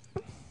is that?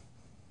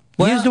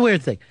 Here's the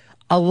weird thing.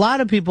 A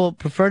lot of people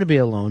prefer to be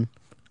alone.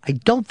 I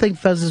don't think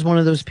Fez is one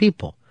of those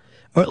people.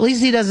 Or at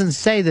least he doesn't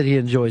say that he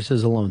enjoys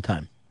his alone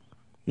time.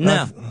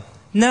 No.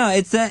 No,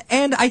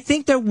 and I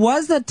think there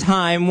was a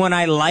time when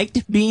I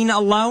liked being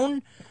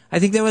alone. I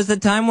think there was a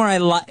time where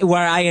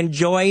I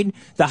enjoyed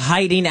the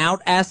hiding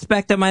out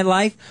aspect of my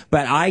life,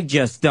 but I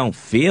just don't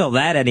feel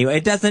that anyway.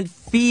 It doesn't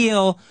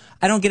feel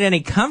I don't get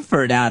any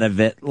comfort out of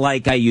it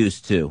like I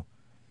used to.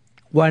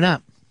 Why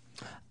not?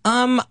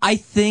 I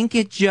think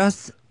it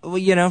just,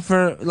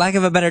 for lack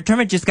of a better term,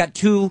 it just got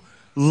too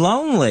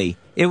lonely.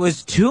 It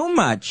was too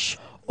much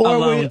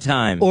alone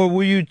time. Or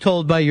were you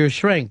told by your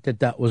shrink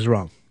that was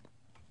wrong?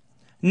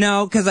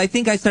 No, because I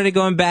think I started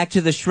going back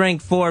to the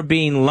shrink for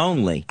being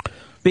lonely.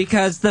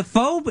 Because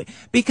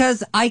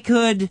because I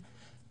could,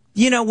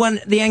 when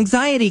the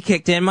anxiety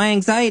kicked in, my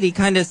anxiety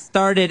kind of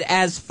started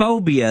as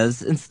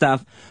phobias and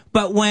stuff.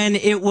 But when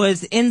it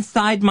was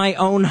inside my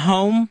own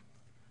home,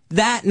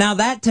 that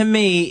to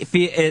me,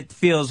 it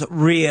feels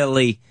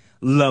really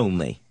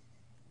lonely.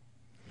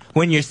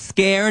 When you're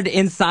scared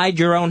inside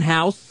your own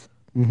house,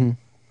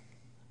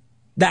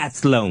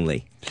 that's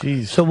lonely.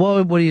 Jeez. So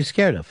what are you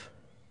scared of?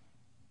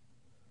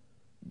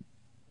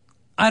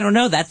 I don't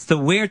know. That's the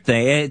weird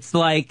thing. It's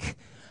like,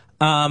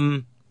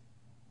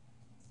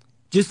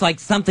 just like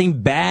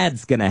something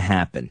bad's gonna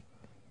happen.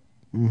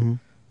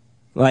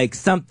 Like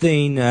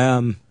something,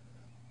 I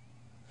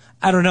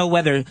don't know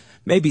whether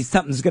maybe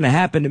something's gonna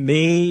happen to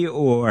me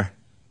or,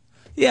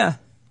 yeah,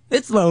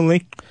 it's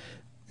lonely.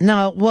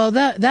 No, well,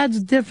 that's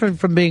different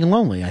from being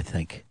lonely, I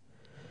think.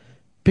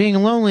 Being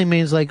lonely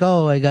means like,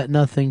 oh, I got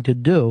nothing to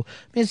do.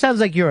 I mean, it sounds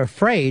like you're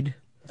afraid.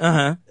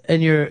 And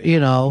you're,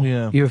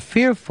 you're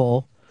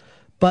fearful.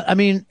 But, I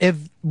mean,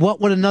 what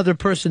would another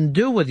person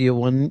do with you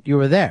when you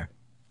were there?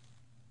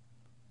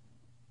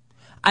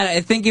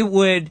 I think it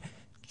would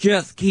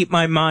just keep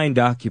my mind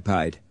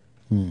occupied.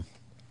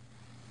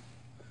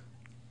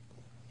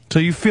 So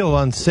you feel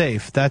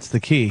unsafe. That's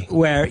the key.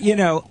 Where,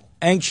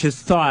 anxious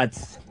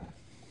thoughts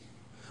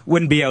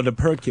wouldn't be able to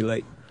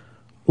percolate.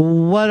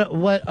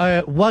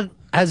 What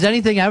has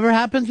anything ever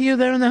happened to you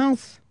there in the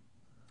house?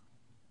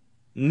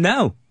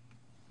 No.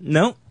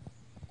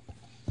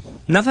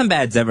 Nothing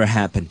bad's ever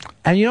happened.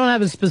 And you don't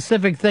have a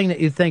specific thing that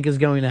you think is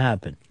going to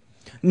happen?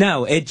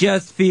 No, it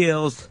just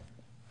feels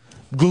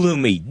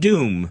gloomy,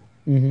 doom.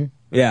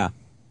 Yeah.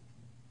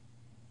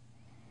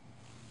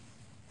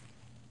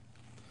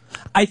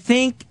 I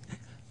think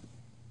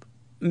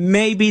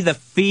maybe the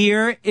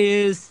fear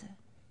is,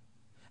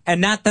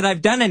 and not that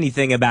I've done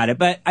anything about it,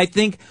 but I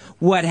think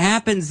what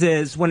happens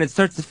is when it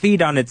starts to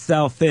feed on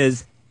itself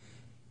is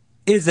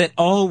it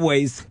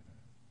always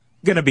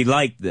going to be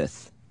like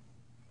this?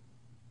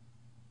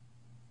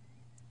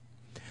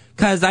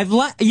 Because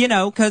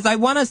because I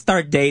want to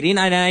start dating,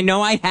 and I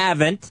know I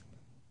haven't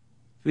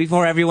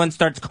before everyone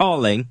starts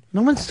calling.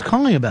 No one's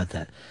calling about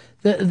that.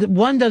 The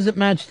one doesn't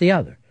match the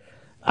other.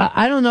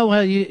 I don't know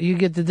how you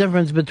get the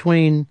difference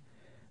between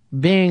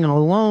being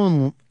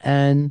alone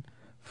and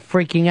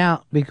freaking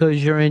out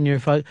because you're in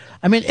your...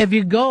 I mean, if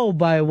you go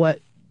by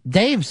what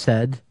Dave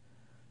said,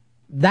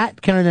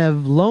 that kind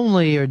of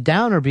lonely or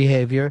downer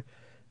behavior,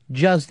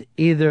 just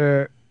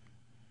either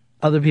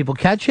other people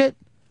catch it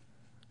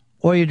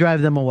or you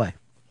drive them away.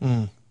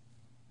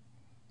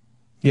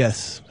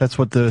 Yes, that's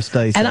what the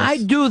study says. And I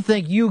do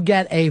think you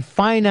get a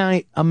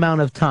finite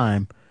amount of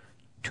time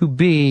to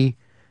be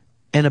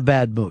in a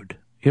bad mood.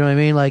 You know what I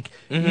mean? Like,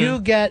 you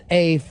get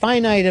a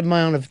finite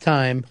amount of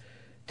time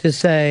to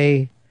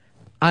say,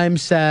 I'm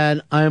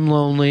sad, I'm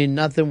lonely,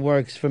 nothing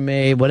works for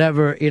me,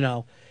 whatever,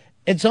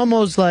 It's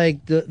almost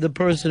like the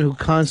person who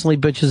constantly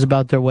bitches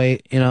about their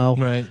weight,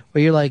 Right.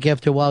 Where you're like,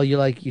 after a while,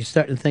 you're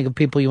starting to think of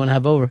people you want to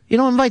have over. You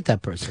don't invite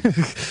that person.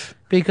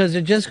 Because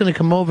they're just going to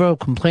come over,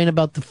 complain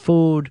about the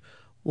food,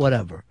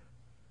 whatever.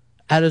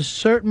 At a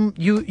certain...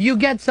 You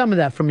get some of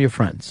that from your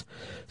friends.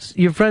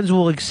 Your friends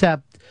will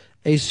accept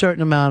a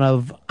certain amount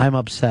of, I'm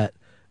upset.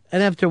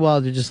 And after a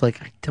while, they're just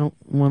like, I don't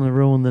want to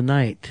ruin the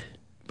night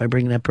by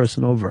bringing that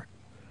person over.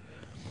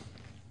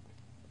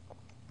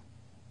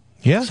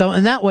 Yeah. So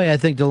in that way, I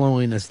think the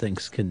loneliness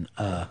things can...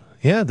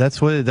 yeah,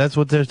 that's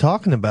what they're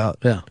talking about.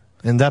 Yeah.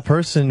 And that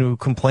person who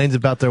complains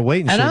about their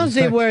weight and I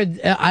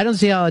don't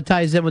see how it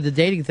ties in with the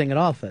dating thing at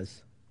all,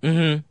 Fez.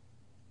 I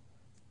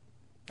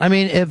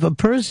mean, if a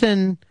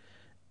person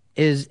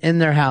is in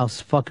their house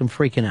fucking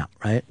freaking out,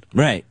 right?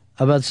 Right.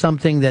 About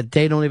something that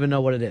they don't even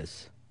know what it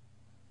is.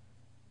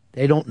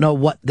 They don't know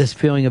what this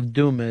feeling of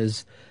doom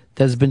is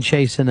that's been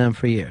chasing them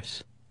for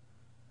years.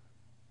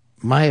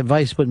 My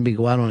advice wouldn't be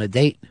go out on a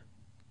date.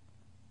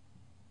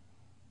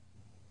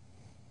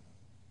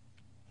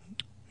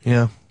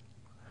 Yeah.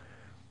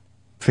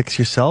 Fix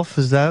yourself,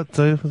 is that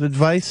the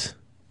advice?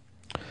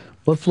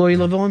 What floor you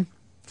live on?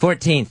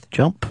 14th.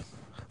 Jump.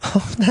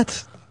 Oh,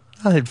 that's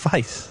not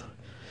advice.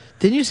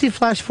 Didn't you see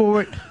Flash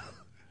Forward?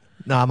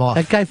 No, I'm off.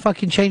 That guy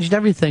fucking changed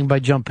everything by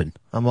jumping.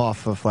 I'm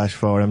off of Flash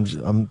Forward.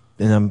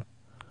 I'm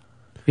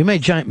You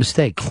made a giant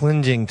mistake.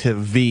 Clinging to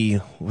V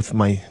with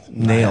my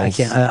nails.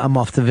 I can't. I'm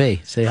off the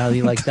V. Say, how do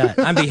you like that?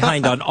 I'm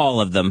behind on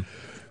all of them.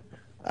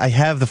 I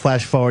have the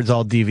Flash Forwards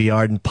all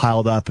DVR'd and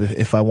piled up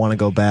if I want to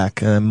go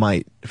back, and I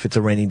might, if it's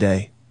a rainy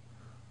day.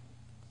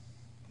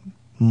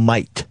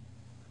 Might.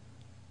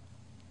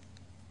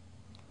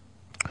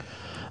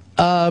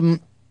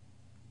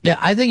 Yeah,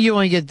 I think you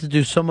only get to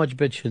do so much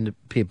bitching to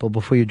people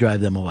before you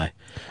drive them away.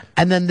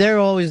 And then they're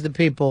always the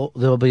people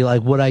that will be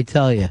like, what'd I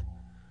tell you?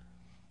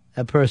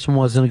 that person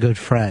wasn't a good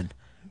friend.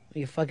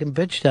 You fucking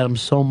bitched at him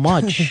so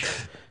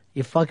much.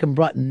 You fucking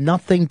brought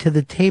nothing to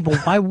the table.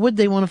 Why would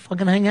they want to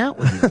fucking hang out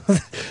with you?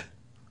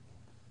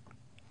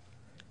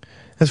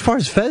 As far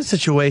as Fez's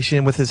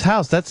situation with his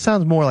house, that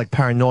sounds more like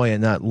paranoia,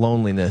 not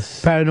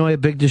loneliness. Paranoia,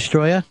 big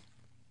destroyer?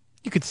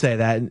 You could say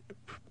that.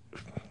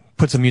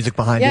 Put some music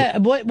behind it. Yeah,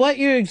 what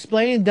you're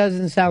explaining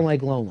doesn't sound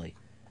like lonely.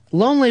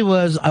 Lonely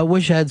was, I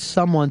wish I had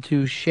someone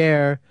to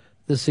share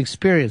this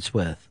experience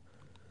with.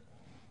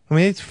 I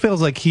mean, it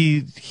feels like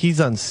he's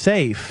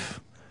unsafe.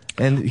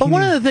 But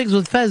one of the things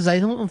with Fez, I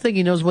don't think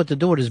he knows what to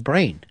do with his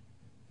brain.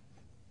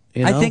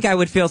 You know? I think I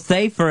would feel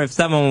safer if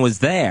someone was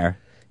there.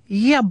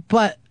 Yeah,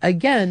 but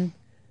again,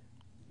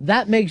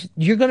 that makes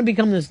you're going to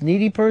become this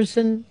needy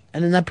person,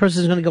 and then that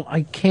person's going to go,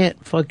 I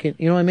can't fucking,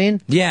 you know what I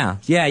mean? Yeah,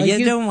 Like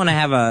you don't want to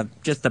have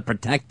just a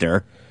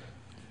protector.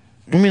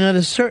 I mean, at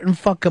a certain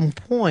fucking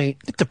point,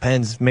 it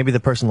depends. Maybe the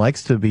person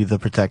likes to be the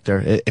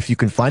protector. If you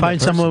can find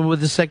someone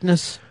with a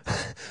sickness.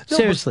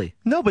 Seriously.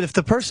 No, but if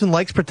the person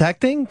likes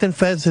protecting, then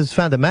Fez has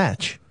found a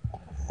match.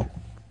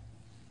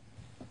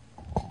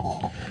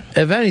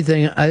 If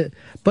anything,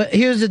 but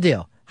here's the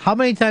deal. How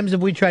many times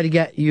have we tried to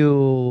get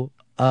you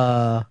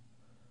fucking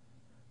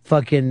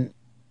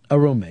a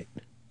roommate?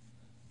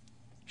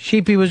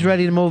 Sheepy was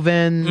ready to move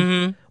in.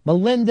 Mm-hmm.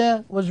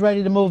 Melinda was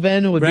ready to move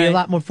in. It would be a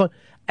lot more fun.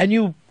 And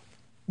you,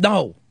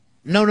 no,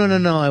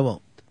 I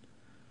won't.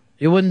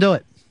 You wouldn't do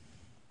it.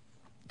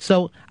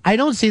 So I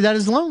don't see that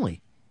as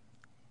lonely.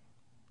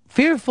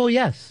 Fearful,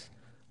 yes.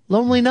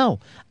 Lonely, no.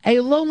 A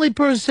lonely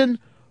person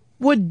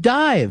would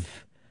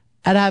dive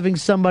at having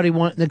somebody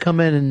wanting to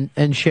come in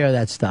and share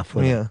that stuff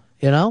with them.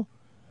 You know?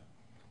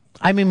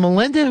 I mean,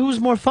 Melinda, who's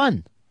more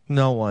fun?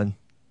 No one.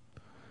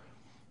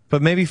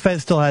 But maybe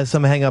Fez still has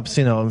some hang-ups,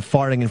 and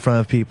farting in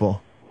front of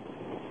people.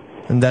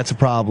 And that's a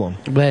problem.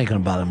 We ain't gonna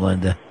bother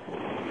Melinda.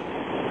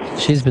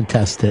 She's been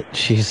tested.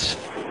 She's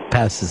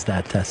passes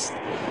that test.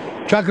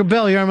 Trucker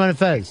Bill, you're on Run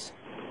Fez.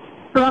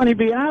 Ronnie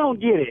B, I don't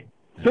get it.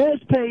 Fez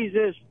pays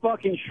this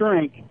fucking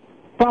shrink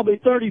probably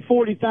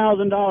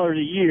 $30,000-$40,000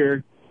 a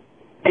year,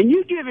 and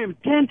you give him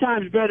 10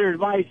 times better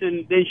advice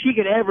than she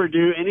could ever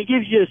do, and he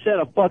gives you a set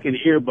of fucking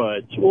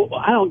earbuds. Well,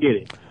 I don't get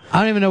it.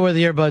 I don't even know where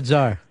the earbuds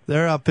are.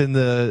 They're up in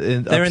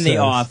the. They're in the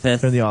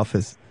office. They're in the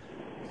office.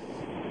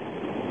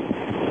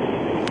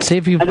 See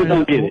if you I just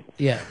don't get it.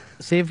 Yeah.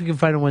 See if you can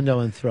find a window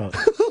and throw it.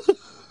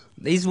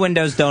 These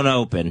windows don't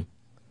open.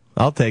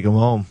 I'll take them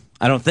home.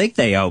 I don't think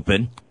they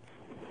open.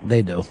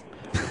 They do.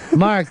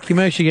 Mark,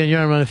 Michigan,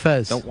 you're on Run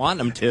Fez. Don't want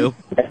them to.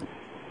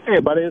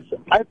 Hey, buddy.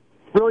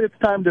 It's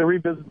time to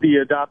revisit the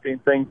adopting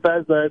thing.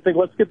 Fez, I think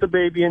let's get the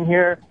baby in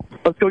here.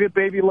 Let's go get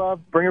baby love.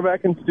 Bring her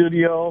back in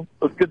studio.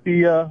 Let's get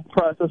the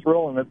process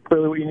rolling. That's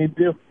clearly what you need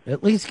to do.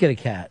 At least get a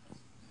cat.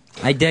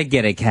 I did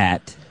get a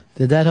cat.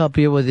 Did that help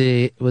you with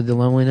the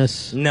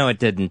loneliness? No, it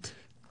didn't.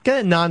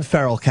 Get a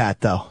non-feral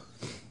cat, though.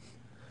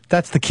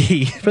 That's the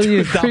key. For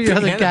your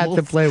other cat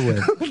to play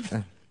with.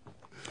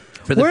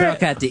 For the feral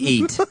cat to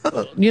eat.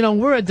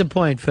 We're at the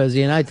point,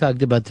 Fezzy, and I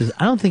talked about this.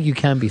 I don't think you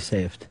can be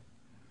saved.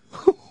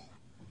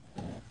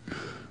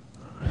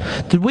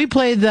 Did we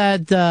play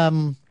that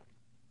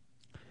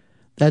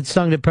that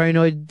song that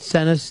Paranoid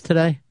sent us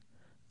today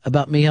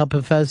about me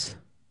helping Fez?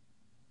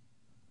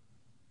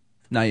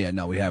 Not yet.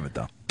 No, we haven't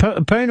though.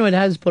 Paranoid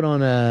has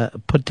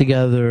put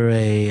together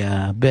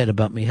a bit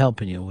about me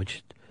helping you,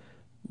 which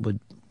would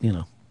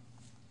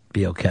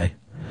be okay.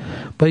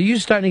 But you're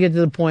starting to get to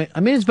the point. I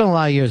mean, it's been a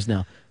lot of years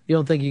now. You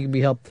don't think you can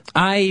be helped?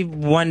 I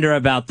wonder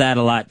about that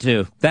a lot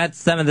too. That's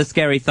some of the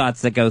scary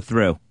thoughts that go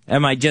through.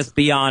 Am I just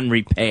beyond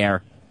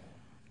repair?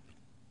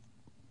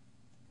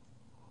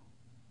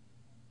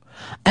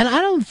 And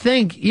I don't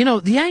think,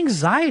 the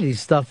anxiety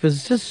stuff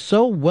is just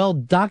so well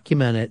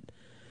documented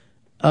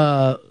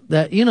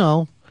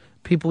that,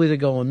 people either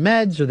go on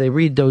meds or they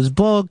read those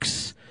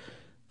books.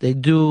 They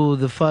do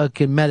the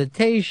fucking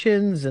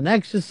meditations and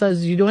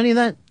exercises. You do any of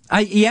that?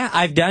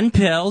 I've done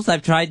pills.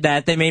 I've tried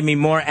that. They made me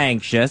more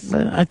anxious.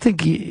 I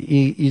think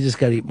you just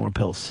got to eat more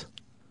pills.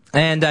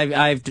 And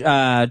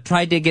I've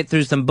tried to get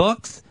through some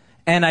books,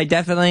 and I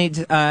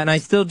definitely, and I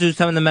still do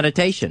some of the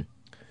meditation.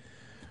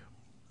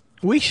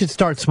 We should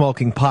start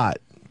smoking pot,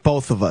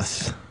 both of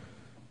us.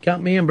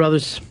 Count me in,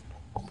 brothers.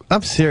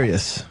 I'm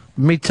serious.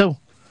 Me too.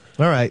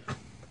 All right.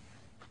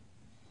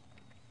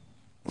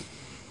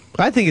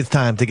 I think it's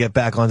time to get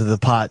back onto the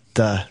pot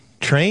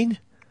train.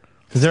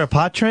 Is there a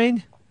pot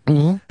train?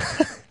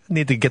 Mm-hmm.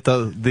 Need to get the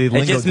lingo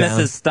down. It just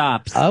misses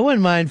stops. I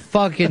wouldn't mind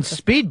fucking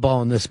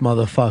speedballing this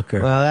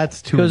motherfucker. Well,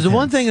 that's too Because the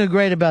one intense. thing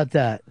great about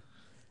that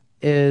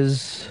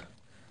is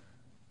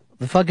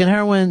the fucking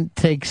heroin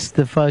takes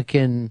the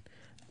fucking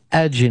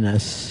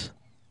edginess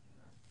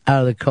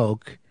out of the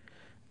coke.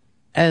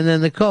 And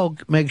then the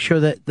coke makes sure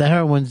that the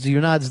heroin's,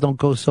 your nods don't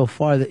go so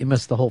far that you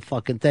miss the whole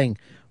fucking thing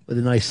with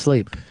a nice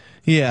sleep.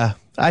 Yeah,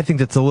 I think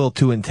that's a little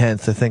too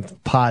intense. I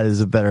think pot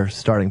is a better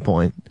starting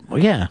point.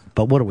 Well, yeah,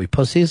 but what are we,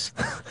 pussies?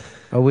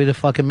 Are we the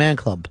fucking man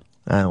club?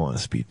 I don't want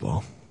a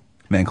speedball.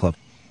 Man club.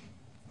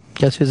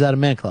 Guess who's at a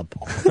man club?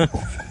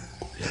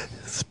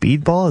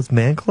 Speedball is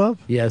Man Club?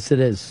 Yes, it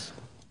is.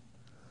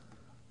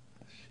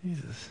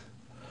 Jesus.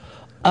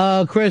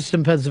 Chris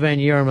in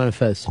Pennsylvania, you're on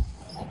Fez.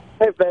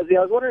 Hey, Fezzy,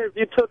 I was wondering if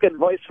you took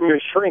advice from your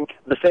shrink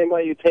the same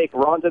way you take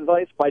Ron's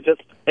advice by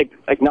just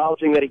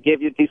acknowledging that he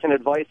gave you decent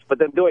advice, but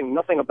then doing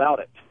nothing about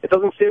it. It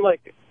doesn't seem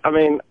like, I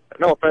mean,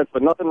 no offense,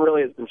 but nothing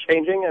really has been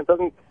changing, and it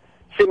doesn't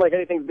seem like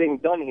anything's being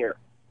done here.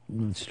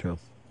 That's true.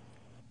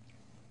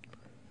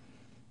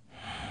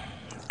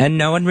 And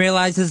no one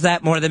realizes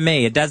that more than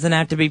me. It doesn't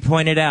have to be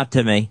pointed out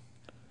to me.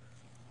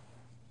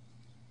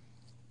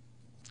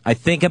 I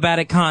think about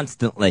it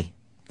constantly.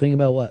 Think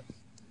about what?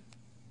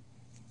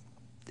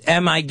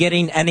 Am I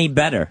getting any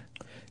better?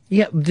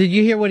 Yeah, did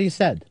you hear what he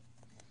said?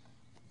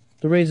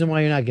 The reason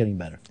why you're not getting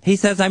better. He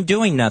says I'm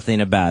doing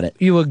nothing about it.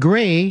 You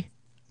agree,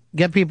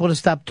 get people to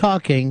stop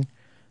talking,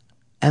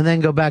 and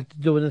then go back to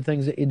doing the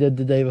things that you did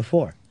the day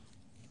before.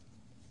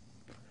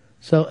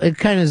 So it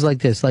kind of is like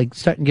this, like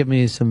start and give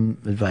me some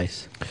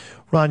advice.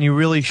 Ron, you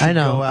really should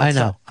go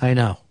outside. I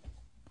know.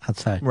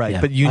 Outside. Right,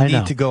 yeah, but you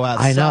need to go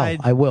outside. I know,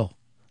 I will.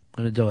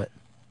 I'm going to do it.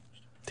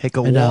 Take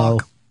a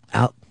walk.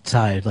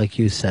 Outside, like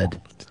you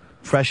said.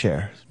 Fresh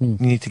air. You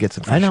need to get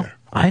some fresh air.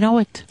 I know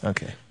it.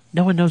 Okay.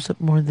 No one knows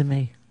it more than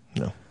me.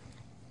 No.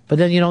 But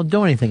then you don't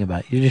do anything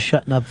about it. You're just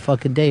shutting up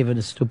fucking Dave and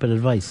his stupid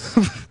advice.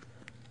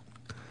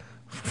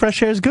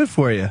 Fresh air is good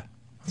for you.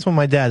 That's what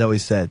my dad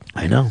always said.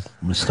 I know. I'm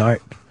going to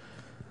start.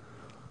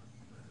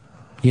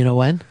 You know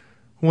when?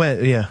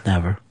 When? Yeah.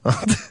 Never.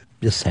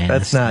 Just saying.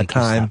 That's not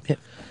time.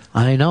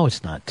 I know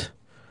it's not.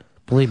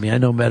 Believe me, I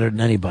know better than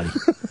anybody.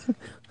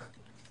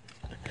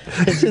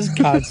 It's just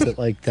constant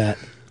like that.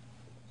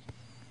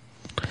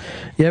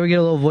 You ever get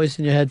a little voice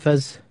in your head,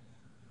 Fez?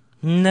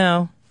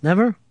 No.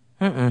 Never?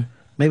 Mm-mm.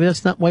 Maybe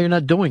that's not why you're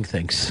not doing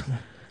things.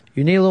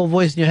 You need a little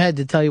voice in your head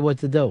to tell you what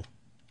to do.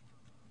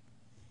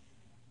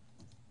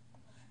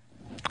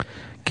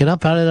 Get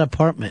up out of that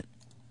apartment.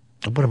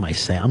 What am I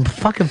saying? I'm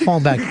fucking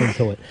falling back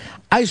into it.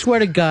 I swear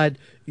to God,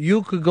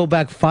 you could go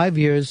back 5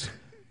 years,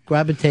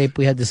 grab a tape,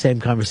 we had the same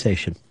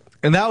conversation.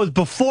 And that was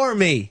before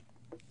me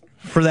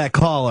for that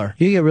caller.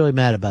 You get really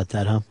mad about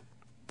that, huh?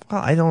 Well,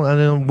 I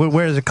don't.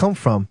 Where does it come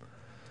from?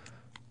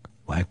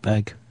 Whack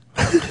bag.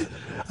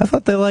 I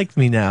thought they liked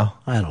me now.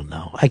 I don't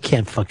know. I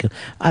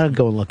don't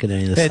go and look at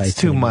any of the sites. It's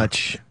too anymore.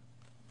 much.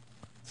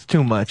 It's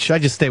too much. I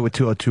just stay with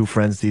 202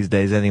 friends these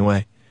days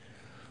anyway.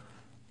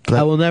 But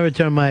I will never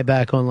turn my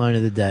back on Line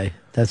of the Day.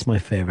 That's my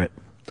favorite.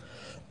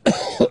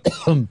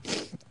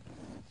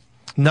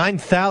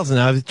 9,000.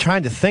 I was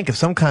trying to think of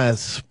some kind of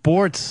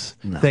sports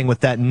thing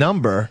with that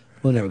number.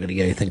 We're never going to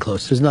get anything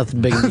close. There's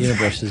nothing big in the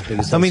universe as big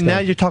as that. I mean, now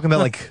you're talking about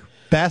like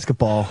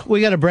basketball.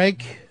 We got a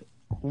break.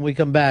 When we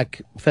come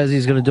back,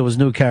 Fezzi's going to do his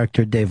new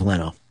character, Dave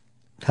Leno.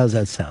 How's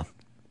that sound?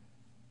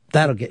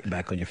 That'll get you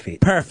back on your feet.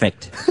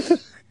 Perfect.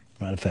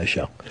 Ron Fez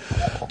Show.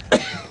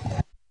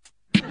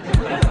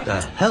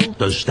 The hell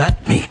does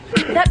that mean?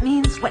 That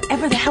means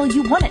whatever the hell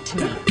you want it to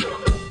mean.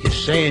 You're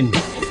saying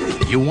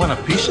you want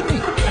a piece of me?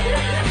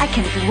 I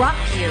can drop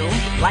you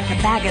like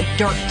a bag of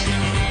dirt.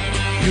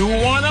 You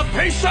want a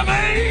piece of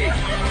me?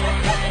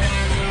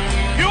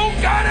 You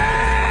got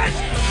it!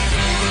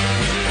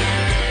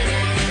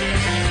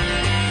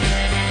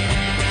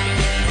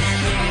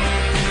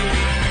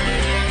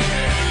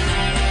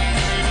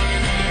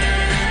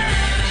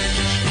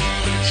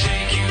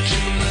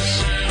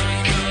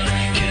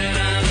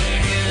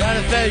 Ron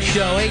and Fez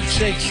Show,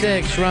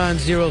 866 Ron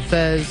Zero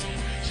Fez.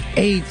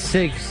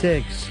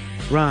 866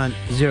 Ron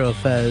Zero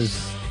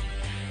Fez.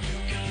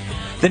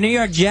 The New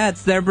York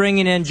Jets, they're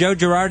bringing in Joe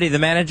Girardi, the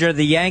manager of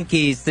the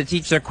Yankees, to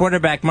teach their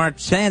quarterback, Mark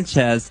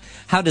Sanchez,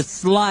 how to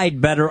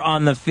slide better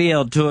on the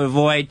field to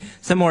avoid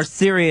some more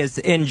serious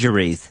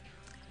injuries.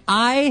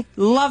 I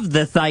love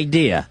this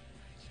idea.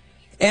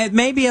 It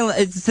may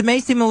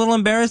seem a little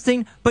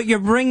embarrassing, but you're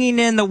bringing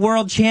in the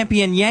world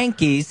champion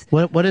Yankees.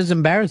 What is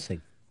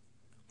embarrassing?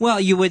 Well,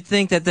 you would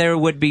think that there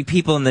would be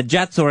people in the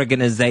Jets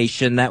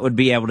organization that would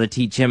be able to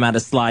teach him how to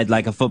slide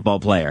like a football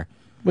player.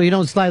 Well, you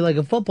don't slide like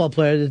a football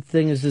player. The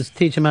thing is just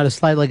teach him how to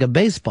slide like a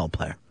baseball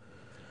player.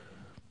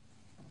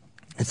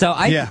 So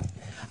I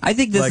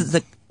think this is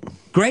a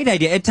great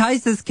idea. It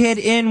ties this kid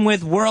in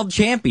with world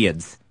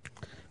champions.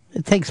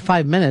 It takes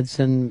 5 minutes,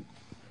 and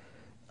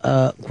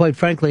quite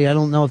frankly, I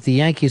don't know if the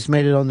Yankees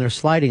made it on their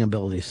sliding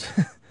abilities.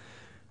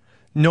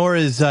 Nor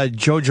is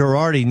Joe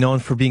Girardi known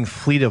for being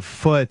fleet of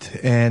foot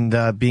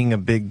and being a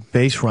big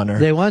base runner.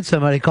 They want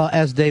somebody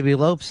ask Davey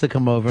Lopes to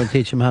come over and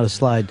teach him how to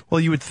slide. Well,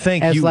 you would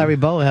think ask Larry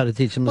Bowa how to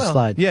teach him to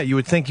slide. Yeah, you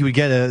would think you would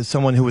get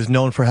someone who was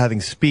known for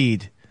having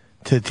speed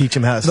to teach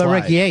him how to slide. But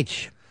Ricky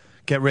H.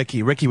 Get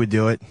Ricky. Ricky would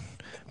do it.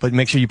 But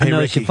make sure you pay Ricky.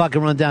 Ricky. You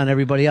fucking run down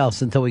everybody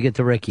else until we get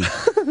to Ricky.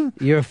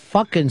 You're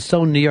fucking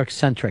so New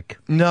York-centric.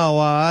 No,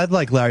 I'd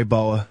like Larry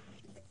Bowa.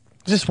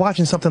 Just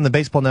watching something on the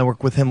Baseball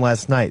Network with him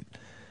last night.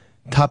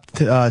 Top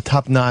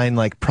 9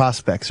 like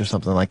prospects or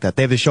something like that.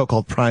 They have a show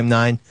called Prime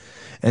 9,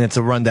 and it's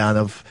a rundown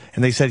of.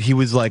 And they said he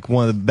was like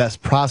one of the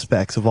best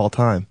prospects of all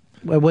time.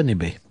 Why wouldn't he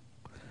be?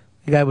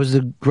 The guy was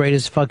the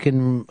greatest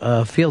fucking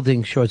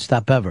fielding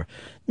shortstop ever.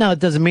 Now, it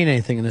doesn't mean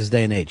anything in this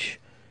day and age.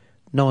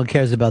 no one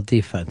cares about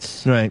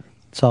defense. Right.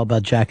 It's all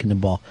about jacking the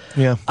ball.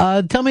 Yeah.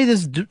 Tell me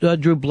this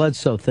Drew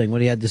Bledsoe thing,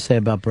 what he had to say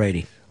about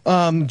Brady.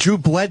 Drew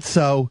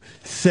Bledsoe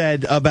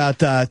said about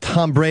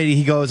Tom Brady,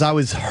 he goes, I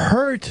was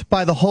hurt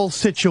by the whole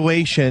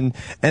situation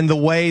and the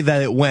way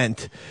that it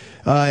went.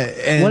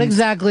 And what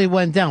exactly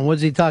went down?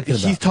 What's he talking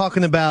about? He's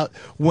talking about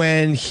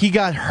when he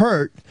got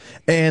hurt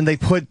and they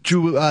put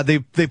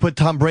they put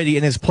Tom Brady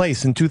in his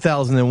place in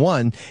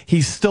 2001.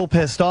 He's still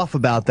pissed off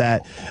about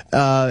that,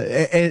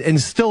 and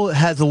still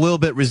has a little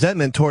bit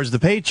resentment towards the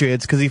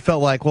Patriots because he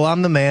felt like, well,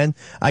 I'm the man.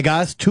 I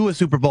got us to a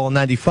Super Bowl in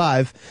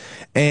 '95,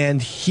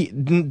 and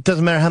it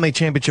doesn't matter how many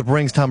championship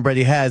rings Tom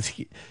Brady has.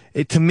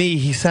 To me,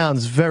 he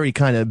sounds very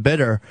kind of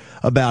bitter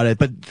about it.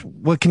 But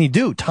what can he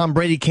do? Tom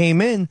Brady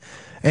came in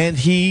and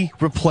he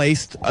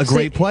replaced a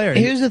great player.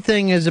 Here's the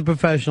thing as a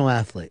professional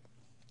athlete.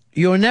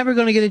 You're never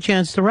going to get a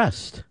chance to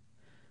rest.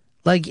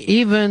 Like,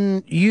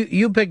 even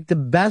you pick the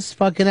best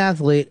fucking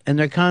athlete and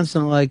they're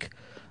constantly like,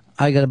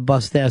 I got to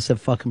bust ass at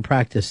fucking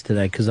practice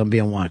today because I'm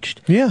being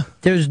watched. Yeah.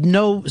 There's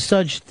no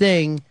such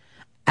thing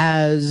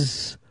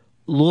as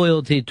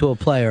loyalty to a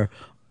player.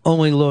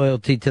 Only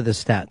loyalty to the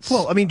stats.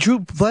 Well, I mean, Drew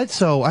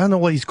Bledsoe, I don't know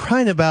what he's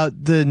crying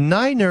about. The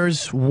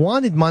Niners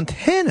wanted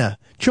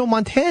Joe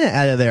Montana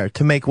out of there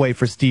to make way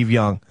for Steve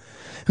Young.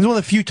 It was one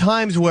of the few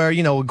times where,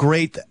 a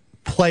great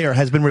player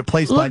has been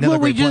replaced by another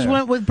great player. We just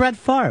went with Brett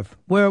Favre,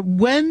 where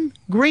when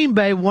Green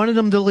Bay wanted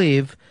him to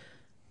leave,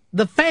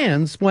 the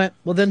fans went,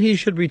 well, then he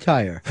should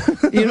retire.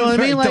 You know what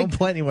I mean? Like, don't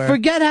play anywhere.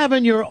 Forget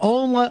having your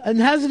own, and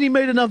hasn't he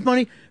made enough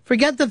money?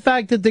 Forget the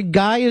fact that the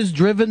guy is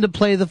driven to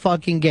play the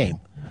fucking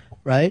game,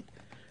 right?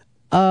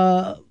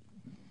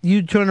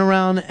 You turn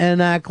around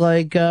and act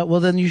like, well,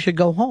 then you should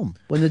go home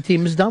when the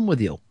team is done with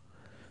you.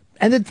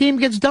 And the team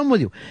gets done with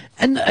you.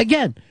 And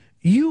again,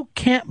 you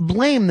can't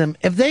blame them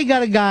if they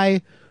got a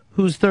guy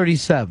who's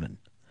 37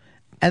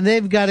 and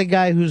they've got a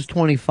guy who's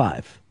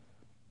 25.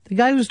 The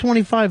guy who's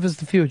 25 is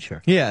the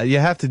future. Yeah, you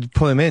have to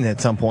put him in at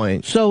some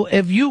point. So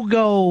if you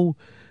go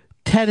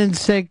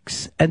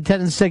 10-6 and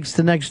 10-6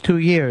 the next 2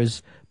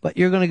 years, but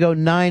you're going to go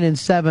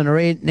 9-7 or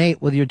 8-8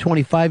 with your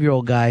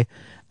 25-year-old guy,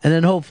 and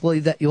then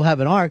hopefully that you'll have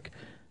an arc,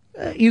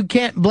 you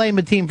can't blame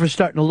a team for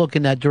starting to look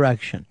in that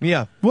direction.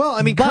 Yeah. Well,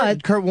 I mean,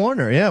 Kurt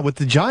Warner, with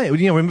the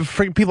Giants.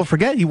 People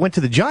forget he went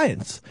to the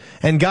Giants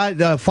and got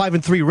a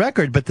 5-3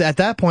 record, but at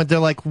that point, they're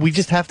like, we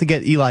just have to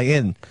get Eli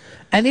in.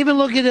 And even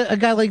look at a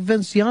guy like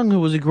Vince Young, who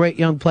was a great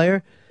young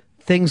player.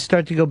 Things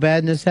start to go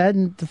bad in his head,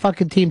 and the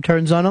fucking team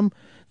turns on him.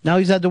 Now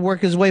he's had to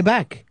work his way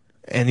back.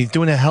 And he's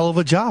doing a hell of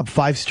a job,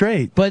 5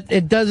 straight. But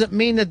it doesn't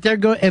mean that they're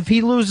going. If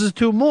he loses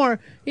 2 more,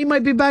 he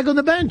might be back on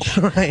the bench.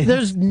 Right.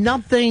 There's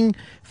nothing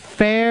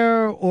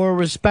fair or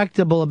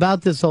respectable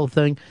about this whole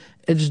thing.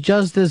 It's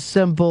just as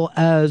simple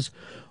as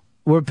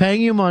we're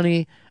paying you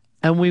money,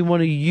 and we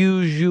want to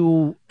use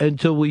you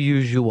until we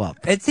use you up.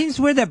 It seems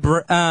weird that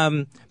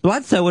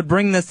Bledsoe would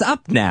bring this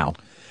up now.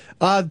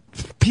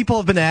 People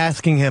have been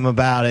asking him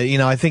about it.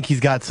 I think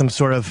he's got some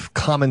sort of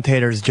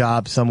commentator's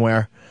job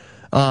somewhere.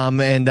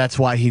 And that's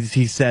why he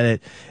said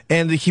it.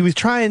 And he was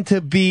trying to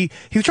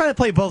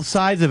play both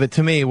sides of it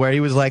to me, where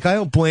he was like, I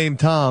don't blame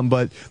Tom,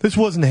 but this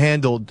wasn't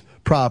handled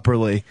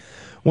properly.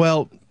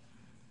 Well,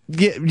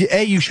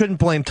 A, you shouldn't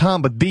blame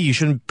Tom, but B, you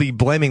shouldn't be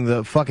blaming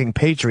the fucking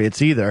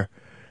Patriots either,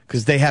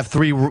 because they have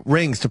 3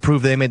 rings to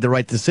prove they made the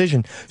right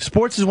decision.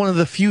 Sports is one of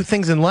the few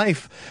things in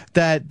life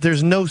that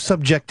there's no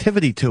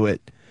subjectivity to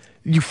it.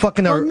 You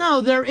fucking are. Well,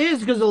 no, there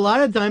is, because a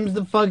lot of times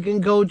the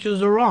fucking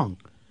coaches are wrong.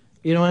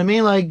 You know what I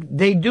mean? Like,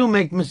 they do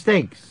make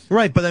mistakes.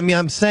 Right, but I mean,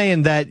 I'm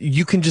saying that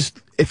you can just,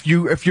 if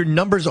your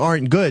numbers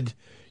aren't good,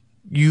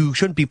 you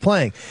shouldn't be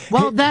playing.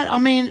 Well,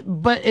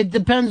 but it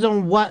depends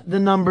on what the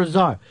numbers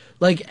are.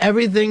 Like,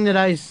 everything that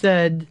I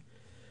said,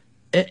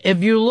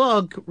 if you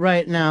look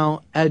right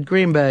now at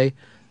Green Bay,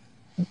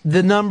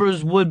 the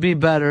numbers would be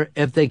better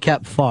if they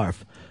kept Favre.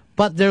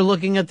 But they're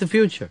looking at the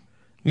future.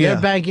 Yeah.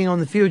 They're banking on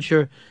the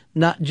future,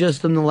 not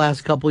just in the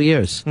last couple of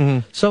years.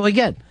 Mm-hmm. So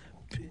again,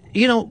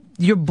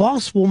 your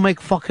boss will make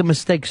fucking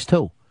mistakes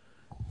too.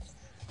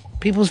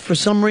 People, for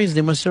some reason,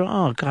 they must say,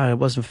 oh, God, it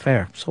wasn't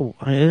fair. So,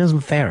 it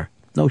isn't fair.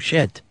 No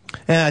shit.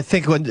 And I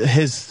think what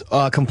his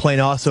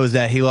complaint also is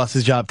that he lost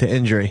his job to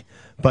injury.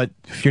 But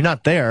if you're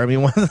not there, I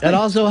mean... That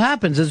also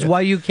happens. It's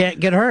why you can't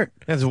get hurt.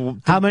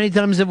 How many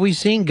times have we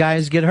seen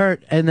guys get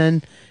hurt and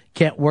then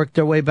can't work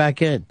their way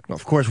back in?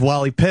 Of course,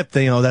 Wally Pipp,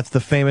 that's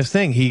the famous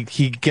thing. He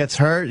gets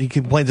hurt, he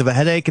complains of a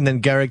headache, and then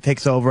Garrick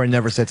takes over and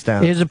never sits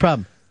down. Here's the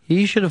problem.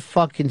 He should have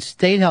fucking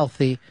stayed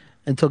healthy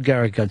until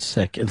Garrett got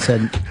sick and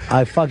said,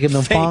 I've fucking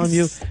been following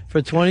you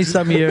for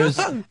 20-some years.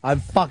 I'm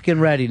fucking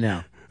ready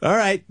now. All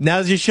right,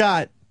 now's your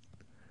shot.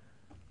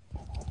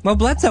 Well,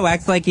 Bledsoe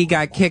acts like he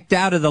got kicked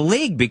out of the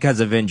league because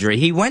of injury.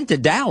 He went to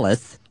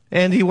Dallas.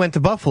 And he went to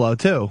Buffalo,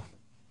 too.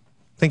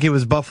 I think it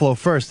was Buffalo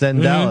first, then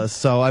Dallas.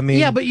 So, I mean...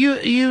 Yeah, but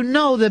you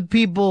know that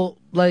people,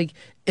 like,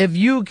 if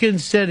you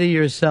consider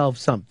yourself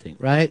something,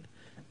 right?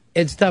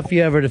 It's tough for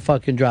you ever to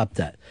fucking drop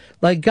that.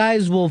 Like,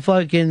 guys will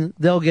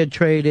they'll get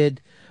traded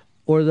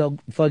or they'll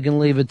fucking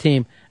leave a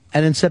team.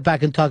 and then sit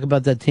back and talk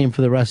about that team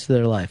for the rest of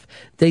their life.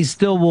 They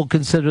still will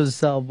consider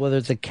themselves, whether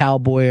it's a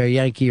Cowboy or a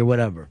Yankee or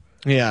whatever.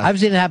 Yeah. I've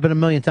seen it happen a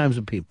million times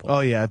with people.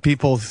 Oh, yeah.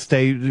 People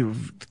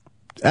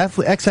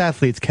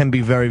ex-athletes can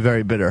be very,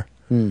 very bitter.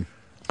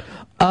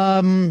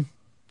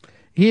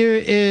 Here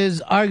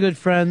is our good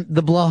friend,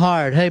 the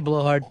Blowhard. Hey,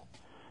 Blowhard.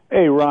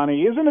 Hey,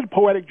 Ronnie, isn't it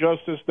poetic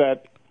justice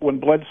that when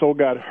Bledsoe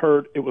got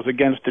hurt, it was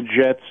against the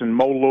Jets and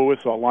Mo Lewis,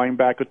 our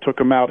linebacker, took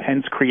him out,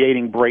 hence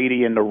creating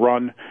Brady and the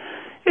run?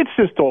 It's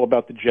just all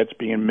about the Jets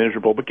being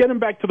miserable. But getting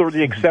back to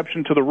the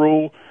exception to the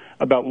rule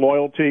about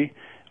loyalty,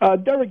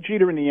 Derek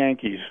Jeter and the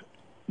Yankees,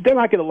 they're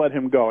not going to let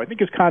him go. I think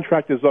his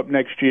contract is up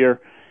next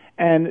year,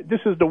 and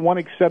this is the one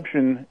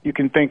exception you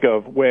can think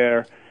of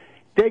where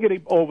they're going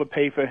to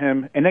overpay for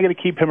him, and they're going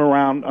to keep him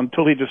around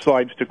until he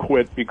decides to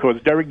quit,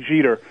 because Derek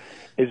Jeter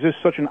is just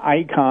such an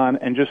icon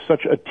and just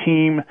such a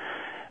team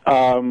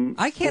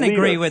I can't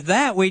agree with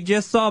that. We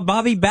just saw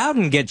Bobby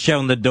Bowden get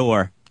shown the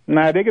door.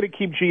 Nah, they're going to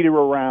keep Jeter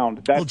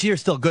around. Well,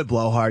 Jeter's still good,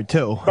 Blowhard,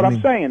 too. But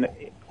I'm saying,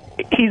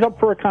 he's up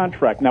for a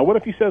contract. Now, what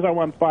if he says, I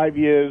want 5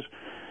 years,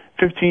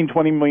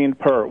 $15-20 million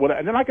per? Well,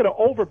 they're not going to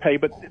overpay,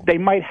 but they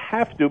might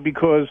have to,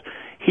 because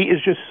he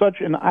is just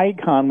such an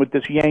icon with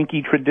this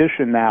Yankee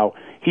tradition now.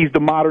 He's the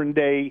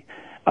modern-day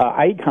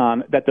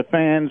icon that the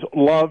fans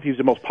love. He's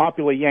the most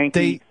popular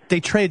Yankee. They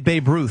trade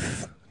Babe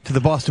Ruth to the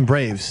Boston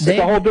Braves. It's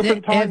a whole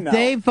different time now. If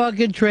they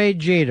fucking trade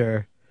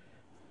Jeter,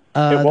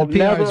 the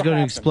PR is going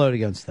to explode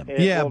against them.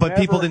 Yeah, but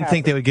people didn't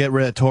think they would get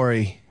rid of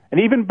Torrey. And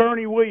even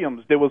Bernie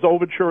Williams, there was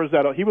overtures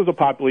that he was a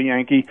popular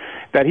Yankee,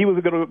 that he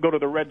was going to go to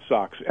the Red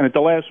Sox. And at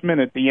the last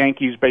minute, the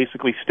Yankees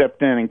basically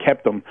stepped in and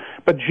kept him.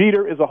 But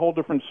Jeter is a whole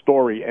different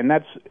story, and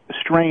that's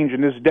strange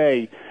in this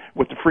day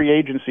with the free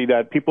agency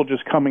that people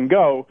just come and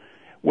go,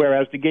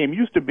 whereas the game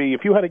used to be,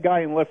 if you had a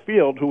guy in left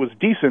field who was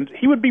decent,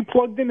 he would be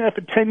plugged in there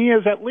for 10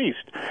 years at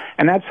least.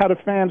 And that's how the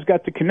fans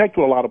got to connect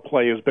with a lot of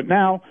players. But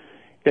now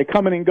they're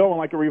coming and going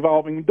like a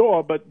revolving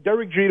door, but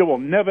Derek Jeter will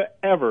never,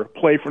 ever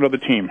play for another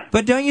team.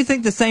 But don't you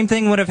think the same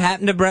thing would have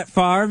happened to Brett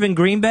Favre in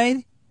Green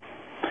Bay?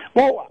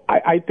 Well,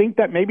 I think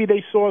that maybe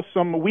they saw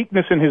some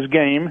weakness in his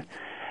game,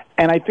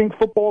 and I think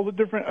football is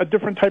a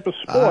different type of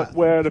sport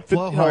where the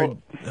First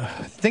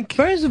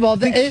of all,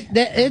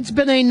 it's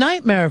been a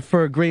nightmare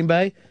for Green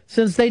Bay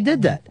since they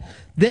did that.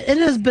 It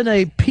has been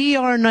a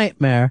PR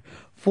nightmare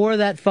for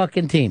that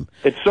fucking team.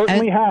 It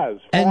certainly has.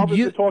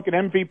 Favre's talking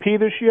MVP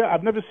this year.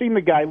 I've never seen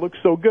the guy look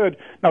so good.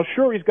 Now,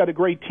 sure, he's got a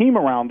great team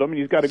around him, and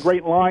he's got a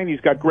great line,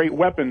 he's got great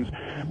weapons,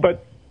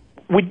 but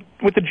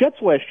with the Jets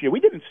last year, we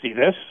didn't see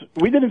this.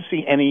 We didn't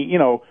see any,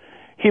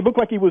 he looked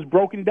like he was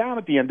broken down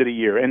at the end of the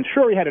year, and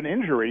sure, he had an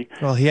injury.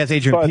 Well, he has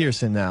Adrian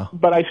Peterson now.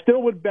 But I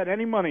still would bet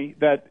any money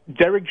that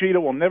Derek Jeter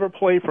will never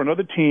play for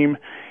another team.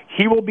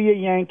 He will be a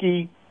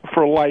Yankee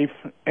for life,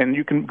 and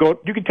you can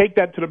take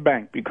that to the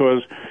bank,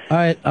 because all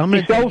right, I'm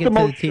going to take it to the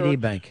TD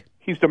Bank.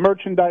 He's the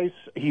merchandise.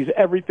 He's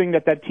everything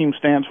that team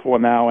stands for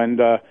now, and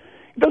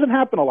it doesn't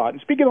happen a lot.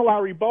 And speaking of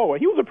Larry Bowa,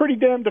 he was a pretty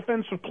damn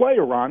defensive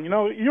player, Ron.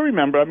 You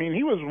remember,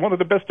 he was one of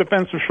the best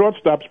defensive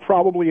shortstops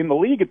probably in the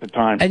league at the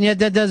time. And yet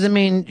that doesn't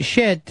mean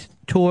shit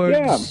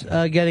towards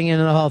getting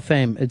into the Hall of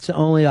Fame. It's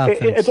only offense.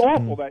 It's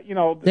awful that,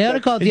 They ought to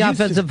call it the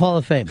Offensive Hall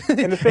of Fame.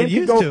 And the same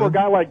thing goes for a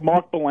guy like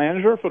Mark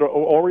Belanger for the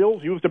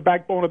Orioles. He was the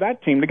backbone of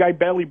that team. The guy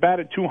barely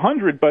batted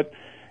 200, but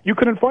you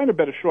couldn't find a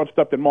better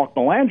shortstop than Mark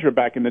Belanger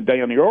back in the day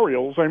on the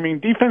Orioles.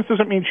 Defense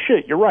doesn't mean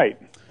shit. You're right.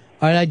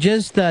 All right, I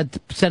just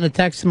sent a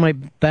text to my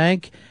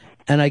bank,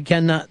 and I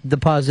cannot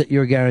deposit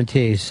your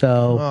guarantee.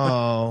 So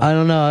I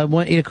don't know. I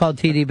want you to call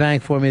TD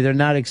Bank for me. They're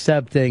not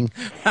accepting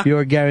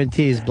your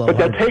guarantees, But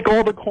they'll take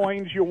all the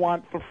coins you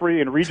want for free,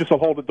 and Regis will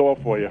hold the door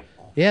for you.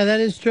 Yeah,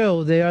 that is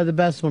true. They are the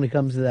best when it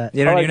comes to that.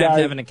 You don't even have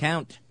to have an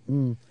account.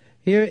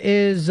 Here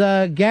is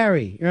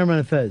Gary. You're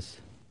on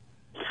Fez.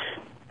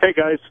 Hey,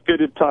 guys. Good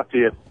to talk to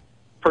you.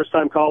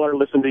 First-time caller,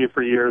 listened to you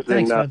for years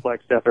in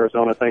Flagstaff,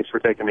 Arizona. Thanks for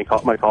taking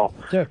my call.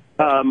 Sure.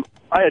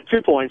 I had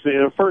 2 points.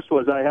 First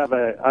was I have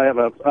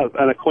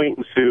an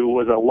acquaintance who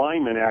was a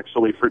lineman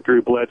actually for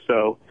Drew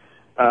Bledsoe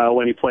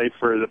when he played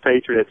for the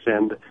Patriots,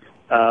 and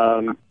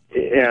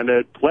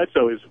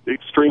Bledsoe is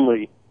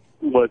extremely.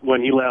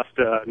 When he left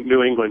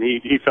New England,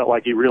 he felt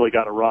like he really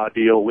got a raw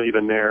deal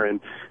leaving there, and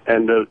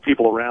the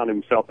people around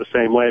him felt the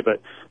same way.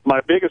 But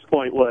my biggest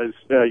point was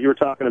you were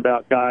talking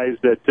about guys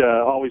that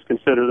always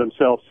consider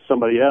themselves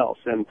somebody else,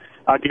 and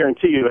I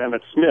guarantee you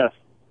Emmitt Smith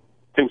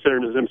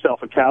considers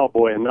himself a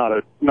Cowboy and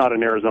not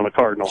an Arizona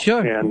Cardinal. Sure.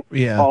 And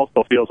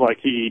also feels like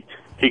he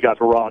got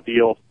a raw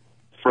deal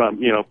from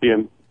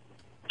being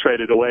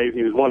traded away.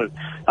 He was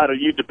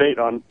you debate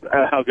on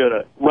how good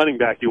a running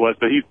back he was,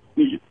 but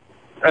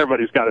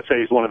everybody's got to say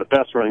he's one of the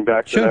best running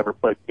backs that ever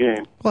played the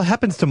game. Well, it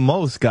happens to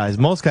most guys.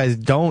 Most guys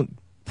don't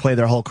play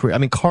their whole career.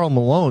 Karl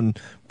Malone,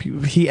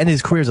 he ended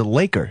his career as a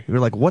Laker. You're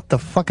like, what the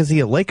fuck is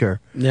he a Laker?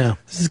 Yeah.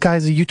 This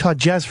guy's a Utah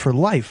Jazz for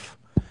life.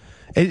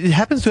 It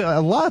happens to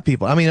a lot of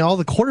people. All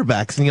the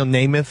quarterbacks,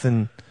 Namath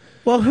and...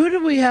 Well, who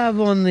did we have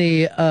on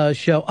the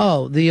show?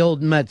 Oh, the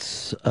old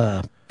Mets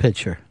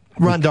pitcher.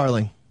 Ron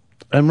Darling.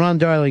 And Ron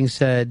Darling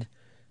said,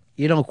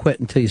 you don't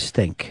quit until you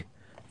stink.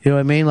 You know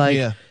what I mean?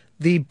 Like,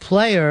 the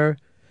player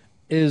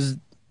is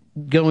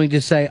going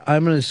to say,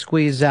 I'm going to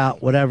squeeze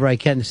out whatever I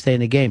can to stay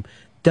in the game.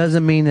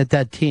 Doesn't mean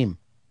that team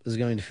is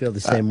going to feel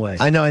the same way.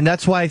 I know, and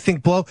that's why I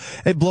think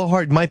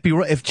Blowhard might be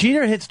right. If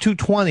Jeter hits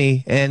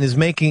 220 and is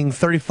making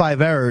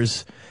 35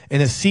 errors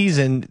in a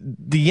season,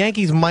 the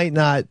Yankees might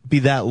not be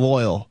that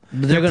loyal.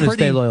 But they're going to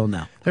stay loyal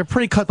now. They're a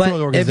pretty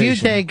cutthroat organization. If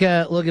you take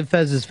a look at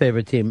Fez's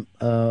favorite team,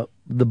 the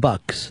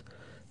Bucks,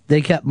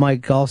 they kept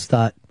Mike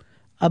Allstott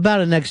about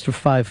an extra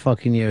 5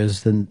 fucking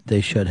years than they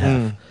should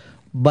have.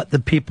 But the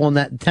people in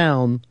that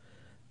town,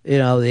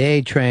 the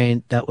A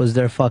train, that was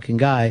their fucking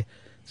guy.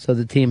 So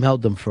the team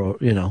held them for,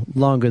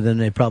 longer than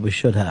they probably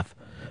should have.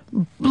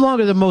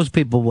 Longer than most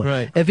people would.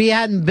 Right. If he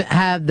hadn't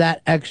had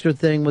that extra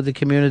thing with the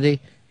community,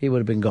 he would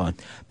have been gone.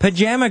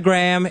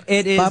 Pajamagram,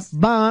 it is...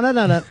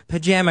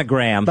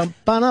 Pajamagram.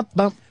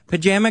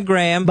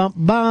 Pajamagram.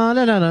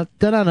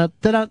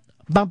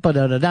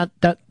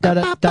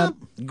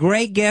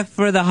 Great gift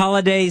for the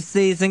holiday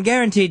season.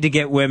 Guaranteed to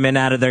get women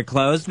out of their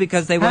clothes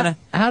because they want to...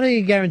 How do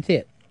you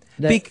guarantee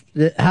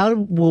it? How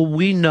will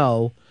we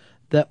know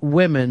that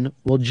women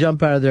will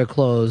jump out of their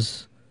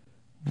clothes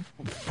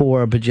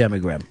for a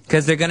pajamagram?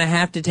 Because they're going to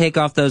have to take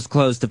off those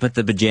clothes to put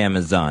the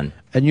pajamas on.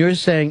 And you're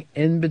saying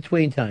in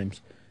between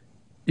times,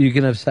 you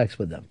can have sex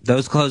with them.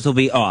 Those clothes will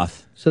be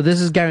off. So this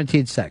is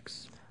guaranteed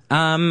sex?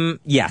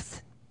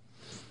 Yes.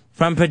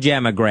 From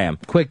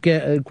Pajamagram. Quick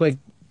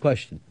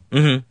question.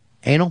 Mm-hmm.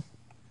 Anal?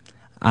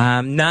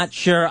 I'm not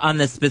sure on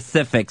the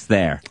specifics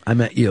there. I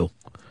meant you.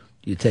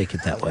 You take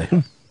it that way.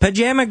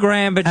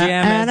 Pajamagram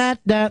pajamas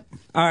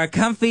are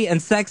comfy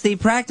and sexy,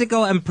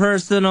 practical and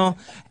personal,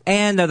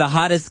 and they're the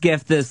hottest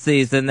gift this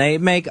season. They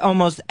make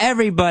almost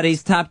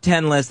everybody's top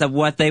 10 list of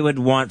what they would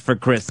want for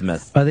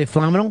Christmas. Are they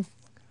flannel?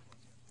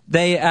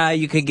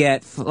 You could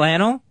get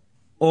flannel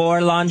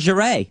or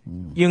lingerie.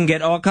 You can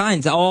get all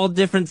kinds, all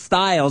different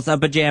styles of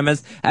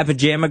pajamas at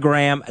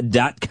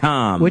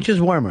pajamagram.com. Which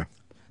is warmer?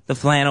 The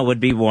flannel would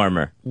be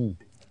warmer.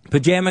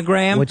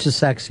 Pajamagram? Which is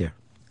sexier?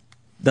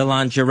 The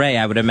lingerie,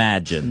 I would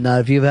imagine.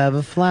 Not if you have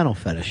a flannel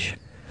fetish.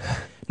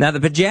 Now,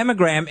 the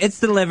Pajamagram, it's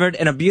delivered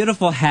in a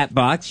beautiful hat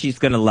box she's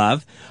going to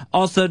love.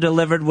 Also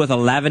delivered with a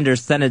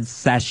lavender-scented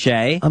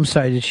sachet. I'm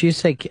sorry, did you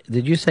say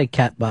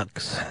cat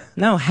box?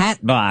 No,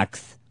 hat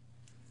box.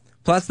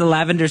 Plus the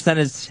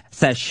lavender-scented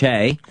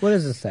sachet. What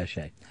is a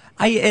sachet?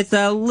 It's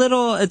a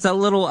little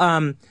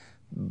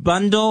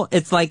bundle.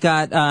 It's like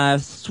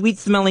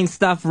sweet-smelling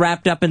stuff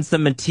wrapped up in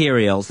some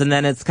materials, and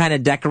then it's kind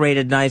of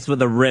decorated nice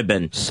with a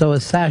ribbon. So a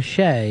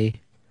sachet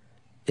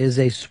is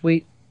a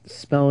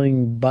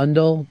sweet-smelling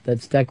bundle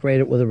that's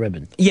decorated with a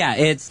ribbon. Yeah,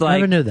 it's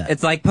like... Never knew that.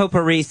 It's like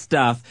potpourri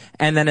stuff,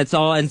 and then it's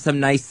all in some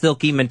nice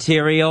silky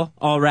material,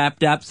 all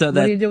wrapped up so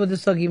that... What do you do with the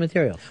silky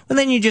material? Well,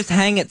 then you just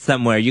hang it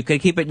somewhere. You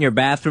could keep it in your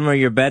bathroom or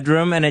your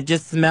bedroom, and it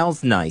just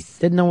smells nice.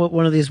 Didn't know what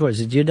one of these was.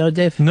 Did you know,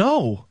 Dave?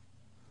 No.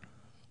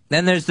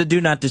 Then there's the Do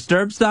Not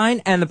Disturb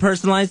sign and the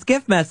personalized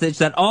gift message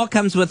that all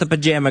comes with a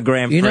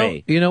Pajamagram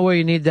free. You know where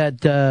you need that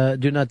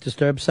Do Not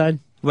Disturb sign?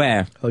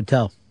 Where?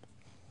 Hotel.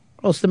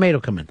 Or else the maid will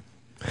come in.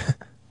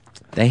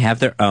 They have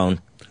their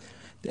own.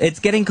 It's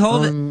getting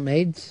cold.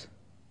 Maids?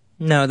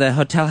 No, the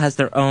hotel has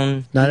their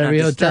own Not Do every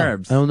Not hotel.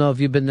 Disturbs. I don't know if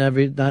you've been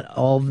not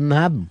all of them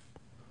have them.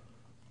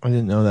 I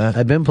didn't know that.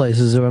 I've been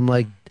places where I'm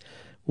like,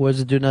 where's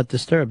the Do Not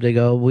Disturb? They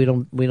go, we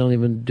don't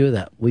even do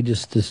that. We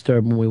just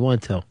disturb when we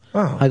want to.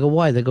 Oh. I go,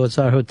 why? They go, it's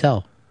our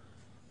hotel.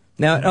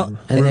 Now,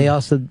 and they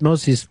also,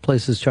 most of these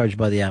places charge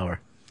by the hour.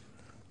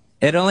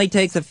 It only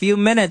takes a few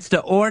minutes to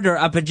order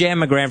a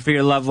Pajamagram for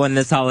your loved one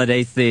this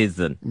holiday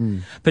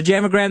season.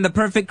 Pajamagram, the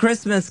perfect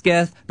Christmas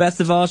gift. Best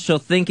of all, she'll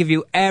think of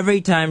you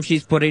every time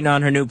she's putting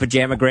on her new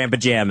Pajamagram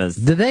pajamas.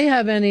 Do they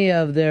have any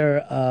of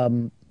their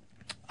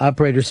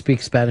operators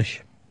speak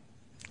Spanish?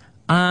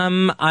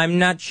 I'm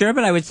not sure,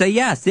 but I would say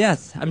yes.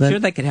 I'm sure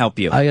they could help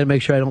you. I got to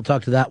make sure I don't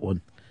talk to that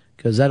one,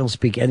 because I don't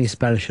speak any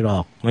Spanish at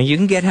all. Well, you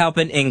can get help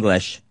in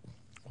English.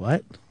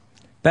 What?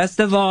 Best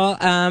of all,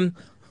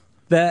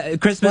 the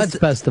Christmas... What's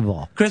best of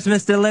all?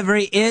 Christmas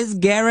delivery is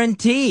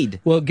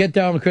guaranteed. Well, get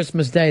there on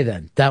Christmas Day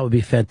then. That would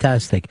be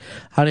fantastic.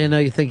 How do you know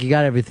you think you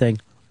got everything?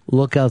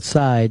 Look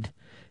outside.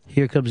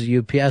 Here comes the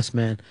UPS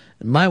man.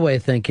 And my way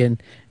of thinking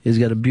is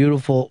got a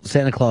beautiful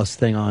Santa Claus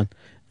thing on,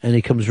 and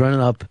he comes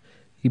running up.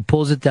 He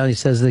pulls it down. He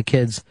says to the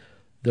kids,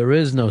 there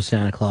is no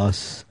Santa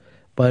Claus.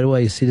 By the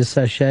way, you see the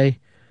sachet?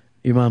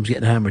 Your mom's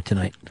getting hammered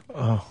tonight.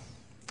 Oh.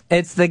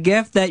 It's the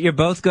gift that you're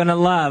both going to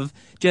love.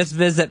 Just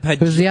visit...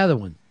 Who's the other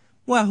one?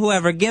 Well,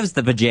 whoever gives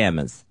the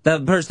pajamas.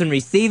 The person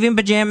receiving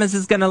pajamas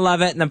is going to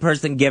love it, and the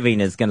person giving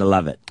is going to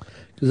love it.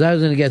 Because I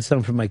was going to get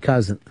some for my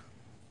cousin.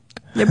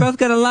 You're both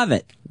going to love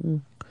it.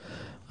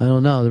 I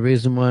don't know. The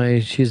reason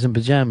why she's in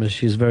pajamas,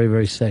 she's very,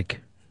 very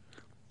sick.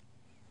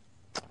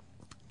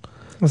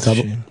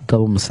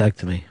 Double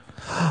mastectomy.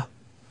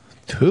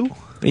 2?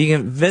 You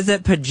can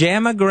visit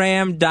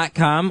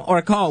pajamagram.com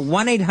or call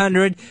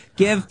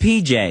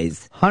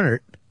 1-800-GIVE-PJs.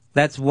 100?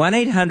 That's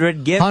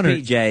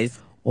 1-800-GIVE-PJs.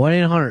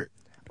 1-800.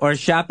 Or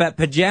shop at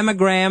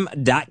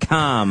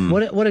pajamagram.com.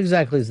 What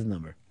exactly is the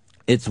number?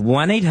 It's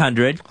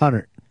 1-800...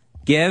 100.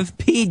 give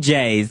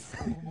PJs.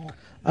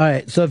 All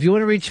right, so if you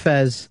want to reach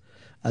Fez,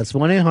 that's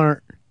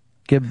 1-800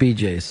 give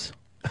BJs.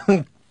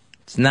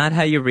 It's not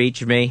how you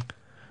reach me.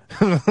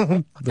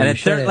 And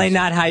it's certainly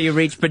not how you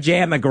reach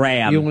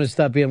Pajamagram. You want to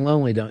stop being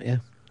lonely, don't you?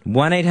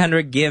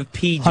 1-800 give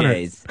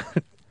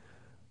PJs.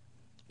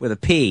 With a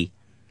P.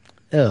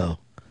 Oh.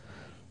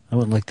 I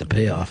wouldn't like the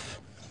payoff.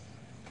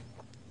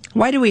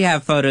 Why do we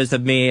have photos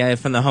of me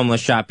from the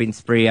homeless shopping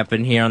spree up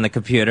in here on the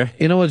computer?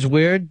 You know what's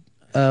weird?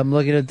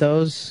 Looking at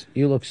those,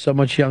 you look so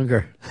much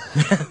younger.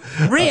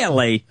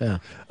 Really? Yeah.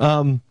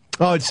 I'm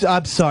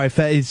sorry,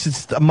 it's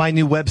just my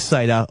new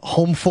website,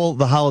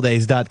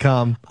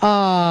 homefultheholidays.com.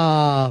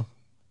 I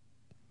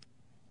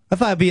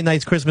thought it'd be a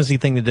nice Christmassy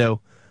thing to do.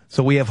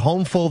 So we have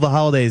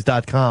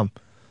homefultheholidays.com.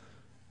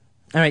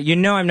 All right, you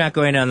know I'm not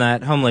going on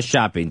that homeless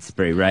shopping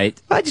spree,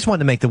 right? I just wanted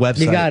to make the website.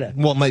 You got it.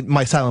 Well,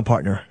 my silent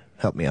partner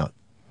helped me out.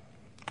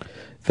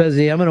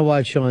 Fezzy, I'm going to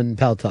watch you on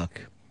Pal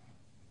Talk.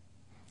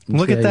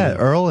 Look at that,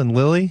 Earl and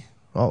Lily.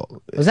 Oh,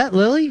 was that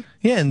Lily?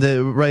 Yeah, and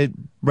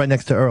right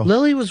next to Earl.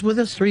 Lily was with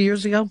us 3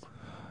 years ago?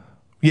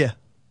 Yeah.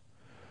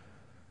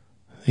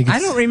 I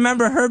don't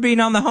remember her being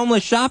on the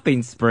homeless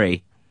shopping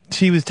spree.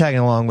 She was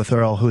tagging along with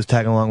Earl, who was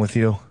tagging along with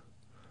you.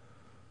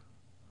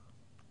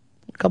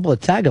 A couple of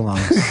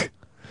tag-alongs.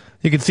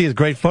 You can see his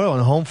great photo on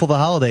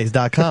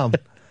homefultheholidays.com.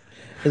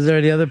 Is there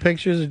any other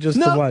pictures or just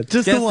the one?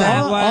 Just the one.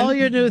 All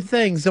your new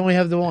things, only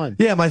have the one.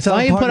 Yeah, my silent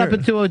Why don't you partner. put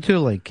up a 202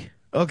 link?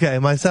 Okay,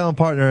 my silent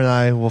partner and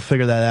I will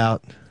figure that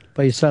out.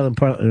 By your silent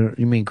partner,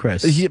 you mean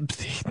Chris?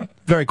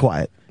 Very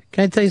quiet.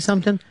 Can I tell you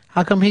something?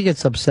 How come he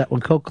gets upset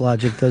when Coke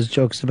Logic does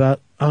jokes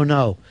about, oh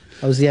no,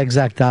 that was the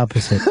exact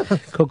opposite.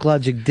 Coke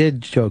Logic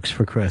did jokes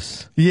for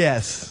Chris.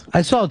 Yes.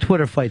 I saw a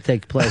Twitter fight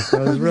take place. I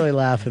was really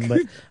laughing,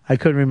 but I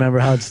couldn't remember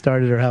how it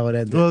started or how it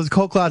ended. Well, it was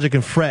Coke Logic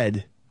and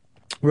Fred.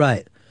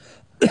 Right.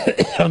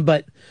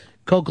 But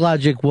Coke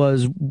Logic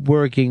was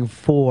working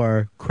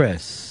for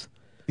Chris.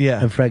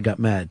 Yeah. And Fred got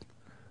mad.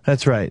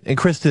 That's right. And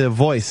Chris did a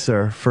voice,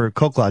 sir, for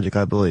Coke Logic,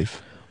 I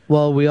believe.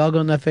 Well, we all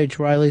go to F.H.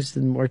 Riley's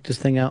and work this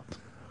thing out.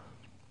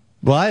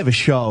 Well, I have a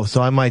show, so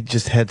I might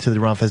just head to the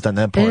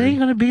RonFest.net It party. ain't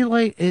going to be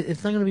like,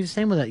 it's not going to be the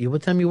same without you.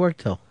 What time you work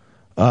till?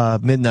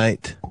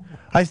 Midnight.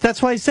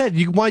 That's why I said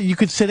you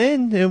could sit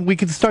in and we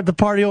could start the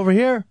party over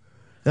here,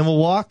 and we'll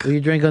walk. Will you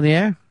drink on the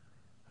air?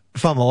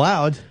 If I'm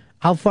allowed.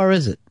 How far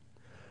is it?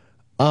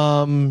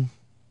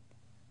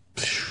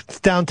 It's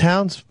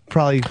downtown. It's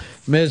probably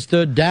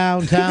Mr.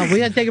 Downtown. We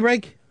got to take a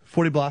break?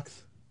 40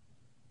 blocks.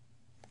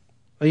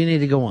 Oh, you need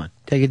to go on.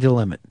 Take it to the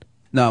limit.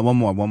 No, one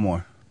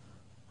more.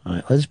 All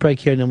right, let's break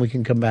here, and then we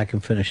can come back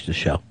and finish the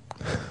show.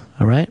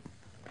 All right?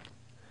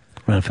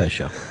 Ron and Fez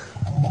Show.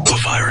 The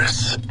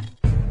Virus.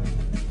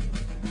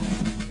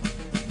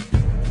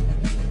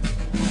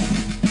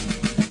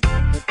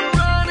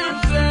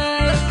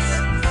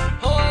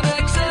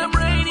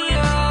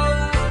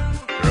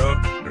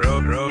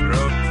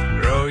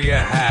 Throw your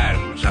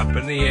hands up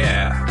in the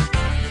air.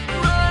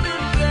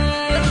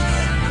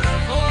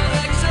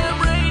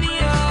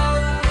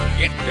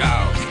 Get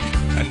down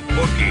and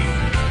boogie.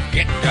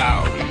 Get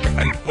down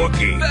and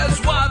boogie. Fez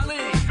Wadley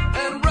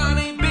and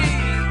Ronnie B.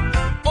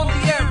 On the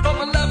air from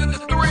 11 to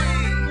 3.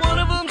 One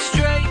of them's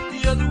straight,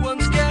 the other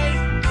one's gay.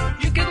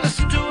 You can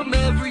listen to them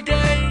every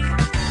day.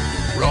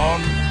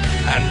 Ron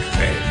and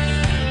Fez.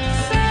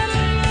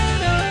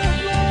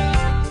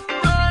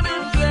 Ron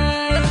and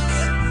Fez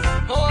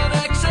on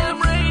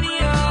XM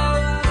Radio.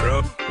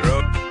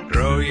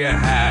 Throw your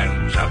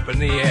hands up in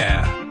the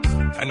air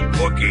and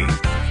boogie.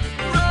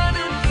 Ron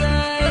and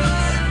Fez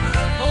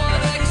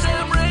on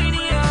XM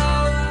Radio.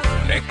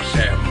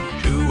 XM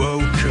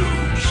 202,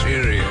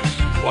 Sirius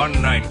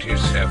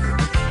 197.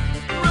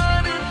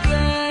 Ron and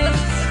Fez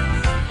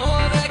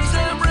on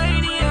XM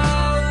Radio.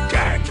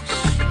 Dance.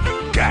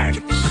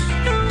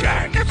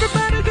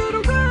 Everybody do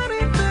the Ron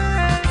and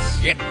Fez.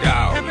 Get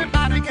down.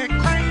 Everybody get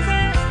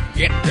crazy.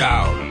 Get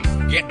down.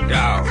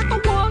 Got the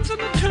ones and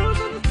the twos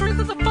and the threes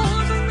and the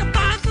fours and the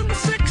fives and the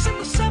six and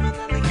the seven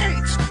and the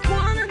eights.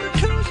 One and the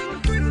twos and the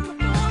threes and the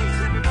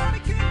fours. Everybody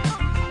get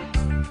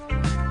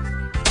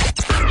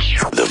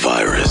The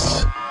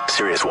Virus.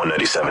 Sirius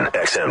 197,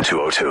 XM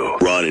 202.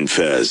 Ron and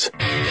Fez.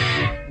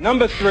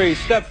 Number 3,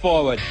 step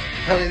forward.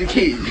 How many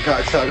keys, you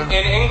cocksucker?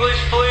 In English,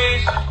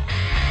 please.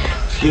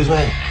 Excuse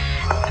me?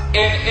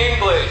 In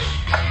English.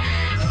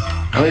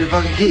 How many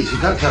fucking keys, you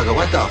cocksucker?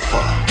 What the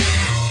fuck?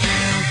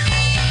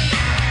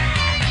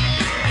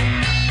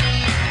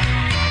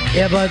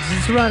 Yeah, buds,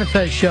 it's the Ron and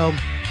Fez Show.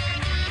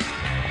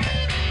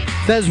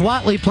 Fez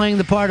Whatley playing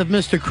the part of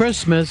Mr.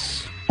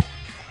 Christmas,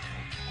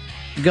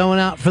 going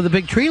out for the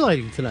big tree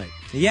lighting tonight.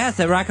 Yes,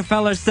 at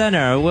Rockefeller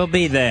Center. We'll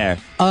be there.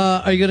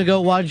 Are you going to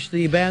go watch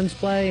the bands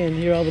play and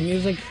hear all the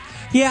music?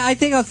 Yeah, I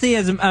think I'll see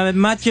as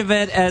much of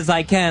it as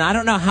I can. I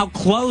don't know how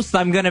close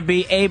I'm going to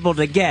be able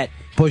to get.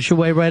 Push your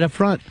way right up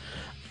front.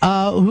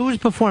 Who is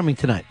performing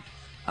tonight?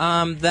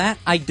 That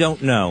I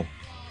don't know.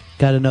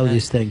 Got to know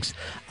these things.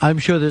 I'm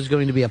sure there's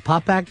going to be a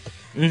pop act,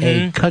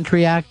 a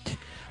country act,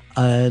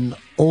 an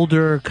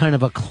older kind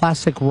of a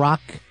classic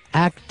rock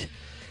act,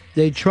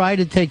 They try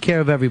to take care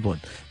of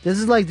everyone. This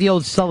is like the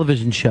old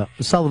Sullivan show.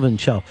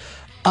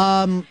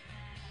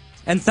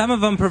 And some of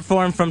them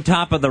perform from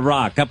top of the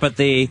rock up at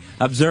the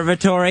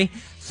observatory.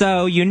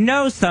 So you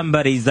know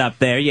somebody's up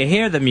there. You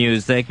hear the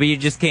music, but you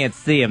just can't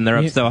see them. They're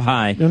up so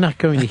high. You're not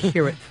going to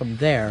hear it from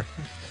there.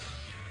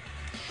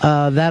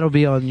 That'll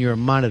be on your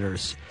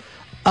monitors.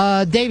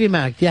 Davey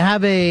Mac, do you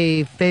have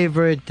a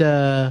favorite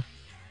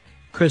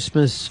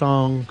Christmas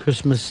song,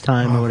 Christmas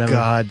time or whatever? Oh,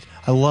 God.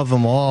 I love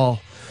them all.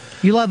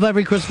 You love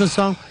every Christmas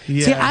song?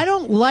 Yeah. See, I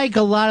don't like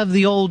a lot of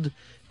the old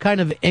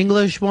kind of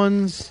English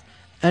ones.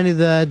 Any of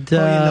that...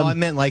 I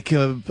meant like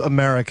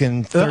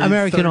American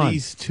 30s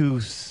on.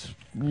 to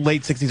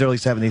late 60s, early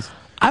 70s.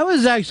 I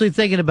was actually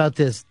thinking about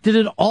this. Did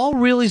it all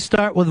really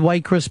start with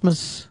White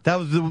Christmas? That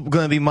was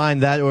going to be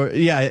mine.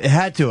 It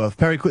had to have.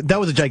 That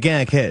was a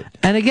gigantic hit.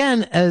 And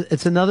again,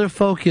 it's another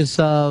focus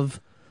of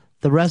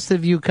the rest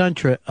of you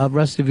country.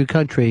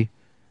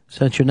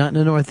 Since you're not in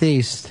the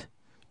Northeast,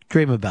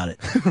 dream about it.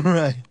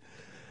 Right.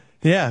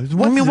 Yeah.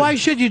 Why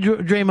should you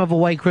dream of a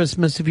White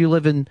Christmas if you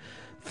live in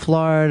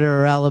Florida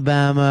or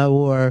Alabama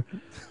or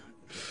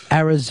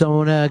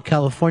Arizona,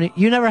 California?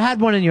 You never had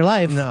one in your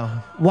life. No.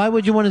 Why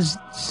would you want to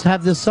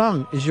have this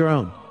song as your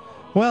own?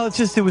 Well, it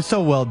was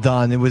so well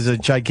done. It was a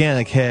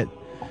gigantic hit.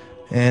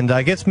 And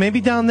I guess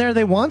maybe down there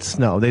they want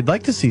snow. They'd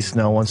like to see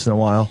snow once in a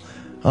while.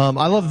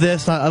 I love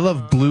this. I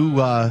love Blue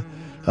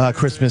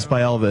Christmas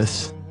by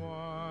Elvis.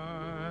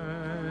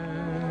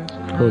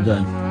 Hold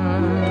on.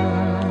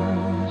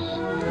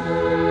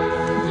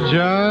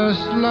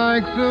 Just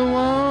like the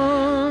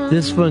one.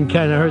 This one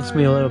kind of hurts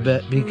me a little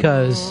bit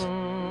because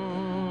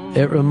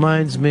it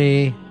reminds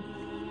me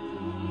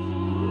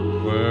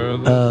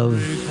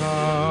of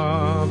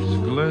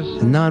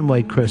a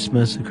non-white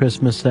Christmas, a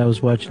Christmas that I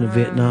was watching a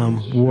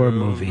Vietnam War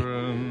movie.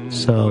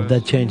 So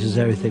that changes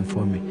everything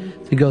for me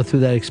to go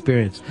through that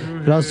experience.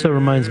 It also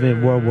reminds me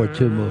of World War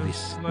II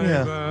movies.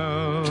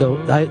 Yeah.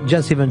 So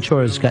Jesse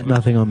Ventura's got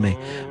nothing on me.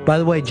 By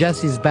the way,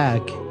 Jesse's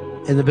back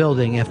in the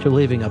building after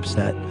leaving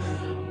Upset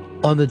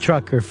on the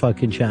Trucker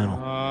fucking channel.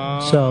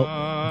 So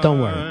don't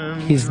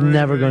worry. He's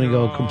never going to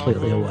go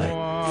completely away.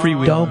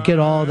 Freewheeling. Don't get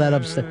all that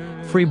upset.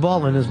 Free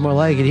balling is more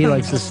like it, he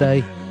likes to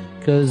say.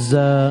 Because,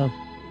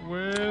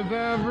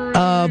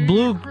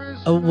 Blue...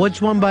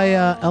 which one by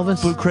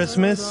Elvis? Blue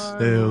Christmas.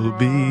 There'll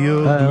be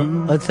a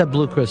blue... Let's have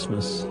Blue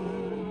Christmas.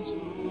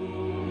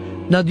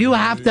 Now, do you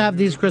have to have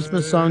these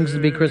Christmas songs to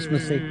be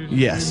Christmassy?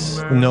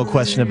 Yes, no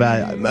question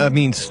about it. I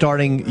mean,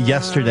 starting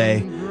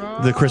yesterday,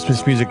 the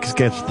Christmas music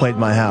gets played in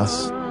my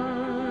house.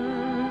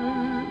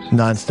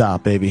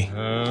 Non-stop, baby.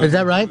 Is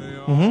that right?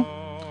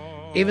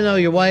 Mm-hmm. Even though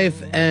your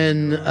wife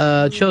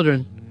and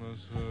children,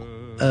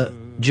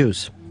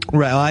 Jews.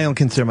 Right, well, I don't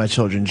consider my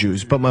children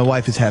Jews, but my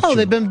wife is half Jew.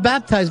 They've been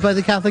baptized by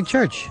the Catholic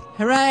Church.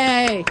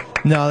 Hooray!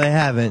 No, they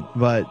haven't,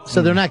 but...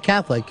 So they're not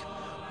Catholic?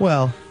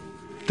 Well,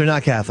 they're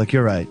not Catholic,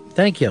 you're right.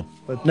 Thank you.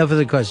 No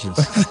further questions.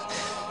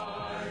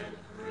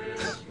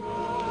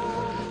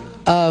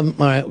 All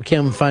right, we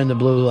can't find the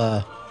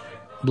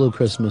Blue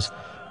Christmas.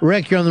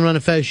 Rick, you're on the Ron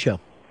and Fez show.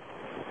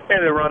 Hey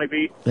there, Ronnie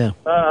B. Yeah.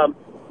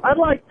 I'd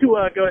like to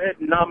go ahead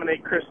and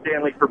nominate Chris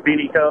Stanley for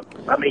Beanie Cup.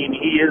 I mean,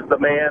 he is the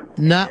man.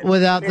 Not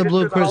without the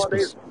Blue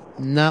Christmas. Christmas.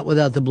 Not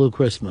without the Blue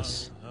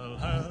Christmas.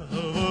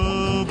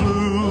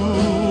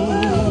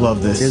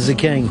 Love this. Here's the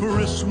king.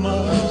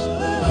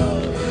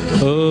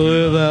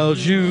 Without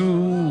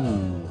you,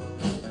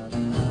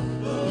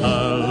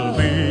 I'll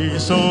be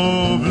so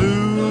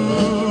blue.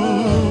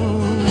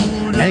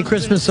 Any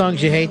Christmas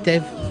songs you hate,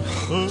 Dave?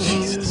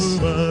 Jesus.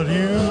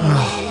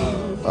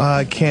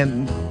 I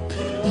can't...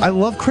 I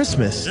love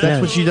Christmas.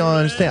 That's what you don't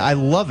understand. I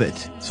love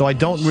it. So I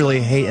don't really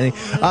hate any.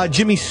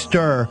 Jimmy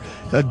Sturr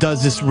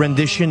does this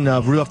rendition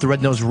of Rudolph the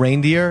Red-Nosed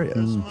Reindeer,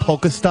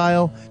 polka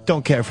style.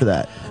 Don't care for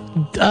that.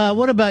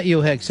 What about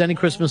you, Hicks? Any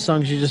Christmas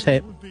songs you just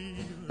hate?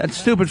 That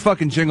stupid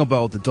fucking Jingle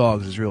Bell with the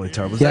dogs is really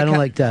terrible. I don't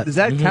like that. Does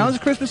that count as a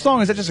Christmas song,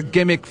 or is that just a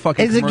gimmick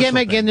fucking It's a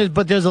gimmick, thing?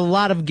 but there's a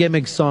lot of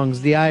gimmick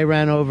songs. The I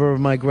Ran Over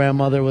My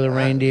Grandmother with a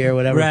Reindeer,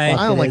 whatever. Right. the fuck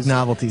I don't it like is.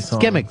 novelty songs.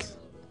 It's gimmick.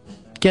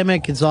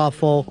 Gimmick, it's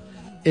awful.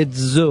 It's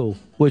Zoo,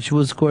 which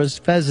was, of course,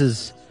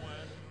 Fez's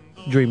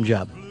dream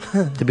job,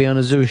 to be on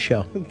a Zoo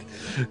show.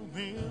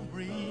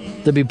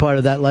 To be part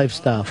of that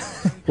lifestyle.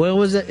 What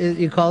was it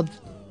you called?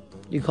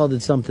 You called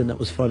it something that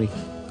was funny.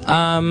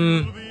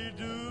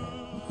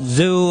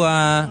 Zoo,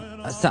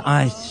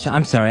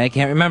 I'm sorry, I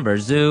can't remember.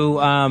 Zoo,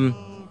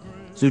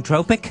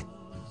 Zootropic?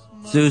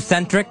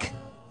 Zoocentric?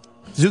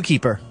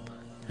 Zookeeper.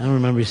 I don't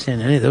remember you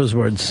saying any of those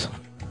words.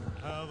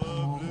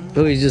 Oh,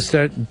 you just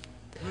start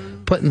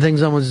putting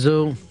things on with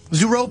Zoo.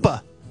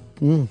 Zooropa.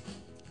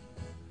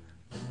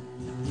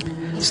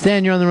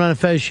 Stan, you're on the Ron and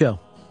Fez show.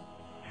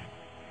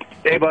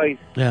 Hey, buddy.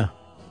 Yeah.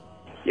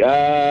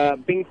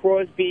 Bing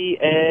Crosby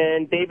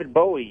and David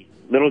Bowie,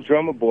 Little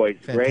Drummer Boy.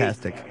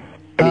 Fantastic.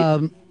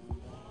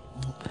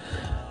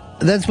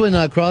 That's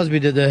when Crosby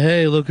did the,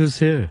 hey, look who's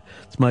here.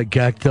 It's my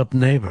gacked up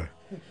neighbor.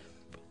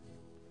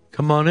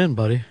 Come on in,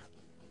 buddy.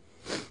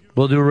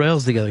 We'll do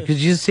rails together. Could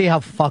you see how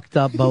fucked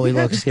up Bowie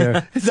looks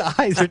here? His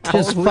eyes are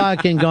just totally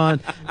fucking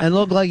gone, and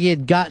looked like he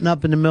had gotten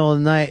up in the middle of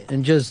the night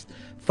and just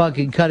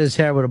fucking cut his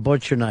hair with a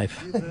butcher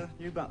knife.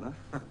 You butler.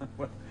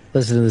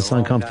 Listen to this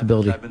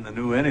uncomfortability. I've been the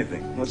new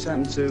anything. What's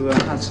happened to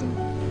Hudson?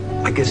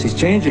 I guess he's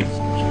changing.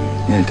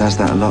 Yeah, he does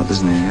that a lot,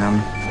 doesn't he?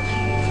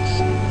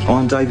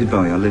 I'm David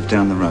Bowie. I live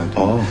down the road.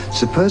 Oh.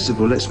 Sir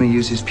Percival lets me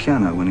use his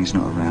piano when he's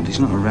not around. He's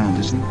not around,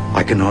 is he?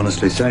 I can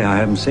honestly say I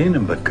haven't seen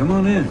him, but come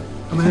on in.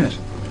 Come ahead.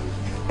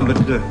 But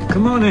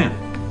come on in.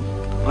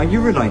 Are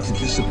you related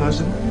to Sir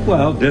Percival?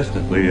 Well,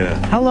 distantly, yeah.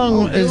 How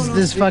long is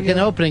this fucking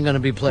opening going to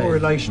be played?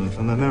 Correlation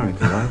from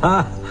America,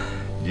 right?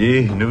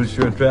 Gee, news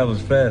sure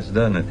travels fast,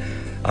 doesn't it?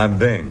 I'm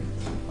Bing.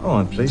 Oh,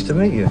 I'm pleased to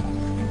meet you.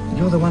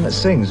 You're the one that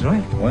sings,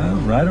 right? Well,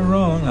 right or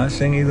wrong, I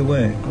sing either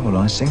way. Oh, well,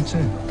 I sing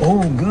too.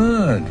 Oh,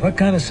 good. What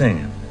kind of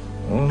singing?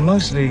 Well,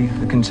 mostly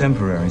the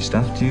contemporary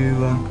stuff. Do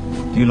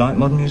you like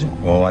modern music?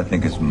 Oh, I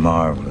think it's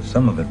marvelous.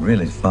 Some of it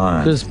really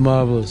fine. Just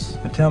marvelous.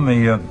 But tell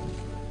me, you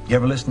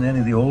ever listen to any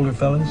of the older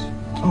fellas?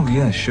 Oh,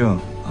 yeah,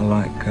 sure. I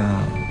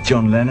like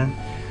John Lennon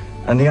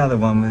and the other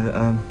one with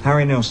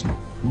Harry Nilsson.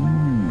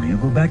 Ooh, you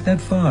go back that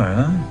far,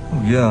 huh?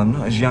 Oh, yeah, I'm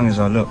not as young as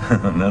I look.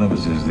 None of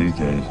us is these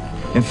days.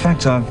 In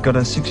fact, I've got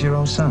a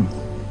 6-year-old son,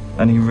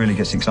 and he really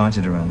gets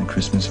excited around the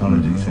Christmas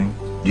holiday thing.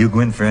 Do you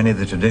go in for any of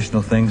the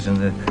traditional things in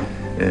the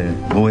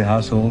Bowie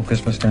household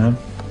Christmas time?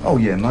 Oh,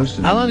 yeah, most of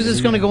them. How long is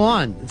this going to go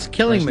on? It's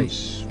killing me.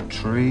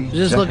 Tree,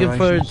 Just looking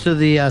forward to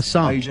the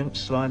song. Agent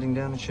sliding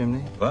down the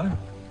chimney. What?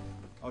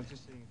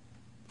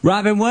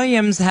 Robin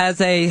Williams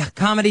has a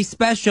comedy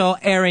special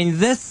airing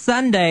this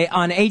Sunday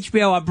on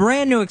HBO, a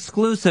brand new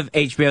exclusive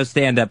HBO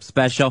stand-up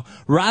special,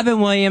 Robin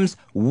Williams,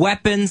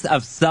 Weapons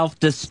of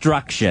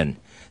Self-Destruction.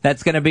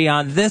 That's going to be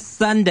on this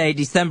Sunday,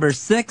 December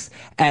 6th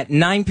at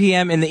 9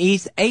 p.m. in the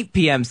East, 8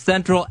 p.m.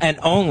 Central, and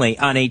only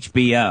on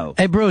HBO.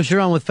 Hey, Bruce, you're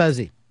on with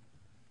Fezzi.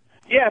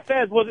 Yeah,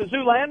 Fez, was it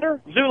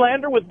Zoolander?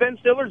 Zoolander with Ben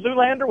Stiller?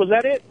 Zoolander, was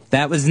that it?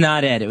 That was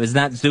not it. It was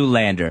not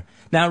Zoolander.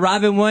 Now,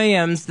 Robin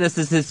Williams, this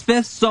is his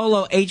 5th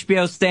solo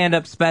HBO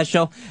stand-up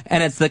special,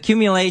 and it's the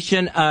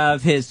accumulation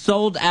of his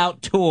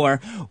sold-out tour,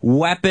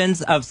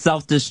 Weapons of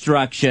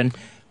Self-Destruction.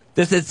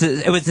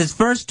 It was his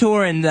first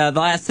tour in the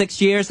last 6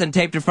 years and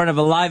taped in front of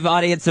a live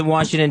audience in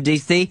Washington,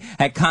 D.C.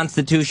 at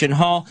Constitution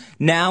Hall,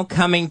 now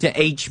coming to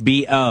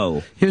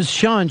HBO. Here's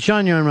Sean.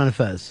 Sean, you're on Run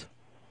Fez.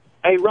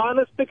 Hey, Ron,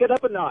 let's pick it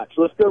up a notch.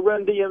 Let's go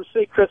Run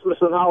DMC, Christmas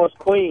in Hollis,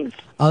 Queens.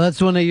 Oh, that's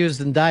the one they used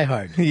in Die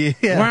Hard. Yeah.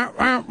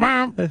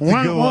 That's a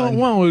good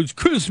one. It's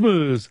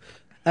Christmas.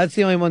 That's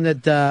the only one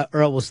that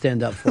Earl will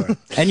stand up for.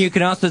 And you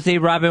can also see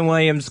Robin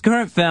Williams'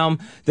 current film,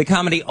 the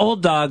comedy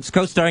Old Dogs,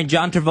 co-starring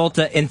John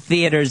Travolta, in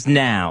theaters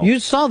now. You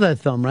saw that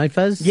film, right,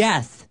 Fez?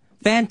 Yes.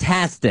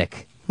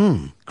 Fantastic.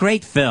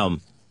 Great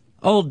film.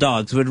 Old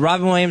Dogs with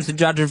Robin Williams and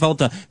John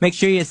Travolta. Make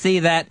sure you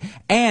see that.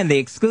 And the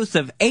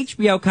exclusive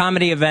HBO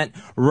comedy event,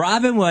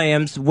 Robin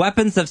Williams,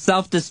 Weapons of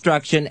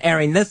Self-Destruction,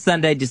 airing this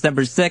Sunday,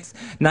 December 6th,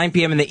 9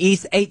 p.m. in the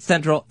East, 8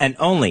 Central, and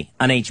only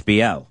on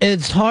HBO.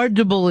 It's hard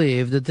to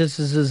believe that this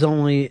is his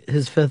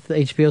 5th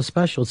HBO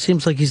special. It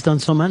seems like he's done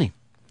so many.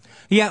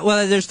 Yeah,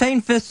 well, they're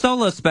saying 5th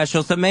solo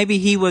special, so maybe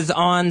he was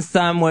on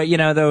some where,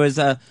 there was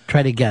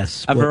Try to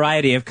guess. A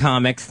variety of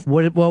comics.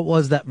 What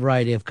was that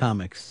variety of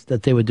comics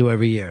that they would do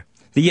every year?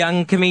 The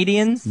Young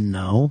Comedians?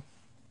 No.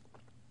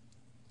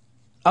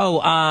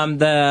 Oh,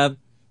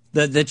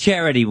 the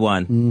charity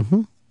one.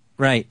 Mm-hmm.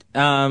 Right.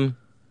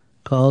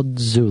 Called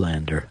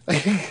Zoolander.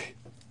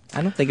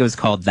 I don't think it was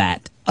called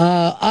that.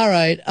 All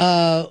right.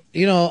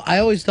 I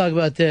always talk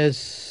about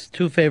this.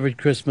 2 favorite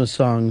Christmas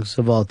songs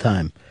of all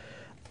time.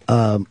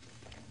 I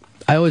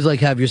always like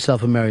Have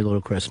Yourself a Merry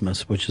Little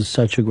Christmas, which is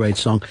such a great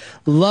song.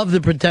 Love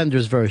the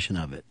Pretenders version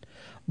of it.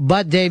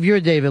 But, Dave, you're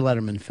a David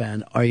Letterman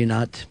fan, are you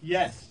not?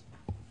 Yes.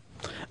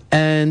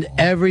 And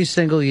every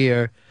single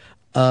year,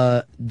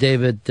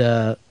 David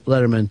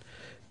Letterman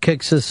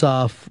kicks us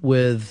off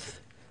with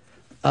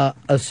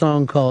a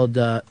song called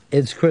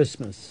It's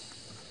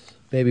Christmas,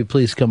 Baby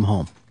Please Come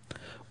Home,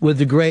 with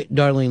the great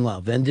Darlene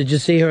Love. And did you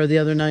see her the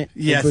other night?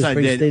 Yes, I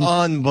did.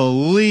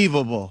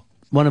 Unbelievable.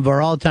 One of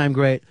our all-time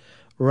great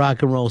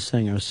rock and roll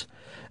singers.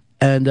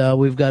 And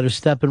we've got her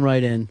stepping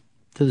right in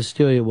to the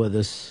studio with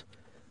us,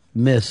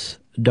 Miss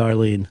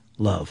Darlene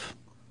Love.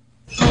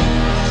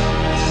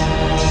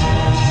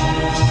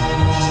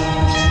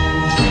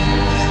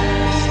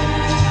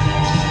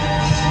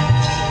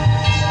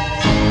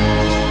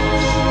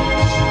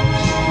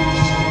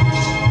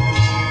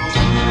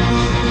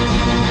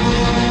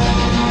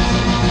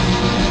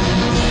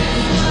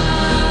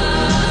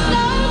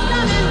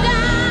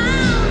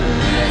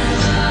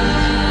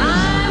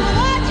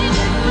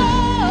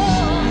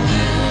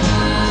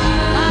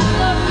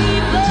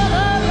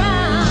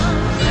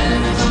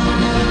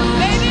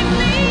 Baby,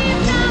 please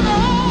come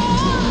home.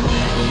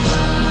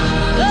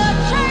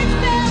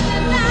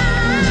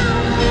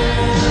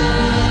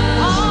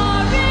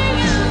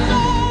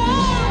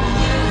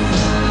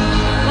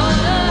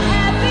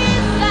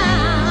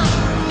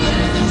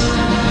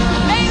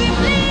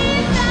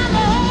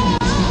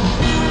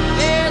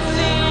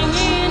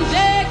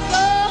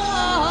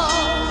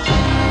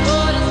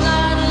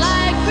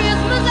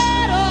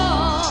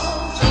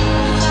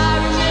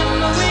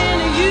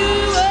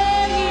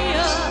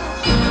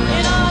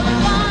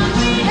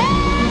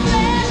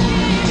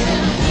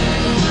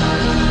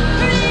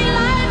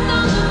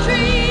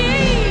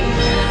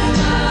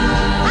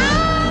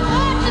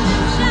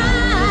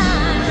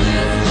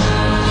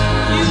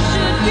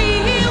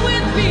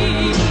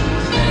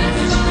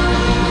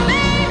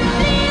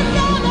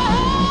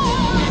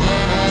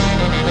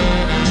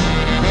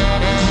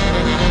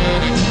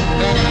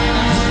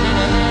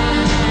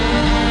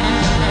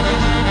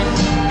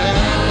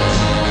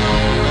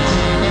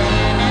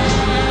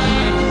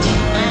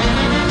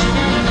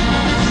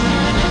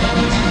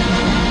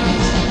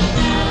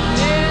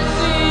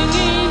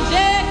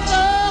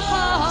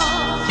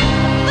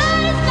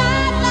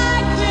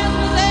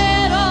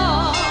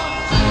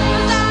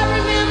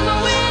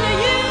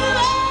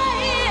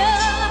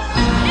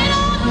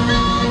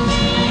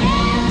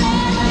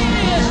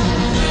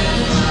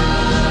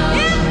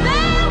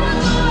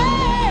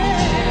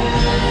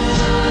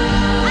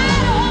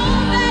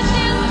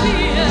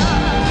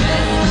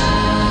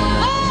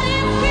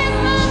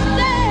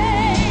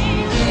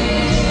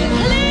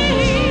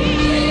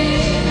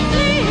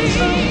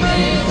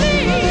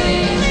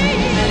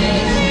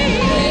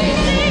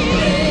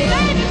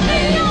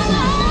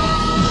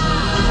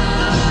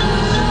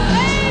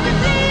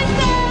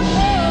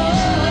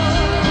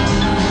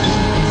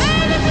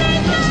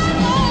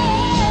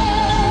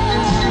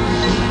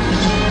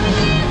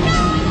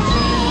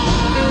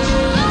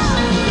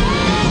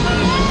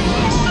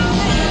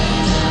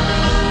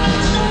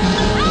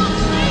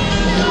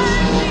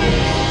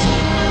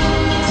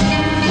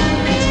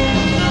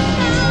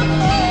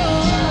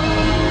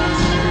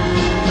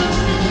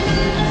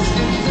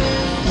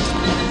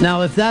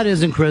 Now, if that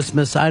isn't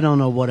Christmas, I don't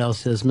know what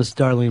else is. Miss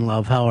Darlene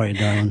Love, how are you,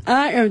 darling?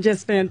 I am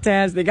just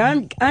fantastic.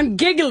 I'm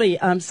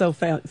giggly. I'm so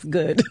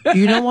good.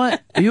 You know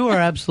what? You are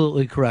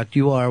absolutely correct.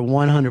 You are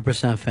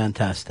 100%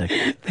 fantastic.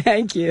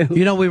 Thank you.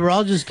 You know, we were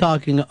all just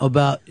talking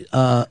about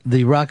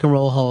the Rock and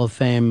Roll Hall of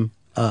Fame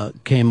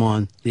came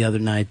on the other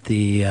night,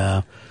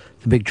 the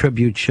big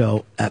tribute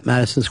show at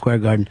Madison Square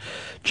Garden.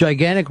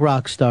 Gigantic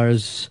rock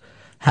stars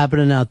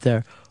happening out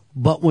there.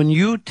 But when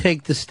you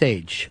take the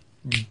stage,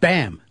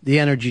 bam, the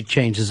energy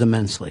changes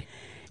immensely.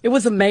 It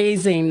was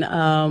amazing.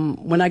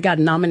 When I got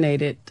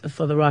nominated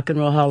for the Rock and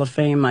Roll Hall of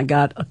Fame, I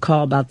got a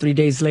call about 3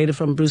 days later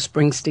from Bruce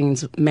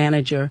Springsteen's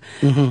manager.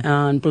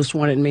 And Bruce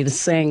wanted me to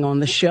sing on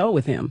the show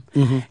with him.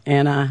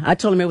 And I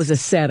told him it was a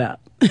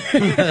setup. He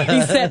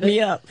set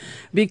me up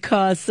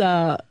because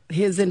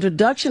his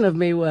introduction of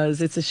me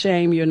was, it's a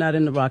shame you're not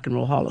in the Rock and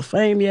Roll Hall of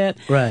Fame yet.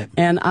 Right.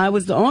 And I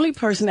was the only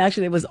person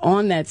actually that was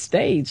on that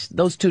stage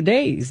those 2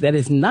 days that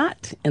is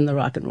not in the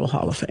Rock and Roll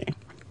Hall of Fame.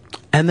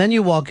 And then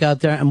you walk out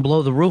there and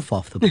blow the roof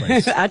off the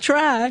place. I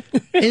try.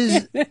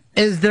 Is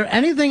there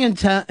anything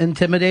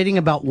intimidating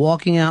about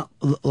walking out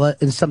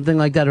in something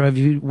like that? Or have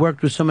you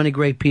worked with so many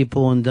great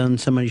people and done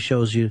so many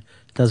shows it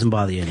doesn't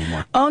bother you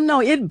anymore? Oh,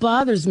 no, it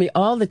bothers me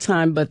all the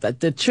time, but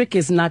the trick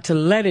is not to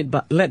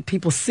let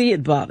people see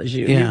it bothers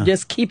you. Yeah. You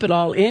just keep it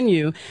all in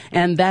you,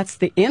 and that's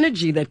the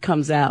energy that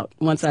comes out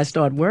once I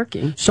start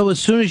working. So as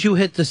soon as you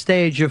hit the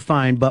stage, you're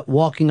fine, but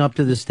walking up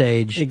to the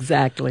stage...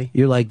 Exactly.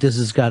 You're like, this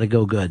has got to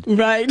go good.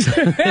 Right.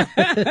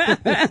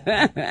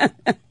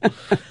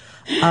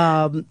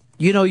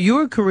 You know,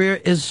 your career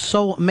is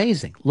so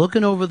amazing.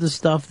 Looking over the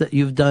stuff that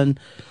you've done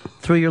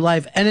through your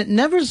life, and it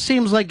never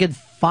seems like it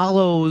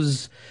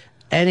follows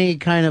any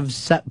kind of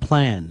set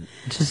plan.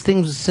 Just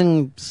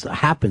things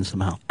happen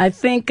somehow. I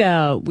think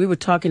we were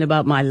talking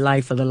about my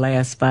life for the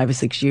last 5 or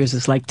 6 years.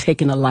 It's like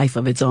taking a life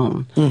of its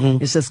own.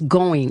 It's just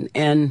going.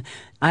 And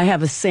I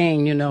have a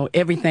saying, you know,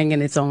 everything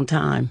in its own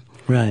time.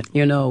 Right.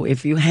 You know,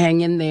 if you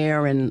hang in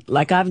there, and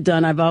like I've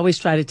done, I've always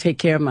tried to take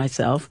care of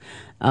myself.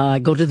 I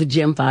go to the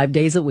gym 5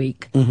 days a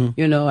week.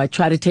 You know, I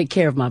try to take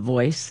care of my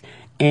voice.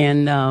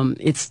 And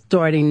it's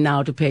starting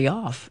now to pay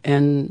off.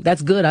 And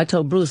that's good. I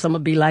told Bruce I'm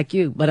going to be like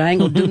you. But I ain't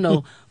going to do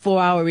no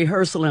 4-hour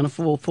rehearsal and a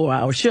full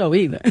 4-hour show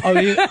either. Oh,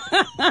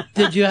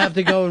 did you have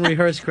to go and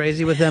rehearse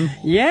crazy with them?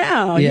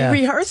 Yeah. You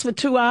rehearsed for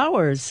 2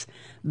 hours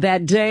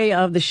that day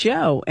of the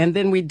show. And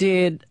then we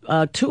did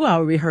a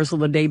 2-hour rehearsal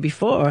the day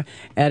before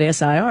at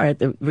SIR, at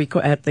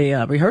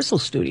the rehearsal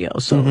studio.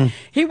 So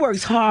he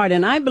works hard,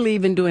 and I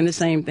believe in doing the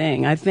same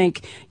thing. I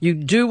think you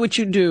do what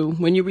you do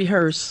when you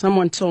rehearse.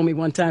 Someone told me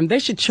one time they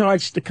should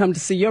charge to come to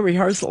see your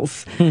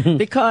rehearsals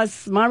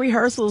because my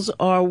rehearsals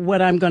are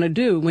what I'm going to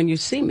do when you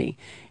see me.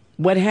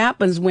 What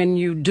happens when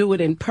you do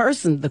it in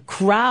person, the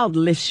crowd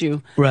lifts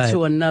you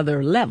to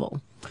another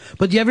level.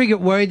 But do you ever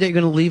get worried that you're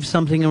going to leave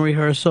something in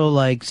rehearsal,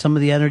 like some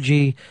of the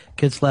energy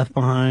gets left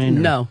behind?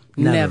 Or? No,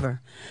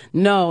 never.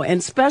 No, and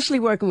especially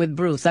working with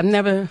Bruce. I've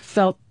never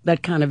felt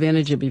that kind of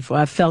energy before.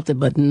 I felt it,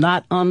 but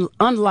not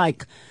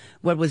unlike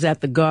what was at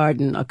the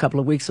Garden a couple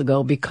of weeks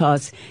ago,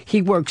 because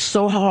he works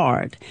so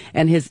hard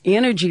and his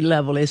energy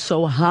level is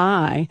so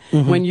high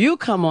when you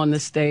come on the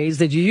stage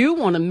that you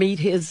want to meet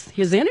his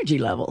energy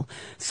level.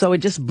 So it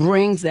just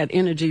brings that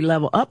energy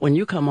level up when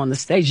you come on the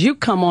stage. You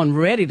come on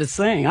ready to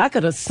sing. I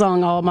could have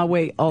sung all the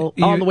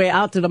way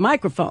out to the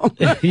microphone.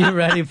 You're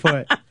ready for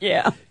it.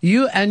 Yeah.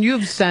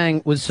 You've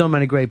sang with so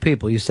many great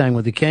people. You sang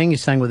with the King, you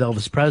sang with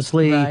Elvis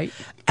Presley. Right.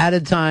 At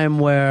a time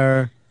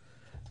where,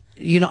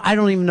 you know, I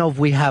don't even know if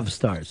we have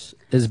stars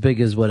as big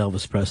as what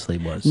Elvis Presley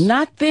was.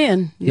 Not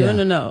then. Yeah.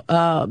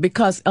 No.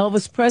 Because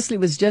Elvis Presley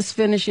was just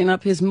finishing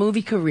up his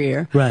movie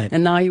career. Right.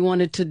 And now he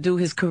wanted to do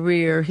his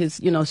career,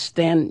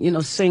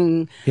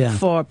 sing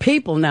for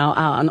people now,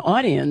 an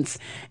audience.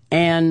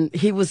 And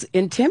he was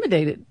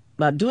intimidated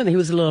about doing it. He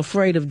was a little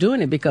afraid of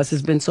doing it because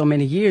it's been so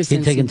many years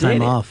since he did it. He'd taken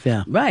time off,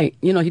 yeah. Right.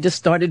 You know, he just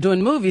started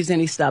doing movies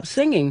and he stopped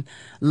singing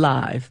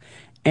live.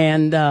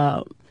 And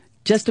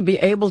just to be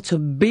able to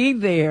be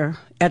there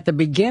at the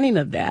beginning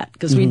of that,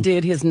 because we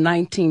did his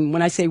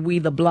when I say we,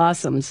 the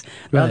Blossoms,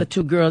 the other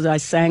two girls I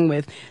sang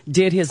with,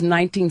 did his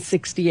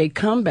 1968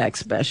 comeback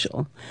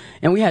special.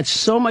 And we had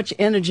so much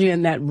energy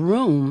in that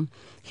room,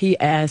 he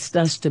asked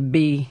us to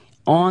be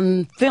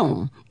on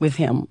film with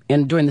him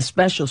and during the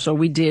special. So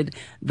we did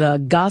the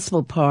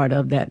gospel part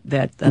of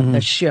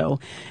that show.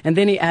 And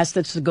then he asked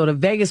us to go to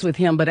Vegas with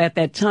him, but at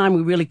that time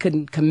we really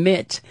couldn't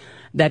commit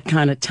that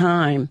kind of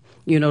time,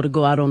 you know, to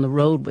go out on the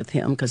road with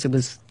him, because it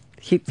was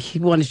he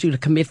wanted you to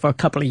commit for a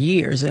couple of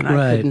years, and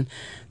I couldn't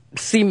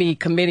see me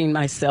committing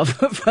myself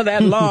for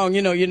that long.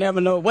 You know, you never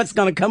know what's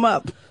going to come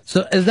up.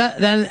 So is that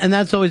then? And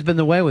that's always been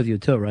the way with you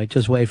too, right?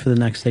 Just wait for the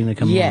next thing to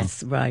come along.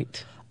 Yes,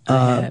 right.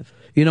 I have.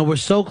 You know, we're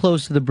so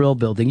close to the Brill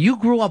Building. You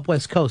grew up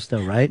West Coast,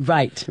 though, right?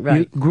 Right.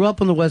 You grew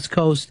up on the West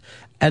Coast.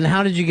 And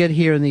how did you get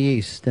here in the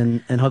East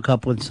and hook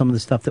up with some of the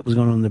stuff that was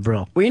going on in the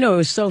Brill? Well, you know, it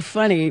was so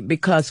funny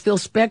because Phil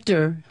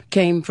Spector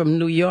came from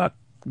New York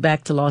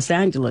back to Los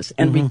Angeles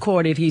and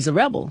recorded He's a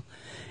Rebel.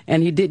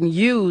 And he didn't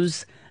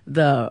use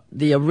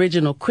the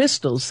original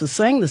Crystals to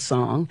sing the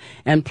song,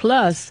 and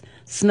plus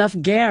Snuff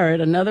Garrett,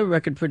 another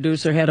record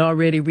producer, had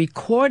already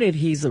recorded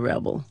He's a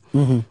Rebel.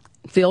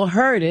 Phil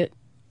heard it,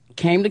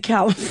 came to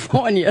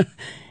California,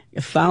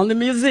 found the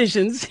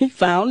musicians, he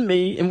found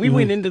me, and we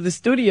went into the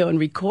studio and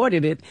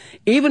recorded it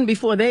even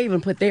before they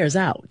even put theirs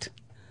out.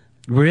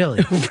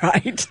 Really?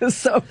 Right.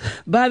 So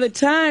by the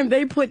time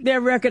they put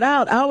their record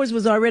out, ours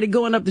was already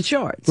going up the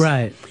charts.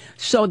 Right.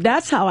 So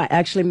that's how I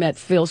actually met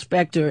Phil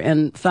Spector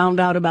and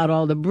found out about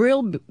all the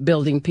Brill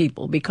Building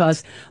people,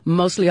 because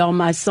mostly all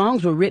my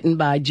songs were written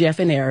by Jeff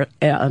and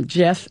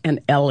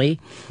Ellie.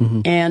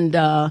 And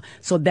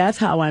so that's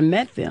how I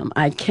met them.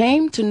 I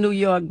came to New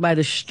York by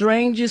the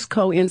strangest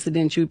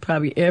coincidence you'd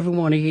probably ever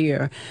want to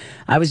hear.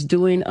 I was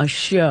doing a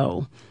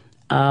show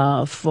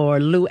for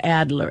Lou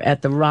Adler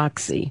at the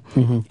Roxy.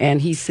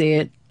 And he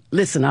said,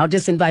 listen, I'll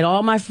just invite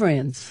all my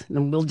friends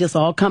and we'll just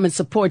all come and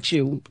support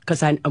you,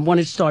 because I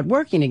wanted to start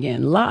working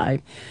again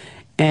live.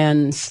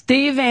 And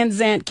Steve Van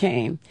Zandt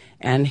came,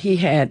 and he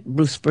had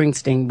Bruce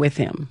Springsteen with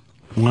him.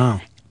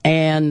 Wow.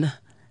 And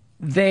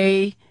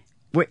they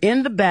were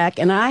in the back,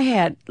 and I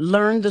had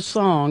learned the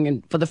song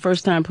and for the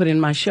first time put in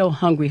my show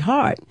Hungry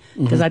Heart,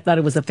 because I thought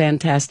it was a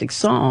fantastic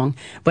song,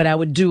 but I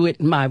would do it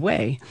my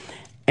way.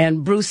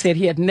 And Bruce said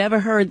he had never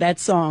heard that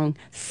song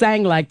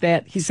sang like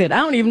that. He said, I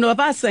don't even know if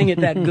I sang it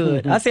that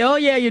good. I said, oh,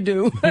 yeah, you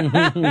do.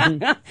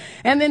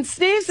 And then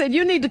Steve said,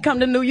 you need to come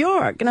to New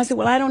York. And I said,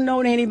 well, I don't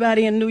know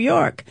anybody in New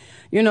York,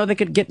 that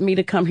could get me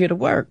to come here to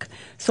work.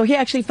 So he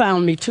actually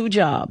found me 2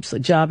 jobs, a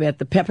job at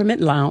the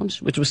Peppermint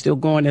Lounge, which was still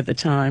going at the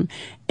time,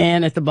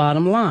 and at the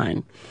Bottom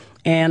Line.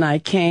 And I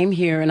came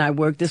here and I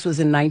worked. This was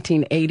in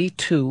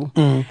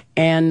 1982.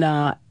 And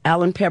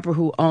Alan Pepper,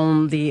 who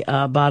owned the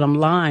Bottom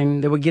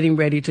Line, they were getting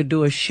ready to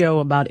do a show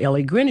about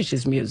Ellie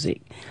Greenwich's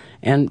music.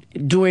 And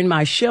during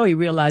my show, he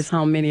realized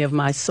how many of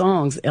my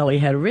songs Ellie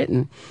had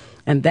written.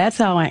 And that's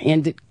how I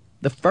ended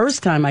the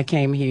first time I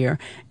came here.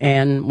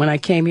 And when I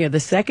came here the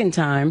second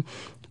time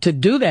to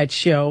do that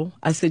show,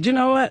 I said, you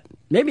know what?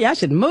 Maybe I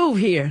should move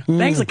here.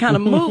 Things are kind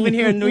of moving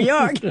here in New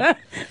York.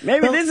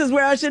 Maybe this is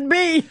where I should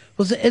be.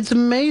 Well, it's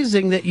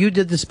amazing that you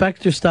did the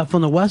Spectre stuff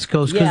on the West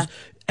Coast, because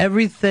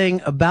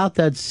everything about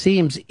that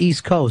seems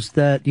East Coast,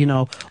 that,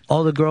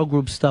 all the girl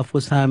group stuff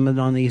was happening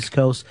on the East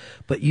Coast,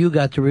 but you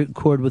got to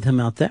record with him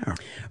out there.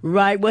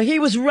 Right. Well, he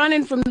was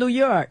running from New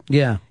York.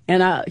 Yeah.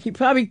 And he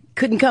probably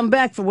couldn't come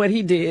back for what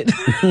he did.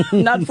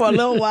 Not for a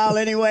little while,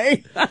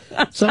 anyway.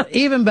 So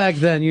even back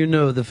then, you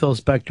knew the Phil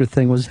Spector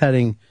thing was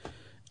heading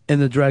in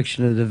the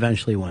direction it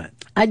eventually went.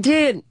 I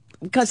did,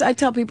 because I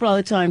tell people all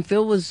the time,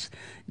 Phil was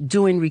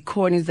doing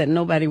recordings that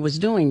nobody was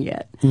doing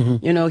yet. He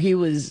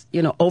was,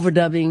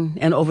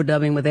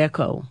 overdubbing with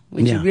echo,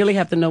 which you really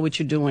have to know what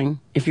you're doing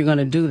if you're going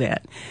to do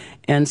that.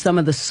 And some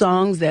of the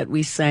songs that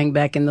we sang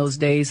back in those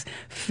days,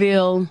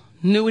 Phil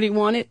knew what he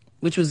wanted,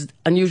 which was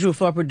unusual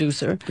for a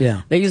producer.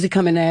 Yeah. They usually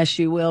come and ask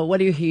you, well, what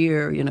do you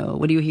hear?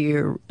 What do you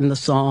hear in the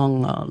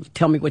song?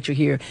 Tell me what you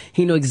hear.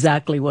 He knew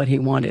exactly what he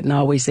wanted. And I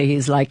always say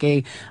he's like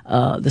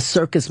the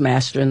circus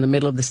master in the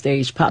middle of the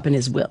stage popping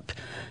his whip,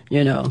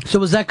 So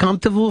was that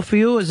comfortable for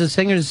you as a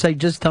singer to say,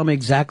 just tell me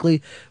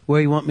exactly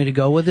where you want me to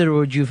go with it, or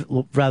would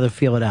you rather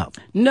feel it out?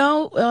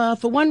 No,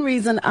 for one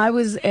reason, I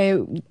was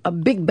a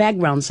big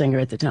background singer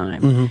at the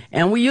time.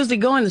 And we usually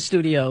go in the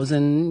studios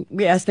and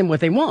we ask them what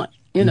they want.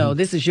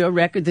 This is your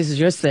record, this is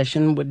your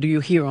session, what do you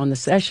hear on the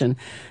session?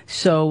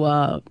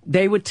 So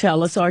they would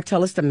tell us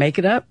to make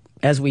it up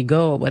as we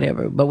go or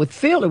whatever. But with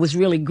Phil, it was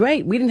really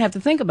great. We didn't have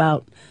to think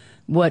about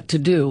what to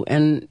do.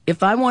 And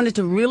if I wanted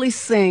to really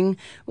sing,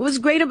 what was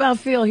great about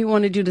Phil, he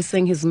wanted you to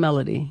sing his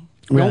melody.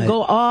 Right. Don't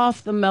go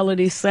off the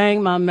melody,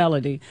 sing my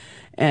melody.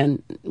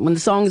 And when the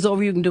song is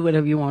over, you can do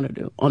whatever you want to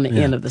do on the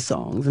end of the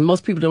songs. And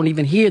most people don't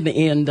even hear the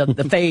end of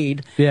the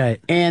fade. Yeah.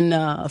 And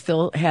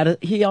Phil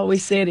he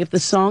always said, if the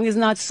song is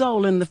not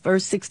sold in the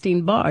first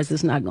 16 bars,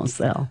 it's not going to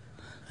sell.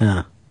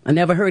 Yeah. I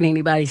never heard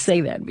anybody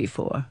say that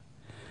before.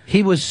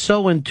 He was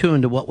so in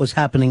tune to what was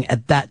happening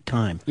at that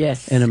time.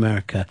 Yes. In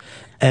America.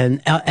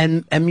 And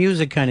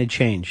music kind of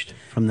changed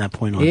from that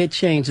point on. It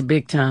changed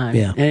big time.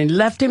 Yeah. And it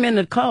left him in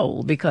the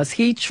cold, because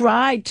he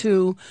tried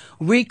to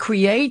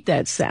recreate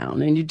that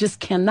sound, and you just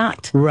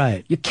cannot.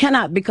 Right. You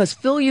cannot, because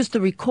Phil used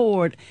to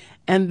record,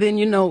 and then,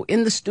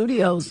 in the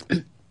studios,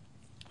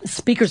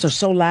 speakers are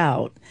so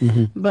loud.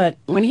 But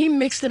when he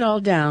mixed it all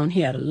down,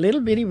 he had a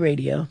little bitty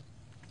radio,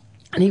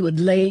 and he would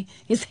lay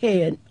his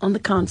head on the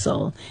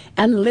console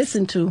and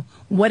listen to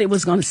what it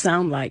was going to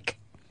sound like.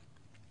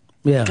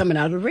 Yeah. Coming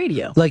out of the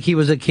radio. Like he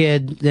was a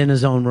kid in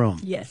his own room.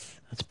 Yes.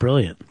 That's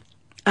brilliant.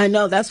 I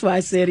know. That's why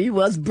I said he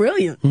was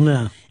brilliant.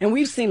 Yeah. And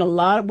we've seen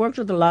worked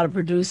with a lot of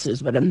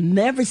producers, but I've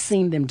never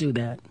seen them do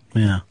that.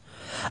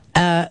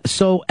 Yeah.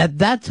 So at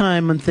that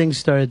time when things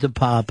started to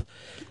pop,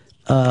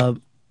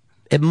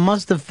 it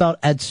must have felt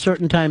at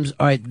certain times,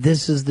 all right,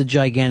 this is the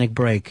gigantic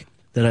break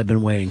that I've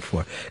been waiting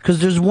for. Because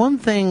there's one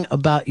thing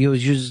about you,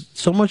 is you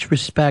so much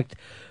respect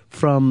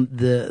from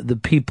the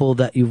people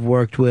that you've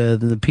worked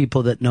with and the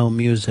people that know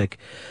music.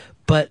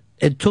 But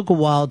it took a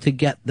while to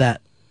get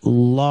that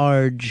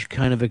large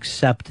kind of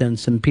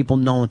acceptance and people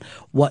knowing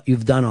what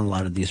you've done on a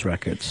lot of these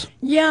records?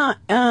 Yeah,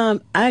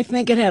 I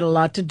think it had a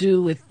lot to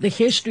do with the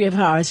history of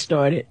how I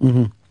started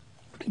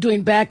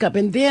doing backup.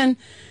 And then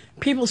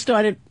people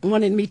started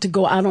wanting me to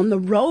go out on the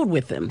road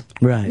with them.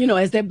 Right. You know,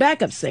 as their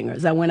backup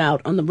singers. I went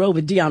out on the road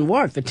with Dionne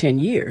Warwick for 10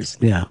 years.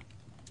 Yeah.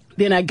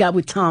 Then I got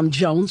with Tom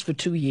Jones for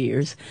 2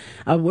 years.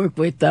 I worked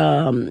with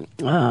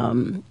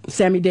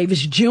Sammy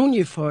Davis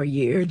Jr. for a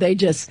year. They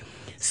just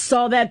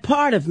saw that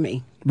part of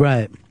me.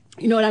 Right.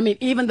 You know what I mean?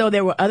 Even though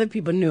there were other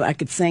people who knew I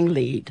could sing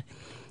lead.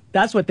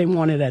 That's what they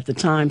wanted at the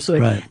time. So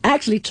it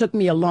actually took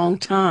me a long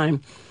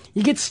time.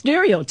 You get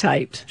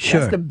stereotyped.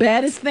 Sure. That's the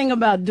baddest thing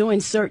about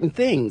doing certain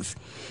things.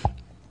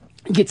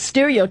 You get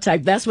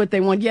stereotyped. That's what they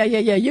want. Yeah,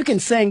 you can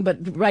sing,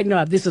 but right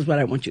now, this is what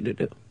I want you to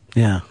do.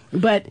 Yeah.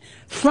 But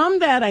from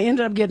that, I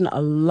ended up getting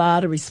a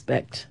lot of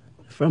respect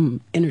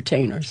from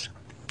entertainers.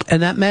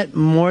 And that meant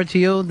more to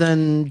you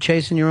than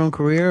chasing your own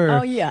career? Or?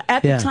 Oh, yeah.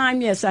 At the time,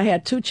 yes, I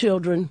had 2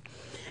 children,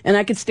 and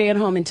I could stay at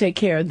home and take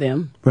care of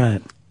them.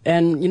 Right.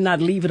 And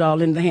not leave it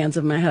all in the hands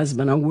of my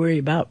husband or worry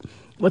about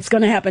what's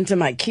going to happen to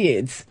my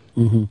kids.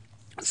 Mm-hmm.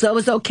 So it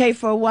was okay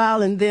for a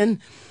while, and then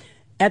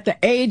at the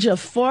age of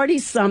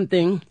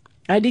 40-something,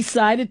 I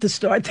decided to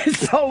start this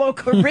solo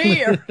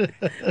career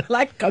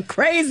like a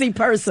crazy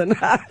person.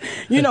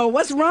 You know,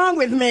 what's wrong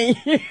with me?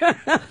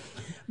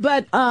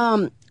 But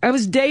I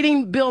was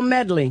dating Bill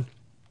Medley,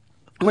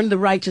 one of the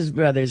Righteous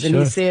Brothers, and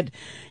he said,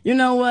 you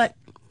know what?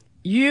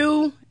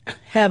 You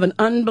have an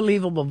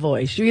unbelievable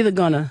voice. You're either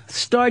going to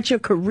start your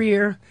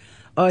career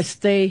or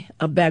stay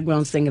a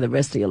background singer the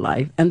rest of your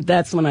life. And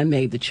that's when I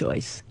made the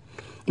choice.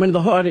 One of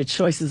the hardest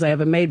choices I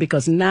ever made,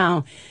 because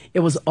now it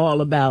was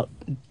all about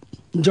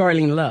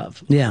Darlene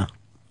Love. Yeah.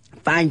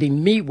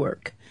 Finding me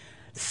work,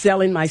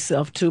 selling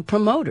myself to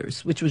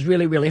promoters, which was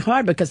really, really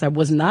hard because I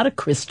was not a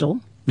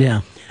Crystal.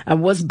 Yeah. I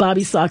was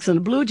Bobby Sox and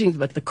the Blue Jeans,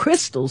 but the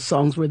Crystal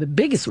songs were the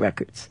biggest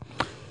records.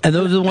 And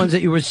those are the ones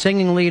that you were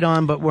singing lead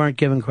on but weren't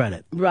given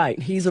credit.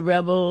 Right. He's a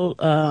Rebel,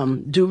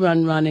 Do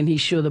Run Run, and He's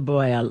Sure the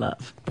Boy I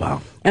Love.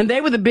 Wow. And they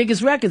were the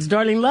biggest records.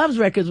 Darlene Love's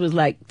records was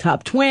like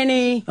top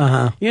 20.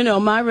 You know,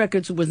 my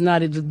records was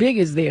not as big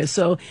as theirs.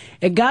 So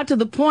it got to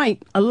the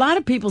point, a lot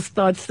of people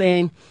started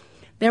saying,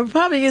 there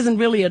probably isn't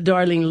really a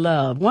Darlene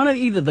Love. One of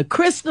either the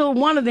Crystal,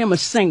 one of them are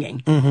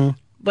singing.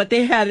 But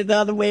they had it the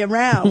other way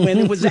around when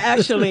it was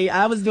actually,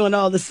 I was doing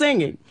all the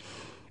singing.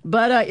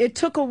 But it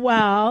took a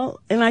while,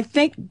 and I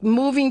think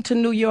moving to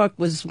New York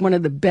was one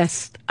of the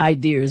best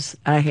ideas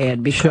I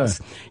had,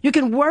 because you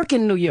can work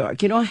in New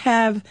York. You don't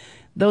have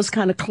those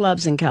kind of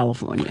clubs in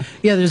California.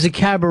 Yeah, there's a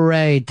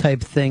cabaret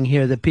type thing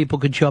here that people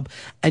could show up,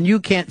 and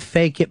you can't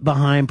fake it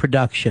behind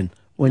production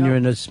when you're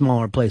in a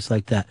smaller place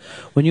like that.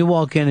 When you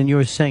walk in and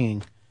you're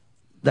singing,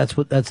 that's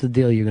the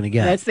deal you're going to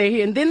get. That's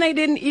there. And then they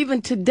didn't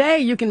even today.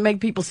 You can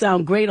make people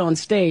sound great on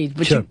stage,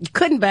 but you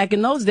couldn't back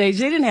in those days.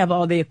 They didn't have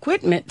all the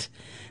equipment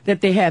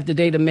that they have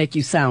today to make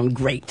you sound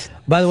great.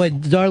 By the way,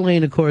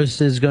 Darlene, of course,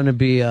 is going to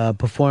be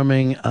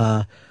performing.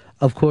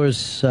 Of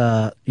course,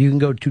 you can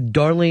go to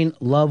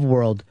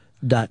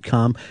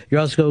DarleneLoveWorld.com.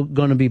 You're also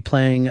going to be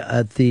playing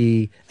at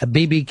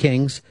BB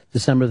King's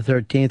December the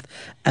 13th,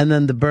 and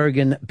then the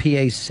Bergen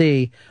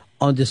PAC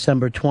on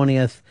December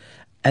 20th,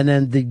 and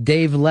then the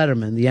Dave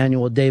Letterman, the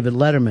annual David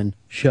Letterman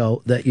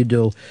show that you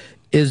do,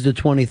 is the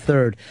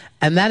 23rd.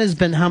 And that has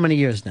been how many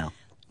years now?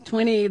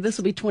 This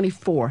will be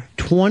 24.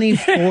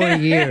 24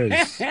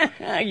 years.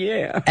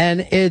 Yeah.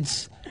 And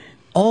it's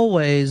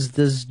always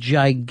this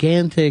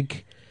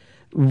gigantic,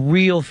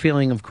 real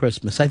feeling of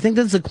Christmas. I think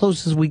that's the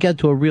closest we get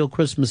to a real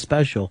Christmas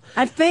special.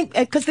 I think,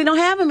 because they don't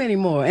have them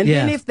anymore. And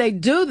then if they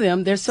do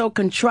them, they're so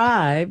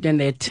contrived and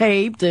they're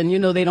taped and, you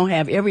know, they don't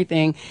have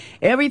everything.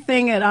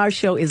 Everything at our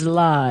show is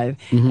live.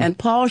 And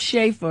Paul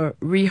Schaefer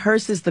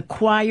rehearses the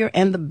choir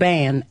and the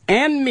band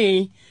and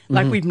me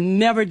like we've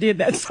never did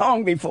that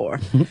song before.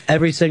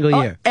 Every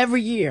single year?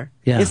 Every year.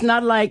 Yeah. It's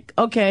not like,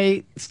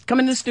 okay, come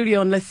in the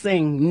studio and let's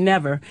sing.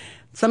 Never.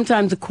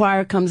 Sometimes the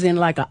choir comes in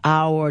like an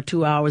hour or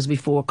 2 hours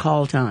before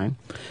call time.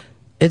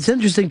 It's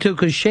interesting, too,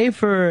 because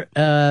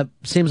Schaefer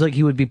seems like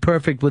he would be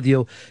perfect with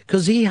you,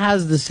 because he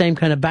has the same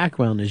kind of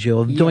background as you,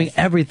 of doing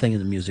everything in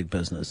the music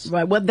business.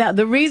 Right. Well,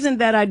 the reason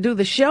that I do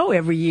the show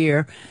every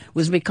year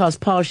was because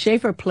Paul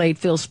Schaefer played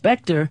Phil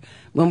Spector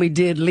when we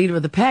did Leader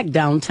of the Pack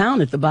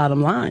downtown at the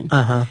Bottom Line.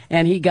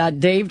 And he got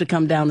Dave to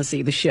come down to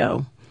see the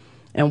show.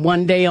 And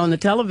one day on the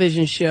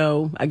television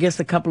show, I guess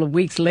a couple of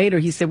weeks later,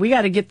 he said, we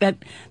got to get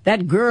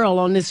that girl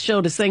on this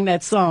show to sing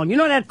that song. You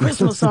know that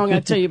Christmas song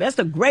I tell you? That's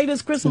the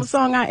greatest Christmas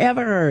song I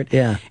ever heard.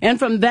 Yeah. And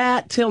from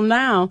that till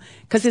now,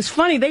 because it's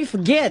funny, they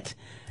forget.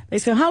 They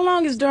said, how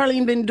long has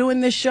Darlene been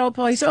doing this show,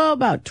 Paul? He said,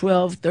 about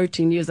 12,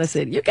 13 years. I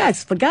said, you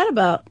guys forgot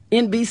about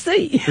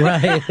NBC.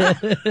 Right.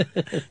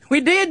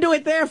 We did do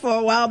it there for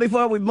a while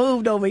before we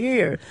moved over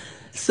here.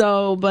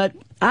 So, but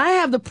I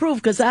have the proof,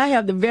 because I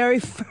have the very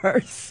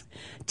first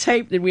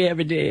tape that we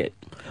ever did.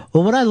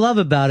 Well, what I love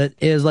about it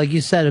is, like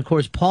you said, of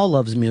course, Paul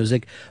loves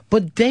music,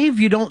 but Dave,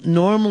 you don't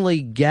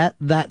normally get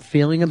that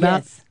feeling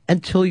about.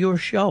 until your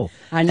show.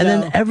 I know.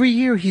 And then every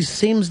year he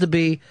seems to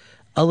be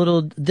a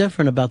little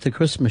different about the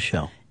Christmas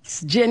show.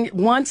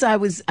 Once I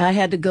was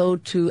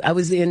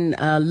in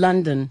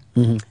London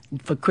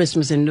for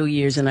Christmas and New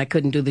Year's, and I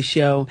couldn't do the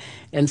show,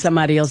 and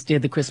somebody else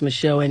did the Christmas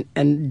show,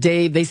 and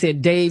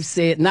Dave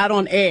said, not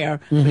on air,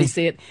 but he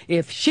said,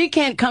 if she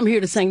can't come here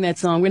to sing that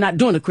song, we're not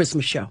doing a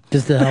Christmas show.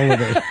 Just the hell with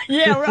it.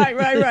 Yeah,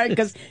 right,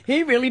 because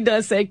he really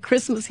does say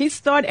Christmas.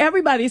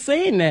 Everybody's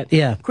saying that.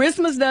 Yeah.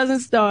 Christmas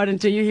doesn't start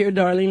until you hear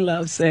Darlene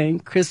Love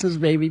saying, Christmas,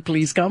 baby,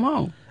 please come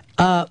home.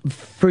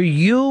 For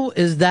you,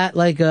 is that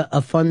like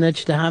a fun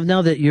niche to have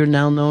now that you're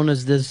now known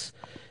as this,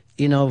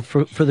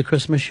 for the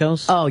Christmas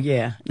shows? Oh,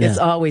 yeah. It's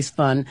always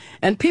fun.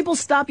 And people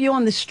stop you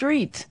on the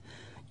street.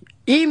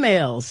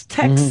 Emails,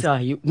 texts,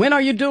 when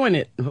are you doing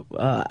it?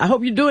 I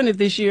hope you're doing it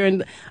this year.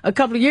 And a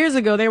couple of years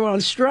ago, they were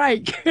on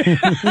strike.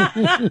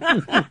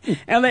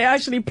 And they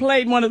actually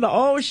played one of the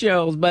old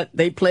shows, but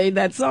they played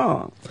that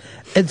song.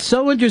 It's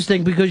so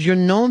interesting because you're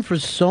known for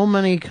so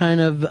many kind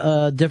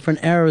of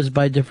different eras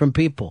by different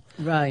people.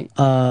 Right.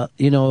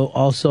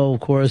 Also, of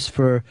course,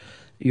 for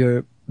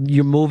your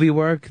movie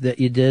work that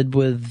you did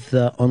with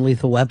On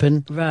Lethal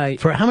Weapon. Right.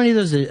 For how many of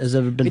those has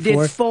there been? We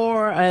did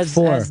four as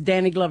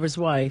Danny Glover's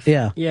wife.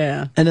 Yeah.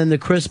 Yeah. And then the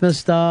Christmas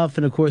stuff,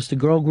 and of course the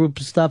girl group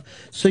stuff.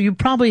 So you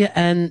probably,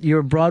 and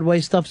your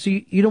Broadway stuff, so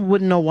you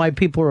wouldn't know why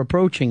people are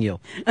approaching you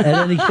at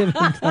any given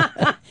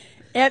time.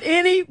 At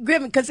any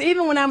given, because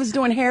even when I was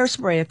doing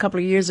Hairspray a couple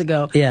of years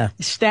ago,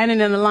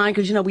 standing in the line,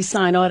 because we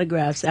sign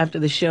autographs after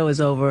the show is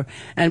over,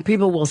 and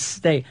people will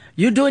say,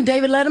 "You doing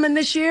David Letterman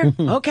this year?"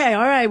 Okay,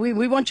 all right,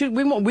 we want you.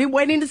 We're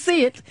waiting to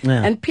see it.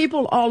 Yeah. And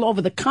people all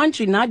over the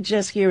country, not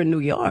just here in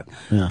New York,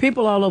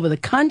 people all over the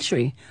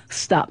country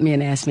stop me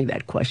and ask me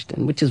that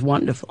question, which is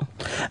wonderful.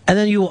 And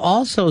then you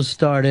also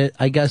started,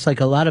 I guess, like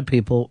a lot of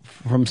people,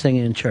 from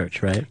singing in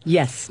church, right?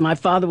 Yes, my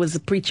father was a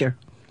preacher,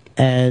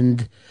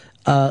 and.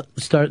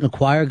 Started in the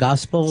choir,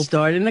 gospel?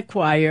 Started in the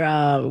choir.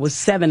 It was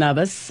 7 of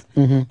us.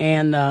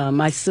 And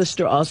my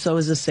sister also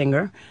is a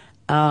singer.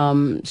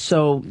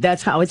 So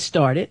that's how it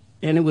started.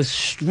 And it was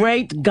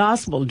straight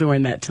gospel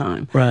during that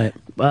time. Right.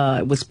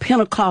 It was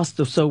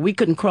Pentecostal, so we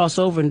couldn't cross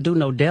over and do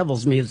no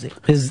devil's music.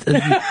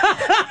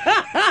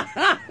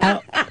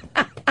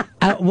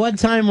 At what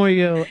time were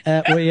you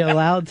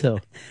allowed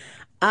to?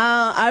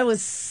 I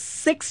was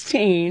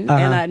 16,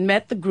 and I'd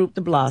met the group,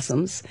 The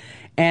Blossoms.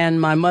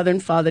 And my mother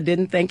and father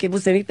didn't think it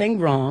was anything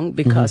wrong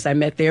because I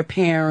met their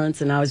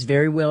parents and I was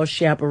very well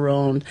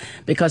chaperoned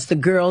because the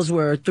girls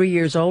were 3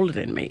 years older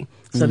than me.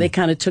 So they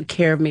kind of took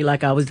care of me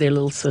like I was their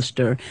little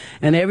sister.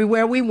 And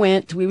everywhere we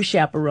went, we were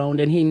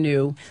chaperoned, and he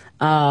knew.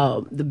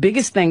 The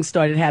biggest thing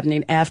started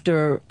happening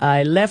after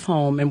I left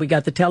home and we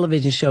got the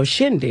television show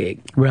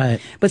Shindig. Right.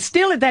 But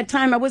still at that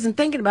time, I wasn't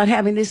thinking about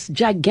having this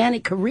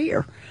gigantic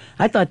career.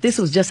 I thought this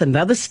was just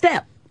another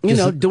step.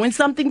 Doing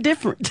something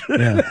different.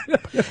 Yeah.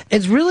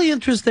 It's really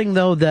interesting,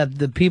 though, that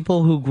the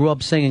people who grew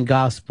up singing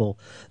gospel,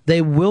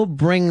 they will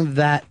bring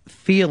that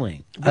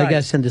feeling, I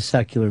guess, into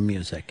secular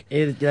music.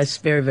 That's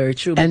very, very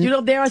true. But,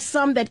 there are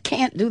some that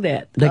can't do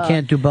that. They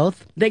can't do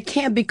both? They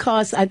can't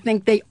because I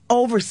think they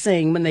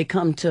oversing when they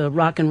come to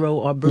rock and roll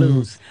or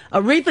blues.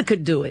 Aretha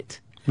could do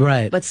it.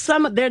 Right. But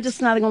they're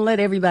just not going to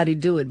let everybody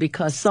do it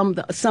because some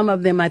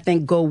of them, I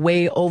think, go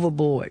way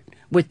overboard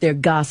with their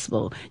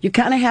gospel. You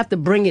kind of have to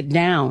bring it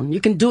down. You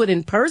can do it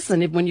in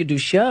person when you do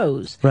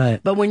shows. Right.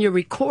 But when you're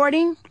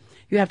recording,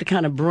 you have to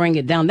kind of bring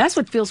it down. That's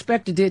what Phil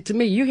Spector did to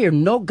me. You hear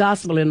no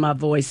gospel in my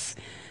voice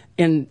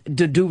in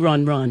Do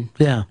Run Run.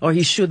 Yeah. Or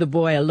He's Sure the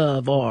Boy I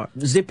Love, or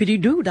Zippity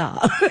Doo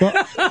Dah.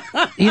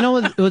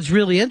 Well, what's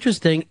really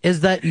interesting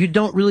is that you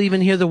don't really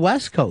even hear the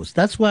West Coast.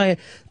 That's why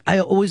I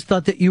always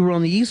thought that you were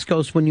on the East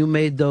Coast when you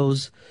made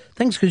those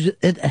things, because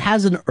it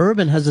has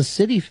a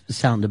city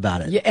sound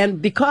about it. Yeah,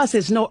 and because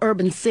there's no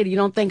urban city, you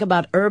don't think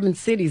about urban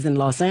cities in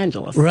Los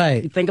Angeles.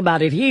 Right. You think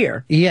about it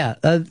here. Yeah.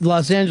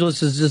 Los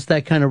Angeles is just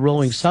that kind of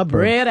rolling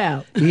suburb. Spread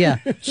out. Yeah.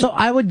 So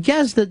I would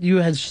guess that you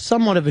had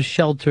somewhat of a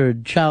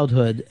sheltered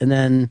childhood, and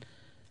then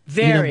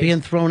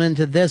being thrown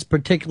into this,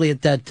 particularly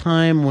at that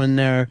time when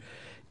the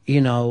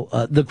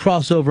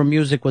crossover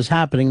music was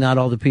happening. Not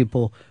all the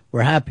people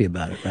were happy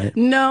about it, right?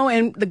 No,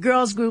 and the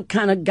girls group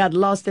kind of got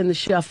lost in the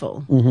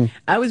shuffle.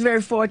 I was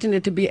very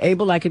fortunate to be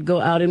able, I could go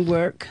out and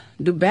work,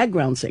 do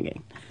background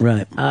singing.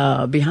 Right.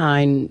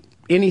 Behind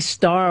any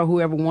star or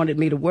whoever wanted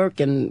me to work,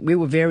 and we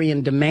were very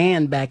in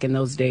demand back in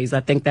those days.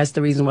 I think that's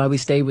the reason why we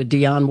stayed with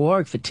Dionne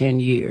Warwick for 10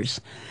 years.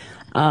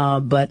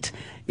 But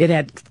it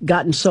had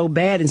gotten so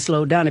bad and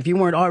slowed down. If you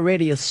weren't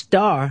already a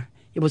star,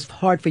 it was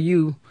hard for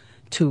you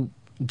to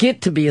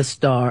get to be a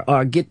star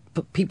or get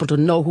people to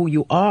know who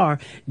you are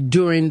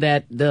during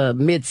the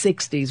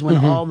mid-'60s when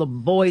all the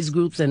boys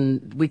groups,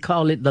 and we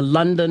call it the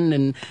London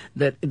and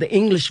the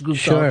English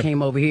groups all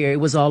came over here. It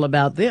was all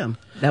about them.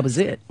 That was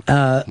it.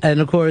 And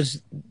of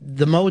course,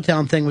 the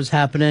Motown thing was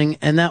happening,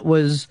 and that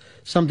was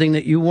something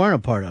that you weren't a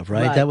part of,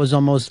 right? That was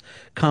almost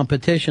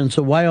competition.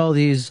 So why all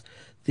these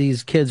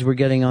kids were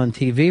getting on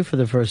TV for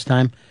the first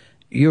time,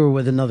 you were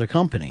with another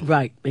company.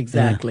 Right,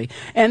 exactly.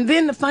 And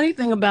then the funny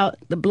thing about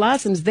the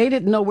Blossoms, they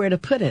didn't know where to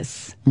put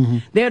us.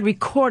 They'd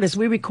record us.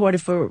 We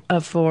recorded for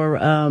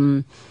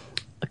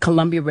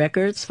Columbia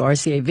Records, for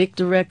RCA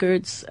Victor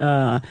Records,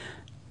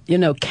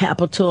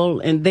 Capitol,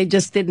 and they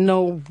just didn't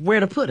know where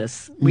to put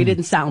us. We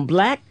didn't sound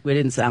black. We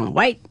didn't sound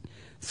white.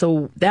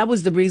 So that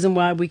was the reason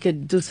why we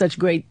could do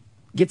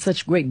get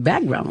such great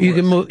background.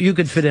 You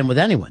could fit in with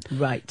anyone.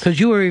 Right. Because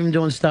you were even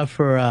doing stuff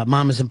for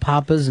Mamas and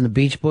Papas and the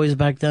Beach Boys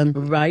back then.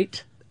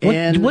 Right.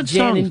 What Jan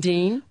songs? and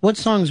Dean. What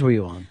songs were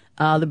you on?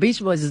 The Beach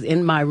Boys is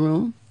In My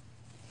Room,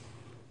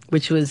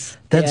 which was...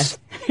 That's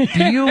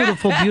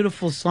beautiful,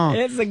 beautiful song.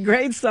 It's a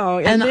great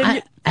song. And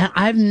then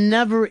I've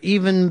never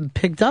even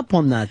picked up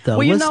on that, though.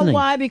 Well, you listening. know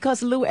why?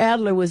 Because Lou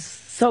Adler was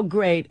so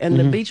great and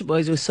the Beach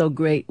Boys were so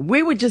great.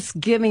 We were just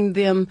giving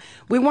them...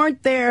 We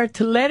weren't there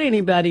to let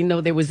anybody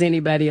know there was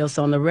anybody else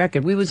on the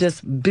record. We was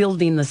just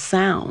building the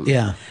sound.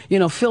 Yeah.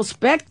 Phil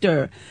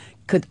Spector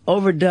could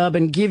overdub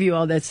and give you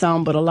all that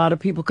sound, but a lot of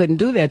people couldn't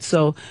do that.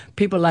 So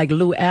people like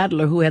Lou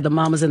Adler, who had the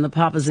Mamas and the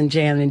Papas and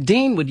Jan and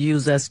Dean, would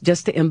use us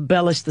just to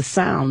embellish the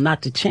sound,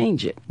 not to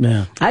change it.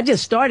 Yeah. I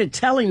just started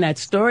telling that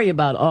story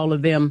about all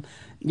of them,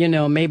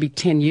 maybe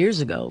 10 years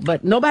ago.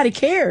 But nobody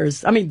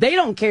cares. I mean, they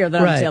don't care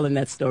that Right. I'm telling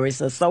that story,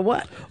 so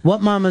what?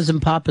 What Mamas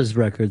and Papas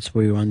records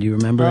were you on? Do you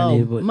remember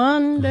any of it?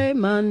 Monday.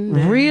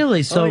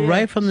 Really? So yeah.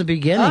 right from the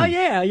beginning? Oh,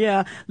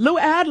 yeah. Lou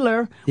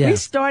Adler, Yeah. we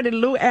started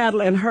Lou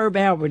Adler and Herb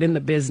Alpert in the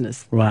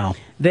business. Wow.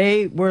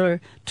 They were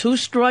two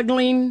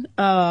struggling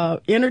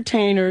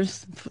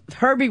entertainers.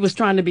 Herbie was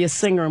trying to be a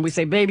singer, and we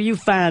say, baby, you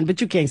fine,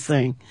 but you can't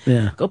sing.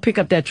 Yeah. Go pick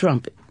up that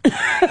trumpet.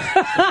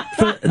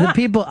 For the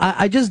people,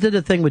 I just did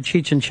a thing with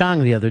Cheech and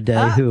Chong the other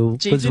day, who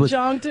Cheech was and with,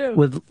 Chong, too.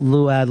 with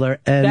Lou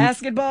Adler. And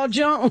Basketball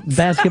Jones.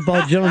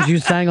 Basketball Jones, you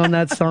sang on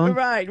that song?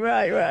 Right.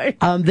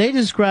 They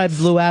described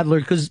Lou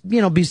Adler because,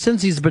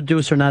 since he's a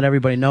producer, not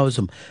everybody knows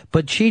him.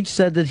 But Cheech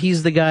said that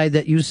he's the guy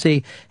that you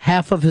see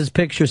half of his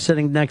picture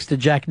sitting next to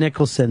Jack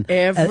Nicholson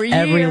Every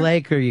every year.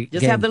 Laker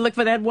Just game. have to look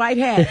for that white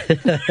hat.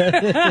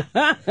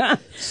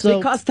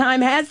 Because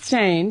time has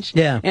changed.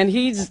 Yeah. And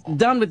he's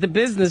done with the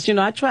business.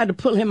 I tried to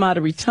pull him out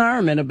of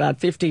retirement about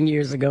 15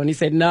 years ago, and he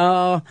said,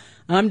 no,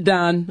 I'm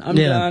done. I'm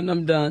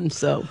done.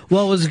 So.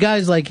 Well, it was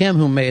guys like him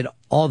who made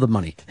all the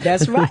money.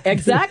 That's right.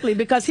 Exactly.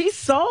 Because he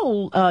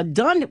sold,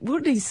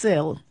 what did he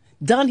sell?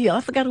 Dunhill.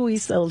 I forgot who he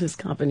sold his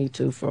company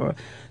to for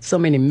so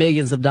many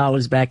millions of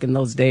dollars back in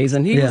those days.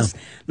 And he was,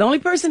 the only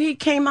person he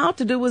came out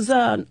to do was,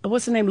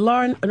 what's her name?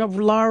 Laura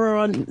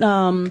Nero.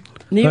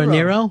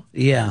 Nero?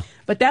 Yeah.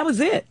 But that was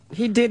it.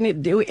 He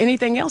didn't do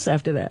anything else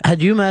after that.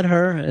 Had you met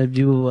her? Had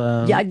you?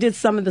 Yeah, I did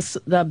some of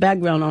the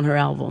background on her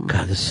album.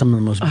 God, this is some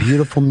of the most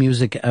beautiful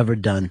music ever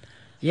done.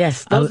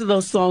 Yes, those are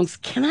those songs.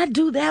 Can I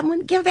do that one?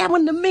 Give that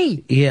one to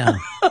me. Yeah.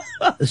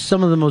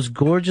 Some of the most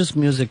gorgeous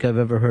music I've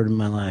ever heard in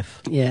my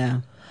life.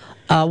 Yeah.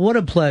 What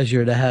a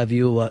pleasure to have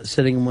you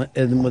sitting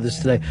with us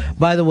today.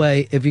 By the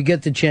way, if you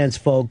get the chance,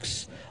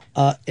 folks,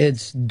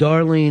 it's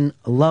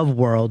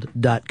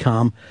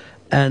darlingloveworld.com.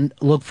 And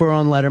look for her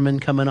on Letterman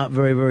coming up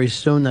very, very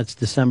soon. That's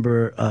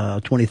December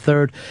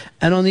 23rd.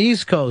 And on the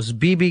East Coast,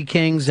 B.B.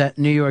 King's at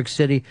New York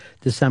City,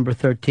 December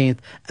 13th.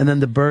 And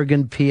then the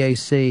Bergen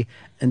PAC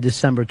on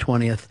December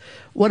 20th.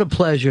 What a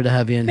pleasure to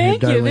have you in here,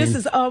 Darlene. Thank you. This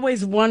is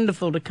always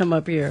wonderful to come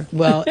up here.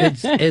 Well,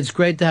 it's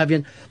great to have you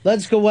in.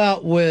 Let's go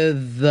out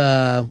with,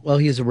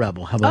 He's a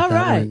Rebel. How about All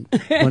that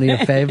right. one of your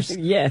faves?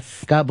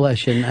 Yes. God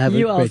bless you and have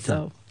You a great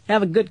also. time.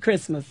 Have a good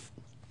Christmas.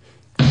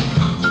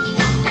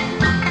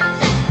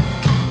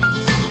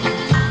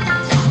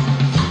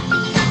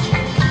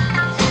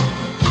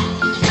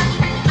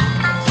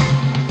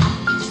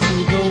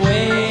 The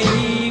way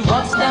he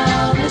walks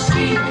down the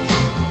street,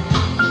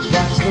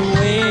 watch the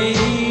way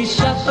he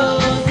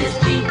shuffles his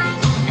feet.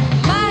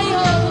 My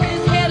hold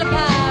his head up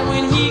high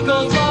when he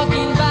goes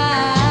walking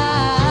by.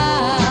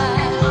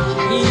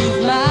 He's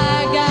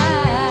my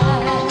guy.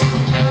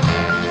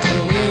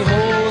 When he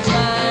holds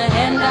my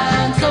hand,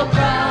 I'm so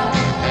proud.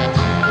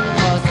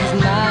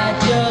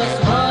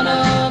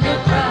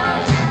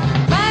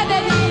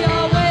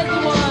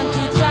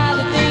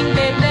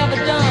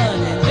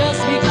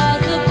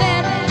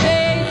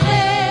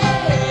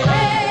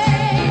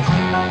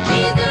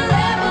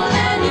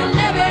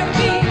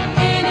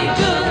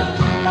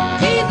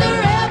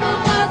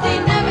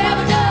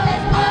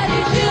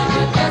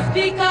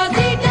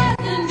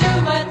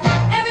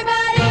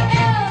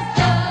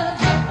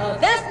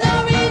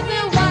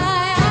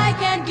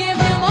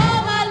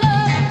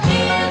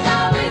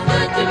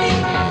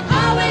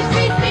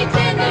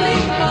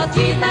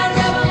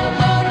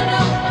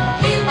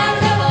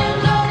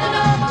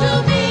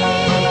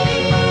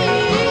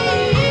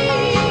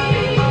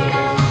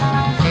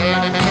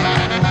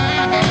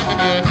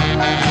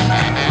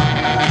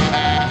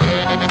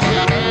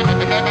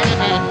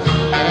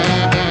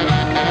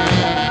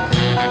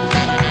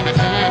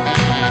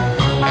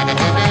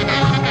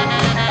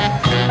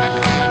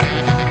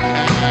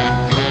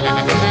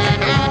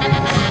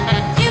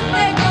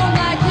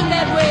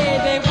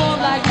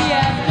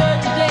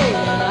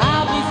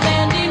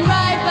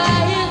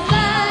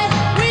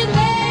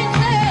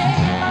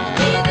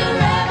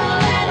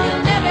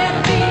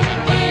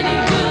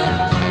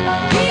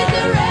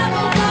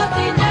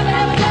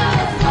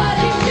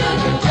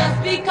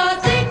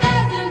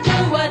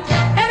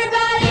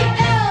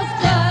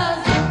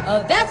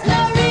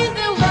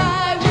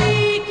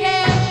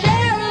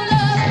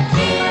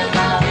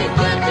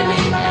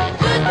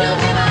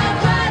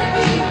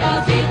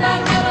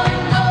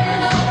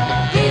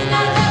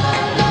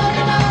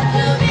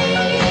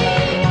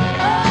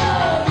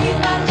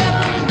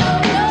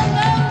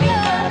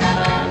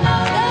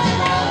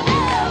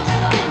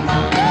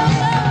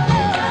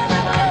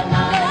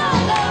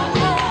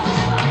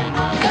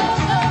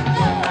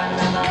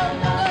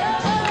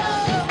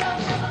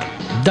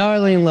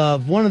 Darlene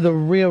Love, one of the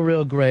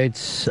real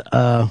greats.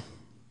 By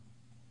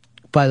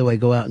the way,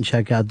 go out and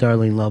check out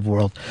Darlene Love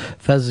World.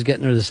 Fez is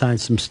getting her to sign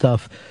some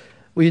stuff.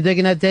 Were you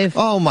digging that, Dave?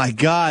 Oh, my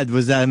God,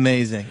 was that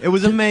amazing. It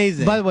was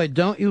amazing. By the way,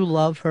 don't you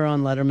love her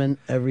on Letterman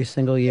every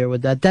single year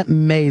with that? That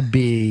may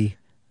be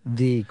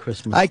the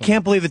Christmas I song.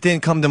 can't believe it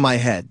didn't come to my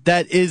head.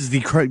 That is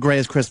the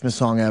greatest Christmas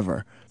song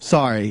ever.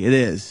 Sorry, it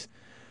is.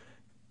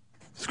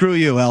 Screw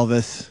you,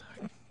 Elvis.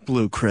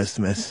 Blue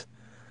Christmas.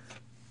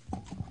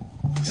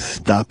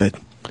 Stop it.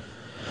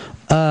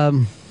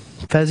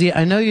 Fezzy,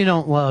 I know you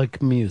don't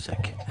like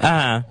music.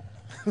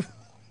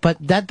 But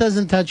that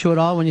doesn't touch you at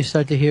all when you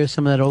start to hear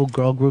some of that old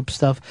girl group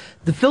stuff.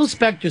 The Phil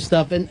Spector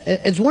stuff, and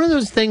it's one of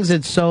those things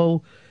that's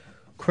so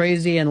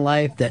crazy in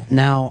life that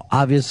now,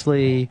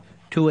 obviously,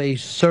 to a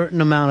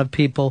certain amount of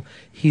people,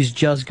 he's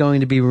just going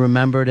to be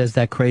remembered as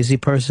that crazy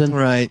person.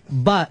 Right.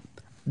 But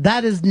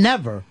that is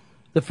never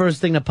the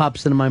first thing that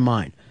pops into my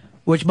mind,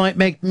 which might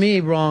make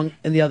me wrong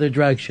in the other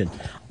direction.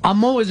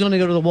 I'm always going to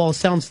go to the wall of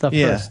sound stuff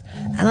first.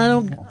 And I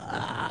don't,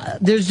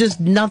 there's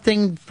just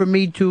nothing for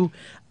me to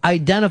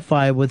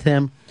identify with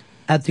him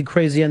at the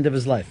crazy end of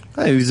his life.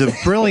 Hey, he was a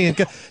brilliant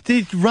guy.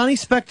 Did Ronnie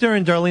Spector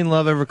and Darlene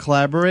Love ever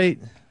collaborate?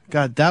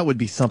 God, that would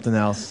be something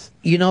else.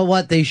 You know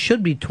what? They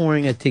should be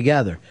touring it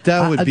together.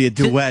 That would be a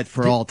duet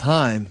for all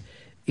time.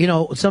 You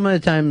know, some of the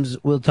times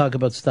we'll talk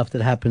about stuff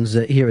that happens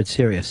here at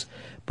Sirius.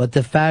 But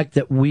the fact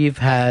that we've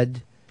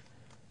had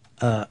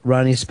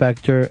Ronnie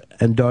Spector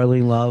and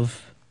Darlene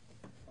Love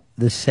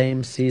the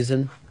same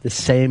season, the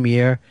same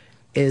year,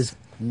 is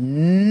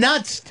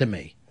nuts to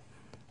me.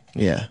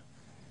 Yeah.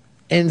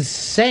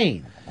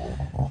 Insane.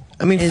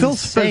 I mean, Phil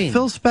Insane.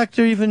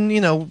 Spector, even,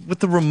 you know, with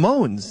the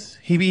Ramones,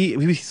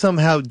 he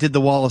somehow did the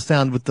wall of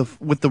sound with the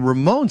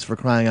Ramones, for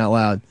crying out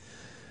loud,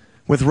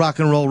 with rock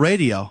and roll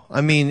radio.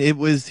 I mean, he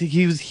was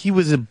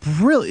a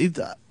brilliant.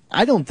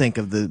 I don't think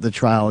of the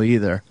trial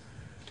either.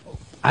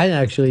 I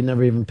actually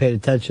never even paid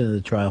attention to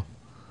the trial.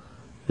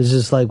 It's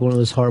just like one of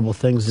those horrible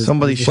things.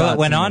 Well, it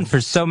went on for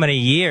so many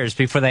years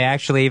before they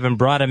actually even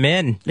brought him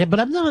in. Yeah, but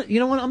I'm not. You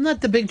know what? I'm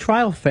not the big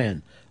trial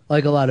fan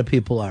like a lot of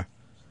people are.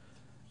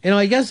 You know,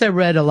 I guess I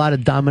read a lot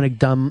of Dominic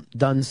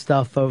Dunn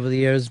stuff over the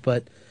years,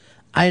 but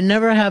I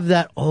never have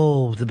that,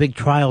 the big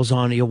trial's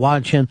on, you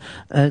watch him,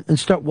 and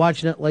start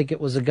watching it like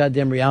it was a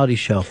goddamn reality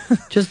show.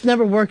 Just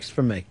never works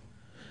for me.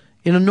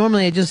 You know,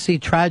 normally I just see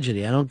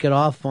tragedy. I don't get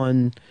off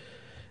on,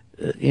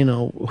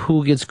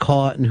 who gets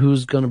caught and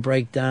who's going to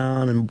break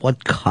down and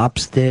what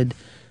cops did. The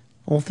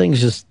whole thing's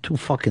just too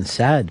fucking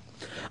sad.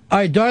 All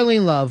right,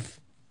 Darlene Love.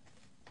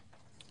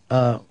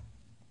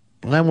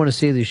 And I want to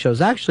see these shows.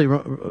 Actually,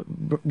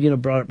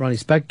 brought up Ronnie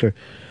Spector.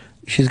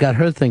 She's got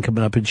her thing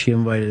coming up, and she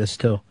invited us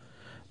too.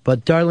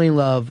 But Darlene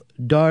Love,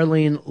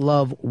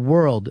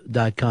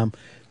 DarleneLoveWorld.com.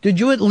 Did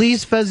you at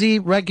least,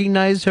 Fezzy,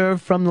 recognize her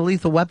from the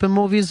Lethal Weapon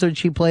movies, or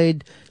she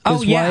played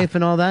his wife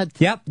and all that?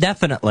 Yep,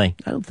 definitely.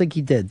 I don't think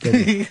he did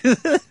he?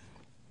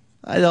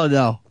 I don't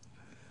know.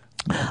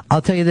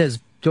 I'll tell you this.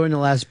 During the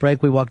last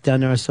break, we walked down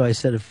there, so I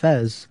said to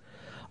Fez,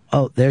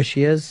 there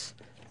she is.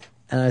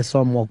 And I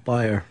saw him walk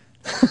by her.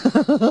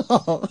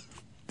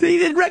 He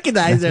didn't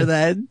recognize her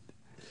then.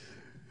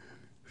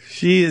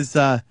 She is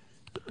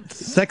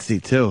sexy,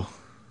 too.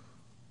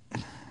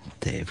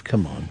 Dave,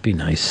 come on. Be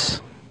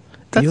nice.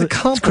 That's a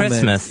compliment. It's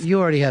Christmas. You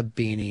already have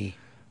Beanie.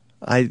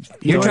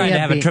 You're trying to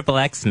have a triple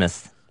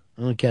Xmas.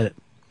 I don't get it.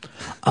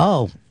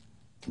 Oh,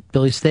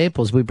 Billy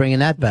Staples. We bringing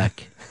that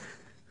back.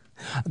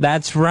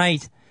 That's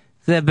right.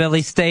 The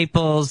Billy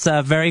Staples,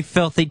 very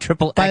filthy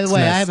triple Xmas. By the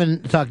way, I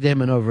haven't talked to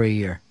him in over a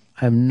year.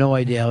 I have no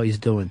idea how he's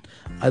doing.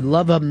 I'd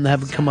love him to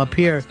have him come up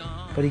here,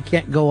 but he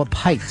can't go up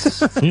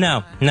heights.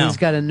 No. He's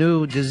got a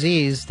new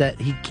disease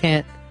that he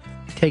can't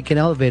take an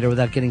elevator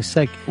without getting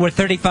sick. We're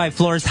 35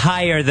 floors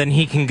higher than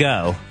he can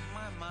go.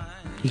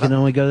 He can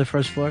only go to the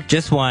first floor?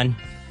 Just one.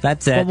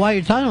 That's it. Well, while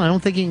you're talking, I don't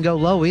think he can go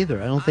low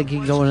either. I don't think he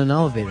can go in an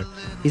elevator.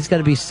 He's got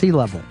to be sea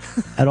level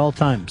at all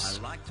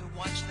times.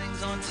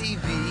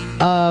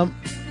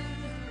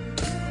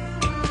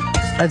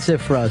 That's it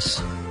for us.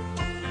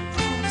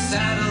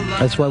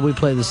 That's why we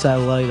play the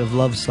Satellite of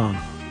Love song.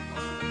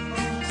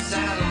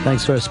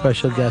 Thanks to our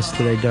special guest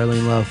today,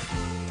 Darlene Love.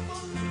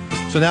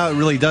 So now it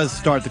really does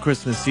start the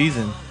Christmas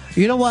season.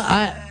 You know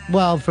what?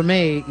 Well, for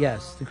me,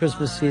 yes, the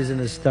Christmas season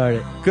has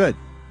started. Good.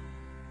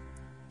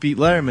 Beat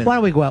Letterman. Why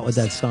don't we go out with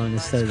that song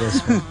instead of this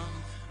one?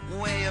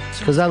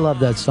 Because I love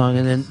that song.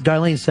 And then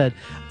Darlene said,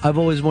 I've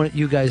always wanted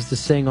you guys to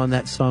sing on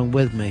that song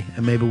with me,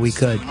 and maybe we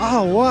could.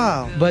 Oh,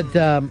 wow. But,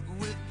 the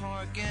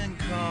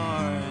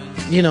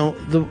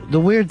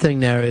weird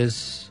thing there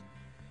is,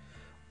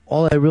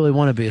 all I really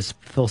want to be is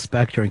Phil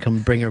Spector and come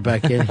bring her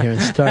back in here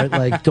and start,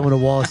 doing a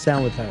wall of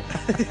sound with her.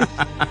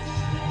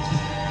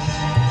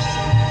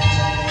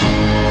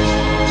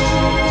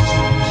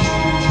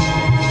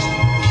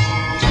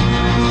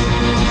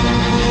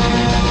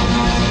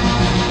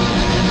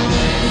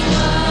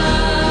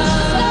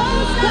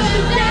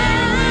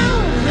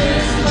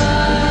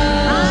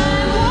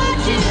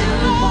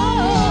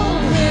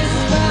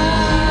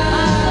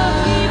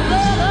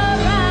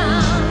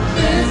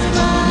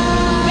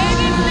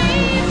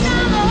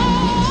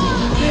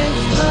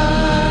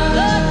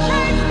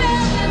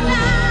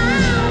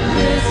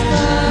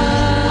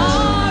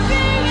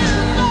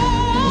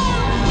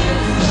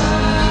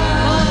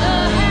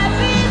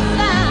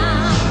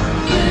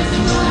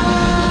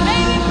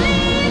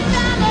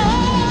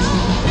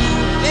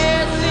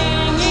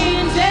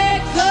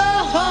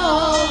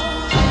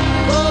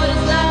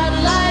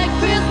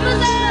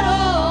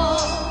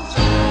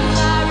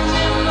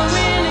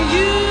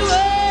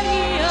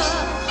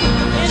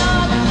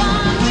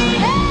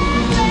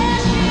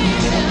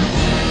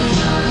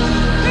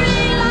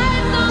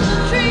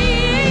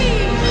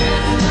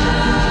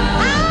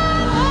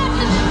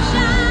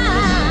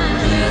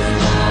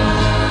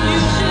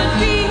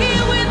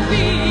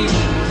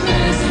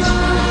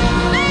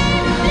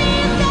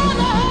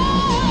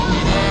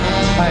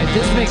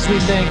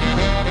 makes me think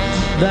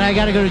that I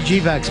got to go to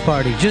GVAC's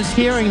party. Just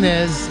hearing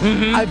this,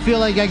 I feel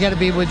like I got to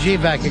be with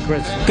GVAC at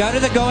Christmas. Go to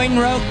the Going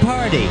Rogue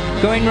party.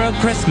 Going Rogue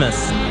Christmas.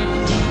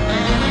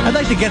 I'd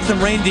like to get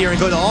some reindeer and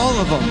go to all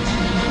of them.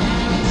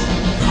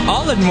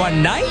 All in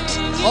one night?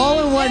 All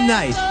in one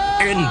night.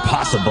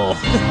 Impossible.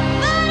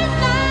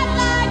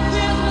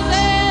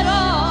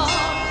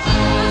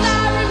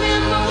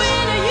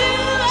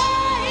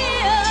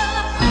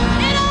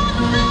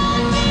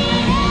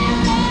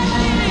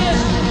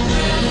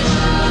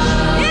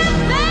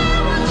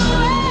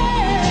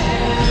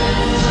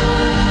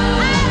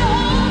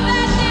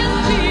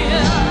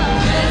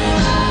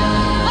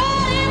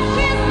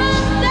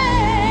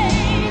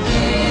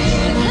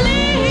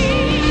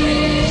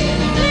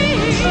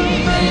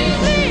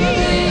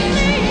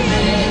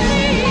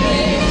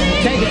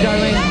 Take it,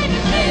 darling.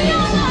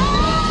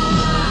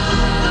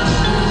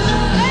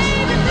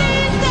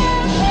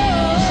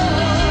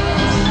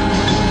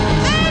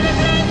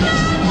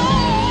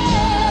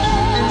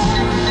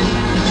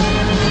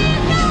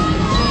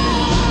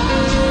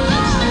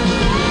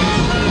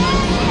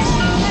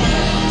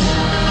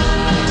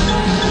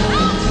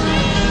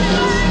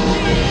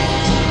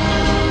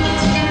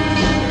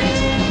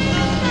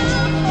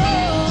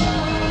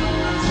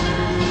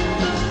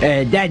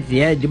 That's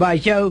the end of my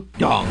show.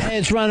 Hey,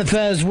 it's Ron and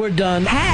Fez. We're done.